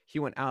 He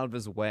went out of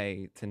his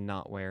way to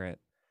not wear it.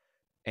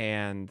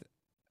 And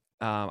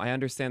I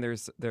understand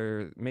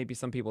there may be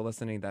some people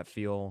listening that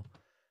feel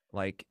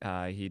like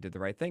he did the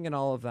right thing and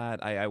all of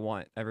that. I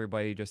want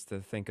everybody just to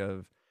think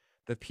of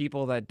the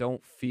people that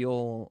don't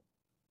feel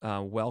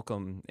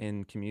welcome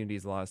in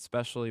communities a lot,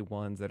 especially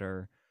ones that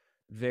are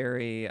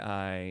very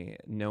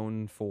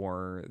known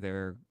for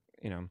their,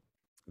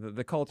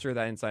 the culture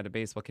that inside of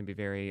baseball can be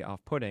very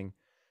off-putting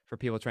for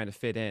people trying to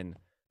fit in,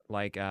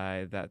 like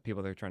that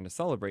people that are trying to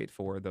celebrate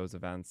for those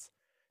events.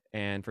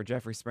 And for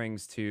Jeffrey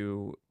Springs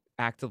to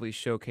actively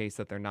showcase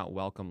that they're not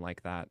welcome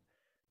like that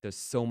does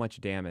so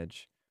much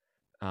damage.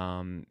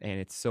 And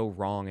it's so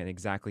wrong, and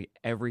exactly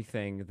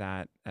everything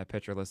that at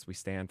Pitcher List we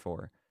stand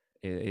for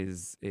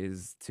is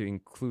to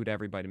include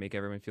everybody, make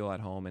everyone feel at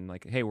home, and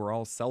like, hey, we're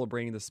all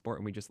celebrating the sport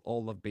and we just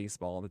all love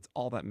baseball. That's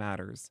all that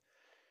matters.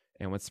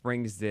 And what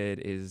Springs did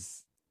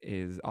is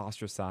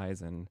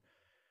ostracize and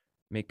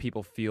make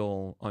people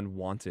feel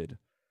unwanted.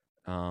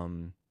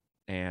 And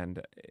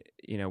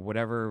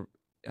whatever,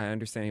 I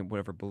understand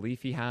whatever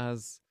belief he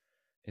has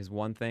is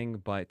one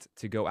thing, but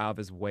to go out of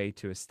his way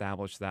to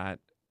establish that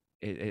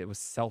it was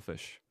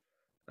selfish.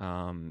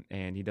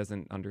 And he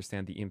doesn't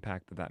understand the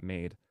impact that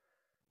made.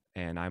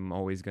 And I'm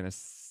always going to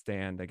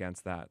stand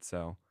against that.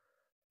 So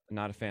I'm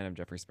not a fan of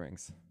Jeffrey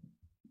Springs.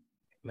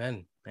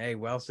 Man, hey,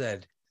 well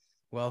said.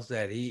 Well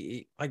said.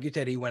 He like you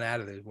said, he went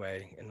out of his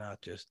way and not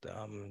just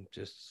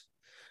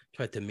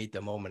tried to meet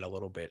the moment a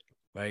little bit,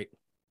 right?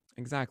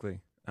 Exactly.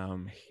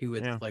 He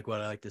was like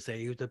what I like to say,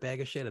 he was a bag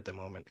of shit at the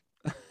moment.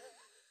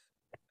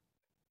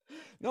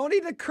 No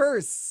need to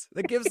curse.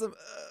 That gives them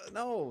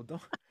no,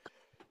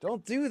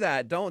 don't do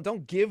that.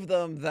 Don't give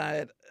them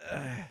that.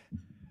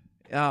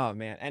 Oh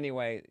man.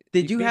 Anyway,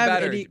 did you have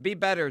better, any? Be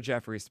better,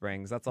 Jeffrey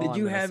Springs. That's all. Did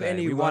you have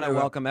any? We want to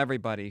welcome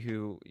everybody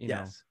who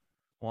yes.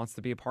 wants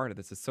to be a part of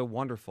this. It's so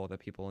wonderful that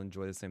people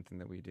enjoy the same thing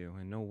that we do.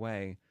 In no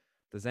way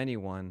does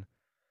anyone,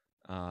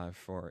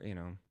 for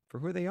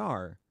who they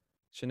are,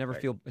 should never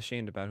feel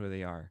ashamed about who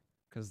they are,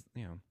 because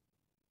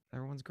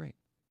everyone's great.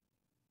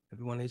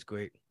 Everyone is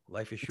great.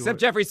 Life is short. Except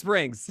Jeffrey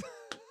Springs.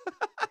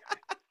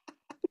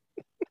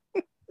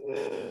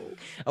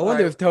 I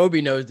wonder if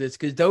Toby knows this,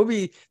 because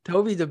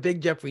Toby's a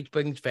big Jeffrey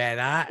Springs fan.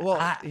 I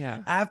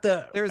have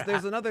to.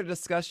 There's another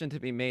discussion to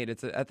be made.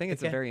 I think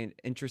it's a very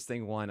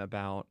interesting one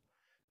about,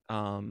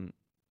 I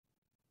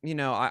mean,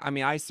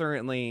 I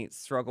certainly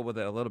struggle with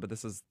it a little bit.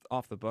 This is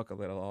off the book a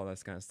little, all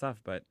this kind of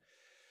stuff, but,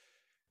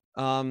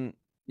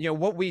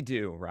 what we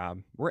do,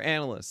 Rob, we're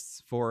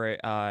analysts for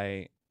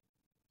a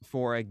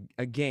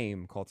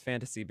game called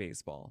fantasy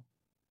baseball,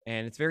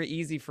 and it's very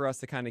easy for us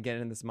to kind of get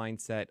in this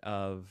mindset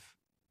of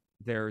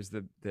there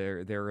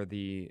are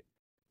the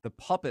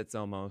puppets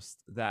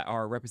almost that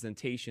are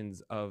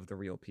representations of the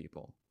real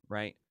people,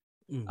 right?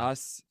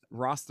 Us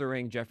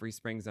rostering Jeffrey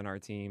Springs on our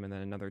team and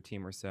then another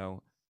team or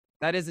so,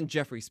 that isn't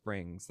Jeffrey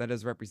Springs. That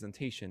is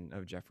representation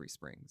of Jeffrey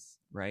Springs,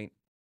 right?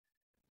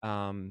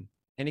 And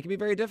it can be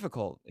very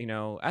difficult,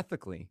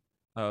 ethically,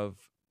 of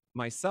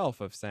myself,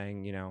 of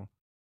saying,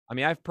 I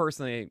mean,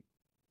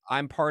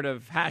 I'm part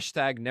of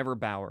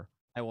 #NeverBauer.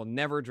 I will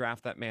never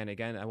draft that man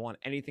again. I want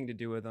anything to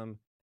do with him.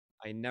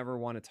 I never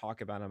want to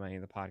talk about him on any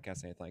of the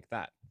podcasts, anything like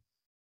that.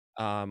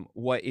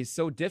 What is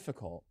so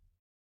difficult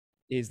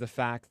is the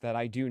fact that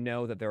I do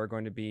know that there are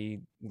going to be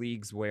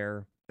leagues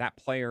where that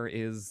player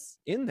is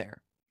in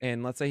there.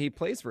 And let's say he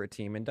plays for a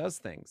team and does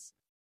things.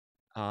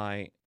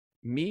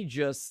 Me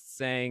just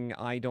saying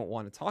I don't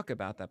want to talk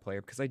about that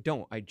player, because I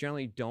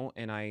generally don't.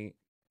 And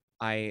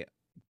I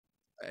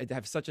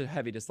have such a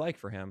heavy dislike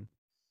for him.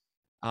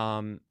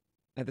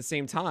 At the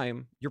same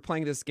time, you're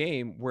playing this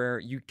game where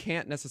you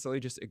can't necessarily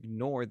just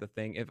ignore the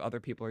thing if other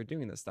people are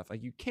doing this stuff.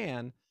 Like, you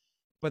can,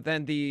 but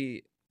then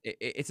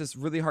it's this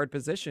really hard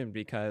position,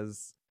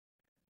 because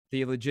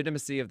the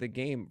legitimacy of the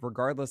game,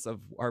 regardless of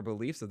our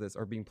beliefs of this,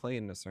 are being played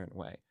in a certain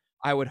way.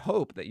 I would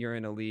hope that you're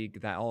in a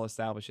league that all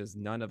establishes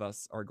none of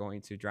us are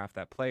going to draft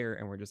that player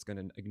and we're just going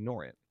to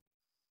ignore it.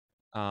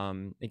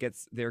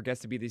 There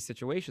gets to be these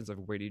situations of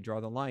where do you draw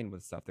the line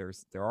with stuff.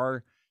 There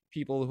are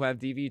people who have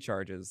DV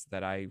charges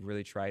that I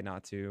really try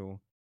not to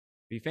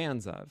be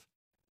fans of.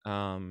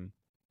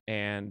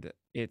 And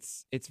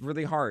it's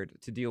really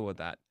hard to deal with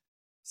that.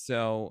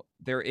 So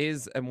there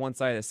is on one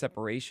side a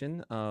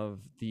separation of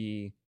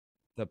the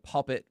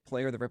puppet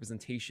player, the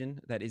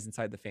representation that is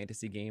inside the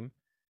fantasy game,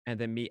 and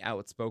then me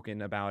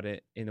outspoken about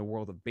it in the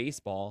world of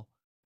baseball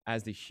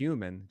as the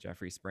human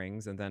Jeffrey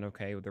Springs. And then,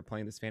 okay, they're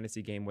playing this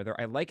fantasy game, whether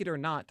I like it or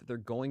not, they're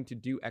going to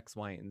do X,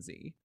 Y, and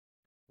Z,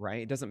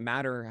 right? It doesn't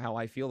matter how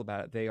I feel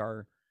about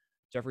it.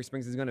 Jeffrey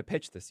Springs is going to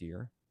pitch this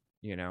year,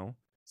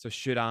 so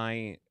should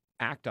I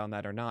act on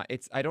that or not?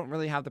 I don't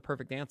really have the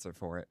perfect answer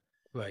for it.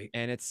 Right.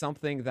 And it's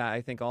something that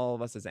I think all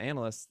of us as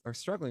analysts are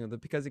struggling with,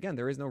 because again,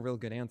 there is no real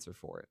good answer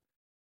for it.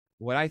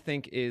 What I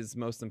think is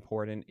most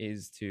important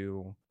is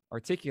to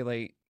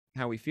articulate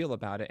how we feel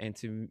about it and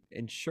to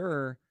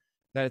ensure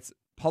that it's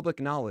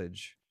public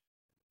knowledge,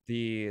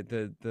 the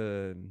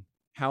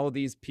how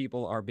these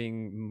people are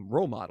being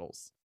role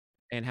models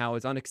and how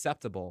it's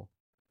unacceptable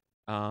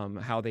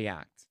how they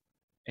act,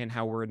 and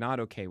how we're not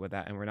okay with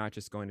that, and we're not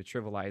just going to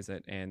trivialize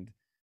it and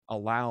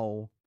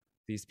allow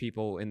these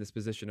people in this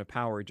position of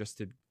power just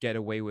to get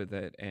away with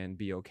it and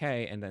be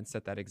okay, and then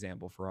set that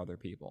example for other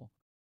people.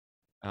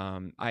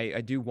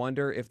 I do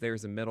wonder if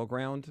there's a middle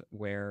ground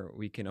where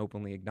we can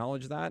openly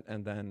acknowledge that,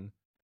 and then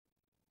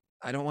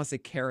I don't want to say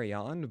carry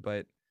on,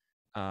 but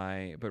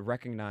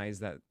recognize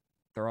that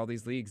there are all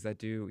these leagues that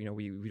do,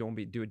 we don't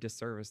do a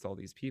disservice to all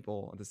these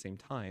people at the same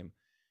time.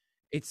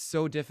 It's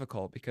so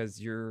difficult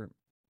because you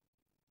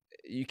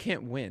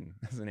can't win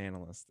as an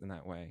analyst in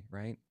that way,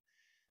 right?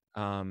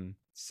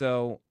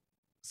 So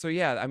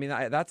yeah, I mean,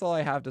 that's all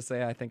I have to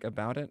say, I think,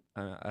 about it.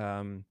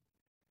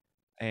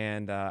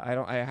 And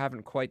I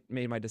haven't quite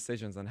made my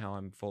decisions on how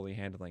I'm fully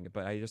handling it,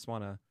 but I just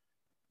want to,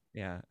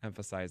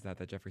 emphasize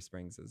that Jeffrey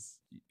Springs is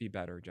be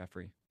better,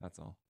 Jeffrey. That's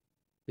all.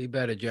 Be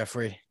better,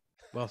 Jeffrey.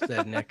 Well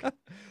said, Nick.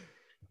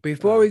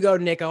 Before we go,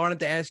 Nick, I wanted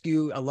to ask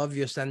you, I love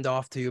your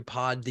send-off to your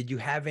pod. Did you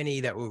have any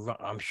that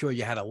were, I'm sure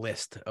you had a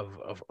list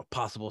of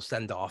possible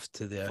send-offs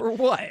to the... For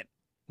what?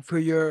 For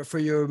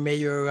your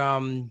mayor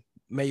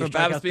For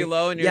Babs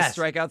Below and your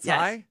strikeouts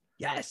high?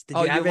 Yes. Did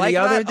you have any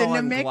other than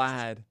the mix?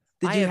 Glad.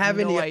 Did you have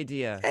any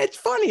idea? It's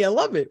funny. I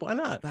love it. Why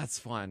not? That's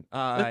fun.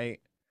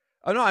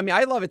 Oh no, I mean,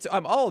 I love it too.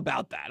 I'm all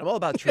about that. I'm all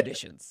about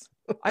traditions.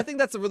 I think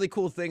that's a really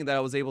cool thing that I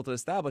was able to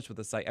establish with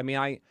the site. I mean,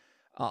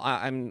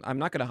 I'm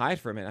not going to hide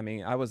from it. I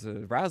mean, I was a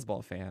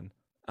Razzball fan.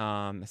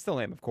 I still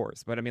am, of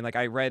course. But I mean, like,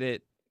 I read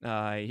it.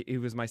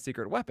 It was my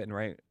secret weapon,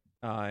 right?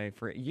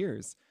 For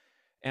years.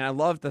 And I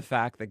loved the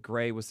fact that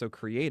Gray was so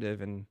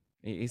creative, and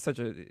he's such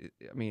a,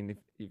 I mean, if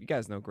you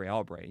guys know Gray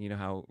Albright, you know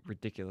how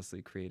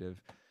ridiculously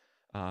creative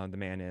the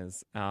man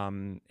is,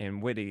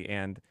 and witty.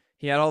 And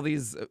he had all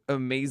these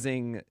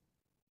amazing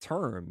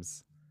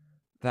terms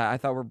that I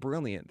thought were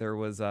brilliant.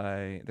 There's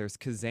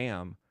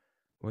Kazam,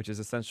 which is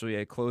essentially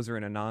a closer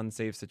in a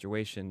non-save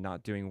situation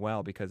not doing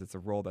well because it's a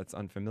role that's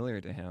unfamiliar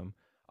to him,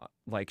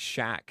 like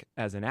Shaq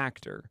as an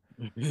actor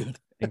in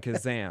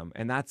Kazam.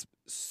 And that's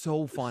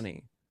so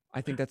funny.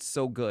 I think that's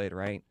so good,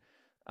 right?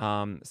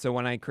 So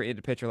when I created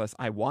a Pitcher List,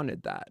 I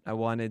wanted that. I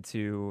wanted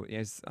to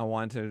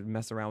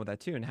mess around with that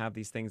too, and have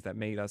these things that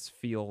made us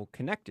feel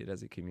connected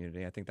as a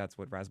community. I think that's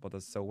what Razzball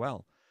does so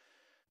well.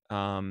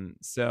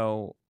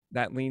 So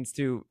that leans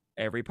to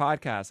every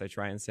podcast. I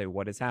try and say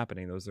what is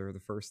happening. Those are the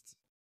first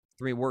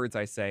 3 words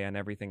I say on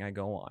everything I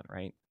go on,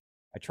 right?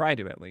 I try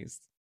to, at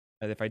least.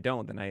 And if I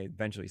don't, then I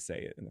eventually say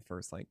it in the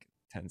first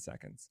 10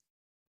 seconds.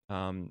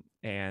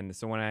 And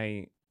so when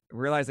I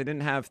realized I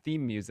didn't have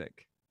theme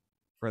music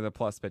for the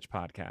Plus Pitch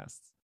podcast,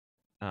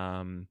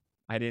 I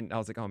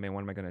was like, oh man,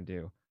 what am I going to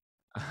do?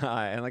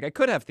 And I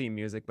could have theme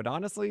music, but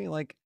honestly,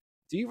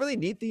 do you really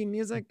need theme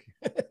music?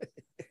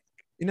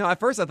 At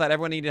first I thought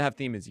everyone needed to have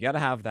theme music. You got to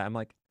have that. I'm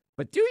like,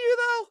 but do you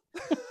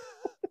though?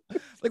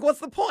 What's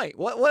the point?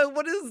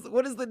 What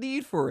is the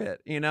need for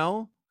it?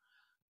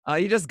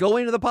 You just go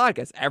into the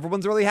podcast.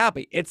 Everyone's really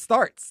happy. It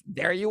starts.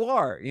 There you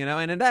are,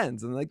 and it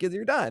ends, and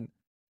you're done.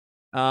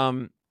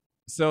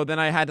 So then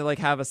I had to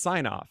have a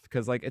sign off,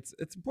 because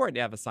it's important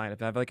to have a sign off,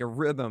 to have a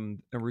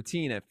rhythm, a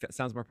routine. It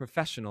sounds more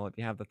professional if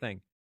you have the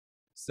thing.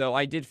 So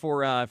I did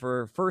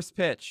for First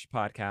Pitch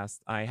podcast,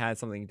 I had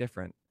something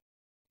different.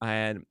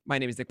 My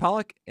name is Nick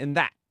Pollock, and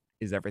that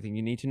is everything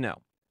you need to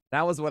know.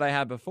 That was what I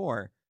had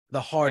before.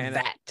 The hard and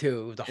that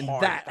too. The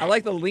hard that. I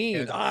like the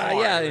lean.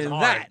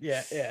 That.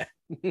 Yeah.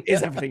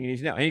 Is everything you need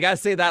to know. And you got to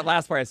say that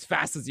last part as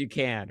fast as you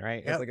can,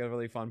 right? Yep. It's a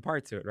really fun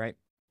part to it, right?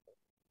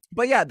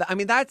 But yeah, I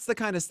mean, that's the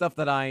kind of stuff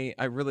that I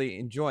really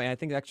enjoy. I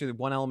think actually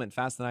one element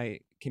Fast and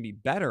I can be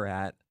better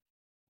at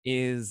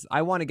is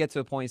I want to get to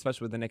a point,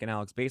 especially with the Nick and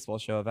Alex baseball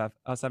show, of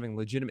us having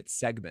legitimate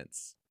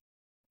segments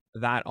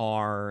that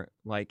are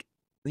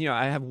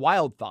I have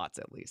wild thoughts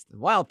at least. And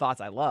wild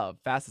thoughts I love.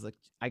 Fast is like,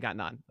 I got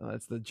none.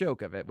 That's the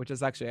joke of it, which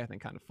is actually, I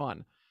think, kind of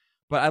fun.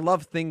 But I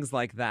love things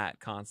like that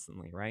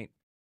constantly, right?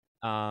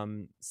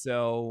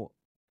 So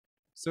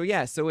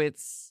yeah, so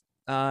it's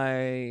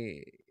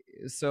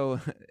so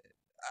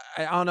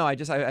I don't know. I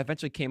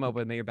eventually came up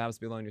with "May your BABIPs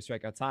be alone, your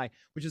strikeouts high,"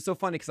 which is so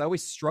funny because I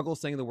always struggle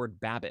saying the word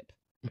BABIP.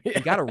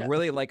 You got to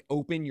really like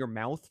open your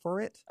mouth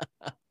for it,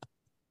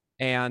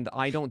 and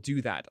I don't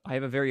do that. I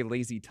have a very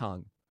lazy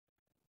tongue.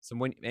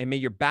 So and may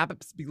your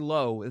BABIPs be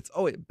low. It's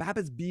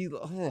BABIPs be.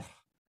 Oh,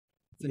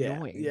 it's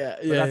annoying. Yeah.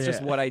 But that's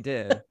just what I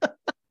did.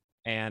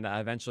 And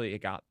eventually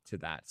it got to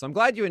that. So I'm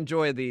glad you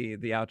enjoy the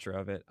outro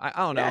of it. I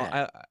don't know.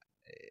 Yeah.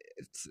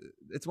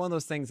 It's one of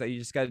those things that you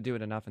just got to do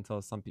it enough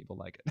until some people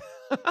like it.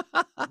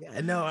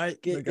 Yeah, no,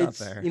 got there,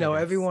 I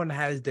guess. everyone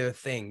has their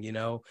thing,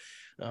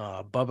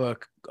 Bubba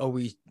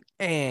always,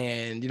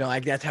 and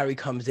like that's how he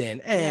comes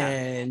in,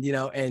 and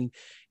and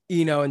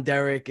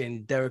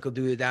Derek will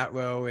do that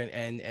row,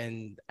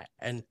 and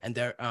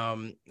there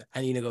and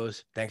Nina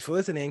goes, thanks for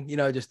listening,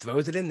 just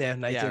throws it in there,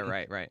 nice. Yeah, and,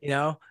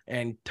 right.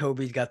 And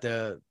Toby's got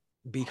the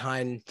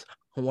behind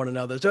one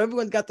another, so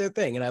everyone's got their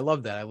thing, and I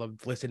love that. I love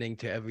listening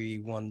to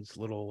everyone's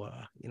little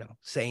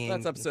saying.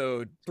 That's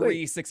episode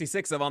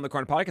 366 of On the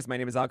Corner Podcast. My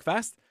name is Alec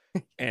Fast,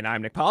 and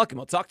I'm Nick Pollock, and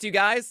we'll talk to you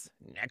guys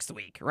next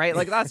week, right?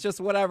 Like that's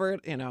just whatever,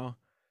 you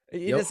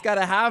just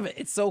gotta have it.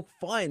 It's so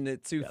fun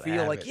to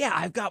feel like, yeah,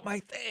 I've got my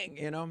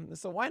thing,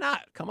 so why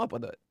not come up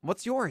with it?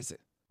 What's yours?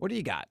 What do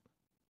you got?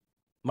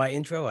 My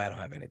intro, I don't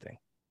have anything.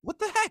 What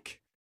the heck?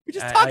 We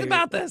just talked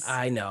about this.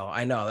 I know.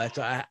 That's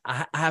why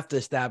I have to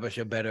establish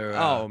a better.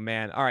 Oh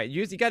man! All right,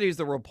 you got to use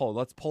the word poll.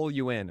 Let's pull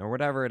you in, or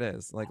whatever it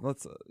is. Like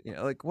let's,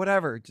 like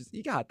whatever. Just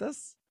you got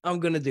this.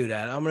 I'm gonna do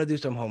that. I'm gonna do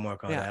some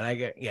homework on that.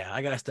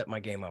 I gotta step my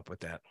game up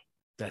with that.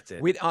 That's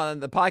it. We on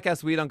the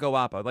podcast we don't go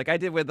oppo like I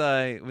did with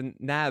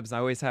Nabs. I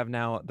always have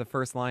now. The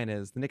first line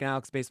is the Nick and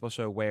Alex Baseball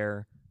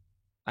Show,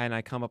 and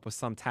I come up with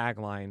some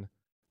tagline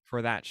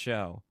for that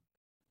show.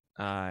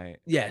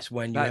 Yes,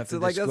 when you have to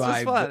like describe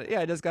that's just fun. Yeah,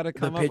 I just got to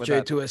come up with picture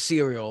that. to a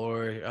cereal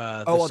or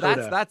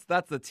that's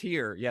the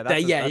tier. Yeah,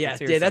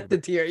 that's the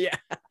tier. Yeah.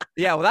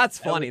 Yeah, well, that's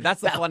funny.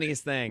 That's the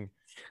funniest thing.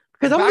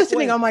 Because I'm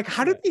listening, I'm like,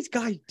 how did these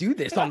guys do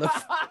this on the?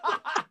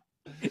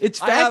 It's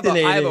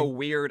fascinating. I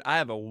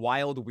have a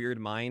wild, weird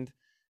mind,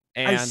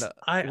 and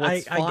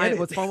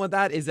what's fun with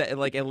that is that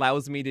it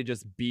allows me to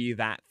just be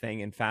that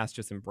thing, and Fast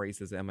just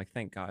embraces it. I'm like,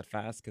 thank God,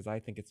 Fast, because I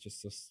think it's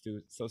just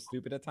so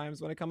stupid at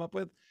times when I come up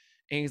with.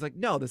 And he's like,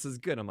 no, this is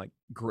good. I'm like,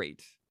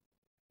 great.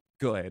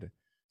 Good.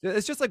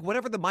 It's just like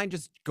whatever the mind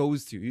just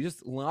goes to. You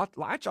just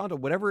latch onto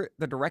whatever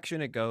the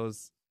direction it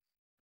goes.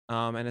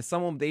 And as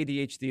someone with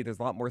ADHD, there's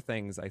a lot more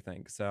things, I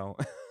think. So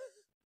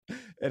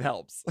it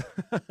helps.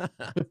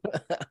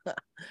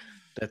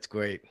 That's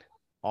great.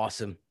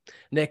 Awesome.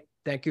 Nick,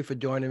 thank you for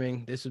joining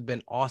me. This has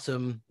been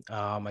awesome.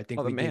 I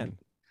think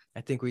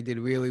we did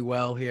really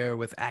well here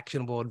with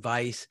actionable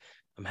advice.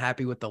 I'm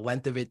happy with the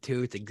length of it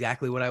too. It's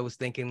exactly what I was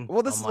thinking.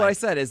 Well, this is what I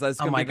said. Is that's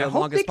going to be the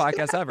longest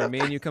podcast ever. Me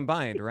and you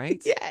combined,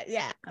 right?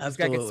 Yeah. I've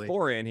got to get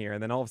 4 in here,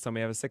 and then all of a sudden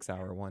we have a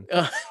 6-hour one.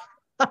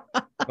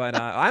 But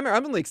I'm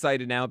really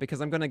excited now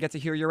because I'm going to get to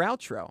hear your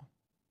outro.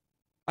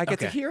 I get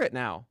to hear it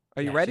now.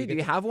 Are you ready? Do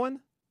you have one?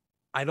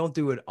 I don't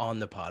do it on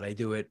the pod. I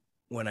do it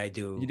when I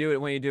do. You do it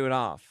when you do it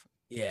off.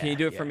 Yeah. Can you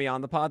do it for me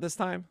on the pod this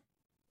time?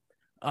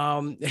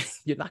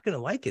 You're not going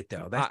to like it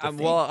though. That's the thing.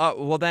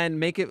 Well, then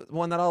make it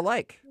one that I'll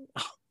like.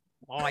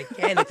 Oh, I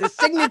can. It's a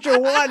signature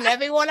one.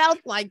 Everyone else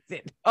likes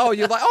it. Oh,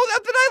 you're like, oh,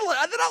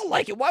 then I'll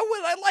like it. Why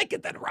would I like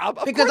it then,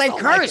 Rob? Because I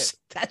curse.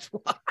 That's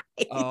why.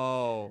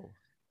 Oh.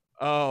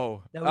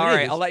 No, all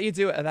right. I'll let you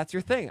do it. That's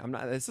your thing. I'm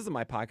not. This isn't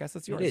my podcast.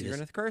 That's yours. You're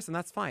gonna curse, and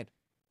that's fine.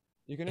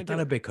 You're gonna. It's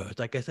not a big curse.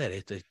 Like I said,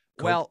 it's a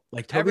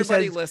like Toby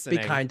says, listening.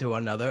 Be kind to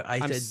one another.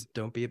 I said,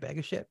 don't be a bag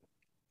of shit.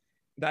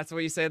 That's what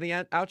you say in the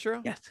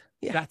outro. Yes.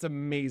 Yeah. That's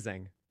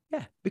amazing.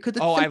 Yeah. Because it's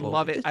simple. I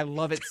love it. I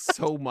love it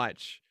so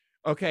much.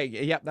 Okay.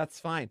 Yep. That's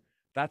fine.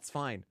 That's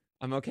fine.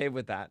 I'm okay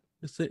with that.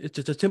 It's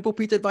just a simple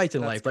piece of advice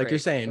in life, like you're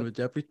saying with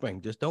Jeffrey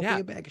Spring. Just don't be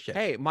a bag of shit.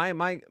 Hey,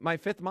 my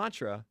fifth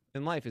mantra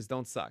in life is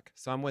don't suck.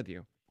 So I'm with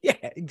you. Yeah,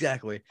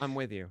 exactly. I'm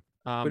with you.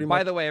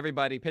 By the way,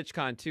 everybody,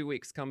 PitchCon 2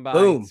 weeks. Come by.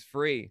 Boom. It's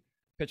free.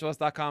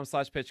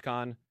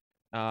 Pitcherless.com/PitchCon.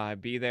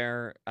 Be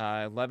there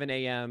 11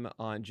 a.m.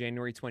 on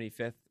January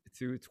 25th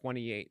through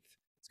 28th.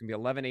 It's gonna be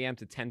 11 a.m.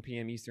 to 10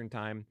 p.m. Eastern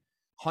time.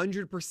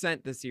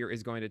 100% this year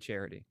is going to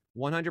charity.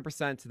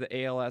 100% to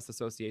the ALS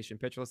Association.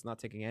 Pitcherless is not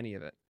taking any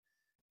of it.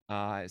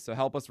 So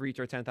help us reach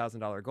our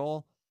 $10,000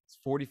 goal. It's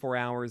 44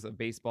 hours of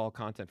baseball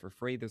content for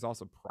free. There's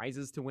also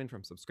prizes to win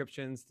from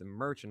subscriptions to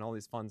merch and all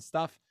this fun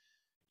stuff.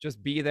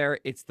 Just be there.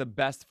 It's the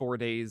best 4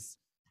 days,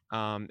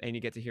 and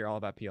you get to hear all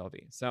about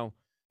PLV. So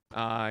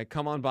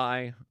come on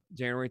by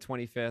January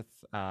 25th,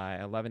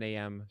 11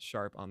 a.m.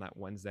 sharp on that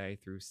Wednesday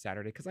through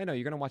Saturday, because I know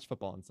you're going to watch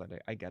football on Sunday.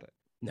 I get it.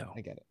 No,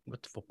 I get it.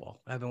 What's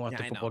football? I haven't watched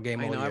a football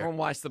game all year. Everyone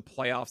watched the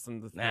playoffs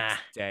on the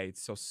next day.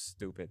 It's so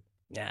stupid.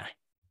 Nah.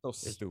 So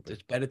stupid.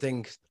 There's better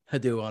things to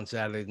do on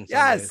Saturdays and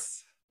Sundays.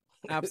 Yes.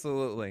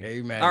 Absolutely.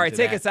 Amen. All right,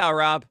 take us out,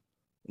 Rob.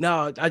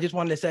 No, I just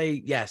wanted to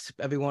say yes.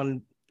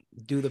 Everyone,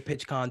 do the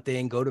PitchCon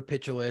thing. Go to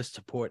PitcherList.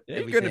 Support You're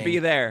everything. gonna be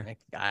there.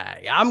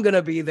 I'm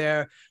gonna be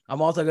there.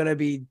 I'm also gonna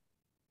be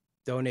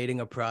donating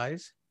a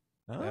prize.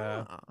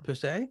 Ah, Per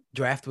se,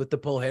 draft with the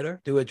pull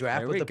hitter. Do a draft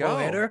there with we the pull go.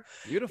 hitter.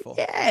 Beautiful.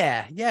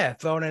 Yeah,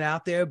 throwing it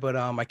out there. But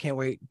I can't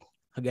wait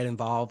to get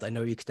involved. I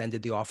know you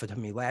extended the offer to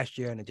me last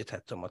year, and I just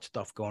had so much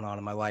stuff going on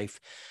in my life,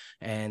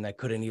 and I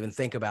couldn't even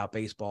think about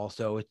baseball.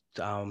 So it's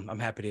I'm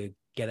happy to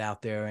get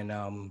out there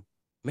and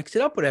mix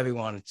it up with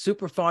everyone. It's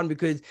super fun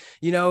because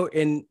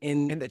in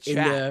In the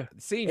chat,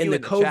 seeing in you the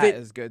in the COVID chat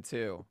is good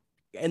too.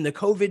 in the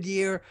COVID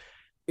year,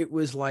 it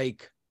was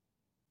like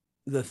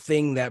the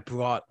thing that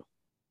brought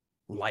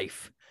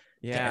life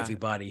to Yeah,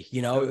 everybody.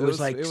 it It was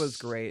like it was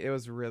great. It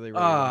was really it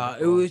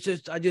wonderful. was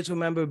just I just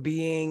remember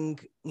being,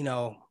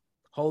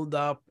 holed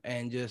up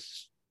and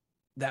just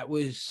that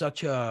was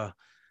such an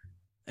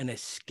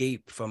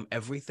escape from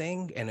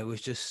everything. And it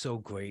was just so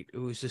great. It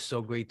was just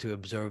so great to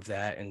observe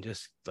that and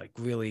just like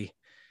really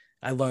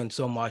I learned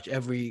so much.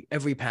 Every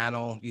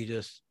panel, you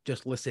just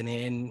listen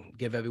in,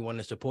 give everyone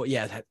the support.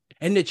 Yeah,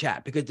 in the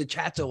chat because the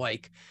chats are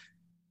like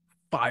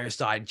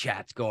fireside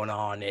chats going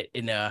on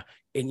and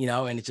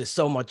it's just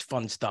so much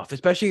fun stuff,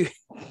 especially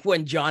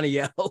when Johnny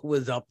L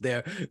was up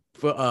there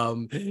for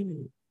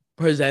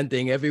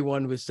presenting.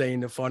 Everyone was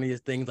saying the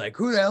funniest things like,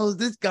 who the hell is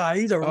this guy?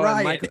 He's a Oh,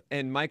 riot.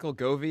 and Michael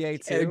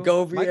Govier too. And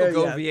Govier, Michael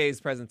yeah.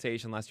 Govier's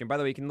presentation last year. By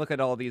the way, you can look at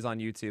all these on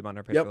YouTube on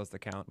our Yep. PitchList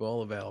account. We're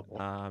all available.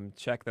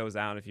 Check those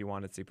out if you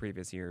want to see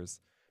previous years.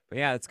 But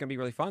yeah, it's gonna be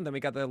really fun. Then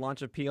we got the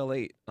launch of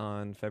PL8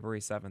 on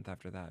February 7th.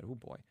 After that, oh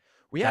boy,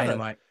 we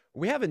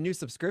have a new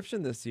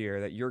subscription this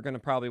year that you're gonna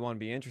probably want to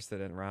be interested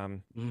in,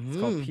 Ram. It's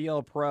called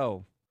PL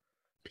Pro.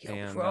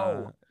 PL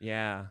Pro.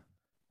 Yeah,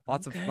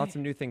 lots of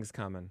new things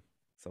coming.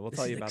 So we'll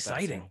tell you about that.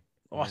 Exciting. Soon.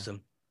 Awesome.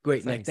 Yeah. Great,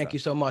 exciting Nick. Thank stuff. you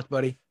so much,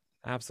 buddy.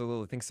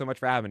 Absolutely. Thanks so much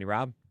for having me,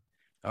 Rob.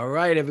 All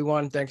right,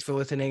 everyone. Thanks for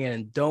listening,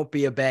 and don't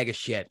be a bag of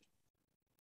shit.